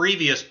about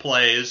previous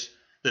plays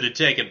that had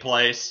taken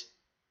place.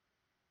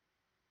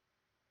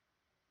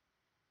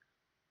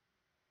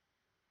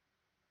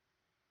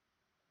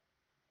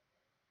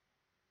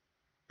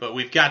 But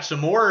we've got some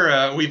more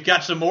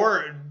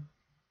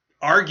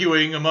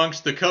arguing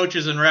amongst the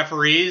coaches and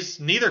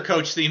referees. Neither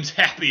coach seems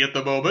happy at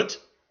the moment.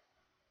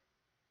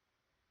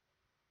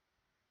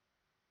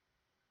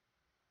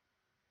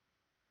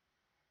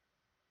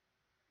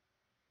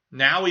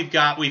 Now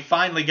we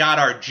finally got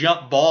our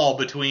jump ball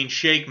between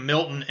Shake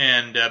Milton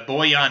and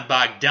Bojan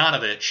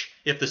Bogdanovich.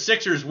 If the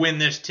Sixers win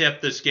this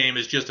tip, this game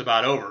is just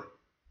about over.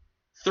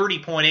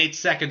 30.8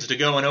 seconds to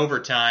go in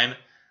overtime.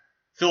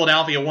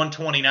 Philadelphia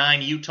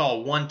 129, Utah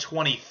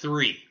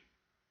 123.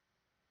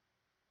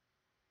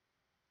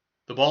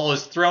 The ball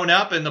is thrown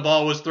up, and the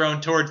ball was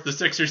thrown towards the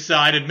Sixers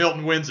side, and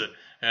Milton wins it.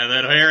 And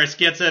then Harris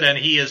gets it, and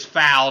he is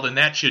fouled, and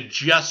that should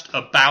just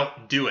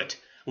about do it.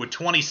 With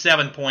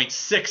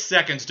 27.6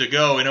 seconds to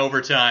go in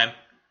overtime,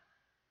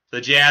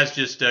 the Jazz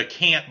just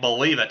can't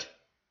believe it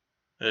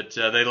that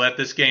they let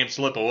this game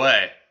slip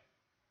away.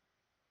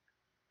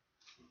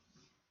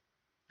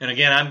 And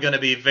again, I'm going to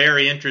be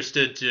very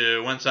interested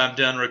to, once I'm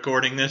done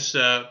recording this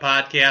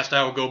podcast,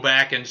 I will go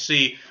back and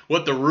see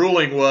what the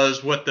ruling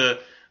was, what the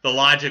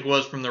logic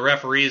was from the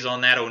referees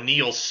on that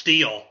O'Neal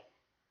steal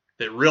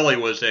that really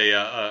was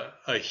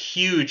a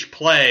huge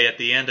play at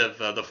the end of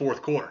the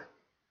fourth quarter.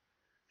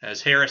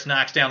 As Harris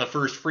knocks down the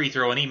first free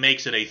throw and he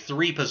makes it a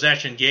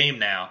 3-possession game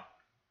now.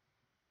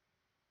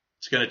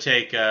 It's going to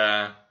take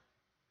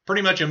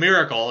pretty much a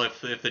miracle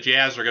if the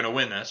Jazz are going to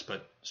win this,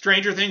 but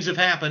stranger things have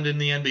happened in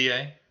the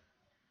NBA.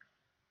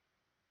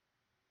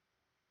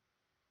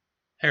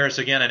 Harris,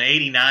 again, an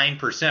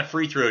 89%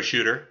 free throw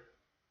shooter.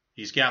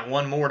 He's got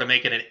one more to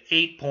make it an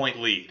 8-point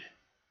lead.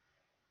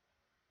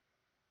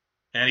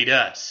 And he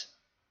does.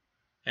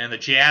 And the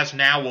Jazz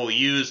now will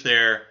use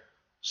their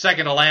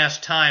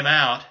second-to-last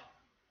timeout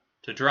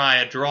to try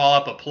and draw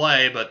up a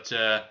play, but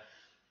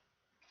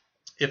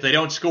if they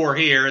don't score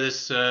here,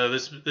 this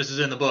is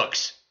in the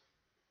books.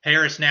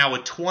 Harris now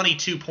with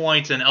 22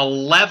 points and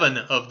 11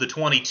 of the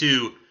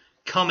 22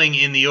 coming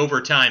in the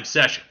overtime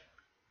session.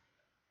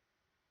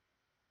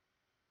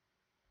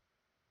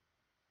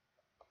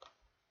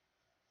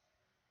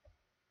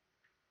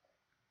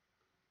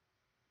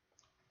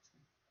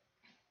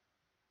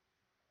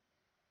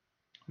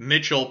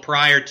 Mitchell,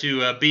 prior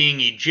to being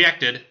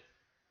ejected,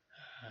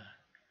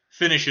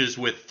 finishes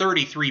with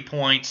 33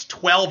 points,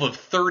 12 of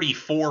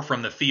 34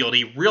 from the field.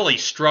 He really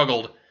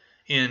struggled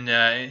in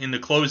the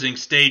closing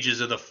stages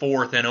of the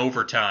fourth and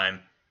overtime.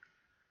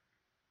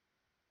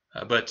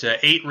 But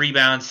 8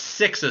 rebounds,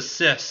 6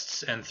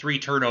 assists, and 3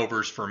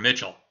 turnovers for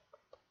Mitchell.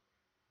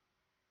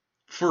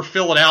 For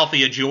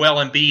Philadelphia,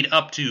 Joel Embiid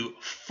up to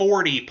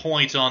 40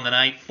 points on the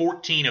night,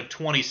 14 of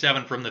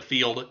 27 from the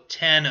field,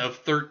 10 of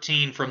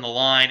 13 from the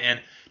line, and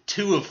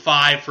 2 of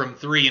 5 from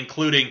 3,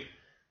 including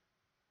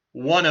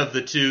one of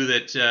the 2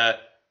 that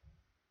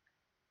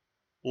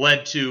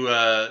led to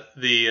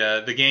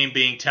the game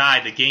being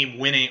tied, the game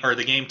winning or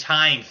the game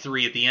tying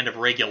 3 at the end of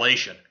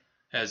regulation.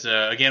 As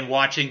again,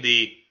 watching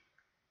the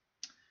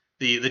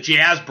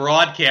Jazz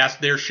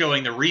broadcast, they're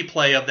showing the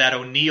replay of that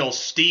O'Neal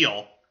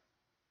steal.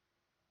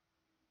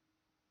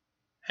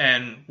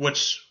 And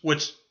what's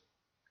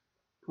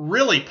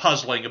really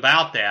puzzling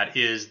about that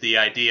is the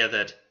idea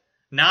that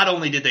not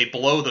only did they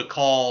blow the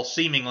call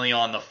seemingly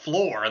on the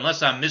floor,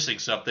 unless I'm missing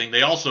something,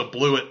 they also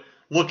blew it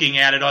looking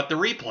at it at the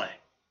replay.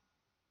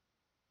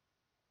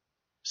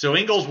 So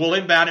Ingles will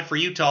inbound it for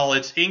Utah.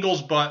 It's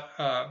Ingles,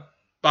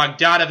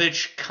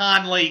 Bogdanovich,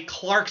 Conley,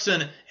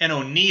 Clarkson, and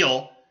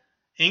O'Neal.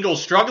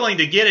 Ingles struggling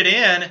to get it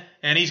in,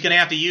 and he's going to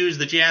have to use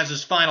the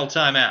Jazz's final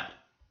timeout.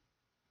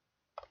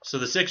 So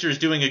the Sixers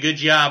doing a good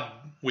job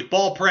with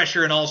ball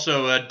pressure and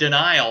also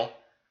denial.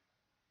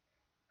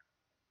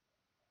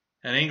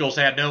 And Ingles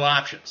had no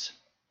options.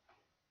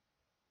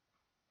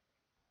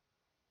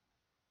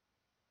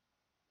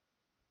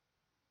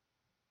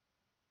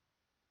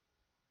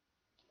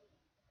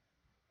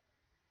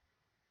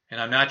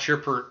 And I'm not sure,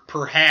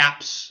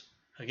 perhaps,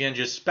 again,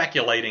 just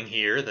speculating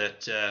here,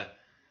 that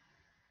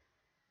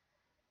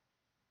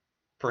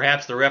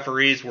perhaps the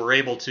referees were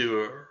able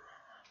to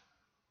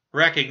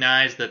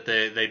recognize that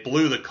they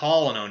blew the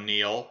call on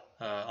O'Neal,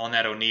 on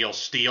that O'Neal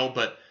steal,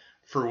 but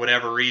for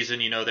whatever reason,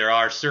 there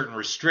are certain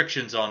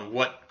restrictions on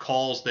what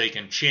calls they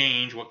can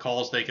change, what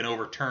calls they can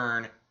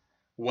overturn,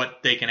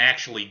 what they can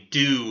actually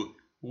do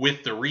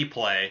with the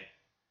replay.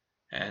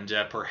 And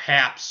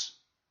perhaps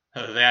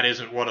that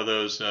isn't one of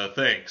those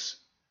things.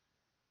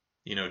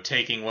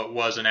 Taking what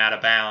wasn't out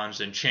of bounds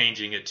and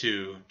changing it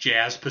to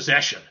Jazz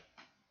possession.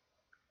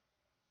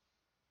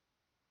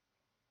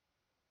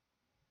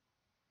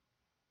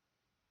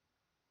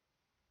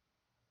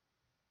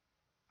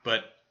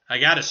 But I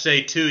got to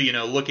say, too,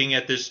 looking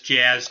at this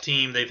Jazz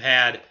team, they've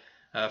had,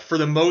 for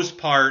the most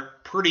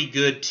part, pretty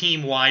good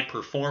team-wide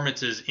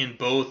performances in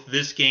both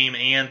this game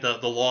and the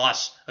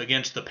loss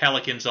against the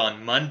Pelicans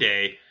on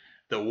Monday.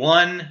 The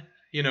one,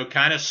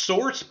 kind of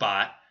sore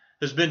spot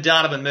has been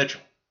Donovan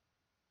Mitchell.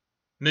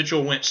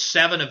 Mitchell went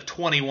 7 of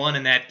 21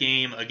 in that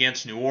game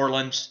against New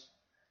Orleans,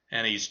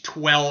 and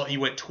he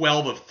went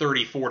 12 of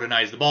 34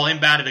 tonight. The ball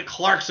inbounded to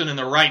Clarkson in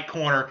the right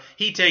corner.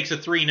 He takes a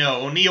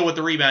 3-0. O'Neal with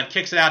the rebound,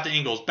 kicks it out to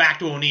Ingles. Back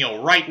to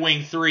O'Neal, right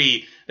wing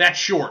 3. That's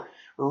short.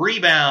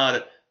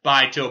 Rebound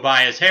by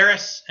Tobias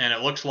Harris, and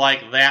it looks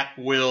like that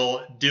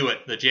will do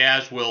it. The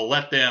Jazz will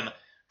let them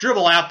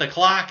dribble out the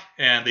clock,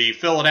 and the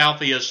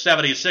Philadelphia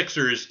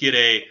 76ers get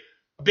a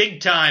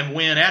big-time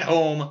win at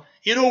home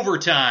in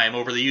overtime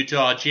over the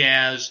Utah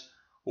Jazz,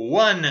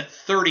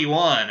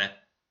 131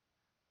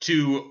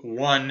 to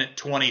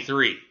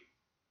 123.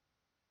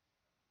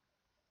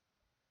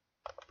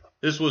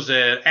 This was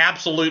an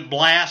absolute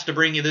blast to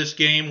bring you this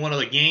game, one of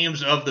the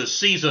games of the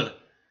season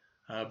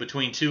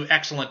between two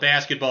excellent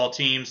basketball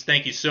teams.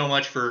 Thank you so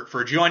much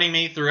for joining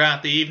me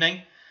throughout the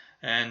evening.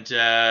 And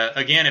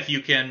again, if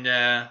you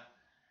can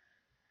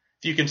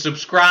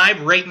subscribe,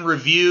 rate, and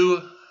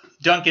review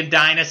Duncan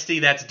Dynasty,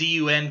 that's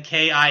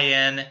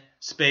DUNKIN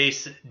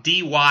space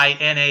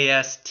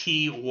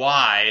DYNASTY.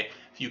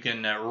 If you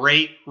can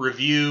rate,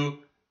 review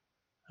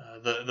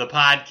the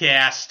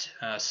podcast.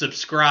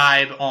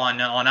 Subscribe on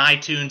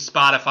iTunes,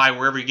 Spotify,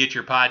 wherever you get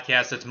your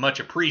podcasts. That's much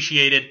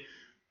appreciated.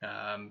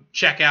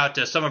 Check out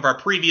some of our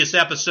previous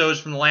episodes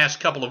from the last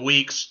couple of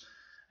weeks,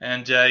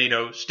 and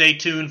stay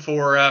tuned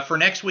for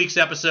next week's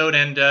episode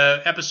and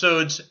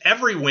episodes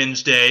every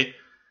Wednesday,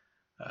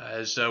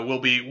 as we'll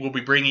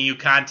be bringing you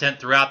content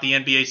throughout the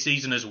NBA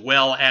season as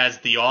well as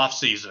the off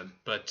season.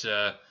 But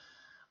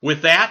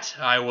with that,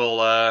 I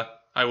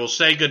will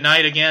say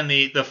goodnight again.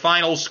 The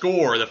final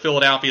score: the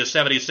Philadelphia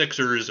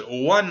 76ers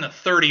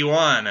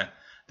 131,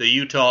 the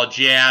Utah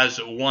Jazz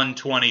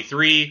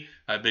 123.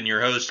 I've been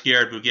your host,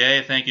 Garrett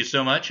Bouguet. Thank you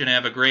so much, and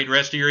have a great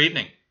rest of your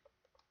evening.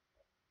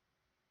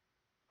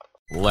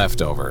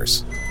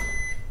 Leftovers.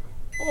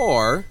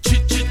 Or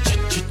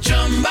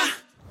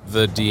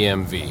the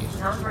DMV.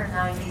 Number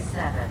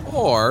 97.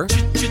 Or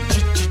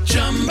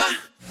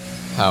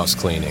house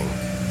cleaning.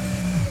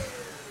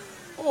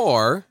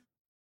 Or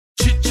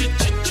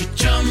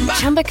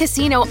Chumba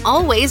Casino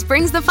always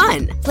brings the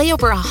fun. Play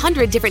over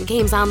 100 different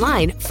games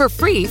online for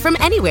free from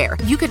anywhere.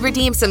 You could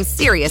redeem some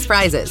serious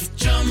prizes.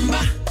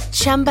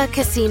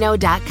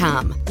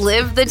 ChumbaCasino.com.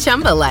 Live the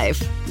Chumba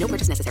life. No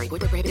purchase necessary.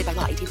 Void where prohibited by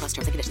law. 18+ terms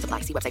and conditions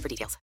apply. See website for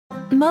details.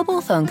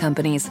 Mobile phone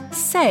companies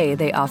say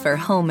they offer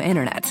home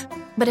internet.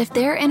 But if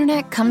their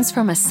internet comes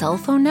from a cell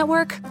phone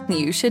network,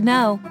 you should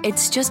know.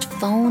 It's just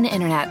phone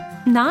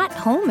internet, not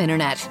home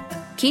internet.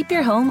 Keep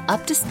your home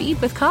up to speed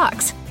with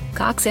Cox.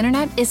 Cox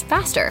Internet is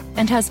faster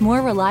and has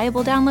more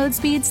reliable download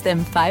speeds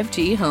than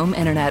 5G home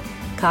internet.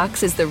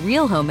 Cox is the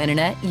real home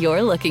internet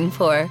you're looking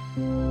for.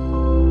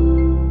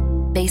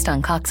 Based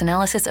on Cox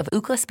analysis of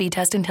Ookla speed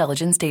test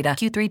intelligence data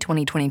Q3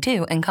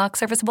 2022 and Cox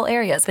serviceable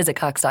areas, visit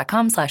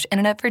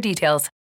cox.com/internet for details.